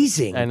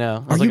amazing. I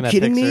know. Are you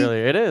kidding me?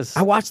 Earlier. It is.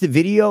 I watched the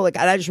video. Like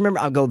I just remember.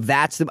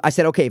 I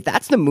said, okay, if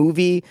that's the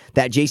movie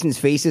that Jason's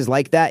face is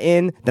like that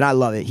in, then I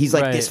love it. He's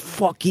like this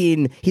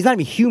fucking. He's not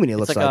even human. It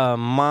looks like a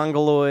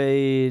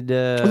mongoloid.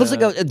 It looks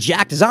like a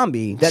jacked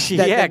zombie. That's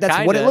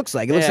what it looks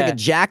like. It looks like a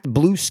jacked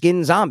blue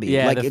skin zombie.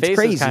 Yeah, like the it's face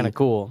crazy. Is kind of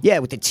cool. Yeah,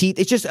 with the teeth.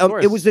 It's just.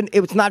 It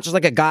was not just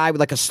like a guy with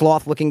like a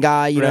sloth looking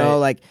guy. You know,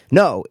 like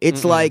no,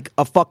 it's like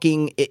a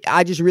fucking.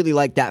 I just really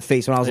liked that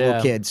face when I was a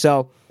little kid.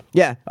 So.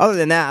 Yeah, other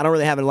than that, I don't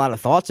really have a lot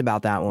of thoughts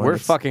about that one. We're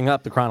fucking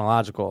up the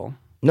chronological.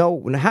 No,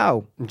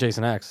 how?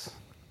 Jason X.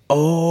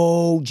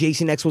 Oh,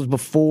 Jason X was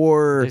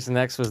before. Jason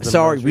X was the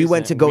Sorry, most we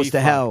went recent. to Ghost to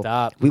Hell.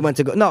 Up. We went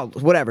to go. No,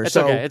 whatever. It's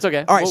okay. It's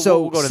okay. All right,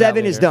 we'll go to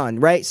 7 is done,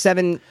 right?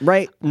 7,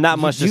 right? Not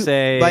much to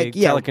say. Like,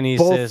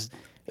 telekinesis.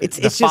 It's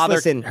the just father,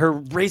 listen, her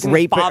raising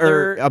the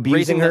father,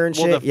 abusing her and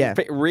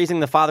shit. Raising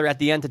the father at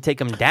the end to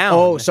take him down.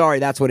 Oh, sorry,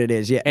 that's what it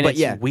is. Yeah, and but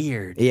it's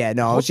weird. Yeah,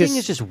 no, it's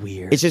just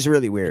weird. It's just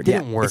really weird. It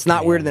didn't work. It's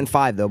not weirder than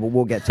 5 though, but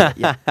we'll get to it.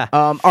 Yeah.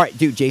 All right,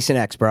 dude, Jason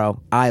X, bro.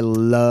 I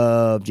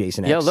love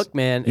Jason X. Yo, look,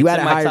 man, you had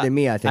it higher than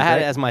me. I think I had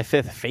it as my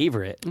 5th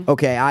favorite.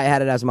 Okay, I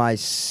had it as my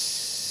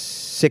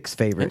 6th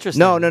favorite. Interesting.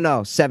 No,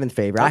 7th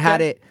favorite. Okay. I had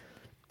it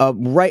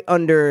right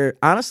under.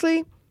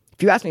 Honestly,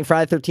 if you ask me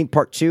Friday the 13th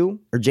Part 2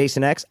 or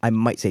Jason X, I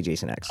might say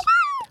Jason X.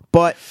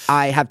 But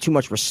I have too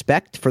much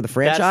respect for the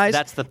franchise.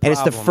 That's the problem,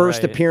 and it's the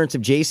first appearance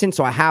of Jason,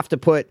 so I have to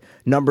put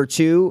number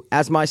 2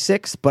 as my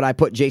 6th, but I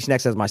put Jason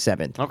X as my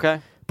 7th. Okay.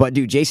 But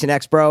dude, Jason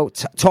X, bro,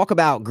 talk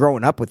about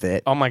growing up with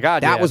it. Oh my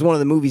God, that was one of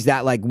the movies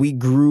that like we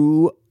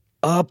grew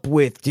up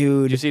with,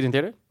 dude. Did you see it in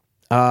theater?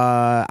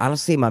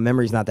 Honestly, my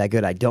memory's not that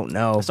good. I don't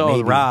know. I saw it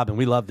with Rob, and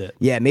we loved it.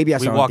 Yeah, maybe I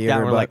saw it in theater. We walked out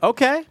and we're like,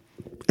 okay.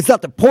 It's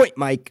not the point,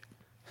 Mike.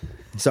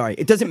 Sorry,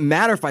 it doesn't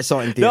matter if I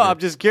saw it in theater. No, I'm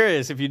just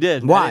curious if you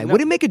did. Why? Would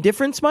it make a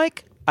difference,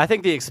 Mike? I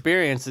think the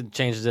experience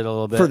changes it a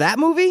little bit. For that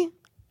movie?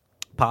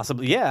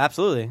 Possibly, yeah,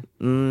 absolutely.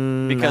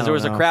 Because there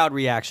was a crowd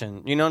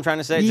reaction. You know what I'm trying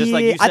to say? Just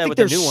like you said I think with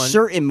the new one.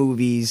 Certain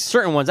movies.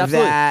 Certain ones,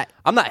 absolutely.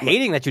 I'm not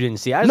hating that you didn't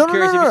see it. I was just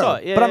curious if you saw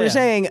it. Yeah, but I'm just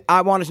saying,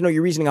 I wanted to know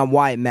your reasoning on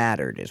why it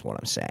mattered, is what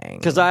I'm saying.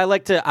 Because I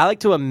like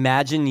to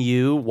imagine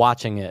you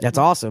watching it. That's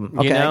awesome.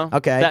 Okay, you know?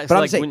 Okay. But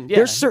I'm saying,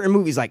 there's certain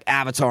movies like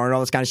Avatar and all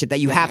this kind of shit that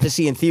you have to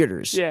see in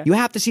theaters. Yeah. You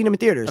have to see them in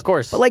theaters. Of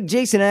course. But like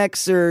Jason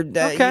X or...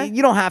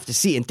 you don't have to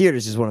see it in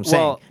theaters, is what I'm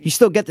saying. You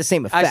still get the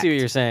same effect. I see what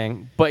you're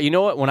saying. But you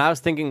know what? When I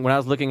was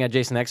looking at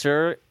Jason X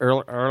earlier,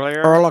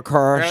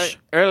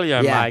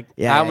 Mike,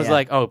 I was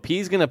like, oh,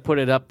 P's going to put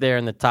it up there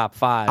in the top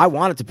 5. I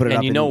wanted to put it up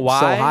and you know why?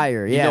 So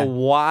higher. Yeah. You know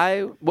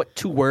why? What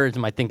 2 words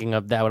am I thinking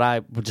of that I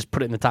would just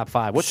put it in the top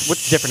 5?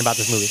 What's different about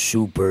this movie?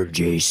 Super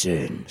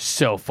Jason.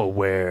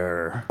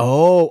 Self-aware.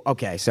 Oh,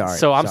 okay. Sorry.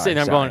 So I'm sitting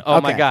there going,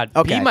 oh my God.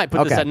 P might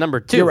put this at number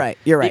 2. You're right.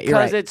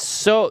 Because it's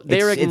so,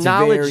 they're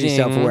acknowledging. It's very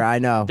self-aware, I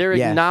know. They're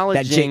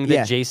acknowledging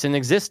that Jason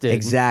existed.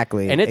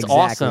 Exactly. And it's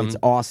awesome. It's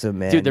awesome,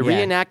 man. Dude, the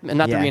reenactment,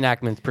 not the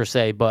reenactments per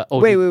se, but.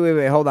 Wait.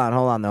 Hold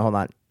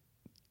on.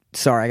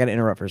 Sorry, I got to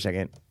interrupt for a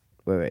second.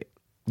 Wait.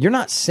 You're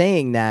not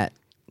saying that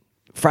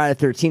Friday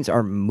the 13th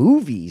are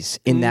movies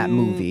in that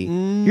movie.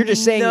 You're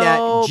just saying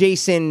that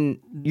Jason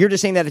You're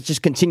just saying that it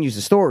just continues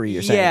the story.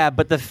 You're saying, yeah,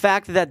 but the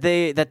fact that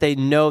they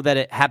know that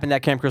it happened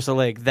at Camp Crystal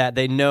Lake, that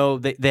they know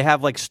they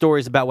have like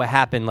stories about what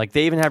happened. Like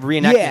they even have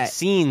reenacted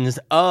scenes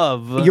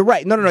of. You're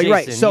right. No, Jason. you're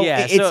right.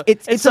 So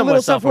it's a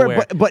little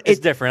self-aware, but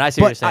it's different. I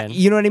see what you're saying.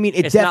 You know what I mean?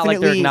 It's not like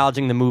they're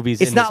acknowledging the movies.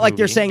 It's not like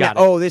they're saying that.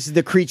 Oh, this is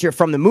the creature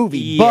from the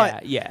movie.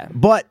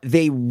 But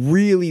they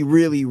really,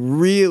 really,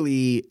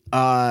 really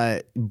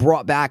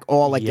brought back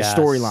all like the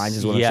storylines.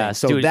 Is what I'm saying.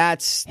 So dude,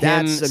 that's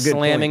him a good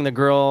slamming point. the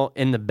girl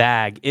in the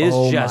bag is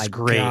just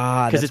great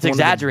because it's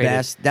exaggerated.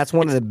 That's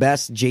one of the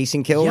best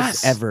Jason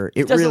kills ever.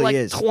 It really like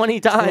is 20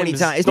 times. 20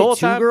 times. Isn't it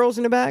two girls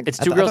in the bag? It's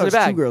two girls in the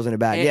bag. Two girls in the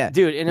bag. Yeah,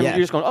 dude. And you're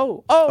just going,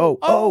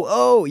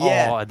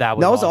 yeah. That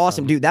was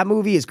awesome, dude. That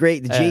movie is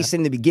great. The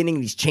Jason in the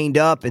beginning, he's chained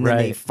up, and then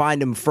they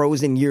find him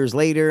frozen years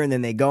later, and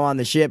then they go on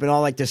the ship, and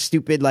all like the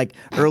stupid like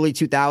early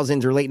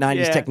 2000s or late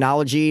 90s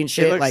technology and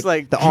shit.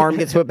 Like the arm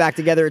gets put back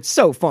together. It's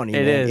so funny.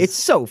 It is. It's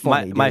so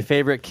funny. My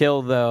favorite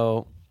kill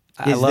though.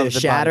 I love the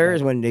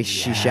shatters when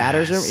she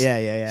shatters her.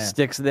 Yeah.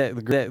 Sticks the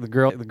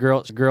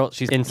girl.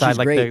 She's inside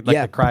the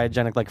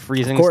cryogenic like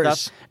freezing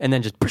stuff, and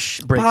then just breaks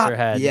her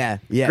head. Yeah.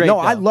 Great, no,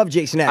 I love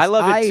Jason X. I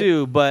love it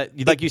too, but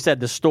like you said,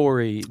 the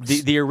story,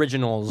 the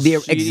originals,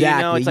 exactly. You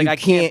know, it's like I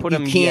can't put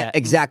them yet.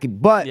 Exactly,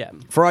 but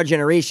for our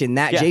generation,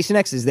 that Jason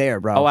X is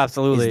there, bro. Oh,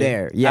 absolutely, is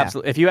there. Yeah,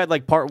 absolutely. If you had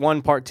like part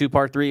 1, part 2,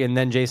 part 3, and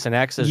then Jason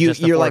X is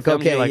you're like film,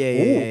 okay,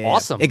 you're like,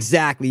 awesome.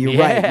 Exactly, you're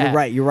right.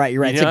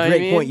 It's a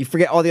great point. You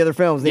forget all the other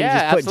films, then you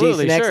just put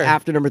Jason X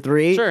after number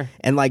 3,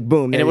 and like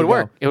boom, and it would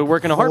work. It would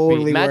work in a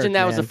heartbeat. Imagine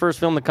that was the first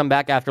film to come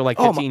back after like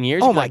 15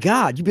 years. Oh my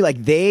god, you'd be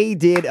like, they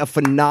did a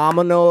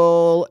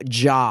phenomenal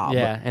job.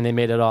 Yeah, and they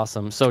made it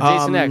awesome. So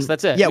Jason X,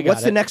 that's it. Yeah,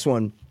 what's the next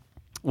one?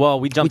 Well,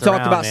 we talked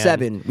about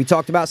 7. We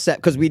talked about 7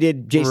 because we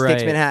did Jason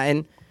Takes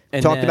Manhattan.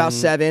 And talked about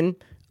 7.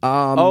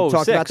 Talked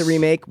 6. about the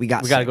remake. We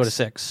got to go to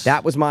 6.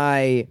 That was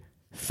my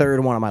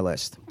third one on my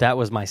list. That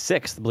was my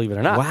 6th, believe it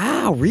or not.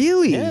 Wow,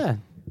 really? Yeah.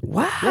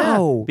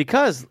 Wow. Yeah,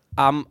 because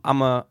I'm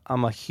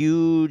a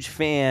huge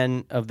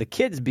fan of the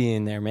kids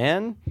being there,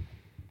 man.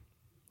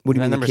 What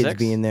do you mean the kids 6?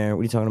 Being there?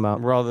 What are you talking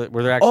about?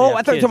 Where they're actually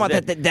I thought you were talking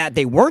about that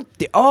they weren't.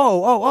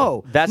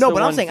 That's no,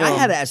 but I'm saying film. I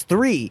had it as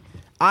 3.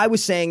 I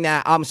was saying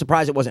that I'm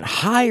surprised it wasn't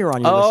higher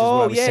on your list. Is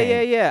what I was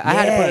saying. Yeah. I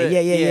had to put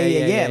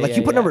it, yeah. Like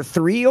you put number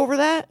 3 over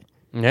that?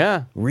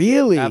 Yeah.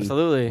 Really?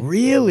 Absolutely.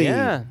 Really?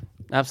 Yeah.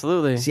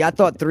 Absolutely. See, I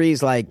thought 3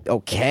 is like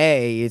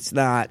okay. It's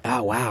not.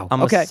 Oh wow.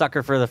 I'm a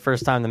sucker for the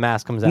first time the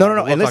mask comes out. No.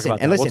 We'll and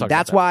listen.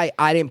 That's why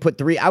I didn't put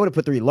 3. I would have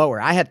put 3 lower.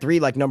 I had 3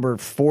 like number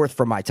 4th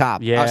from my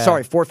top. Yeah.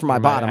 4th from my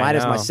bottom. Mine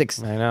is my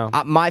 6th. I know.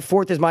 My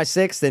 4th is my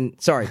 6th,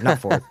 and sorry, not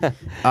 4th.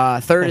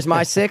 3rd is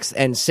my 6th,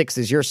 and 6th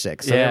is your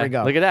 6th. So there we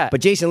go. Look at that.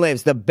 But Jason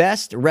Lives, the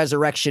best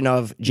resurrection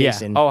of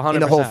Jason 100%. in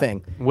the whole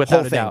thing.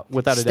 Without a doubt.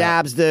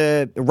 Stabs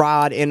the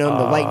rod in him.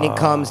 The lightning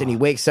comes, and he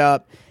wakes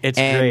up. It's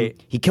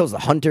great. He kills the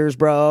hunters,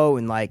 bro,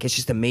 and like it's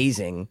just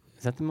amazing.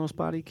 Is that the most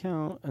body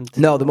count?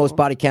 No, the most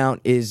body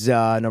count is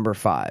number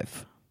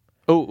 5.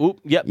 Oh,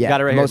 yep, got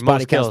it right most here.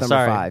 Body count's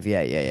number 5.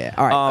 Yeah.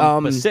 All right,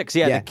 but 6,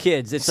 the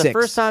kids. It's 6. The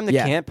first time the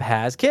camp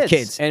has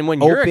kids. And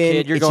when you're a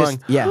kid, you're going,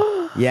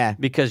 yeah,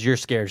 because you're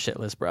scared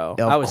shitless, bro.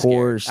 Of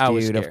course,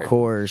 dude. Of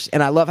course.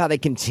 And I love how they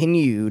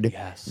continued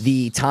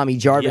the Tommy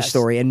Jarvis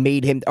story and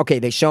made him. Okay,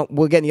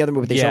 we'll get in the other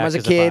movie. They show him as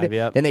a kid,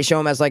 then they show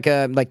him as like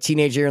a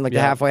teenager in like the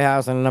halfway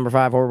house and number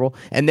 5 horrible,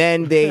 and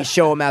then they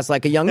show him as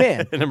like a young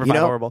man. Number 5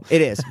 horrible.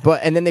 It is,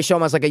 and then they show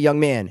him as like a young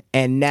man,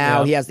 and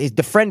now he has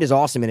the friend is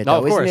awesome in it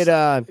though, isn't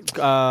it?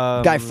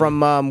 Guy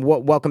from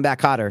Welcome Back,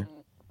 Kotter.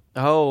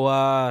 Shit.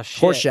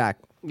 Horseshack.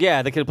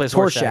 Yeah, the kid who plays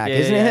Horseshack.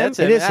 Isn't it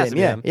him? It is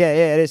him.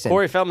 Yeah, it is him.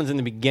 Corey Feldman's in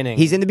the beginning.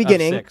 He's in the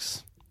beginning.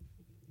 6.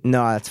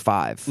 No, that's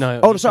 5.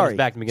 No, sorry.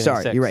 Back in the beginning sorry,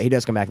 of 6. You're right. He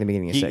does come back in the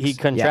beginning of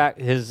 6.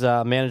 His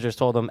managers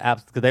told him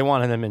because they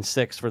wanted him in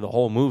 6 for the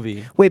whole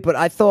movie. Wait, but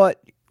I thought.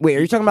 Wait, are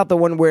you talking about the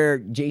one where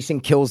Jason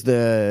kills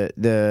the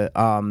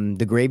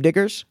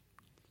gravediggers?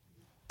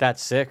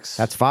 That's 6.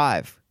 That's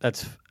 5.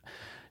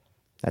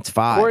 That's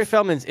 5. Corey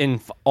Feldman's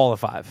in all of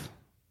 5.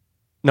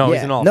 No,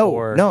 he's in all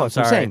 4. No, that's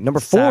what I'm saying. Number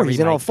 4, he's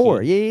in all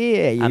 4.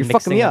 Yeah. You're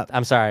fucking me up.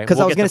 I'm sorry. Because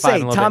I was going to say,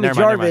 Tommy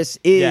Jarvis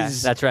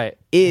is... that's right.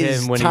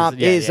 Is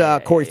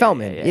Corey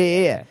Feldman.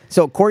 Yeah.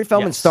 So Corey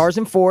Feldman stars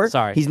in 4.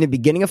 Sorry. He's in the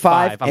beginning of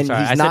 5, and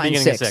he's not in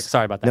 6.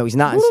 Sorry about that. No, he's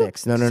not in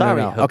 6.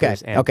 No. Okay.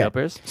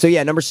 So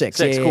yeah, number 6.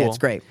 Yeah, it's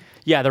great.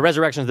 Yeah, the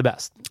Resurrection's the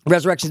best.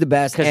 Resurrection's the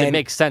best because it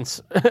makes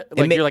sense.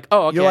 You're like,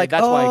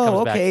 that's why he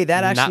comes back. Okay,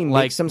 that actually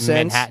makes some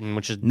sense. Manhattan,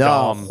 which is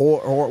dumb.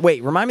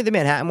 Wait, remind me of the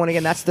Manhattan one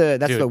again. That's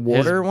the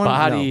water his one.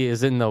 Body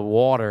is in the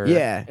water.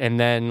 Yeah, and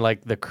then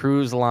like the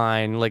cruise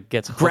line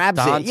gets hooked grabs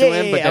onto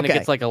him, but then it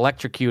gets like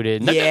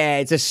electrocuted. Yeah,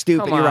 it's a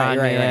stupid. You're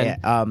right.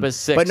 But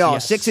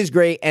 6, 6 is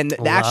great, and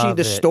actually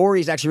the story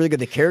is actually really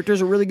good. The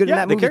characters are really good in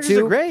that movie too. The characters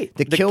are great.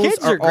 The kills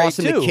are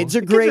awesome. The kids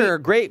are great. They're a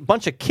great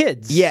bunch of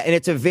kids. Yeah, and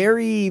it's a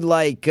very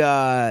like.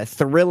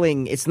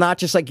 thrilling. It's not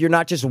just like you're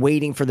not just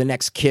waiting for the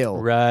next kill.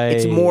 Right.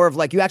 It's more of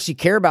like you actually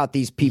care about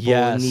these people.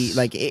 Yes.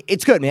 And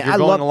it's good, man. You're I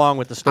going love along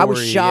with the story. I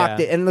was shocked.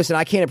 Yeah. And listen,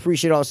 I can't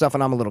appreciate all the stuff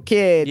when I'm a little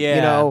kid, Yeah.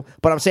 you know.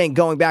 But I'm saying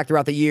going back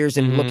throughout the years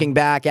and looking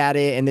back at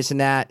it and this and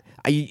that,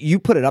 you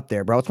put it up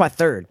there, bro. It's my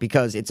third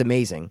because it's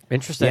amazing.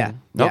 Interesting. Yeah.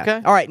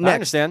 Okay. All right, I next.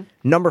 understand.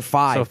 Number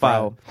 5, So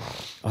 5. bro.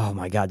 Oh,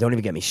 my God. Don't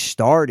even get me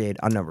started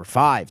on number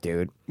 5,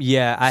 dude.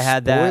 Yeah, I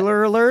had that.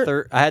 Spoiler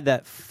alert? I had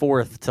that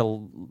fourth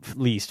to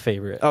least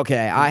favorite.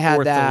 Okay, I had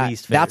Fourth to that.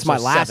 least favorite, That's my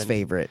so last 7th.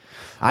 favorite.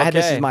 I had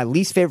this Okay. as my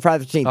least favorite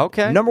Friday the 13th.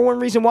 Okay. Number one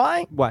reason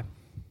why? Do Why?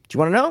 you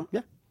want to know?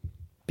 Yeah.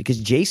 Because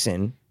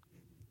Jason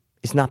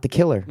is not the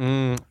killer.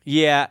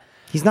 Yeah.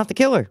 He's not the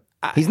killer.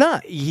 He's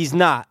not. He's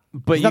not.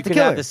 But He's you not the can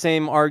killer. have the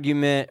same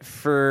argument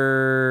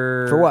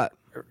for... For what?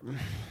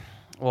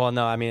 Well,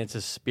 no, I mean, it's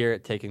a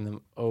spirit taking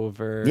them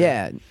over.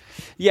 Yeah.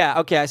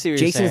 Yeah, okay, I see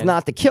what you're saying. Jason's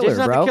not the killer,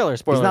 Jason's bro. not the killer,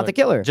 spoiler He's not alert. the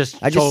killer.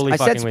 Just I totally said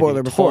fucking with spoiler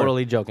you. before.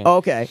 Totally joking. Oh,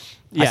 okay. I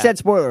Yeah. said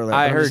spoiler alert.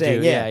 I I'm heard just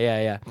saying, you. Yeah.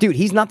 Yeah. Dude,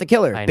 he's not the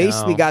killer. I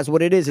Basically, know. guys,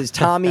 what it is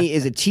Tommy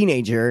is a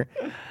teenager.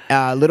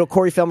 Little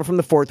Corey Feldman from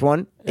the fourth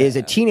one is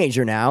a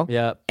teenager now.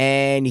 Yep.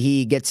 And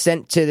he gets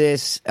sent to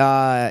this.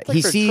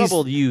 He for sees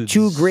troubled youths.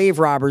 2 grave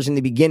robbers in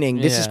the beginning.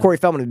 This is Yeah. Corey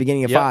Feldman at the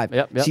beginning of Yep, 5.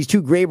 yep. Sees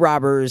 2 grave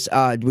robbers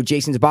with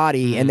Jason's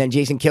body, and then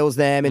Jason kills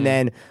them, and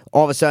then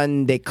all of a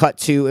sudden they cut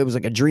to, it was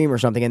like a dream or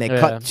something, and they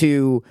cut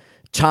to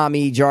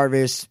Tommy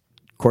Jarvis,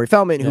 Corey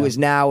Feldman, who is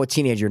now a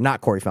teenager,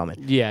 not Corey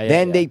Feldman. Yeah,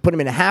 Then they put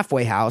him in a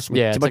halfway house with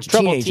Yeah, a it's bunch like of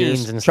troubled teenagers.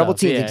 teens and troubled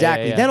stuff. teens, Yeah,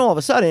 exactly. yeah. Then all of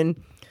a sudden,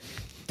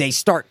 they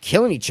start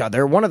killing each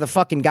other. One of the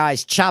fucking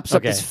guys chops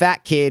up Okay. this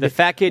fat kid, The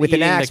fat kid with an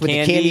eating axe the with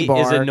candy a candy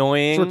bar. is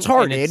annoying. It's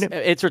retarded. and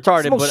It's retarded,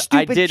 It's the most but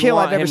I stupid did kill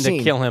want I've ever him seen.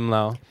 to kill him,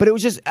 though. But it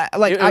was just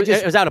like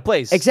It was out of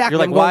place. Exactly. You're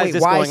like, I'm why going, is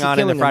this wait, going he on in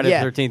the killing him? Friday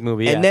Yeah. the 13th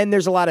movie? Yeah. And then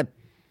there's a lot of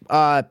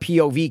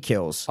POV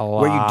kills A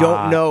where you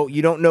lot.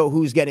 don't know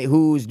who's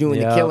doing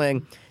the Yep.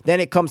 killing. Then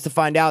it comes to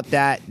find out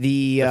that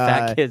the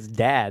fat kid's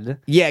dad.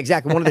 yeah,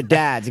 exactly. One of the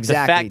dads,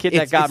 exactly. fat kid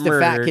that got it's the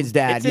fat murdered. kid's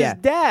dad. It's his yeah.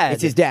 dad.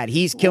 It's his dad.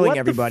 He's killing What the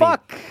everybody.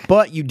 fuck?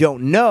 But you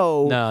don't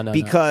know No.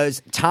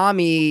 because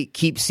Tommy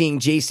keeps seeing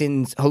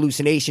Jason's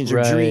hallucinations or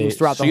Right. dreams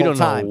throughout So the you whole don't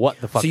know time. what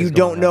the fuck So is you going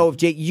don't know on.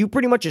 if you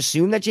pretty much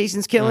assume that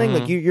Jason's killing.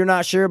 Like you're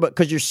not sure, but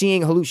because you're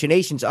seeing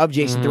hallucinations of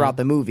Jason throughout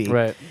the movie.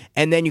 Right.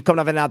 And then you come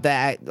to find out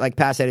that like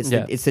past that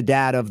Yeah. it's the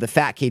dad of the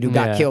fat kid who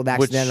got Yeah. killed Which-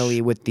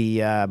 accidentally with the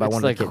by It's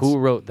one like, of the kids. who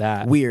wrote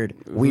that?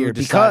 Weird decided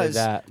because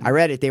that? I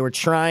read it. They were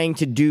trying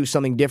to do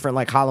something different,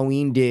 like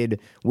Halloween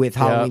did with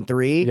Halloween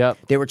 3. Yep.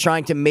 They were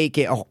trying to make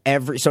it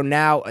so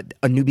now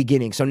a new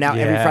beginning. So now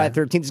every Yeah. Friday the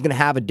 13th is going to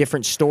have a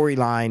different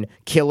storyline.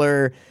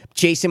 Killer.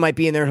 Jason might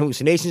be in there in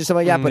hallucinations and stuff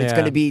like that, but it's Yeah.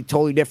 going to be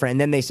totally different.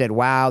 And then they said,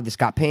 "Wow, this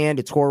got panned.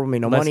 It's horrible.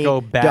 Made no Let's money."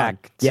 go back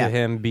Done. to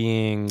him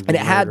being And it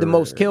had the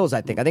most murderer. kills.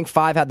 I think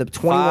 5 had the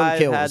 21 5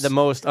 kills. had the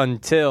most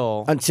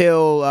until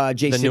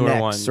Jason newer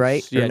X, ones.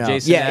 right? Or Yeah, no?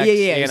 Jason yeah, X, yeah,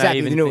 yeah, and I exactly.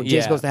 even The new think-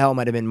 Jason yeah. Goes to Hell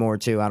might have been more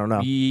too. I don't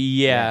know.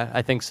 Yeah,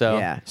 I think so.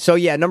 Yeah. So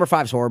yeah, number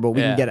 5's horrible. We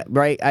Yeah. can get it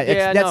right.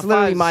 Yeah, That's no,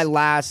 literally 5's my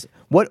last.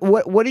 What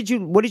did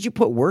you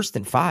put worse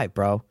than 5,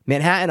 bro?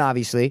 Manhattan,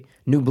 obviously.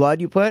 New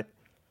Blood, you put,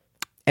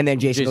 and then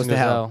Jason Goes to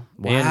Hell.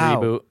 And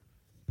reboot.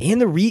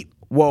 And the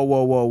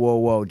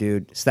Whoa,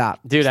 dude, stop,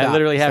 Dude, I Stop.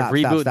 literally have Stop,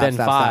 reboot stop, then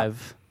stop,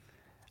 5.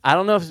 I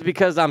don't know if it's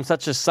because I'm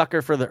such a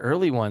sucker for the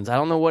early ones. I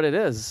don't know what it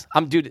is.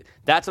 Dude,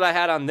 that's what I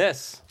had on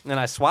this, and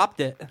I swapped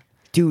it.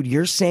 Dude,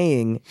 you're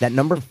saying that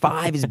number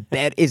 5 is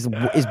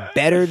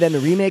better than the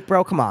remake,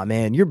 bro? Come on,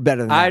 man, you're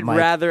better than that. I'd Mike.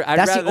 rather-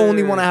 That's the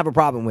only one I have a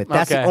problem with.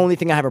 That's the Okay. only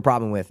thing I have a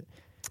problem with.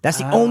 That's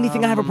the only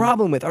thing I have a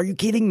problem with. Are you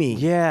kidding me?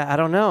 Yeah, I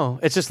don't know.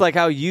 It's just like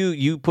how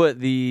you put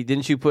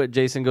didn't you put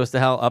Jason Goes to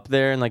Hell up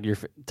there and like your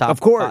top? Of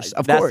course, 5?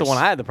 of That's course. the one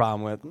I had the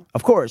problem with.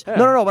 Of course. No.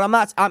 But I'm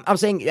not. I'm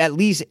saying at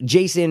least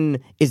Jason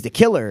is the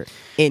killer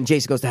in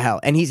Jason Goes to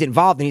Hell, and he's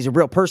involved, and he's a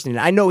real person. And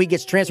I know he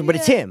gets transferred, but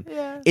it's him.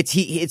 Yeah.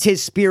 It's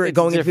his spirit It's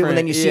going into people, and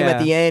then you see him at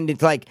different, the end.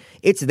 It's like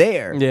it's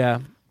there. Yeah.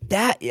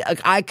 That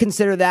I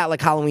consider that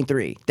like Halloween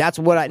 3. That's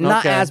what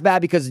not Okay. as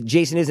bad because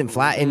Jason isn't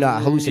flat in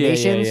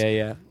hallucinations.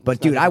 Yeah. But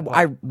dude, I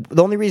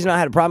the only reason I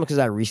had a problem because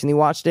I recently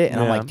watched it and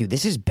I'm Yeah. like, dude,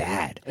 this is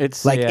bad.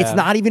 It's- like it's yeah.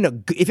 not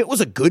even if it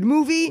was a good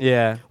movie,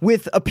 Yeah.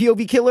 with a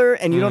POV killer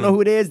and you don't know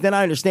who it is, then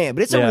I understand.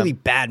 But it's a Yeah. really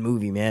bad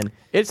movie, man.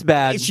 It's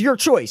bad. It's your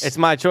choice. It's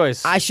my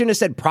choice. I shouldn't have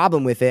said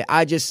problem with it.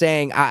 I just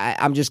saying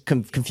I'm just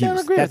confused. I don't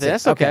agree with it.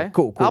 That's okay.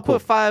 Cool. I'll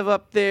put 5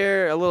 up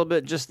there a little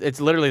bit. Just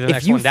it's literally the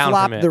next If you one down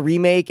flop from it. the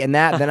remake and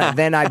that,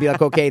 then I'd be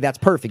like, okay, that's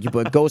perfect. You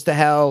put Goes to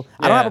Hell.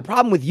 I don't Yeah. have a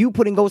problem with you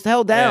putting Goes to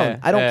Hell down. Yeah,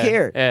 I don't yeah,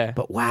 care. yeah.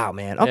 But wow,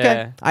 man. Okay,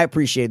 Yeah. I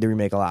appreciate the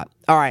remake a lot.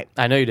 All right,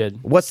 I know you did.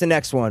 what's the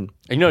next one?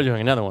 You know you're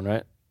doing another one,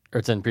 right? Or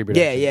it's in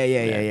pre-production.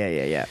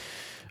 Yeah.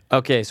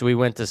 Okay, so we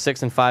went to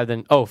 6 and 5,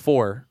 then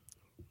 4.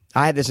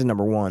 I had this as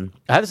number 1,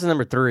 I had this as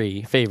number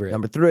 3 favorite.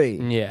 number 3.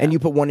 Yeah. and you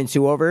put 1 and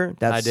 2 over.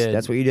 I did.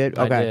 That's what you did.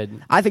 I Okay,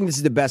 did. I think this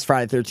is the best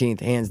Friday the 13th,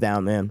 hands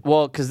down, man.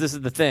 Well, because this is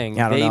the thing.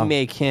 I don't They know.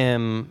 make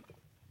him.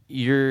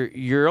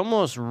 You're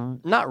almost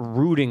not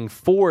rooting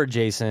for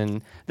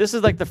Jason. This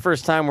is like the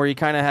first time where he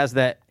kind of has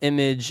that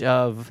image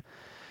of,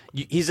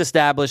 he's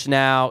established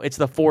now. It's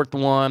the fourth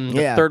one.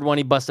 The third one,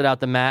 he busted out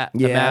the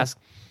mask.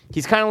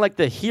 He's kind of like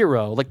the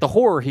hero, like the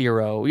horror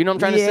hero. You know what I'm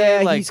trying to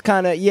say? Like, he's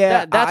kind of,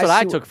 that's what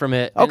I took from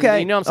it. Okay. And,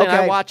 you know what I'm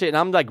saying? I watch it, and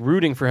I'm like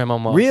rooting for him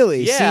almost.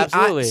 Really? Yeah,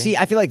 absolutely.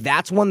 I feel like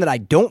that's one that I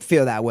don't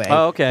feel that way.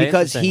 Oh, okay.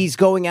 Because he's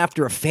going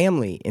after a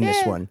family in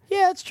this one.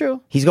 Yeah, that's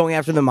true. He's going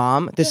after the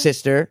mom, the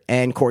sister,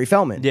 and Corey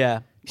Feldman. Yeah.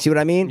 See what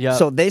I mean? Yep.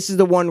 So this is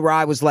the one where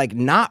I was like,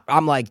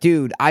 I'm like,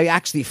 dude, I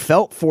actually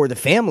felt for the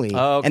family.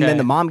 Oh, okay. And then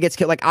the mom gets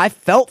killed. Like, I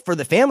felt for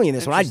the family in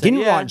this one. I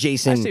didn't want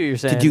Jason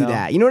to do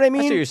that. You know what I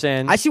mean? I see what you're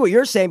saying. I see what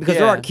you're saying because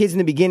there are kids in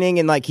the beginning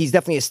and like he's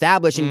definitely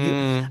established.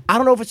 And I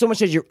don't know if it's so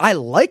much as I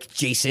like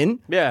Jason.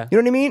 Yeah. You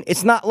know what I mean?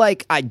 It's not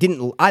like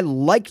I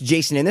liked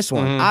Jason in this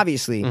one,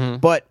 obviously.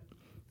 But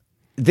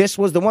this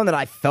was the one that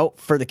I felt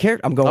for the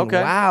character. I'm going,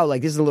 wow,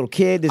 like this is a little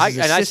kid. This is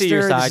a sister. I see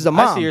your side. This is a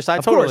mom. I see your side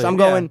of totally. course, I'm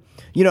going,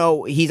 you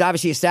know, he's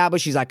obviously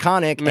established. He's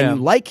iconic, and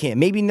you like him.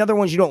 Maybe in other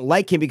ones you don't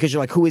like him because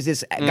you're like, who is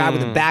this guy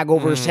with a bag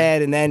over his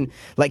head? And then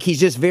like he's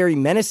just very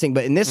menacing.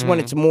 But in this one,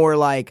 it's more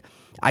like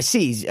I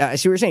see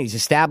what you're saying. He's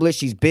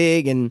established. He's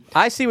big, and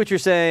I see what you're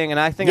saying, and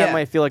I think I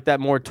might feel like that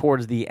more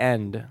towards the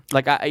end.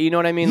 Like, you know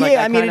what I mean? Yeah, like,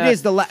 I mean, it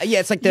is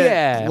it's like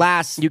the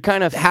last you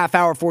kind of half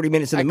hour, 40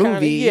 minutes of the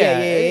movie.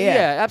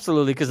 Yeah,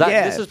 absolutely. Because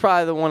this is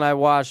probably the one I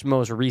watched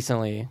most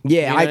recently.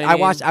 Yeah, you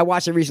know I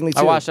watched it recently too.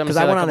 I watched them because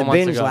I went on a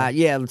binge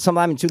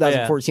sometime in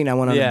 2014. I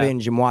went on a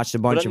binge and watched a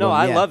bunch of them. No,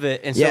 I love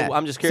it, and so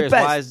I'm just curious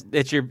why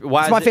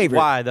it's my favorite.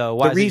 Why though?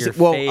 Why is it your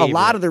favorite? Well, a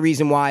lot of the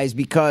reason why is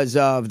because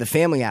of the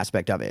family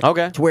aspect of it.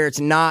 Okay, to where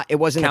it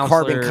wasn't a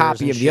carbon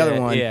copy of the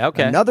other one. Yeah,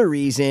 okay. Another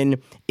reason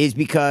is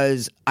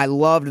because I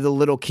loved the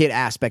little kid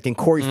aspect and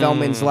Corey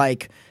Feldman's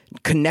like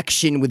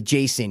connection with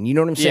Jason. You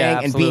know what I'm saying?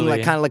 Yeah, and being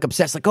like kind of like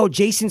obsessed, like, oh,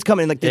 Jason's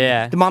coming. And like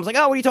the mom's like,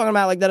 oh, what are you talking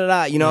about? Like da da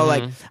da. You know,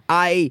 like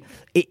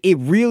it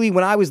really,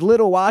 when I was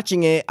little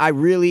watching it, I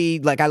really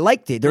I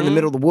liked it. They're in the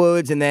middle of the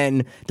woods, and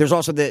then there's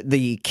also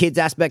the kids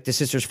aspect, the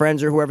sister's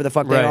friends or whoever the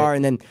fuck they are,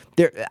 and then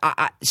there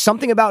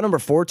something about number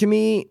 4 to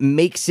me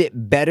makes it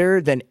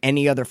better than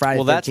any other Friday.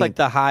 Well, that's like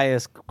the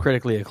highest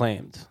critically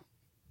acclaimed.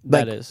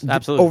 That is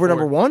absolutely over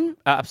number 1.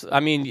 I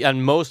mean,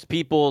 and most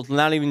people,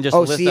 not even just.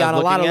 See, on a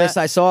lot of lists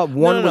I saw,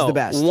 one was the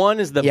best.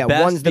 One is the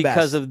best one's the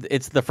because best.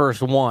 it's the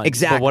first one.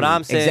 Exactly. But what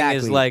I'm saying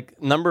is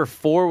like number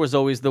 4 was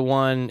always the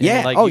one.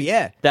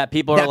 Yeah. That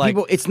people are like.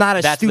 It's not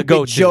a that's stupid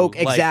the joke.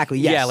 Like, exactly.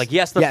 Yes. Yeah. Like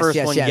yes, the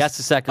first one. Yes,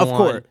 the second one. Of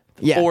course.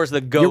 Yeah. 4 is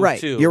the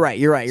go-to. You're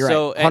right.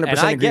 So 100% and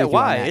I agree get with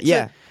why. You on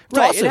that.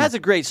 Right, awesome. It has a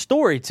great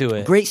story to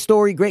it. Great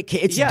story, great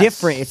kid. It's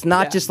different. It's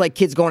not just like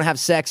kids going to have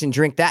sex and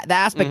drink. That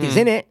aspect is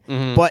in it,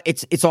 but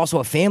it's also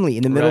a family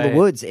in the middle of the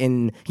woods,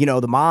 and you know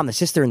the mom, the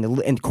sister,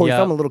 and Corey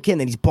Feldman, a little kid.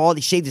 And then he's bald.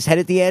 He shaved his head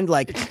at the end.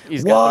 Like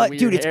what,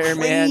 dude? It's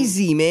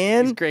crazy,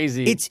 man. It's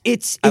crazy.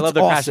 It's I love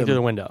the awesome. crashing through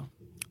the window.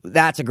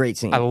 That's a great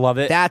scene. I love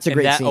it. That's a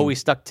great scene. That scene. always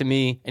stuck to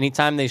me.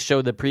 Anytime they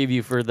showed the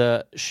preview for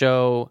the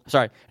show,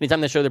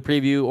 anytime they show the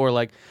preview or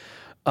like.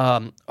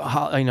 Friday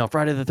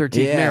the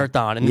 13th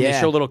marathon, and then they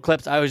show little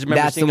clips. I always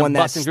remember seeing them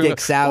busting through.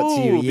 That's the one that sticks out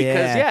to you,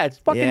 because it's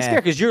fucking scary.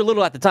 Because you're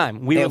little at the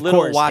time. We were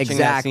little watching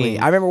that scene.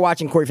 I remember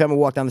watching Corey Feldman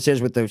walk down the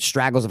stairs with the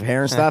straggles of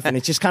hair and stuff, and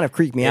it just kind of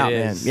creeped me out,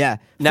 man. Yeah.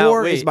 Now,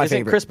 4 is my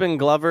favorite. Crispin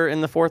Glover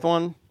in the 4th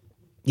one?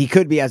 He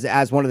could be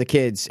as one of the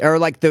kids, or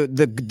like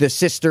the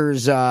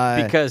sisters.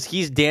 Because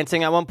he's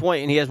dancing at one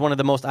point, and he has one of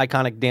the most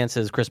iconic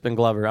dances, Crispin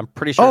Glover. I'm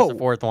pretty sure it's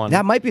the 4th one.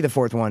 That might be the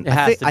 4th one.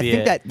 I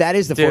think that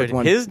is the 4th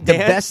one. His the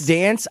best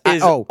dance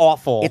is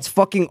awful. It's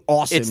fucking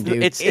awesome,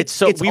 dude. It's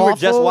so we were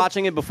just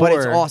watching it before, but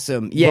it's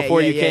awesome. Yeah,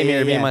 before you came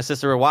here, me and my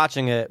sister were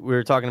watching it. We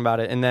were talking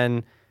about it, and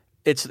then.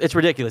 It's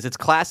ridiculous. It's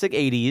classic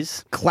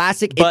 80s.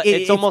 Classic, but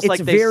it's almost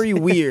like very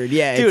weird.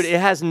 Yeah, dude, it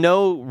has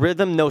no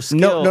rhythm, no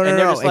skill. No,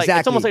 exactly.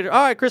 It's almost like, all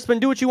right, Crispin,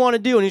 do what you want to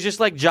do, and he's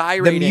just like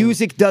gyrating. The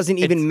music doesn't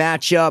even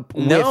match up.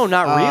 Not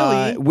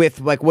really.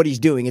 With like what he's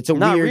doing. It's a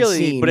weird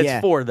scene. But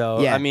it's 4 though.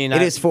 Yeah, I mean,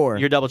 it is 4.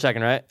 You're double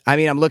checking, right? I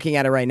mean, I'm looking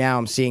at it right now.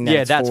 I'm seeing that.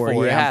 Yeah, it's that's 4.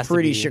 4. Yeah, I'm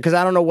pretty sure because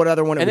I don't know what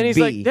other one it would be. And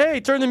then he's like, "Hey,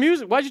 turn the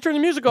music. Why'd you turn the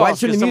music off?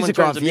 Why'd you turn the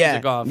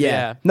music off?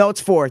 Yeah. No,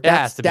 it's 4.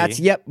 Has to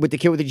be. Yep, with the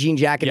kid with the jean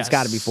jacket. It's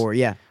got to be 4.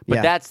 Yeah.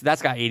 But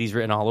that's got 80s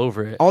written all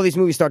over it. All these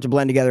movies start to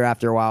blend together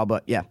after a while,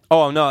 but yeah.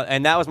 Oh, no,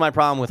 and that was my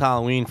problem with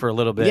Halloween for a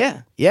little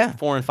bit. Yeah.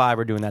 4 and 5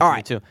 are doing that all to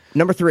right. me, too.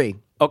 Number 3.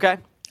 Okay.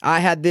 I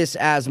had this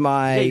as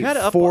my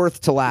 4th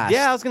to last.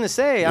 Yeah, I was going to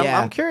say.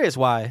 I'm curious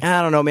why.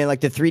 I don't know, man.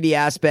 Like the 3D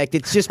aspect,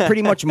 it's just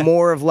pretty much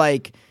more of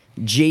like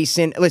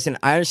Jason. Listen,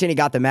 I understand he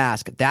got the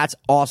mask. That's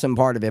awesome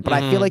part of it. But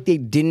I feel like they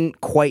didn't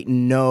quite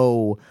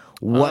know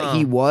what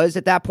he was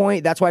at that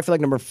point. That's why I feel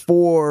like number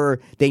 4,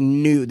 they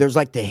knew. There's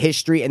like the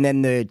history, and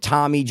then the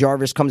Tommy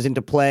Jarvis comes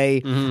into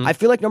play. I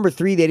feel like number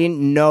 3, they didn't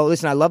know.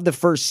 Listen, I love the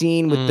first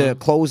scene with the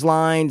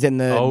clotheslines and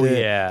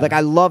like I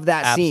love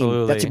that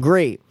scene. That's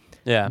great.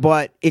 Yeah.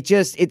 But it's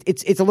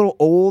a little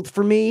old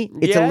for me.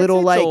 It's Yeah, a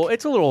little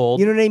it's a little old.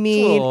 You know what I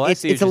mean?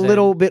 It's a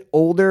little bit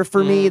older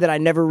for me that I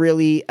never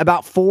really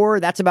about 4.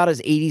 That's about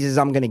as 80s as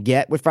I'm gonna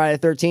get with Friday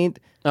the 13th.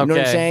 You know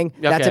what I'm saying?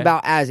 That's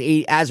about as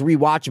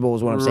rewatchable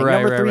is what I'm saying.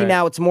 Right, Number 3 right.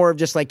 now, it's more of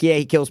just like,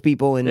 he kills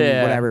people and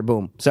whatever,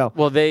 boom. So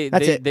well,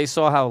 that's it. they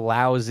saw how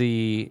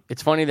lousy.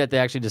 It's funny that they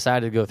actually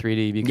decided to go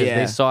 3D because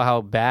they saw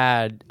how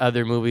bad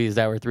other movies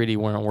that were 3D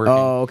weren't working.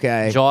 Oh,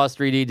 okay. Jaws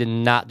 3D did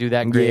not do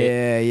that great.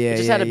 It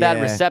just had a bad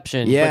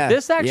reception. Yeah, but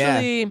this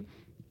actually.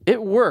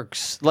 It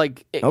works.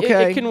 Like,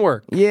 it can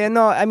work. Yeah,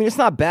 no, I mean, it's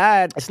not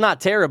bad. It's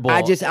not terrible.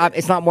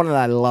 It's not one that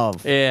I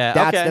love. Yeah,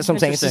 that's what I'm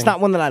saying. It's just not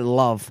one that I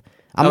love.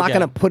 I'm not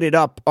going to put it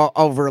up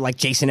over like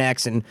Jason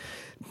X and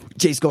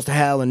Jason Goes to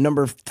Hell and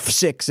Number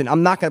 6, and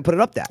I'm not going to put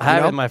it up that. I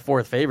have it my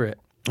 4th favorite.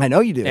 I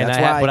know you do. And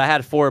that's why. But I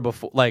had 4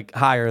 before, like,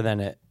 higher than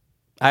it.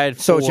 I had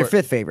 4. So it's your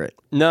 5th favorite?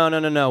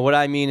 No. What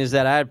I mean is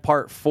that I had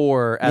part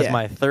 4 as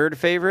my 3rd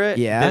favorite.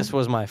 Yeah. This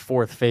was my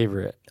 4th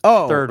favorite.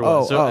 Oh,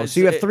 3rd one. So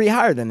you have 3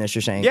 higher than this,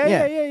 you're saying?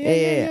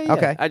 Yeah.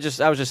 Okay. I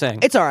was just saying.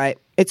 It's all right.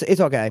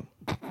 It's okay.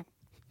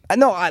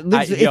 No,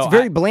 it's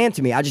very bland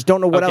to me. I just don't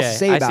know what else to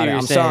say about it.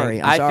 I'm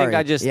sorry. I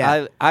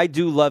think I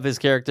do love his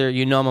character.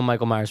 You know I'm a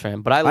Michael Myers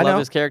fan, but I love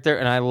his character,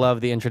 and I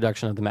love the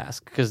introduction of the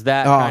mask because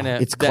that kind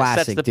of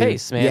classic, sets the dude.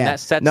 pace, man. Yeah. That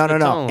sets the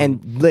tone.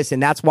 And listen,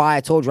 that's why I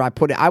told you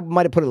I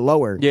might have put it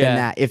lower than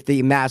that if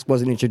the mask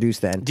wasn't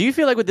introduced then. Do you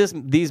feel like with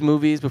these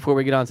movies, before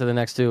we get on to the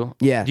next 2,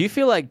 do you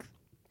feel like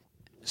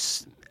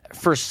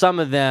for some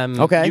of them,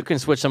 you can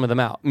switch some of them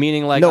out?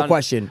 Meaning, like,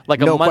 question.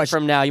 Like a month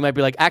from now, you might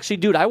be like, actually,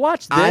 dude, I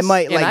watched this. I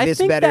might like this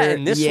better. That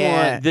in this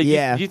one, do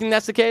you think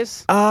that's the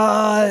case?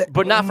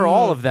 But not for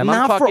all of them. Not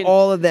I'm talking, for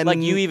all of them. Like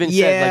you even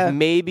said, like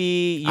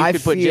maybe you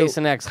could put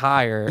Jason X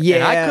higher. Yeah,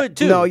 and I could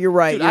too. No, you're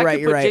right. Dude, you're right.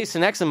 I could put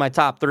Jason X in my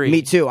top 3.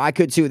 Me too. I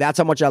could too. That's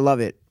how much I love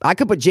it. I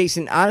could put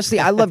Jason. Honestly,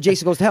 I love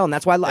Jason Goes to Hell, and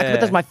that's why I could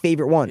put that's my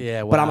favorite one.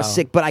 Yeah, But I'm a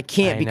sick. But I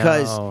can't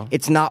because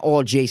it's not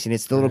all Jason.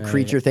 It's the little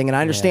creature thing, and I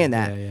understand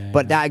that.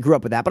 But I grew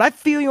up with that. But I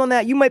feel you on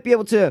that. You might be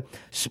able to,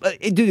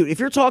 dude. If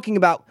you're talking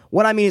about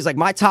what I mean is like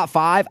my top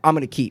 5, I'm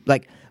gonna keep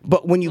like.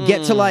 But when you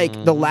get to like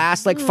the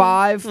last like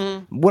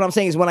 5, what I'm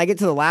saying is when I get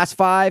to the last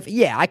 5,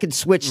 I could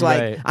switch.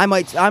 Like I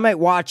might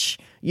watch.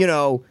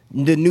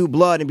 The New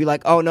Blood and be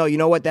like, oh no, you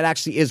know what? That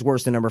actually is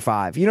worse than number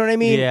 5. You know what I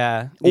mean?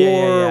 Yeah.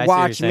 Or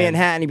watch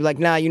Manhattan and be like,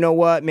 nah, you know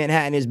what?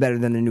 Manhattan is better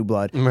than the New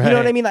Blood. Right. You know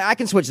what I mean? Like I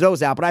can switch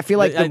those out, but I feel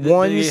like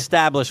the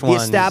established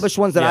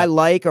ones that I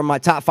like are my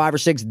top 5 or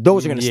 6.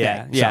 Those are going to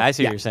stay. Yeah, I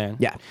see what you're saying.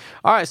 Yeah.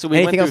 All right. So we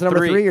anything went else through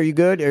number 3? 3? Are you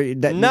good? Or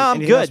no, I'm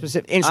good.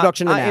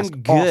 Introduction to the mask. I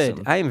am good.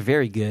 Awesome. I am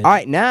very good. All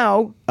right,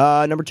 now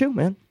number 2,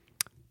 man.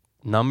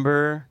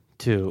 Number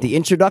 2. The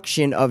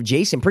introduction of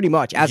Jason, pretty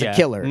much as a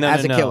killer,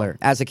 as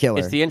a killer.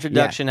 It's the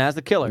introduction as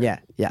the killer.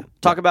 Yeah.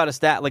 Talk about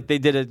like they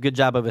did a good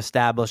job of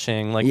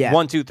establishing like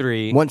 1, 2,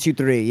 3. 1, 2,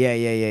 3.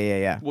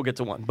 Yeah. We'll get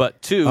to 1,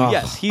 but 2.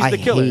 Yes, he's the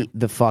killer. I hate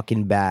the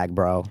fucking bag,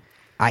 bro.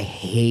 I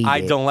hate it.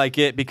 I don't like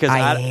it because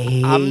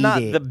I'm not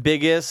the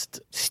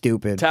biggest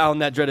stupid Town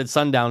That Dreaded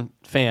Sundown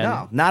fan.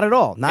 No, not at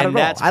all. Not at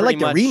all. I like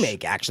the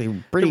remake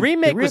actually. The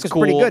remake was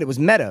cool. Pretty good. It was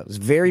meta. It was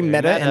very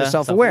meta and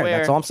self-aware.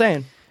 That's all I'm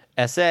saying.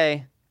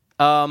 SA.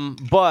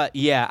 But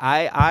yeah,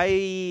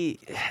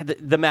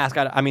 the mask.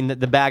 I mean,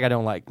 the bag. I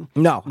don't like.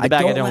 No, the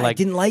bag. I don't like. I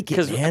didn't like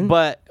it, man.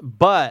 But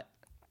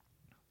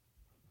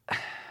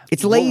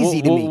it's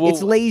lazy to me.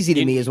 It's lazy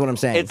to me, is what I'm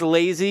saying. It's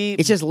lazy.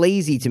 It's just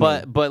lazy to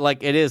me. But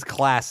like it is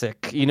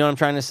classic. You know what I'm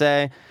trying to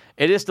say?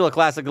 It is still a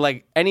classic.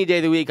 Like any day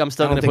of the week, I'm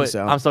still gonna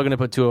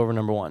put 2 over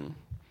number 1.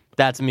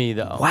 That's me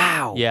though.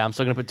 Wow. Yeah, I'm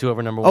still gonna put 2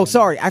 over number 1. Oh,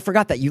 sorry, I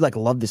forgot that you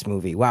love this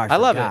movie. Wow, I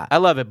love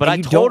it. But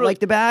you don't like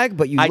the bag,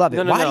 but you love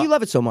it. Why do you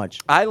love it so much?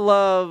 I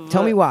love.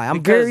 Tell me why.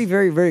 I'm very,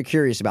 very, very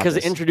curious about this.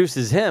 Because it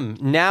introduces him.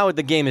 Now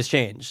the game has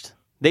changed.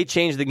 They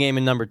changed the game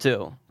in number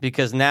 2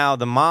 because now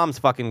the mom's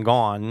fucking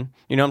gone.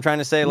 You know what I'm trying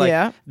to say?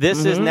 Like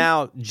this is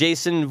now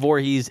Jason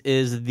Voorhees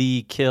is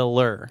the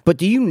killer. But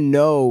do you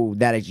know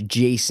that it's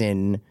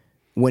Jason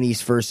when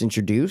he's first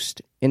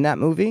introduced in that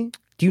movie?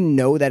 Do you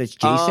know that it's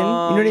Jason? You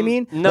know what I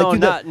mean? No,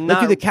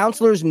 do the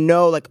counselors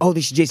know, like, oh,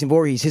 this is Jason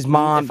Voorhees, his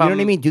mom? You know what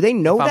I mean? Do they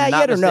know that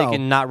yet or no?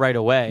 Not right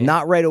away.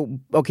 Not right away.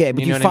 Okay,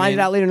 but you find it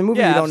out later in the movie?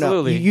 Yeah, you don't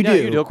absolutely. know. You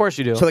do. You do. Of course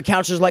you do. So the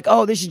counselor's like,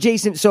 oh, this is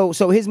Jason. So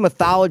his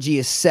mythology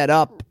is set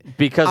up.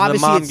 Because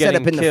obviously the mom it's set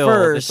getting up in killed, the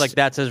first. it's like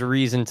that's his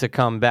reason to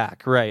come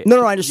back, right?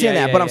 No, I understand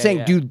that. But I'm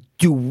saying,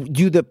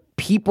 do the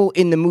people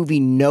in the movie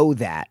know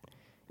that?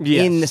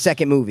 Yes. In the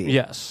second movie?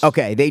 Yes.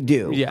 Okay, they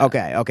do. Yeah.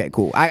 Okay,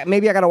 cool.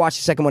 Maybe I got to watch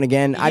the second one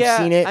again.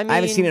 I've seen it. I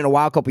haven't seen it in a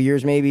while, a couple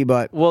years maybe,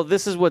 but... Well,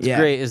 this is what's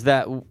great is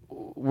that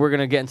we're going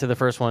to get into the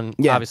first one,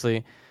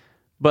 obviously.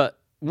 But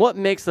what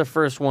makes the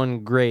first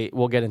one great,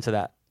 we'll get into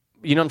that.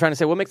 You know what I'm trying to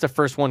say? What makes the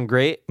first one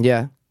great?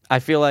 Yeah. I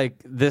feel like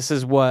this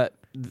is what...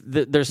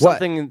 there's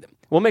something...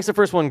 What makes the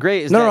first one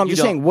great is no, I'm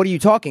just saying. What are you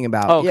talking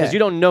about? Oh, because you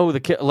don't know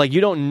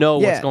you don't know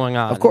what's going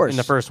on. Of course, in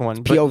the first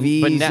one,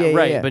 POVs, but now,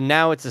 right? Yeah. But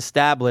now it's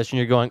established, and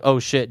you're going, oh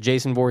shit,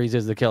 Jason Voorhees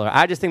is the killer.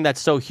 I just think that's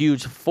so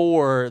huge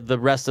for the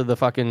rest of the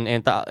fucking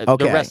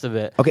the rest of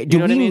it. Okay, do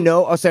we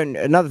know? Oh, sorry,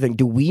 another thing.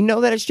 Do we know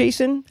that it's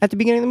Jason at the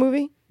beginning of the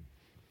movie?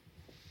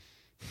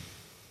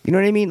 You know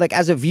what I mean? Like,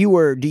 as a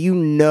viewer, do you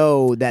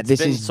know that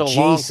this is so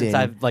Jason? Long since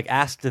I've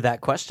asked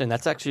that question.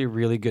 That's actually a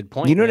really good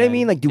point. You know what I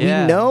mean? Like, do we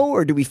know,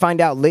 or do we find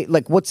out late?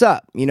 Like, what's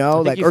up? You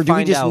know, or do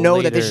we just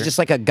know that this is just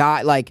like a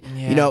guy? Like,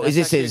 is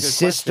this his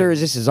sister?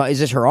 Is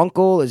this her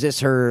uncle? Is this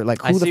her?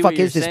 Like, who the fuck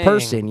is this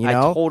person? You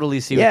know, I totally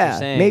see what you're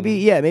saying.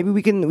 Maybe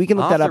we can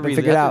look that up and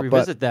figure it out.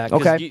 Revisit that.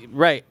 Okay,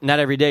 right? Not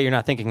every day you're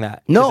not thinking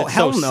that. No,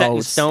 hell no. Set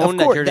in stone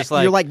that you're just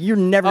you're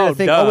never gonna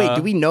think. Oh wait,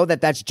 do we know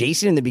that that's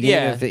Jason in the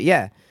beginning of it?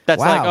 Yeah. That's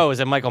like, is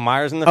it Michael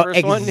Myers in the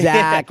first one?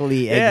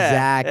 Exactly.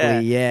 Yeah.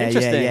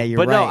 You're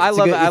but right. No,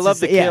 I love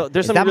the kill.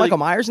 There's some Michael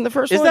Myers in the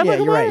first one? Is that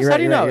Michael Myers? Right, How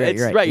do you know?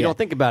 It's right. You don't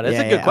think about it. It's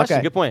a good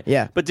question. Good point.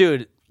 Yeah. But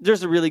dude,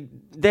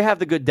 they have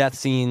the good death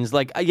scenes.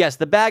 Like, yes,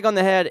 the bag on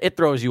the head, it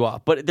throws you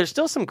off, but there's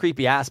still some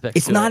creepy aspects.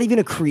 It's not even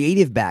a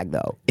creative bag,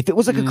 though. If it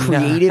was like a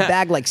creative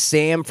bag, like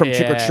Sam from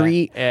Trick or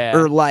Treat,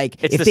 or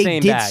like if they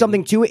did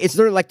something to it, it's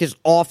literally like this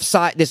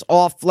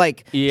sided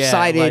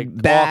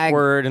like bag.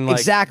 Awkward and like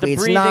exactly.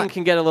 The breathing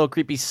can get a little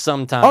creepy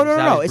sometimes. Oh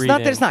no, it's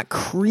not that it's not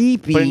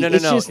creepy. But no,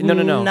 it's just not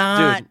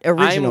Dude,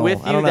 original. I'm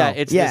with you that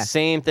it's the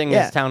same thing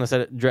as Town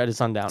of Dread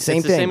Sundown. Same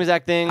it's thing. The same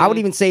exact thing. I would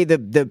even say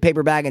the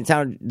paper bag in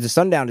Town of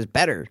Sundown is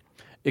better.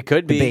 It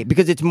could be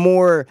because it's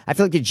more. I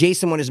feel like the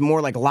Jason one is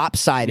more like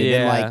lopsided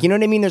and like, you know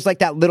what I mean. There's like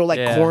that little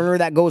corner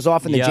that goes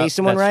off in the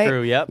Jason one, right?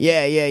 True. Yep.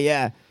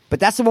 Yeah. But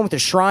that's the one with the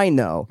shrine,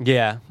 though.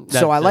 Yeah.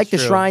 So I like the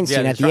shrine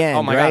scene at the end.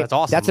 Oh my god, that's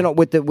awesome.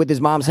 That's with his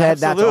mom's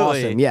head. Absolutely.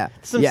 That's awesome. Yeah.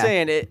 That's what I'm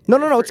saying.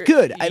 No. It's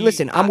good.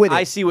 Listen, I'm with it.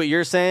 I see what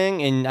you're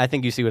saying, and I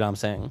think you see what I'm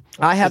saying.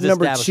 I have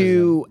number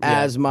 2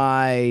 as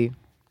my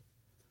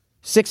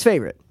 6th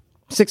favorite.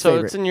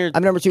 Favorite. It's in your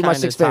I'm number 2, my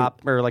 6th favorite,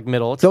 or like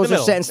middle. Those are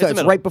set in stone.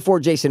 It's right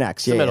before Jason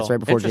X. Yeah, it's right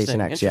before Jason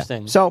X. Yeah.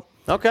 So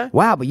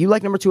wow, but you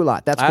like number 2 a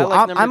lot. That's cool.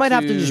 I might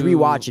have to just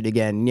rewatch it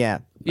again. Yeah.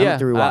 Yeah,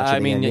 I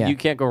mean, you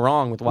can't go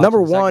wrong with watching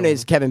number 1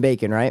 is Kevin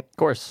Bacon, right? Of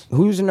course.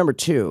 Who's in number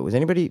 2? Is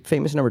anybody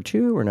famous number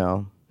 2 or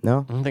no?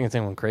 No, I don't think it's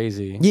anyone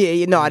crazy.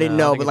 Yeah, no, I didn't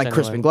know, but like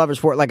Crispin Glover's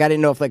for it. Like I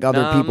didn't know if like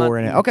other people were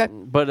in it. Okay,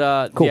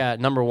 but cool. Yeah,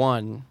 number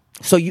 1.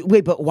 So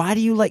but why do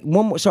you like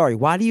one more? Sorry,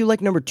 why do you like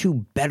number 2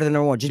 better than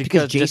number 1? Just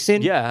because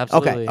Jason?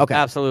 Absolutely. Okay,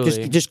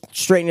 absolutely. Just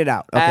straighten it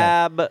out. Okay,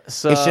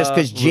 absolutely. It's just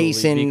because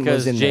Jason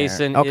was in there.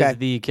 Jason is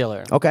the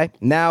killer. Okay,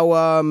 now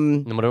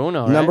number 1.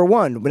 Right? Number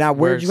 1. Now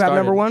where did you have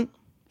number 1?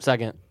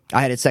 Second.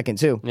 I had it second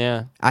too.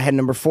 Yeah, I had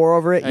number 4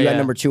 over it. You had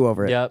number 2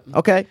 over it. Yep.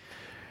 Okay,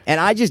 and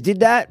I just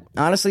did that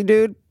honestly,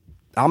 dude.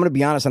 I'm going to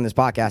be honest on this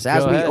podcast,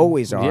 as we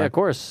always are. Yeah, of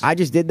course. I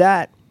just did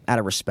that out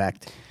of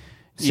respect.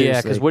 Seriously.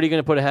 Yeah, because what are you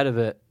going to put ahead of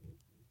it?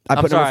 I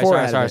put number 4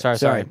 ahead of it.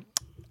 Sorry.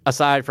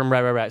 Aside from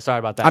right. Sorry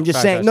about that. I'm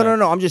just saying. No.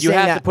 I'm just saying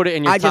you have to put it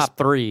in your top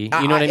 3. You know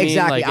what I mean?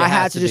 Exactly. Like, I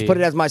had to just put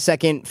it as my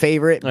second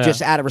favorite,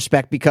 just out of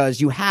respect, because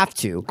you have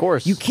to. Of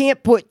course. You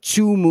can't put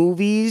 2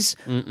 movies,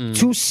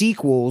 2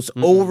 sequels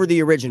over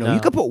the original. No. You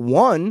could put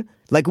 1.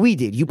 Like we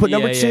did. You put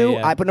number 2,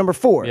 I put number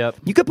 4. Yep.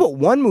 You could put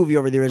 1 movie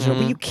over the original,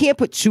 but you can't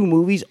put 2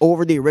 movies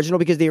over the original,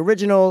 because the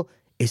original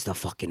is the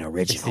fucking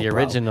original. It's the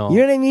original. Bro.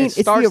 You know what I mean? It's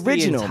the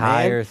original, the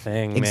entire man.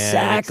 thing, man.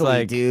 Exactly,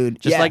 like,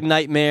 dude. Just like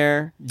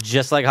Nightmare,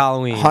 just like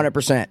Halloween.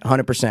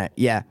 100%.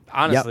 Yeah.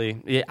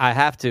 Honestly, I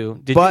have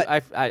to.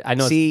 I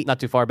know it's not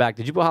too far back.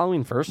 Did you put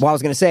Halloween first? Well, I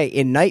was going to say,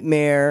 in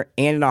Nightmare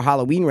and in our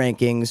Halloween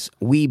rankings,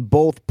 we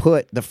both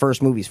put the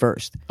first movies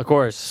first. Of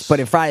course. But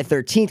in Friday the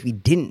 13th, we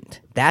didn't.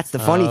 That's the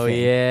funny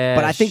thing. Yeah,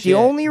 but I think the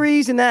only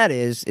reason that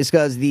is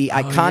because the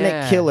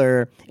iconic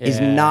killer is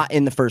not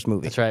in the first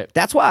movie. That's right.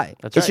 That's why.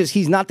 It's just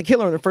he's not the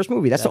killer in the first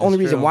movie. That's the only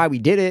reason why we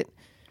did it.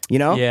 You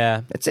know?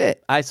 Yeah. That's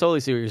it. I totally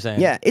see what you're saying.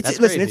 Yeah. It's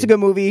a good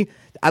movie.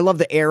 I love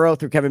the arrow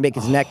through Kevin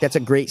Bacon's neck. That's a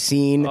great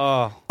scene. Makes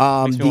me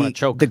want to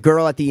choke. The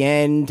girl at the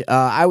end.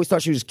 I always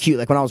thought she was cute.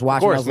 Like when I was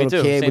watching, when I was a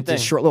little kid with the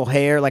short little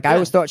hair. Like I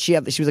always thought she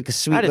was like a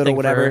sweet little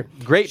whatever.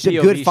 Great She's POV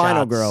a good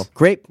final shots. girl.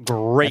 Great.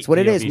 That's what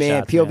it is,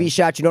 man. Shots, POV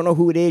shots. You don't know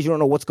who it is. You don't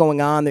know what's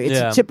going on there. It's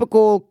a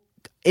typical.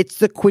 It's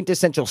the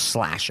quintessential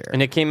slasher.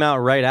 And it came out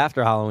right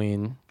after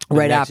Halloween.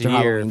 Right after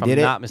year, Halloween, if did I'm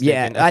it? not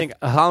mistaken. Yeah, I think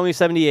Halloween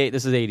 78.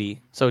 This is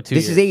 80. So 2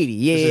 This years. is 80.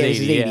 Yeah, this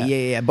is 80.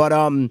 Yeah. But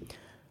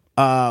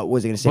what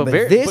was I going to say? But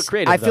this,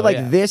 I feel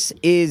like this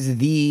is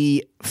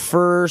the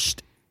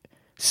first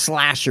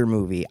slasher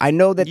movie. I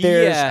know that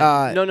there's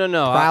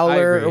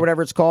Prowler or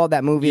whatever it's called,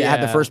 that movie that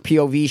had the first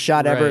POV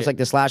shot ever. It's like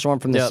the slasher one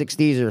from the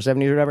 60s or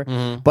 70s or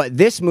whatever. But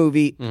this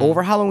movie,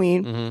 over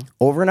Halloween,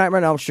 over Nightmare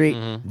on Elm Street,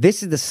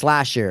 this is the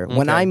slasher.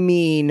 When I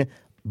mean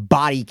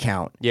body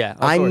count.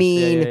 I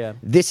mean,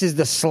 this is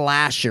the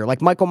slasher.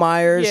 Like Michael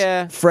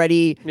Myers,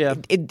 Freddy. Yeah.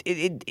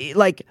 It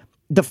like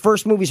the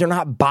first movies are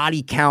not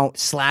body count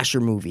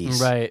slasher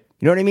movies. Right.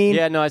 You know what I mean?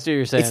 Yeah, no, I see what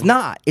you're saying. It's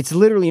not. It's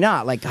literally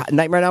not. Like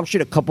Nightmare on Elm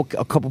Street, a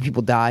couple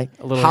people die.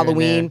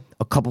 Halloween,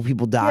 a couple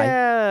people die.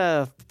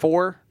 Yeah,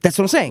 4. That's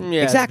what I'm saying.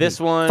 Yeah, exactly. this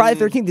one- Friday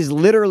the 13th is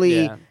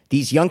literally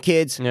these young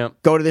kids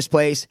go to this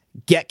place,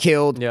 get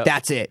killed. Yep.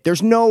 That's it.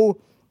 There's no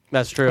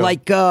That's true.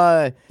 like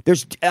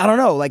there's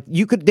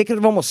they could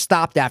have almost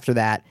stopped after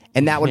that,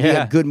 and that would be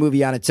a good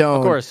movie on its own.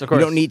 Of course. You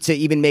don't need to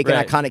even make an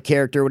iconic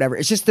character or whatever.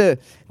 It's just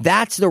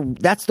that's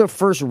the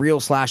first real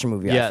slasher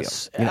movie.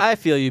 Yes, I feel. I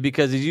feel you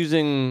because he's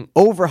using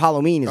Over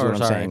Halloween is what I'm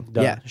sorry, saying.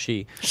 duh, Yeah,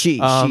 she. she. See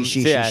what I'm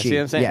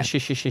saying? Yeah.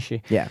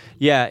 She. Yeah.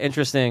 Yeah,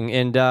 interesting.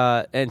 And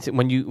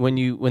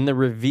when the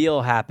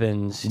reveal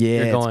happens,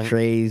 Yeah, you're going it's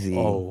crazy.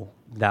 Oh,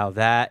 now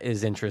that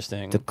is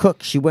interesting. The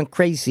cook, she went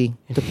crazy.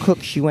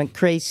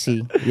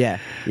 Yeah.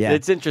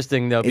 It's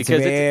interesting though because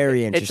it's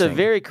very it's a interesting.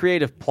 very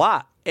creative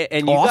plot.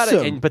 And you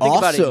Awesome. but think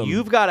about it, Awesome.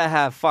 you've got to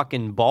have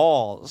fucking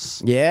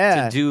balls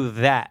Yeah. to do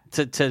that,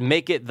 to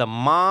make it the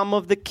mom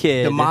of the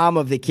kid The mom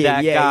of the kid,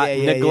 that yeah, got yeah,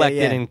 yeah, neglected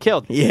yeah, yeah. and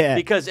killed. Yeah.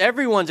 Because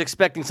everyone's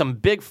expecting some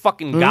big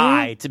fucking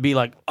guy to be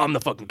like, I'm the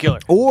fucking killer.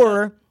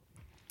 Or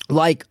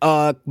like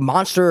a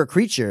monster or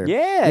creature. Yeah,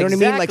 you know what I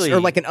mean? exactly. Like,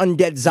 or like an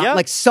undead zombie, Yep.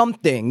 like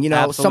something, something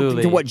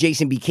Absolutely. to what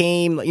Jason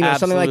became,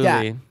 something like that.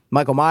 Absolutely.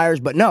 Michael Myers,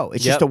 but no,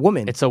 it's just Yep. a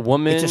woman. It's a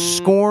woman. It's a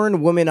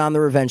scorned woman on the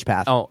revenge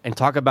path. Oh, and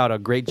talk about a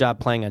great job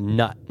playing a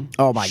nut.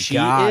 Oh my She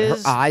God.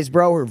 is Her eyes,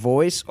 bro, her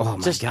voice. Oh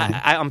my just, God.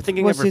 I'm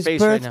thinking What's of her his face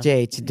birthday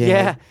right now. today?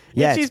 Yeah,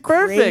 Yeah, she's it's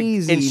perfect,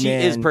 crazy, and she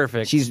is man.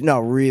 perfect. She's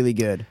really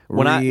good.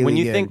 when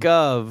you good. think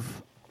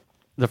of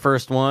the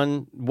first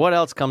one, what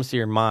else comes to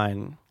your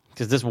mind?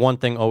 Because this one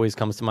thing always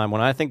comes to mind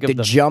when I think of the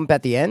the jump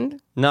at the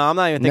end. No, I'm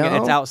not even thinking. No?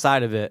 It's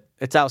outside of it.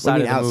 It's outside What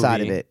do of you the mean outside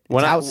movie. of it?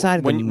 It's outside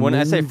of the when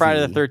I say Friday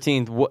the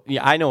movie. 13th,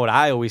 I know what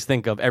I always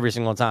think of every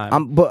single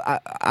time.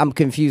 I'm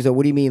confused though.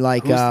 What do you mean,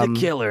 like Who's the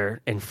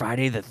killer in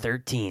Friday the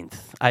 13th?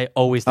 I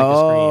always think of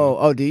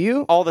Oh, do you?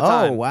 Scream. All the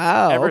time. Oh,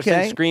 wow. Ever okay.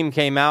 since Scream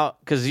came out,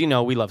 because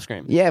we love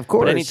Scream. Yeah, of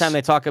course. But anytime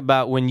they talk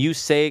about when you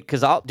say,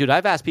 because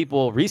I've asked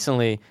people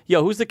recently,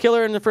 yo, who's the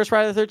killer in the first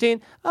Friday the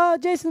 13th? Oh,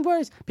 Jason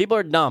Voorhees. People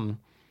are dumb.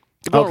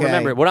 People don't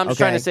remember it. What I'm just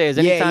trying to say is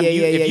anytime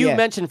if you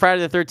mention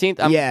Friday the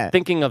 13th, I'm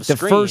thinking of Scream.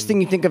 The first thing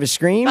you think of is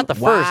Scream? Not the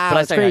wow, first, but I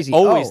that's say crazy. I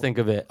always think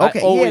of it. Okay,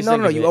 I always no,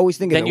 think of you it. always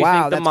think of then it. You Wow,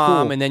 think the that's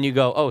mom, cool. and then you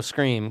go, oh,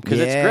 Scream,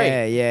 because it's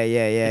great. Yeah.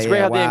 It's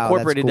great how they Wow,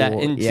 incorporated that's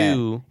that cool.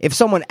 into. If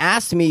someone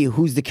asked me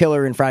who's the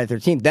killer in Friday the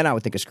 13th, then I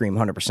would think of Scream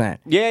 100%.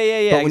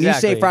 Yeah. But when you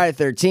say Friday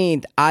the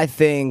 13th, I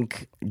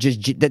think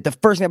just that the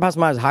first thing that pops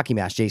in my mind is a hockey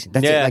mask, Jason.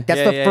 That's it. Like that's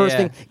the first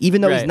thing.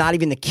 Even though he's not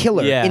even the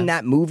killer in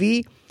that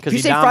movie. If you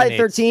he say Friday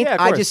the dominates. 13th, Yeah,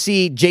 of I course. just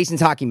see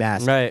Jason's hockey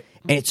mask. Right.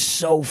 And it's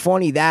so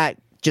funny that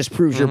just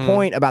proves your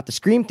point about the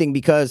Scream thing,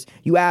 because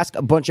you ask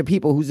a bunch of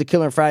people who's the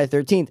killer in Friday the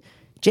 13th.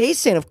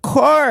 Jason, of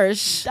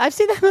course. I've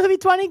seen that movie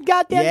 20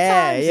 goddamn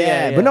times.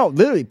 Yeah. But no,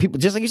 literally, people,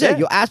 just like you said, Yeah.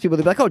 you'll ask people,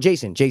 they'll be like, oh,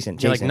 Jason.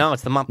 You're like, no,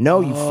 it's the mom. No,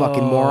 you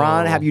fucking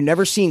moron. Have you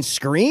never seen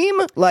Scream?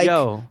 Like,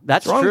 Yo,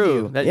 that's what's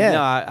wrong with true. you?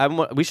 Yeah.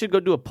 No, we should go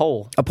do a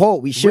poll. A poll.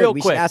 We should. Real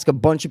We quick. should ask a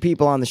bunch of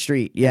people on the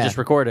street. Yeah. Just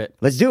record it.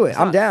 Let's do it.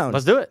 I'm down.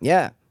 Let's do it.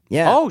 Yeah.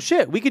 Oh,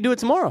 shit. We could do it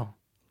tomorrow.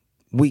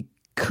 We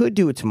could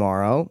do it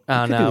tomorrow.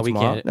 Oh, could no, do it we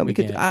tomorrow. can't. No, we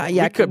could. can't.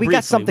 Yeah, we briefly.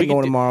 got something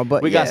going tomorrow,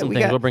 but we got some things.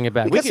 got, We'll bring it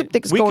back. We got some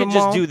things we going could just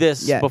tomorrow. do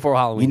this before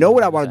Halloween. You know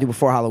what I want to do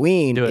before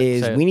Halloween Do it.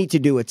 is Say it. we need to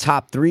do a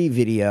top 3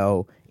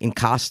 video in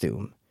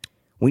costume.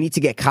 We need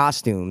to get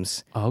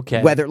costumes.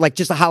 Okay. Whether like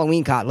just a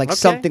Halloween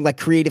something like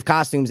creative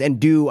costumes, and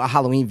do a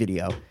Halloween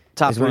video.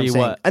 Top is what I'm 3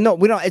 saying. what? No,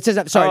 we don't. It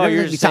says sorry. Oh, it doesn't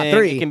you're have to be top saying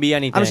 3. it can be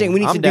anything. I'm saying we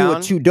need I'm to do a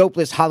down. 2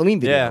 dopeless Halloween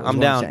video. Yeah, is I'm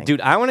what down. saying.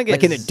 Dude, I want to get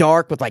like in the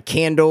dark with like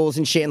candles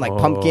and shit and like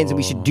pumpkins, and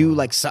we should do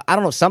like I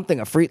don't know, something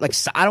a free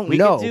I don't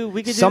know.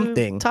 We could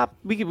something. do top.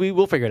 We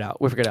will figure it out.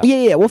 We'll figure it out.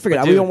 Yeah, we'll figure it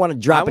out. We Dude, don't want to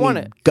drop I wanna-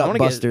 any I gut wanna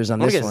busters on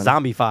this I one. want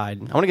to get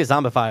zombified. I want to get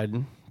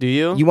zombified. Do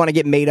you? You want to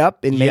get made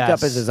up in makeup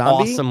Yes, as a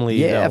zombie? Awesomely,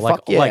 yeah, though.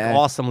 fuck yeah. Like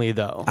awesomely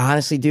though.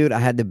 Honestly, dude, I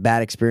had the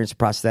bad experience with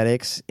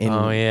prosthetics in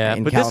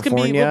in but this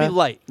California. will be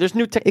light. There's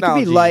new It could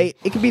technology. be light.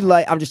 It could be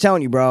light. I'm just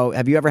telling you, bro.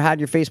 Have you ever had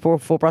your face full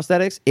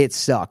prosthetics? It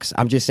sucks.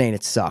 I'm just saying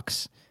it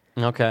sucks.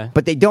 Okay,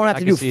 But they don't have I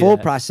to can do see full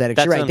that. prosthetics.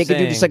 That's You're what right. I'm They could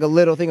do saying. just like a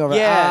little thing over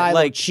Yeah, eye,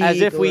 like cheek, as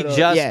if we little-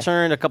 just yeah.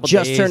 turned a couple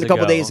just days turned a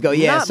couple ago. days ago.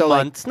 Yeah, Not so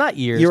months, like, not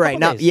years. You're right.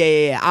 couple Not days.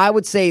 yeah. I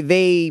would say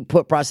they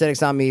put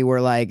prosthetics on me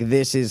where like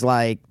this is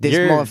like this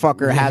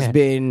motherfucker has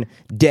been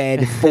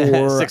dead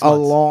for 6 a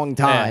months. long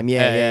time.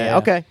 Yeah.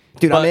 Okay,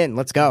 dude, I'm in.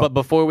 Let's go. But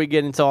before we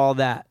get into all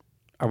that,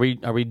 are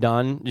we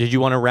done? Did you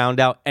want to round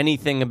out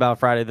anything about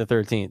Friday the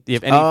 13th? Do you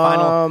have any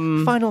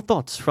final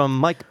thoughts from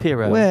Mike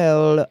Piro?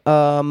 Well,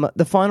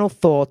 the final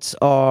thoughts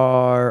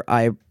are: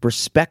 I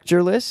respect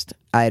your list,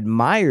 I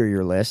admire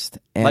your list,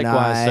 and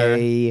Likewise,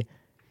 sir.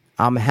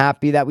 I'm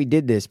happy that we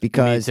did this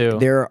because Me too.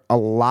 there are a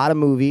lot of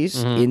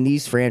movies in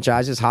these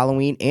franchises,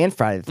 Halloween and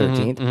Friday the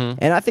 13th,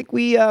 and I think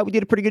we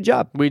did a pretty good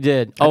job. We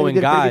did. I think Oh, we and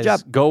did a pretty good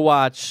guys, job. go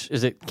watch.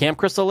 Is it Camp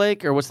Crystal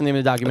Lake or what's the name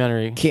of the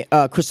documentary?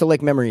 Crystal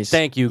Lake Memories.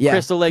 Thank you, Yeah,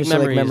 Crystal Lake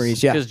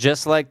Memories. Yeah, Because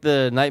just like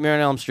the Nightmare on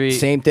Elm Street,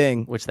 same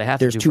thing. which they have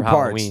There's to do two for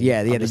parts. Halloween.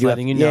 Yeah, I'm they just do.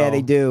 letting you know. Yeah,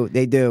 they do.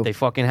 They do. They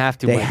fucking have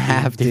to. They Mikey.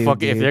 have to, If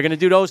dude. they're gonna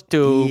do those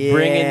two,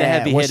 bring in the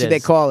heavy What hitters. should they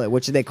call it?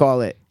 What should they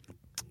call it?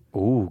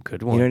 Ooh,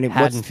 good one. You know what I mean?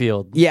 What's-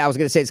 Haddonfield. Yeah, I was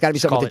gonna say it's got to be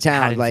something call with the it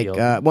town. Like,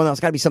 Haddonfield. well, no, it's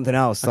got to be something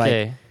else.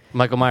 Okay.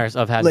 Michael Myers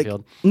of Like,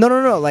 Haddonfield.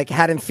 no, like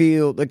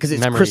Haddonfield, because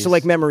it's Memories. Crystal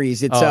Lake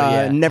Memories. It's Oh,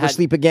 yeah. Never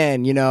Sleep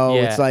Again. You know,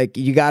 Yeah. it's like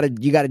you gotta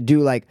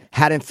do like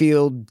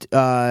Haddonfield.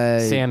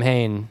 Sam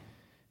Hain.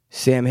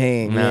 Sam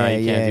Hain. No, yeah,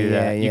 you can't yeah, do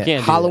that. yeah, You yeah.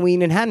 can't do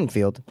Halloween in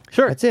Haddonfield.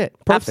 Sure. That's it.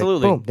 Perfect.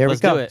 Absolutely. Boom. There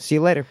Let's we go. do it. See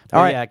you later. Oh,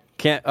 All right.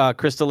 Yeah,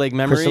 Crystal Lake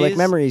Memories. Crystal Lake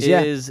Memories,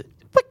 yeah. is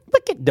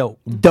wicked dope.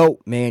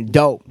 Dope, man.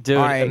 Dope. Dude,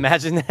 All right.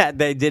 imagine that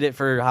they did it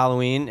for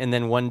Halloween, and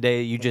then one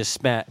day you just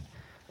spent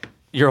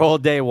your whole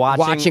day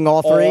watching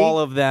all three,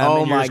 of them. Oh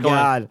and you're my just going,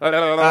 god!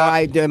 "Ah."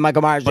 I do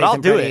Michael Myers, But I'll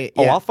Jason do Freddy, it.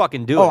 Oh, yeah. I'll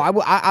fucking do Oh,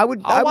 it. I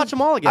would. I'll watch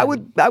them all again.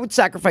 I would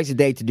sacrifice a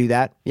day to do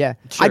that. Yeah.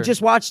 Sure. I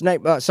just watched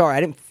Night. Sorry, I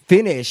didn't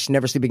finish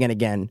Never Sleep Again.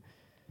 Again.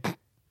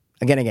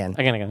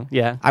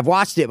 Yeah. I've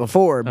watched it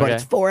before, but Okay.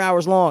 it's 4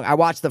 hours long. I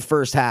watched the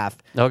first half.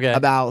 Okay.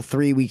 About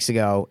 3 weeks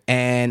ago,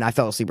 and I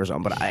fell asleep or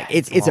something. But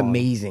it's long.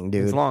 amazing,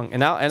 dude. It's long,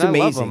 and I amazing.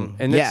 love them.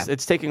 And Yeah.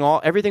 it's taking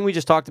everything we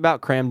just talked about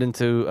crammed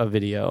into a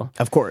video.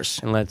 Of course.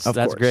 And that's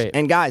course. great.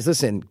 And guys,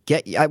 listen,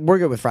 we're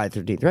good with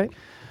Friday the 13th, right?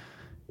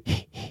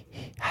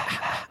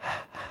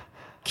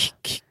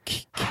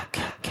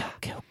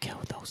 Kill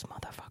those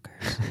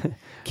motherfuckers.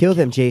 Kill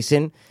them,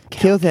 Jason.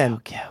 Kill them.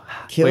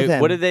 Kill Wait,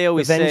 them. what do they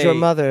always Revenge say? your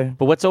mother.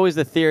 But what's always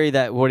the theory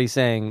that what he's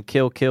saying?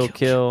 Kill.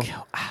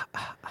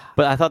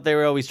 But I thought they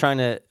were always trying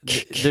to.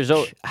 There's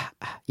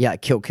Yeah,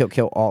 kill,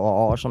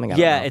 all, or something. I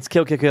don't yeah, know. it's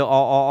kill. I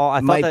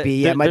thought Might that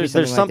be, yeah, it might be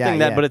there's something like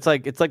that, yeah. but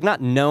it's like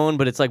not known,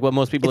 but it's like what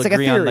most people It's like a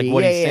agree on, like theory.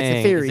 what Yeah, he's yeah, it's a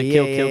saying. theory.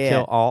 It's a Yeah,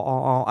 kill,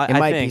 all. It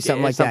might be think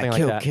something like it's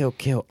that. Kill.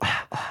 Kill.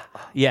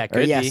 Yeah, it Or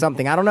could yeah, be.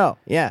 something. I don't know.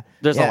 Yeah.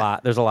 There's Yeah. a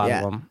lot Yeah.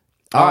 of them.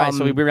 All right,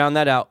 so we round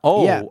that out.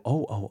 Oh, Yeah.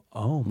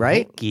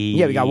 Right? Mikey.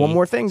 Yeah, we got one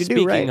more thing to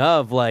do, right? Speaking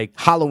of, like,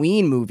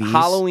 Halloween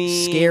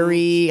movies.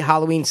 Scary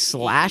Halloween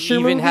slasher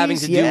even movies. having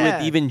to do Yeah.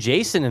 with even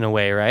Jason in a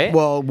way, right?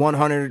 Well,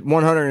 100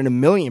 and a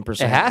million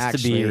 %. it has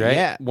actually. to be, right?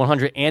 Yeah.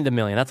 100 and a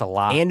million. That's a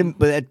lot.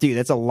 But dude,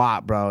 that's a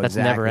lot, bro. That's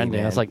Exactly, never ending.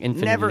 man. That's like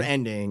infinity. Never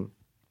ending.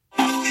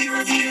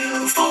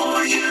 Review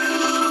for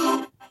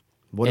you.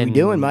 What are we And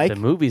doing, Mike? The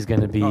movie's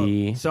going to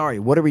be... Sorry,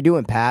 what are we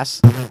doing,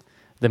 Pass?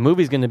 The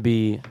movie's going to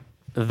be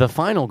The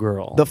Final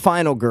Girl. The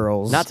Final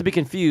Girls. Not to be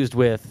confused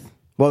with...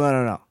 Well,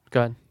 no. Go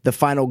ahead. The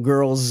Final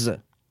Girls.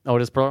 Oh,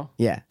 it is plural?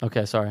 Yeah.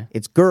 Okay, sorry.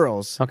 It's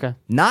girls. Okay.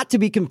 Not to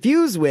be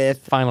confused with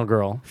Final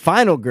Girl.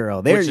 Final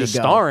Girl. There which you is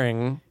go.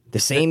 starring the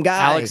same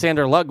guy.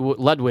 Alexander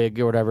Ludwig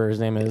or whatever his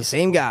name is.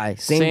 Same guy.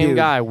 Same dude.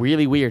 guy.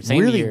 Really weird.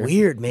 Same really year.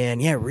 weird, man.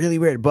 Yeah, really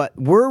weird. But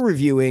we're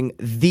reviewing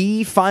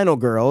The Final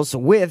Girls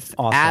with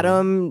Awesome.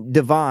 Adam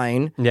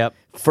Devine Yep.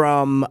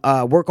 from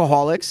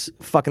Workaholics.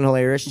 Fucking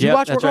hilarious. Did you Yep,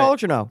 watch that's Workaholics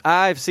right. or no?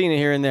 I've seen it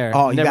here and there.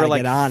 Oh, you never gotta like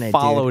get on it,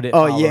 followed dude. it.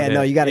 Oh followed yeah,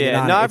 no, it. you gotta yeah. get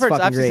on no, it. I've It's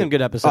fucking seen great. some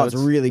good episodes. Oh,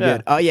 it's really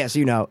good. Yeah. Oh yes,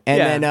 you know. And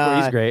Yeah,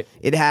 then he's great.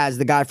 It has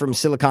the guy from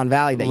Silicon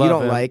Valley that you Love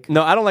don't him. like.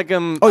 No, I don't like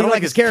him. Oh, I you don't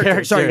like his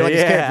character. Sorry, you don't like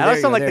his yeah, character. I There just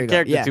you don't go, like there the you go.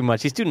 character Yeah. too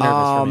much. He's too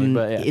nervous for me.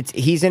 But yeah.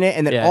 He's in it,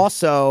 and then Yeah.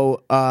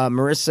 also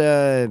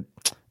Marissa.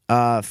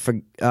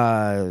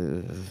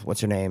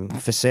 What's her name?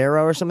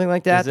 Facero or something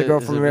like that. Is The it- girl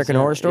is from it American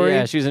Bizarre? Horror Story.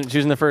 Yeah, she was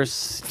in the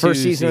first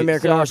season of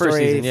American Horror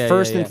Story. Season. Yeah,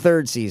 first yeah, and yeah.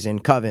 third season.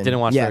 Coven. Didn't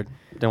watch yeah. third.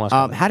 Didn't watch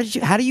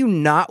third. How do you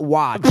not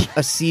watch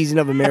a season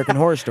of American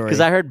Horror Story? Because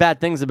I heard bad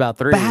things about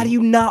 3. But how do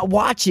you not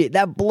watch it?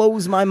 That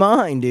blows my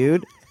mind,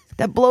 dude.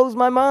 That blows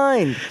my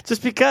mind.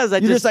 Just because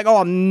You're just like, oh,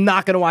 I'm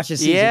not gonna watch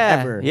this season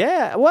ever.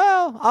 Yeah.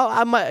 Well,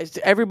 I might.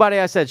 Everybody,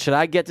 I said, should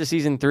I get to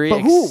season 3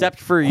 But who? except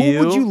for who you?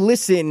 would you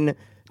listen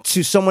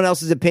to someone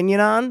else's opinion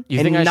on You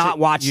and think I not should,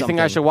 watch? You think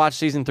I something? should watch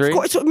season 3? Of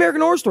course, it's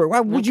American Horror Story.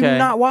 Why would you Okay.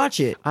 not watch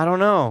it? I don't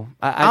know.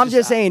 I'm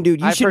just saying, dude.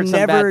 You I've should heard some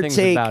bad never things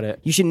take. about it.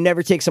 You should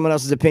never take someone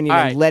else's opinion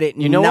All and right, let it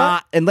you know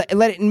not and let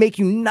it make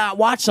you not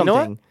watch You something.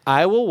 know what?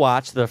 I will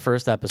watch the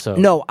first episode.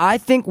 No, I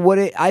think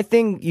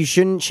you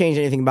shouldn't change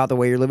anything about the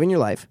way you're living your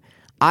life.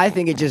 I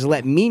think it just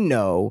let me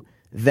know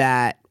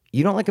that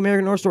you don't like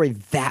American Horror Story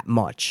that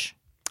much.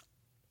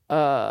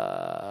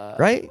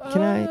 Right?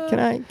 Can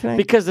I?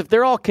 Because if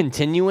they're all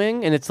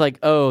continuing and it's like,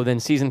 oh, then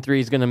season 3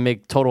 is going to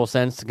make total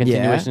sense to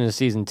continuation to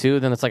season 2,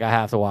 then it's like I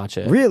have to watch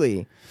it.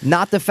 Really?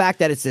 Not the fact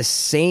that it's the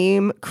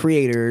same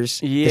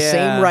creators, the Yeah.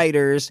 same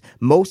writers,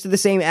 most of the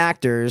same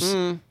actors.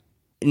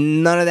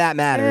 None of that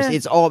matters.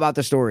 It's all about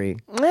the story.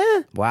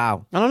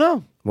 Wow. I don't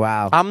know.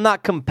 Wow. I'm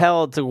not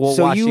compelled to watch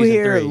So you season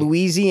hear 3.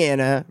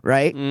 Louisiana,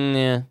 right?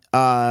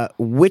 Yeah.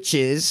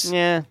 Witches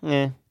Yeah.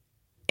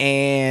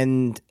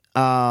 and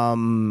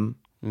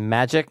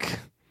Magic.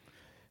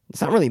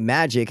 it's not really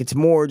magic. It's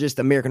more just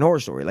American Horror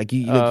Story. Like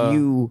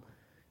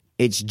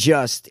it's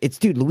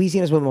dude,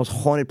 Louisiana is one of the most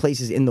haunted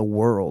places in the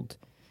world.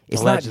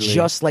 It's Allegedly. not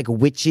just like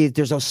witches.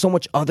 There's so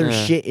much other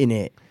shit in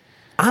it.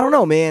 I don't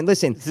know, man.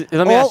 Listen,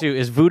 Let me ask you: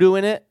 is voodoo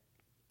in it?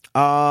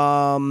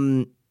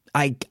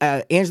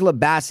 Angela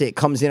Bassett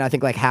comes in, I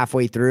think, like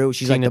halfway through.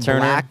 She's Tina like the Turner?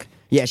 black.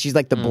 Yeah, she's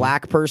like the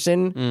black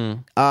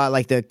person,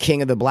 like the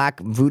king of the black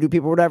voodoo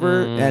people, or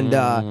whatever. And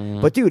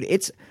but dude,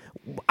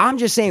 I'm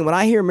just saying, when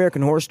I hear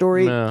American Horror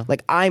Story,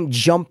 like I'm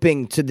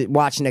jumping to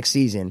watch next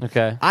season.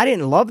 Okay. I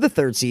didn't love the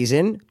third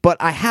season, but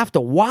I have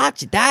to watch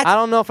that. I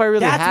don't know if I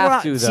really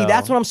have to, though. See,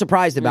 that's what I'm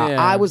surprised about. Yeah.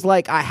 I was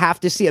like, I have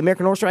to see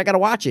American Horror Story. I got to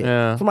watch it.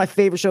 Yeah. It's one of my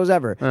favorite shows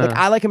ever. Like,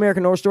 I like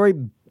American Horror Story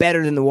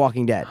better than The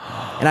Walking Dead,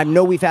 and I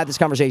know we've had this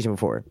conversation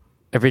before.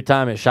 Every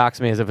time it shocks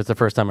me as if it's the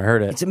first time I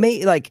heard it. It's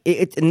amazing. Like,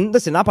 and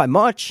listen, not by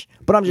much,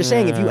 but I'm just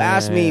saying, if you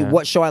ask me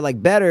what show I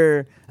like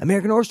better,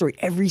 American Horror Story,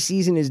 every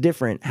season is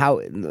different.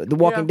 How The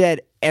Walking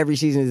Dead, every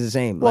season is the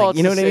same. Well, like,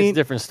 you know what I mean? It's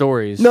different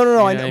stories. No,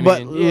 I You know know, what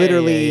but mean?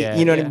 literally,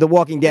 you know what I mean? The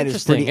Walking Dead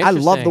is pretty. I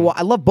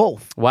love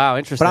both. Wow,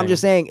 interesting. But I'm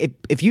just saying,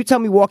 if you tell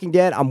me Walking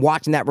Dead, I'm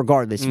watching that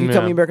regardless. If you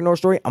tell me American Horror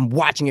Story, I'm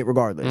watching it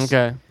regardless.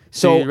 Okay.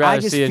 So you'd rather I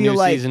just see a feel new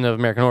like season of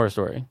American Horror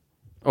Story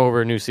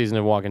over a new season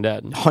of Walking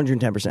Dead.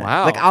 110%.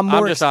 Wow. Like I'm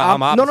more.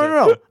 I'm opposite.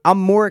 No. I'm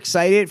more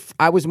excited.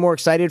 I was more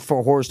excited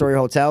for Horror Story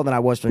Hotel than I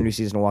was for the new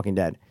season of Walking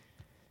Dead.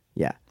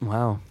 Yeah.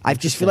 Wow. I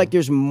just feel like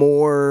there's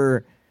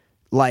more.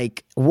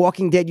 Like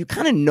Walking Dead, you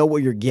kind of know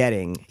what you're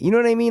getting. You know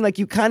what I mean? Like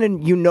you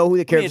know who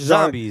the characters it's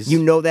zombies. are.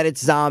 You know that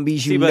it's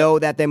zombies. You know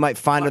that they might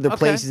find other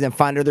places and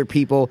find other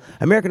people.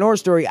 American Horror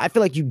Story, I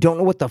feel like you don't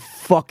know what the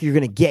fuck you're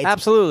gonna get.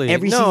 Absolutely.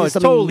 Every no, season is it's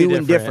something totally new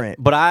and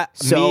different. But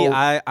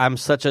I'm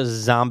such a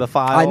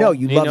zombophile. I know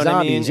you love know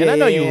zombies, and I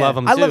know you love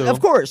them too. Of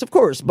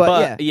course.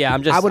 But yeah,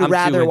 I would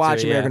rather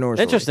watch American Horror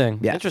Story. Interesting.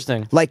 Yeah.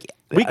 Interesting. Like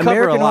we cover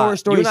American a lot. Horror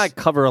Stories. You and I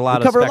cover a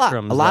lot of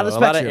spectrums. A lot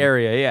of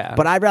area. Yeah.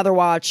 But I'd rather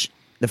watch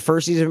the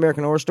first season of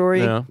American Horror Story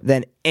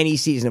than any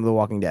season of The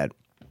Walking Dead.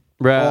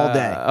 All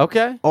day.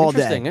 Okay. All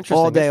day. Interesting.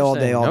 All day.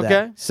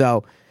 Okay.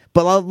 So,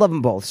 but I love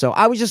them both. So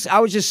I was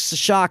just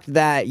shocked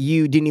that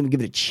you didn't even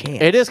give it a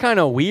chance. It is kind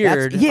of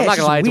weird. Yeah, I'm not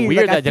gonna lie. It's weird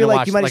like, that I didn't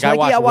watch. Like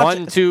I watched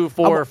 1, 2,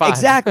 4, 5.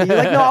 Exactly. You're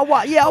like, no,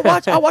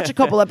 I'll watch a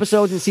couple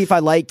episodes and see if I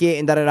like it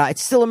and da.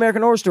 It's still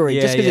American Horror Story.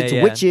 Yeah, Just because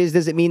it's witches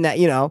doesn't mean that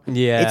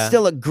it's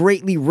still a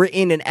greatly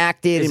written and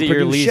acted is and it your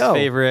produced least show.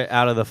 favorite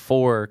out of the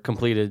 4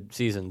 completed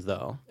seasons,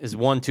 though? Is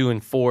 1, 2,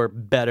 and 4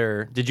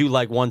 better? Did you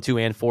like 1, 2,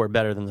 and 4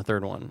 better than the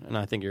third one? And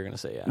I think you're gonna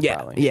say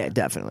probably. Yeah,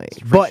 definitely.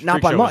 But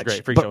not by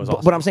much. Freak Show was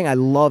awesome. But I'm saying I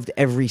loved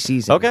every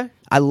season. Okay.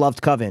 I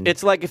loved Coven.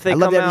 It's like if they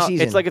come out.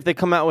 It's like if they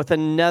come out with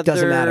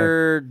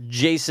another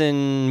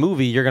Jason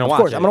movie, you're gonna watch.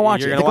 Of course, it. I'm gonna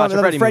watch it. You're If they come out with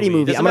another Freddy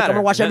movie. I'm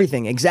gonna watch Doesn't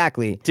everything.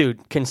 Exactly.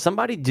 Dude, can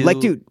somebody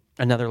do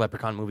another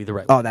Leprechaun movie the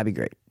right way? Oh, that'd be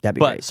great. That'd be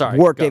But, great. sorry,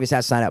 Warwick go. Davis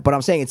has to sign up. But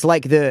I'm saying it's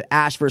like the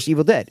Ash vs.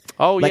 Evil Dead.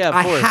 Oh, like, yeah, of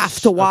I course. have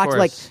to watch. Of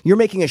Like course. you're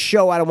making a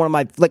show out of one of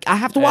my. Like I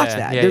have to watch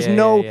that. There's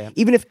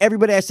even if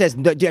everybody else says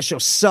that show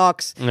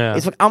sucks. Yeah.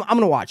 It's like I'm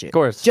gonna watch it. Of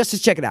course. just to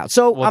check it out.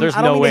 So Well, there's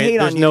I don't no mean to way. hate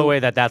There's on no you. way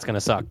that's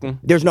gonna suck.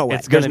 There's no way.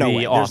 It's gonna There's no be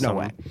way. awesome. There's no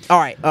way. All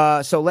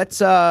right. So let's.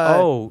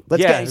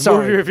 Let's get.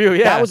 Sorry. movie review.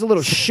 Yeah. That was a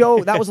little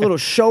show. That was a little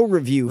show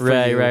review. For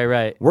you.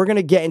 Right. We're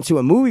gonna get into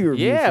a movie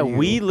review. Yeah, for you.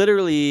 we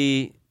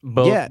literally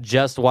both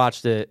just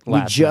watched it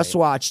last We just night.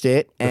 watched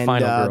it, and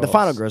Final the Girls.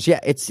 Final Girls. Yeah,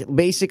 it's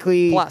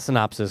basically Plot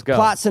synopsis. Go.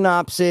 Plot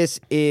synopsis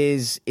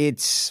is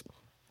it's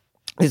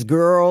this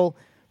girl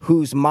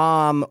whose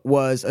mom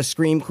was a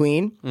scream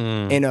queen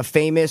in a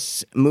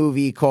famous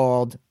movie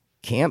called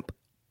Camp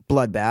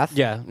Bloodbath.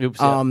 Yeah. Oops.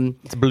 Yeah.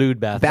 It's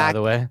Bloodbath, by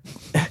the way.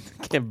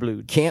 Camp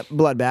Blood. Camp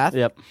Bloodbath.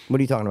 Yep. What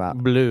are you talking about?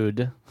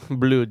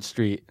 Blood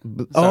Street.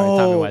 Sorry,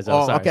 Tommy Wiseau.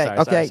 Sorry,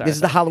 okay. sorry. This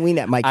is the Halloween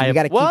at Mike. You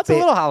got to keep it's a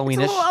little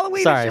Halloweenish. It's a little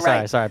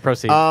Halloweenish. Sorry.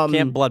 Proceed.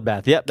 Camp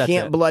Bloodbath. Yep, that's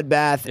Camp it.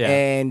 Bloodbath, Yeah.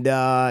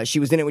 and she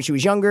was in it when she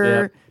was younger.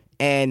 Yep.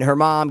 And her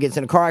mom gets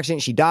in a car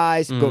accident. She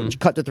dies.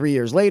 Cut to 3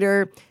 years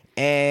later.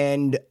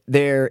 And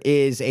there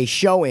is a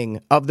showing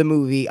of the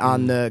movie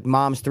on the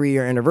mom's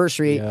 3-year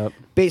anniversary. Yep.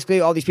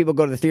 Basically, all these people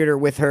go to the theater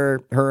with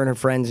her and her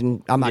friends,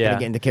 and I'm not going to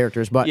get into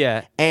characters, but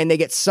and they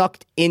get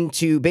sucked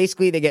into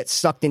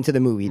the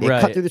movie. They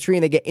cut through the tree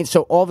and they get in.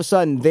 So all of a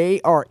sudden,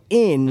 they are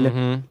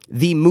in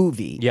the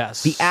movie,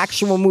 the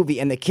actual movie,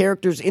 and the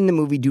characters in the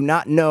movie do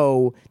not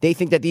know. They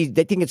think that they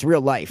think it's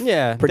real life.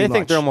 Yeah, pretty they much.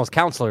 think they're almost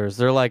counselors.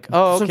 They're like,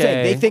 oh, That's what I'm saying.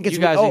 okay. They think it's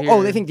you guys are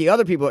here. they think the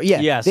other people.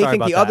 Yeah, Yeah, they sorry think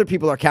about the that. other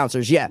people are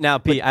counselors. Yeah. Now,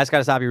 Pete, I just got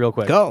to stop you real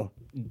quick. Go.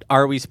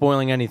 Are we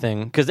spoiling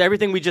anything? Because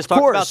everything we just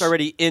talked about is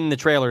already in the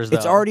trailers, though.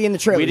 It's already in the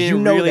trailers. We didn't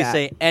You know really that.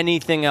 say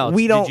anything else.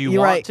 We don't. Did you you're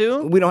want right.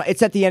 to? We don't.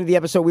 It's at the end of the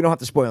episode. We don't have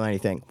to spoil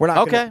anything. We're not.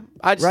 Okay. Gonna,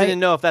 I just right? didn't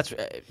know if that's.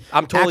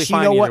 I'm totally Actually,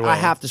 fine. you know what? either way. I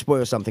have to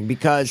spoil something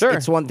because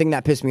it's one thing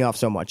that pissed me off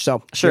so much. So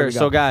here Sure. we go.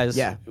 So, guys,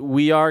 yeah.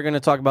 we are going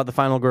to talk about the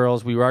Final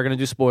Girls. We are going to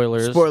do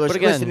spoilers. Spoilers. But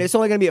again, Listen, it's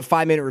only going to be a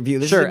 5-minute review.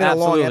 This Sure, has been a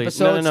long absolutely.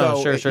 episode. No.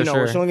 So Sure. it's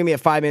only going to be a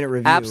 5-minute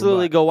review.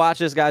 absolutely but- go watch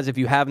this, guys. If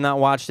you have not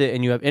watched it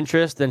and you have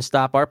interest, then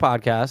stop our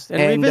podcast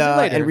and revisit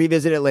later. And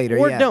revisit it later.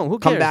 Or yeah. don't. Who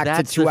Come cares? back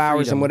That's to 2 the hours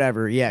freedom. and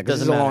whatever. Yeah, because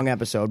this is a Doesn't long matter.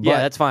 episode. Yeah, But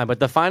that's fine. But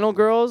the Final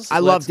Girls, I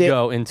loved it.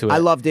 Go into it. I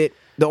loved it.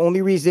 The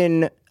only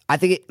reason I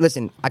think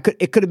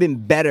it could have been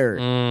better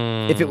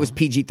if it was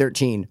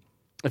PG-13.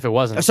 If it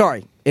wasn't.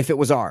 Sorry, if it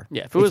was R.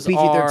 Yeah, if it was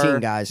PG-13, R,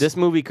 guys. this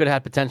movie could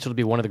have potential to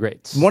be one of the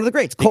greats. One of the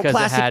greats. Cult Because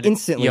classic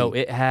instantly.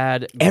 It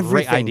had Everything.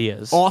 great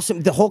ideas.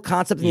 Awesome. The whole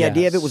concept and the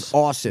idea of it was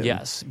awesome.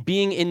 Yes.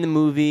 Being in the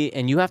movie,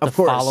 and you have to Of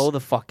course. follow the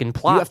fucking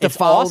plot. You have to It's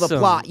follow the awesome.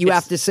 plot. You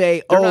have to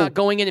say, they're oh- not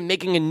going in and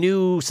making a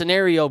new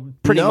scenario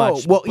pretty No.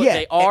 much. Well, But yeah.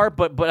 they are,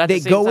 but at they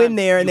the same go time, in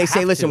there and you they say,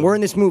 have listen, to. we're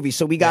in this movie,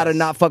 so we got to Yes.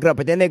 not fuck it up.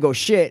 But then they go,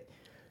 shit,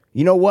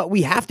 you know what?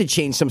 We have to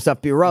change some stuff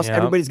or else Yep.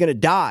 everybody's going to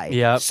die.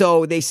 Yep.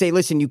 So they say,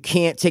 listen, you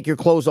can't take your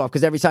clothes off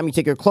because every time you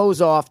take your clothes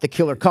off, the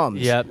killer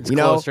comes. Yep, it's you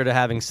know? closer to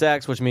having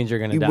sex, which means you're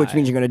going to die. Which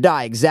means you're going to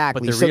die.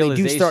 Exactly. But the So they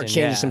do start realization,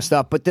 changing yeah. some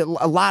stuff. But a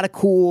lot of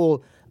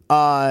cool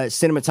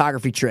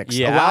cinematography tricks.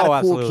 Yeah, a lot of cool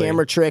absolutely.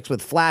 camera tricks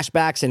with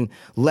flashbacks and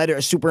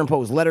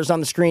superimposed letters on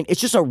the screen. It's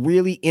just a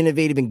really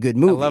innovative and good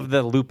movie. I love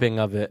the looping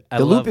of it.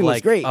 The looping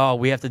was great. Oh,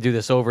 we have to do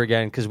this over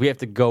again because we have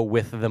to go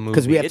with the movie.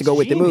 Because we have to It's go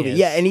with the movie. genius.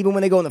 Yeah, and even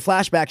when they go in the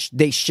flashbacks,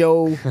 they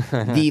show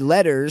the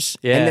letters,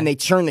 Yeah. and then they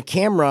turn the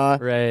camera,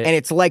 Right. and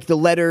it's like the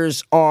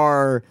letters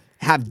they're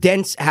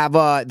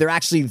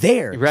actually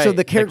there. Right. So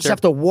the characters Like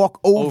have to walk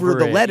over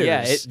the it. letters.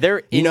 Yeah,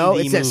 they're you in know,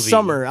 the it's that movie.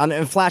 summer in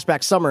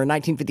flashback summer in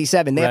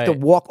 1957. They have to Right.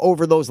 walk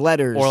over those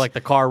letters. Or like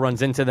the car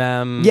runs into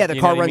them. yeah, the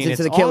you car know what I runs mean?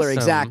 into the It's killer. awesome.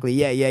 Exactly.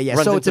 Yeah.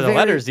 Runs so into it's a the very,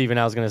 letters even,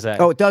 I was going to say.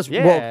 Oh, it does.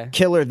 Yeah. Well,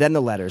 killer then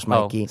the letters,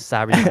 Mikey. Oh,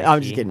 sorry, Mikey.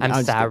 I'm just kidding. I'm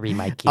just sorry, kidding.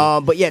 Mikey.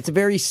 But yeah, it's a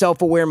very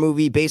self-aware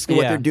movie. Basically,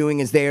 what Yeah. they're doing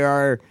is they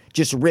are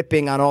just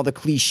ripping on all the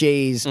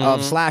cliches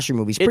of slasher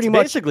movies. It's Pretty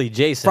much basically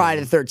Jason.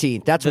 Friday the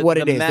 13th. That's what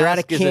it is. They're at a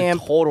mask is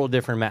camp. total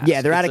different mask.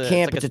 Yeah, they're at a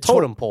camp. It's like a to-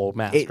 totem pole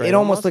mask. It, right, it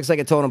almost looks like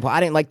a totem pole. I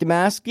didn't like the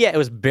mask. Yeah, it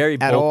was very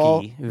At all,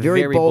 bulky.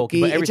 very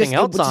bulky. But It everything just,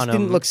 else it just on him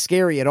didn't look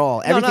scary at all.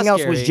 No, Everything not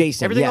else was scary.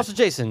 Jason. Everything yeah. else was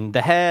Jason.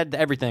 The head,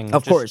 everything.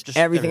 Of course, Just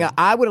everything.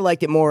 I would have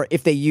liked it more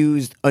if they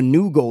used a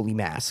new goalie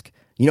mask.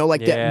 You know,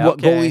 like Yeah, what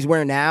okay. goalies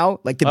wear now,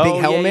 like the big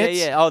helmets.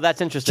 Yeah. Oh, that's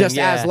interesting. Just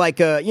yeah. as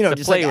like a, To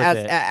just play like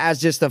with it. as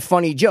just a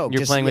funny joke. You're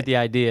just playing with the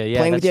idea. Yeah,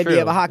 playing with the that's idea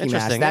true. of a hockey mask.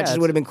 Interesting. That Yeah, just it's-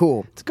 would have been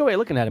cool. It's a good way of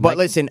looking at it. But Mike.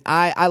 listen,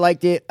 I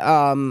liked it.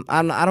 I don't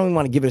even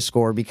want to give it a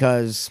score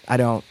because I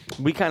don't.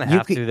 We kind of you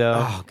have could- to,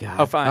 though. oh, God.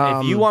 Oh,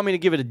 fine. If you Um, want me to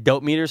give it a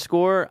dope meter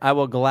score, I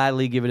will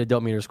gladly give it a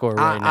dope meter score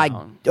right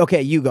now.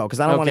 Okay, you go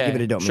because I don't want to give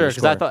it a dope Sure, meter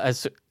because score. I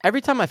thought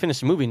every time I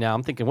finish a movie now,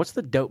 I'm thinking, what's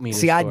the dope meter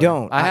See, score? I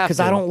don't have because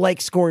to. I don't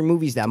like scoring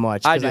movies that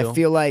much. I Because do. I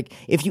feel like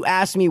if you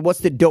ask me what's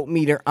the dope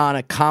meter on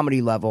a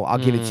comedy level, I'll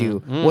give it to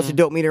you. What's the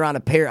dope meter on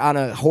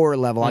a horror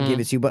level, I'll give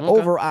it to you. But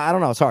over, I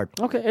don't know. It's hard.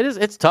 Okay, it is.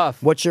 It's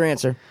tough. What's your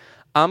answer?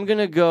 I'm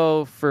gonna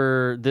go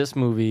for this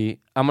movie.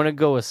 I'm gonna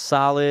go a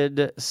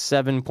solid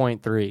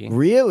 7.3.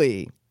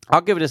 Really?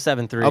 I'll give it a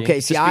 7.3.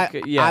 Okay. See, just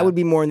yeah. I would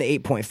be more in the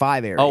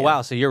 8.5 area. Oh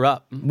wow, so you're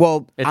up.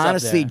 Well, It's up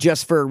honestly, there.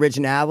 just for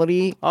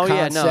originality, Oh,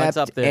 yeah, no, it's concept,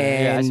 up there. Yeah, I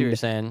see what and you're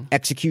saying.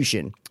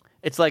 Execution.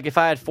 It's like if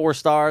I had 4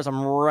 stars,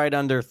 I'm right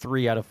under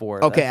 3 out of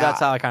 4. Okay, that's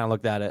how I kind of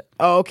looked at it.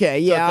 Oh, okay.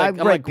 So Yeah, it's like, I I'm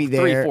might like be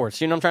there. 3/4.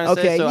 You know what I'm trying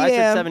to Okay. say? So yeah. I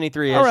said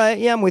 73. All right.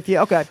 Yeah, I'm with you.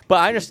 Okay. But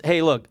I understand.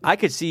 Hey, look, I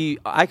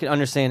could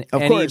understand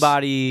Of course.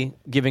 anybody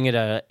giving it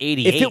a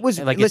 88. If it was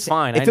like, listen, it's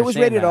fine. if I it was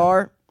understand rated that.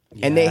 R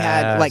and they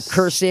had like Yes.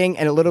 cursing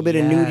and a little bit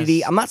of nudity,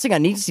 Yes. I'm not saying I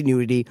need to see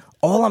nudity.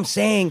 All I'm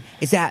saying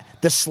is that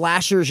the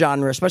slasher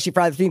genre, especially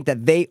Friday the 13th,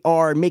 that they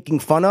are making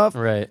fun of,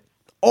 Right.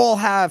 all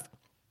have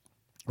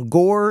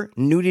gore,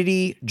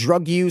 nudity,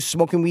 drug use,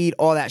 smoking weed,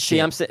 all that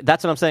shit. See,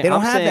 that's what I'm saying. They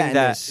don't I'm have saying that in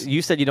that this.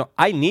 you said you don't.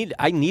 I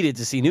needed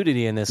to see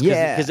nudity in this.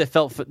 Yeah. Because it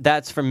felt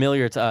that's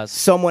familiar to us.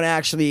 Someone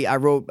actually, I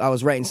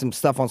was writing some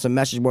stuff on some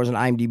message boards on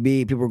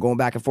IMDb. People were going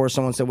back and forth.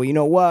 Someone said, well, you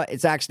know what?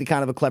 It's actually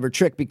kind of a clever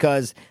trick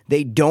because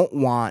they don't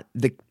want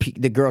the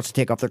girls to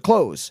take off their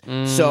clothes.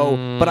 So,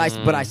 but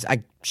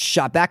I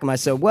shot back at him. I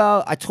said,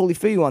 well, I totally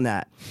feel you on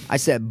that. I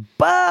said,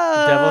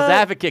 but Devil's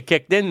advocate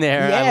kicked in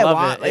there. yeah, I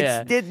love well, it.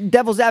 Yeah. it's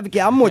devil's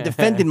advocate. I'm more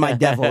defending my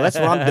devil. That's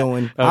what I'm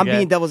doing. I'm Okay.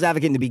 being devil's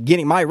advocate in the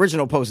beginning. My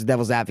original post is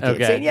devil's advocate,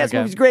 Okay, saying, "Yeah, this okay.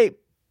 movie's great,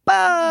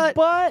 but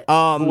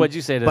What'd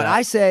you say to But that?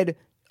 I said,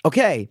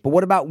 okay, but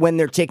what about when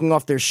they're taking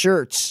off their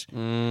shirts?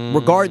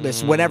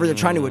 Regardless, whenever they're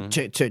trying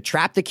to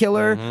trap the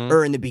killer,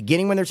 or in the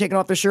beginning when they're taking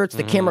off their shirts,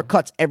 the camera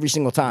cuts every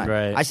single time.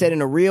 Right. I said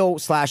in a real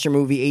slasher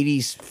movie,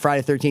 80s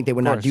Friday the 13th, they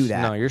would Of not course. do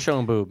that. No, you're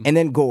showing boob. And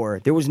then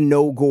gore. There was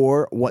no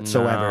gore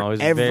whatsoever. No, it was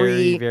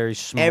very, very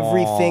small,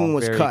 Everything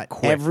was very cut.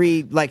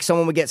 quick. Like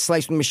someone would get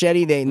sliced with a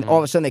machete, all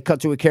of a sudden they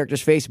cut to a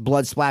character's face,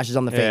 blood splashes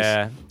on the face.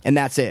 Yeah. And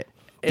that's it.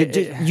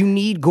 You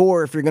need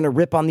gore if you're going to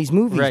rip on these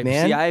movies, Right.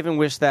 man. See, I even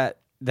wish that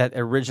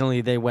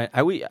originally they went.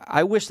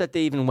 I wish that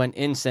they even went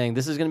in saying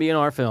this is going to be in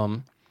our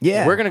film.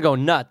 Yeah. We're going to go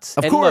nuts.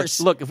 Of And course.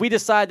 Look, if we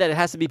decide that it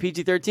has to be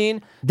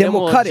PG-13, Then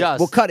we'll cut it. adjust.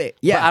 We'll cut it.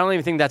 Yeah. But I don't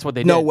even think that's what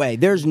they No did. way.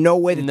 There's no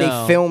way that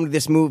No. they filmed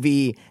this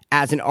movie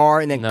as an R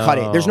and then cut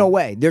it. There's no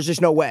way. There's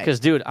just no way. Because,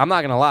 dude, I'm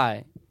not going to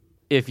lie.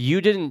 If you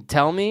didn't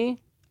tell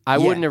me, I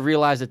Yeah. wouldn't have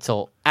realized it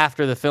till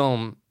after the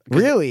film.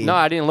 'Cause- Really? No,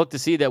 I didn't look to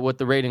see that what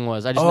the rating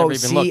was. I just Oh, never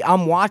even see, looked.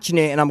 I'm watching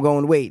it and I'm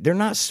going, wait, they're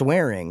not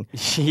swearing.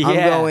 Yeah.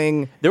 I'm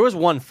going, There was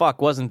one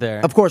fuck, wasn't there?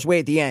 of course, way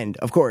at the end.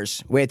 Of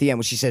course, way at the end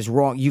when she says,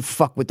 wrong, you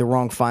fuck with the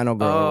wrong final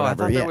girl or Oh, I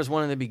whatever. thought yeah. there was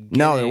one in the beginning.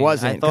 No, there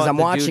wasn't, I 'cause thought I'm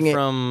the watching dude it-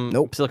 from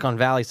Nope. Silicon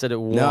Valley said it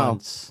No.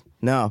 once.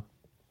 No.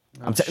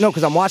 No,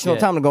 because I'm watching all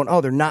the time and I'm going,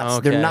 oh, they're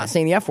not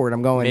saying the F word.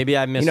 I'm going, maybe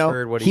I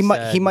misheard what he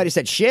said. He might have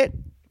said shit.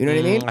 You know what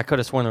I mean? I could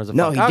have sworn there was a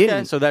No, fuck. he Okay,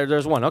 didn't. so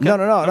there's one. Okay. No.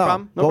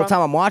 Problem. The whole time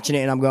I'm watching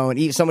it and I'm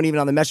going, someone even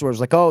on the message board was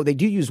like, oh, they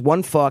do use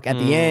one fuck at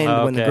the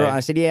end when the girl, and I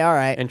said, yeah, all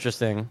right.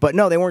 Interesting. But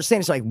no, they weren't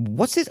saying, it's like,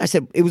 what's this? I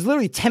said, it was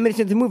literally 10 minutes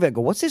into the movie. I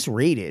go, what's this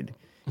rated?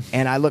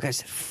 And I look, I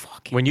said,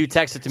 fuck. When you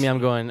text it to me, I'm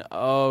going,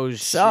 oh,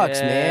 Sucks,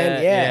 shit.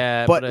 man.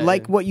 Yeah. But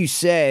like what you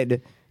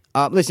said,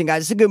 listen,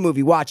 guys, it's a good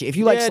movie. Watch it. If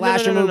you like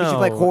slasher movies, if you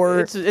like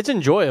horror. It's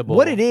enjoyable.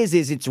 What it is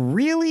it's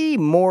really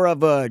more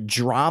of a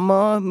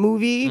drama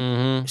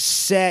movie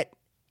set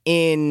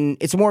in,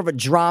 it's more of a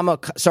drama,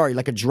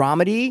 like a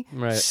dramedy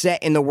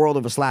set in the world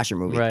of a slasher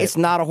movie. Right. It's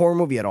not a horror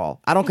movie at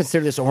all. I don't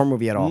consider this a horror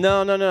movie at all.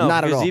 No. Not at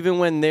all. Because even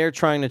when they're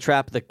trying to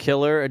trap the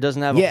killer, it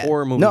doesn't have a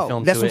horror movie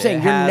film that's to what I'm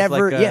saying. it. You're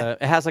never,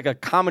 It has like a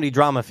comedy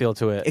drama feel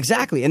to it.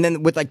 Exactly. And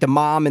then with like the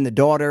mom and the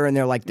daughter, and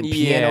they're like the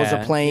pianos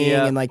are playing,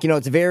 and like,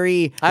 it's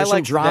very, there's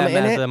some drama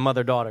in it. The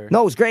mother-daughter.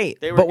 No, it was great.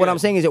 But what I'm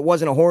saying is it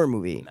wasn't a horror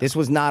movie. This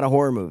was not a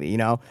horror movie,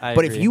 But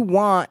agree. if you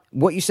want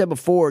what you said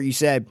before, you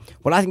said,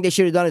 what I think they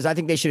should have done is I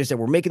think they should have said,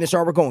 we're making this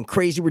art, we're going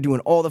crazy, we're doing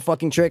all the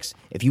fucking tricks.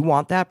 If you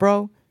want that,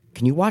 bro,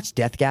 can you watch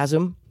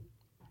Deathgasm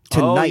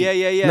tonight? Oh,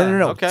 yeah.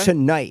 No. Okay.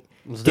 Tonight.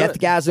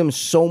 Deathgasm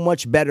so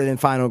much better than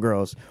Final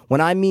Girls.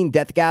 When I mean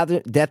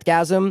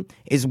Deathgasm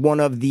is one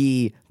of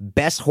the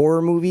best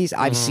horror movies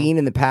I've seen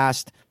in the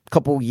past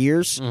couple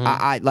years.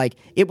 I like,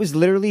 it was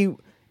literally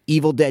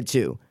Evil Dead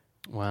 2.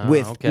 Wow,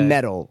 with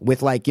metal,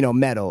 with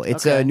metal.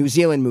 It's a New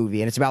Zealand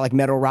movie, and it's about like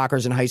metal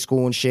rockers in high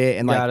school and shit,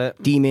 and like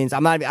demons. I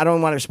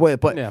don't want to spoil it,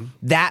 but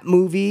that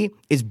movie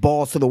is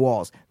balls to the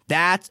walls.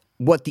 That's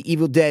what the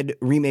Evil Dead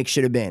remake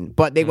should have been.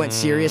 But they went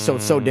serious, so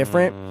it's so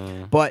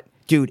different. But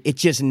dude,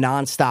 it's just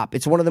nonstop.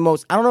 It's one of the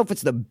most, I don't know if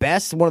it's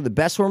one of the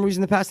best horror movies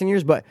in the past 10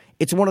 years, but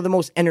it's one of the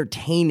most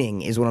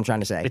entertaining, is what I'm trying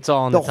to say. It's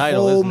all in the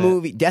title, whole isn't it?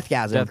 movie,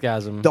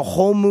 Deathgasm. The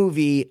whole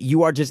movie,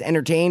 you are just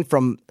entertained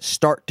from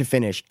start to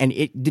finish, and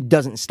it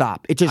doesn't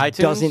stop. It just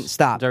doesn't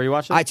stop. Are you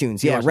watching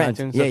iTunes, rent.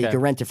 iTunes? Yeah, you can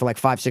rent it for like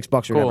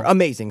 $5-6 or whatever.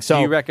 Amazing. So,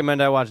 do you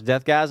recommend I watch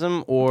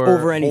Deathgasm or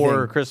over anything?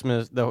 Or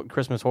the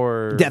Christmas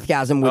horror?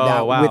 Deathgasm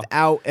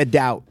without a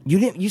doubt.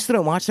 You still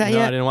don't watch that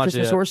yet? I didn't watch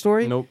Christmas it yet. Horror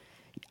Story? Nope.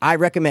 I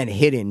recommend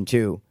Hidden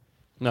too.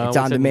 No, it's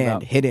on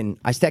demand. Hidden.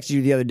 I texted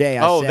you the other day.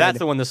 I said, that's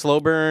the one, the slow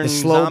burn. The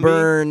slow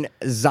burn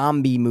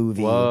zombie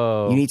movie.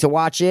 Whoa. You need to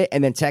watch it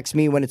and then text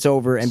me when it's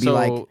over and be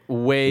like,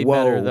 way whoa.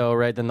 better though,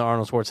 right, than the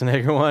Arnold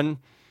Schwarzenegger one.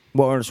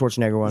 What Arnold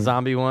Schwarzenegger one?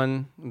 Zombie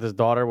one. His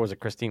daughter, was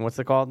it Christine? What's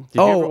it called? Did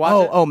you ever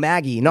watch it? Oh,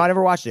 Maggie. No, I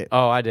never watched it.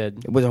 Oh, I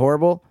did. Was it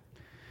horrible?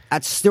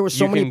 There were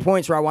so many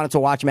points where I wanted to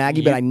watch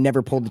Maggie, but I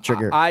never pulled the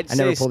trigger. I'd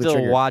never say pulled still the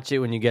trigger. watch it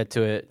when you get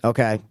to it.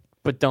 Okay.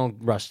 But don't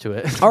rush to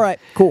it. All right,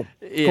 cool.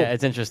 Yeah,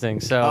 it's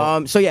interesting.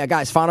 So, yeah,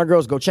 guys, Final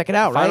Girls, go check it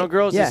out. Final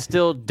Girls is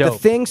still dope. The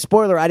thing,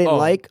 spoiler, I didn't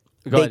like.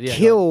 They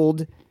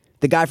killed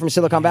the guy from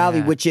Silicon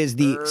Valley, which is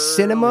the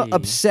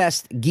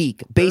cinema-obsessed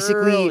geek.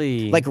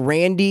 Basically, like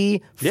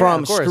Randy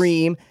from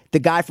Scream, the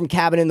guy from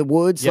Cabin in the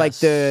Woods, like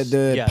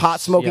the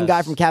pot-smoking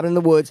guy from Cabin in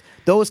the Woods.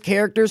 Those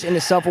characters in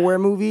the self-aware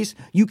movies,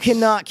 you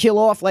cannot kill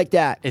off like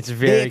that. It's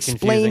very They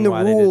explain the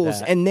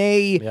rules, and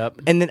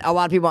and then a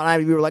lot of people on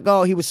IMDb were like,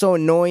 "Oh, he was so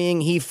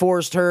annoying. He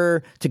forced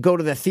her to go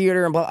to the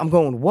theater." And I'm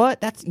going,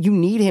 "What? You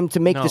need him to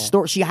make the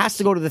story. She has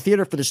to go to the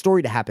theater for the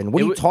story to happen.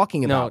 What are you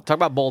talking about?" No, talk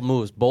about Bold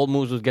Moves. Bold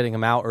Moves was getting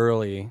him out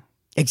early.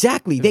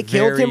 Exactly. They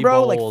killed him,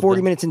 bro, like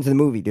 40 minutes into the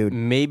movie, dude.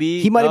 Maybe.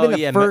 He might have been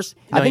the first.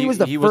 I think he was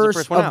the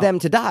first of them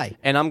to die.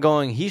 And I'm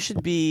going, he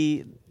should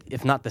be,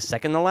 if not the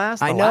second to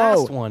last, the know.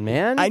 last one,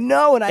 man. I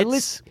know, and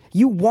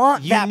you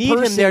want that person. You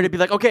need him there to be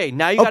like, okay,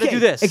 now you got to do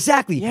this.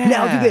 Exactly. Yeah.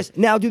 Now do this.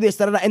 Now do this.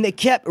 Da, da, da. And they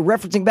kept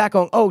referencing back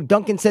on, oh,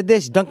 Duncan said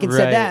this. Duncan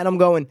said that. And I'm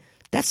going,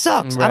 that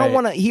sucks. I don't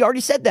want to. He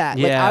already said that.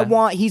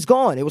 Yeah. He's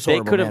gone. It was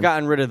horrible. They could have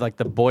gotten rid of like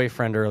the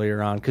boyfriend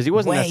earlier on because he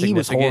wasn't that significant. He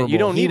was horrible. You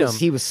don't need him.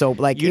 He was so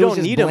like you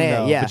don't need him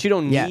though. Yeah. But you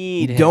don't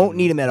need him. You don't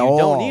need him at all. You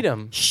don't need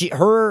him.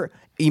 Her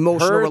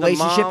emotional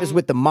relationship is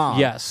with the mom.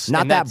 Yes.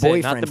 Not that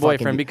boyfriend. Not the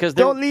boyfriend. Because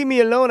don't leave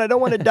me alone. I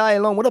don't want to die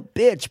alone. What a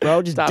bitch,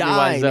 bro. Just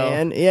die,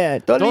 man. Yeah.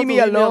 Don't leave me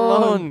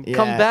alone. Yeah.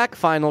 Come back,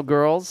 Final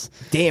Girls.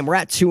 Damn, we're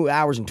at 2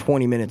 hours and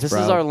 20 minutes. This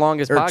is our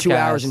longest podcast. 2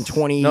 hours and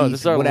 20. No, this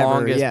is our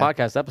longest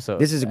podcast episode.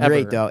 This is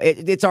great though.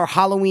 It's our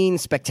Halloween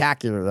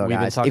spectacular though,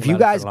 guys. If you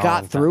guys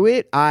got through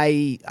it,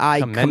 I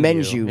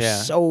commend you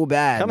so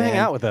bad. Come hang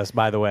out with us,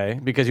 by the way,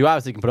 because you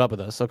obviously can put up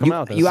with us. So come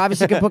out with us. You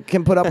obviously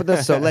can put up with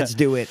us. So let's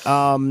do it.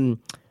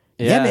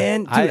 Yeah,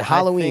 man, dude,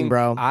 Halloween,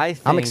 bro.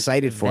 I'm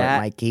excited for it,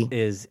 Mikey.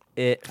 Is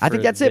it? I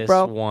think that's it,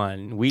 bro.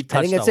 We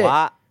touched a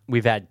lot.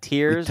 We've had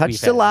tears.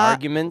 We've had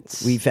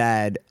arguments. We've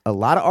had a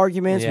lot of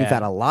arguments. We've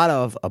had a lot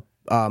of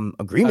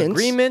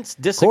agreements.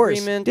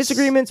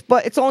 Disagreements,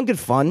 but it's all in good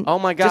fun. Oh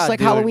my god, just like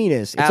Halloween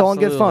is. It's all in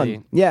good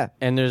fun. Yeah,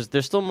 and there's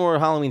still more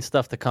Halloween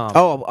stuff to come.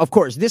 Oh, of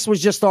course. This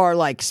was just our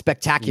like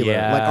spectacular,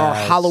 like our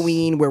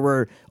Halloween where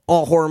we're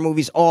all horror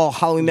movies, all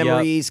Halloween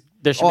memories.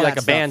 there should all be like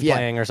that a band stuff, yeah.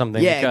 playing or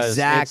something. Yeah, because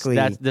exactly.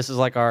 This is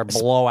like our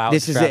blowout.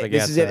 This is it.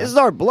 This is it. This is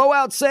our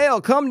blowout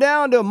sale. Come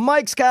down to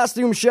Mike's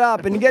Costume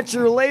Shop and get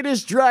your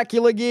latest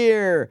Dracula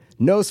gear.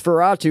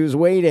 Nosferatu's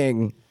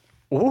waiting.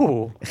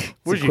 Ooh,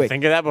 did you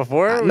think of that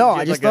before? No,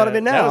 I just thought of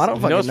it now. I don't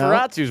fucking know.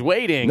 Nosferatu's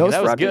waiting.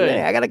 That was good.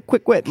 I got a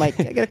quick wit, Mike.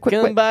 I got a quick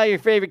Come wit. buy your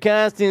favorite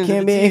costumes.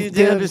 Can't be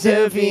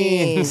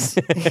Sophie's.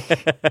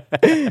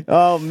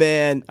 Oh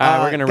man! All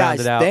right, we're gonna round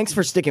guys, it out. Thanks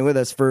for sticking with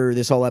us for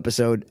this whole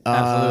episode.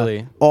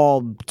 Absolutely.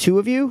 All 2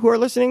 of you who are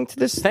listening to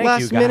this Thank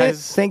last you, guys. minute.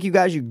 Thank you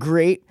guys. You're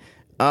great.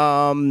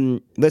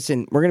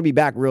 Listen, we're gonna be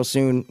back real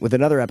soon with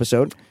another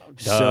episode.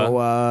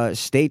 So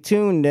stay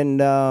tuned,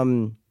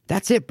 and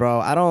that's it, bro.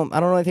 I don't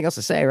know anything else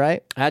to say.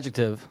 Right?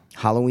 Adjective.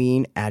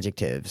 Halloween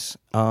adjectives.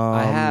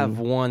 I have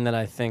one that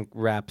I think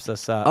wraps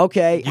us up.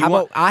 Okay. How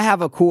about I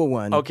have a cool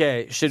one?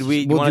 Okay. Should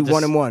we? We'll do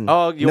 1 and 1.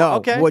 Oh, no.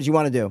 Okay. What do you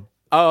want to do?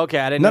 Oh, okay.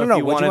 I didn't know if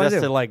you What'd wanted you us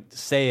wanna to do? like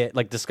say it,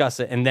 like discuss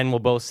it, and then we'll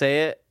both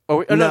say it.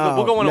 Or no,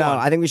 we'll go 1 and 1.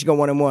 I think we should go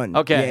 1 and 1.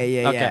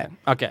 Okay. Yeah.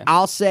 Okay.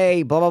 I'll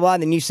say blah blah blah,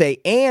 and then you say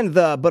and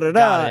the da.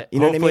 Got it. You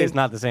know Hopefully what I mean? it's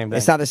not the same thing.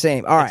 It's not the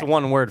same. All right. It's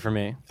one word for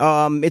me.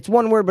 It's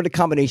one word, but a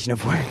combination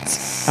of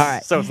words. All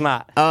right. So it's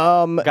not.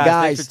 Guys,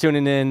 thanks for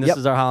tuning in. This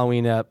is our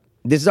Halloween app.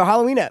 This is our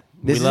Halloween app.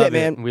 This is love it,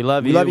 man. We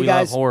love you. We love you We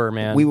guys. love horror,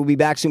 man. We will be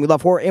back soon. We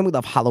love horror and we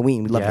love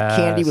Halloween. We love the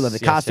candy. We love the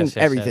costumes.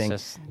 Everything.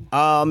 Yes.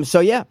 So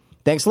yeah,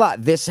 thanks a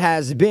lot. This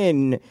has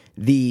been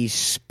the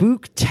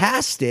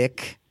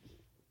Spooktastic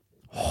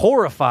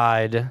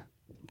Horrified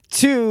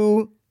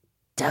to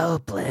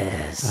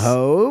Dopeless.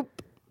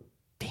 Hope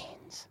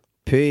Beans.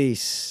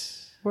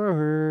 Peace.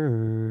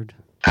 Word.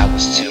 I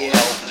was too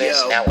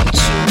hopeless, now I'm too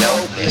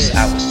hopeless.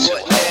 I was too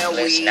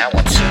hopeless, now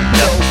I'm too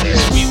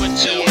dopeless. We were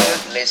too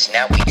hopeless,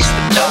 now we the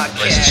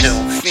darkest. Two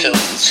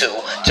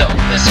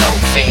dopeless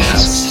hope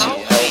fiends. I was too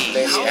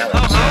hopeless, now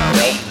I'm too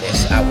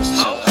hopeless. I was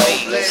too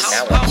hopeless,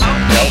 now I'm too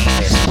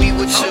dopeless. We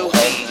were too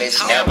hopeless,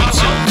 now we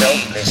too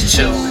dopeless.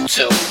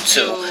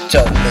 Two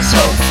dopeless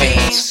hope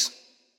fiends.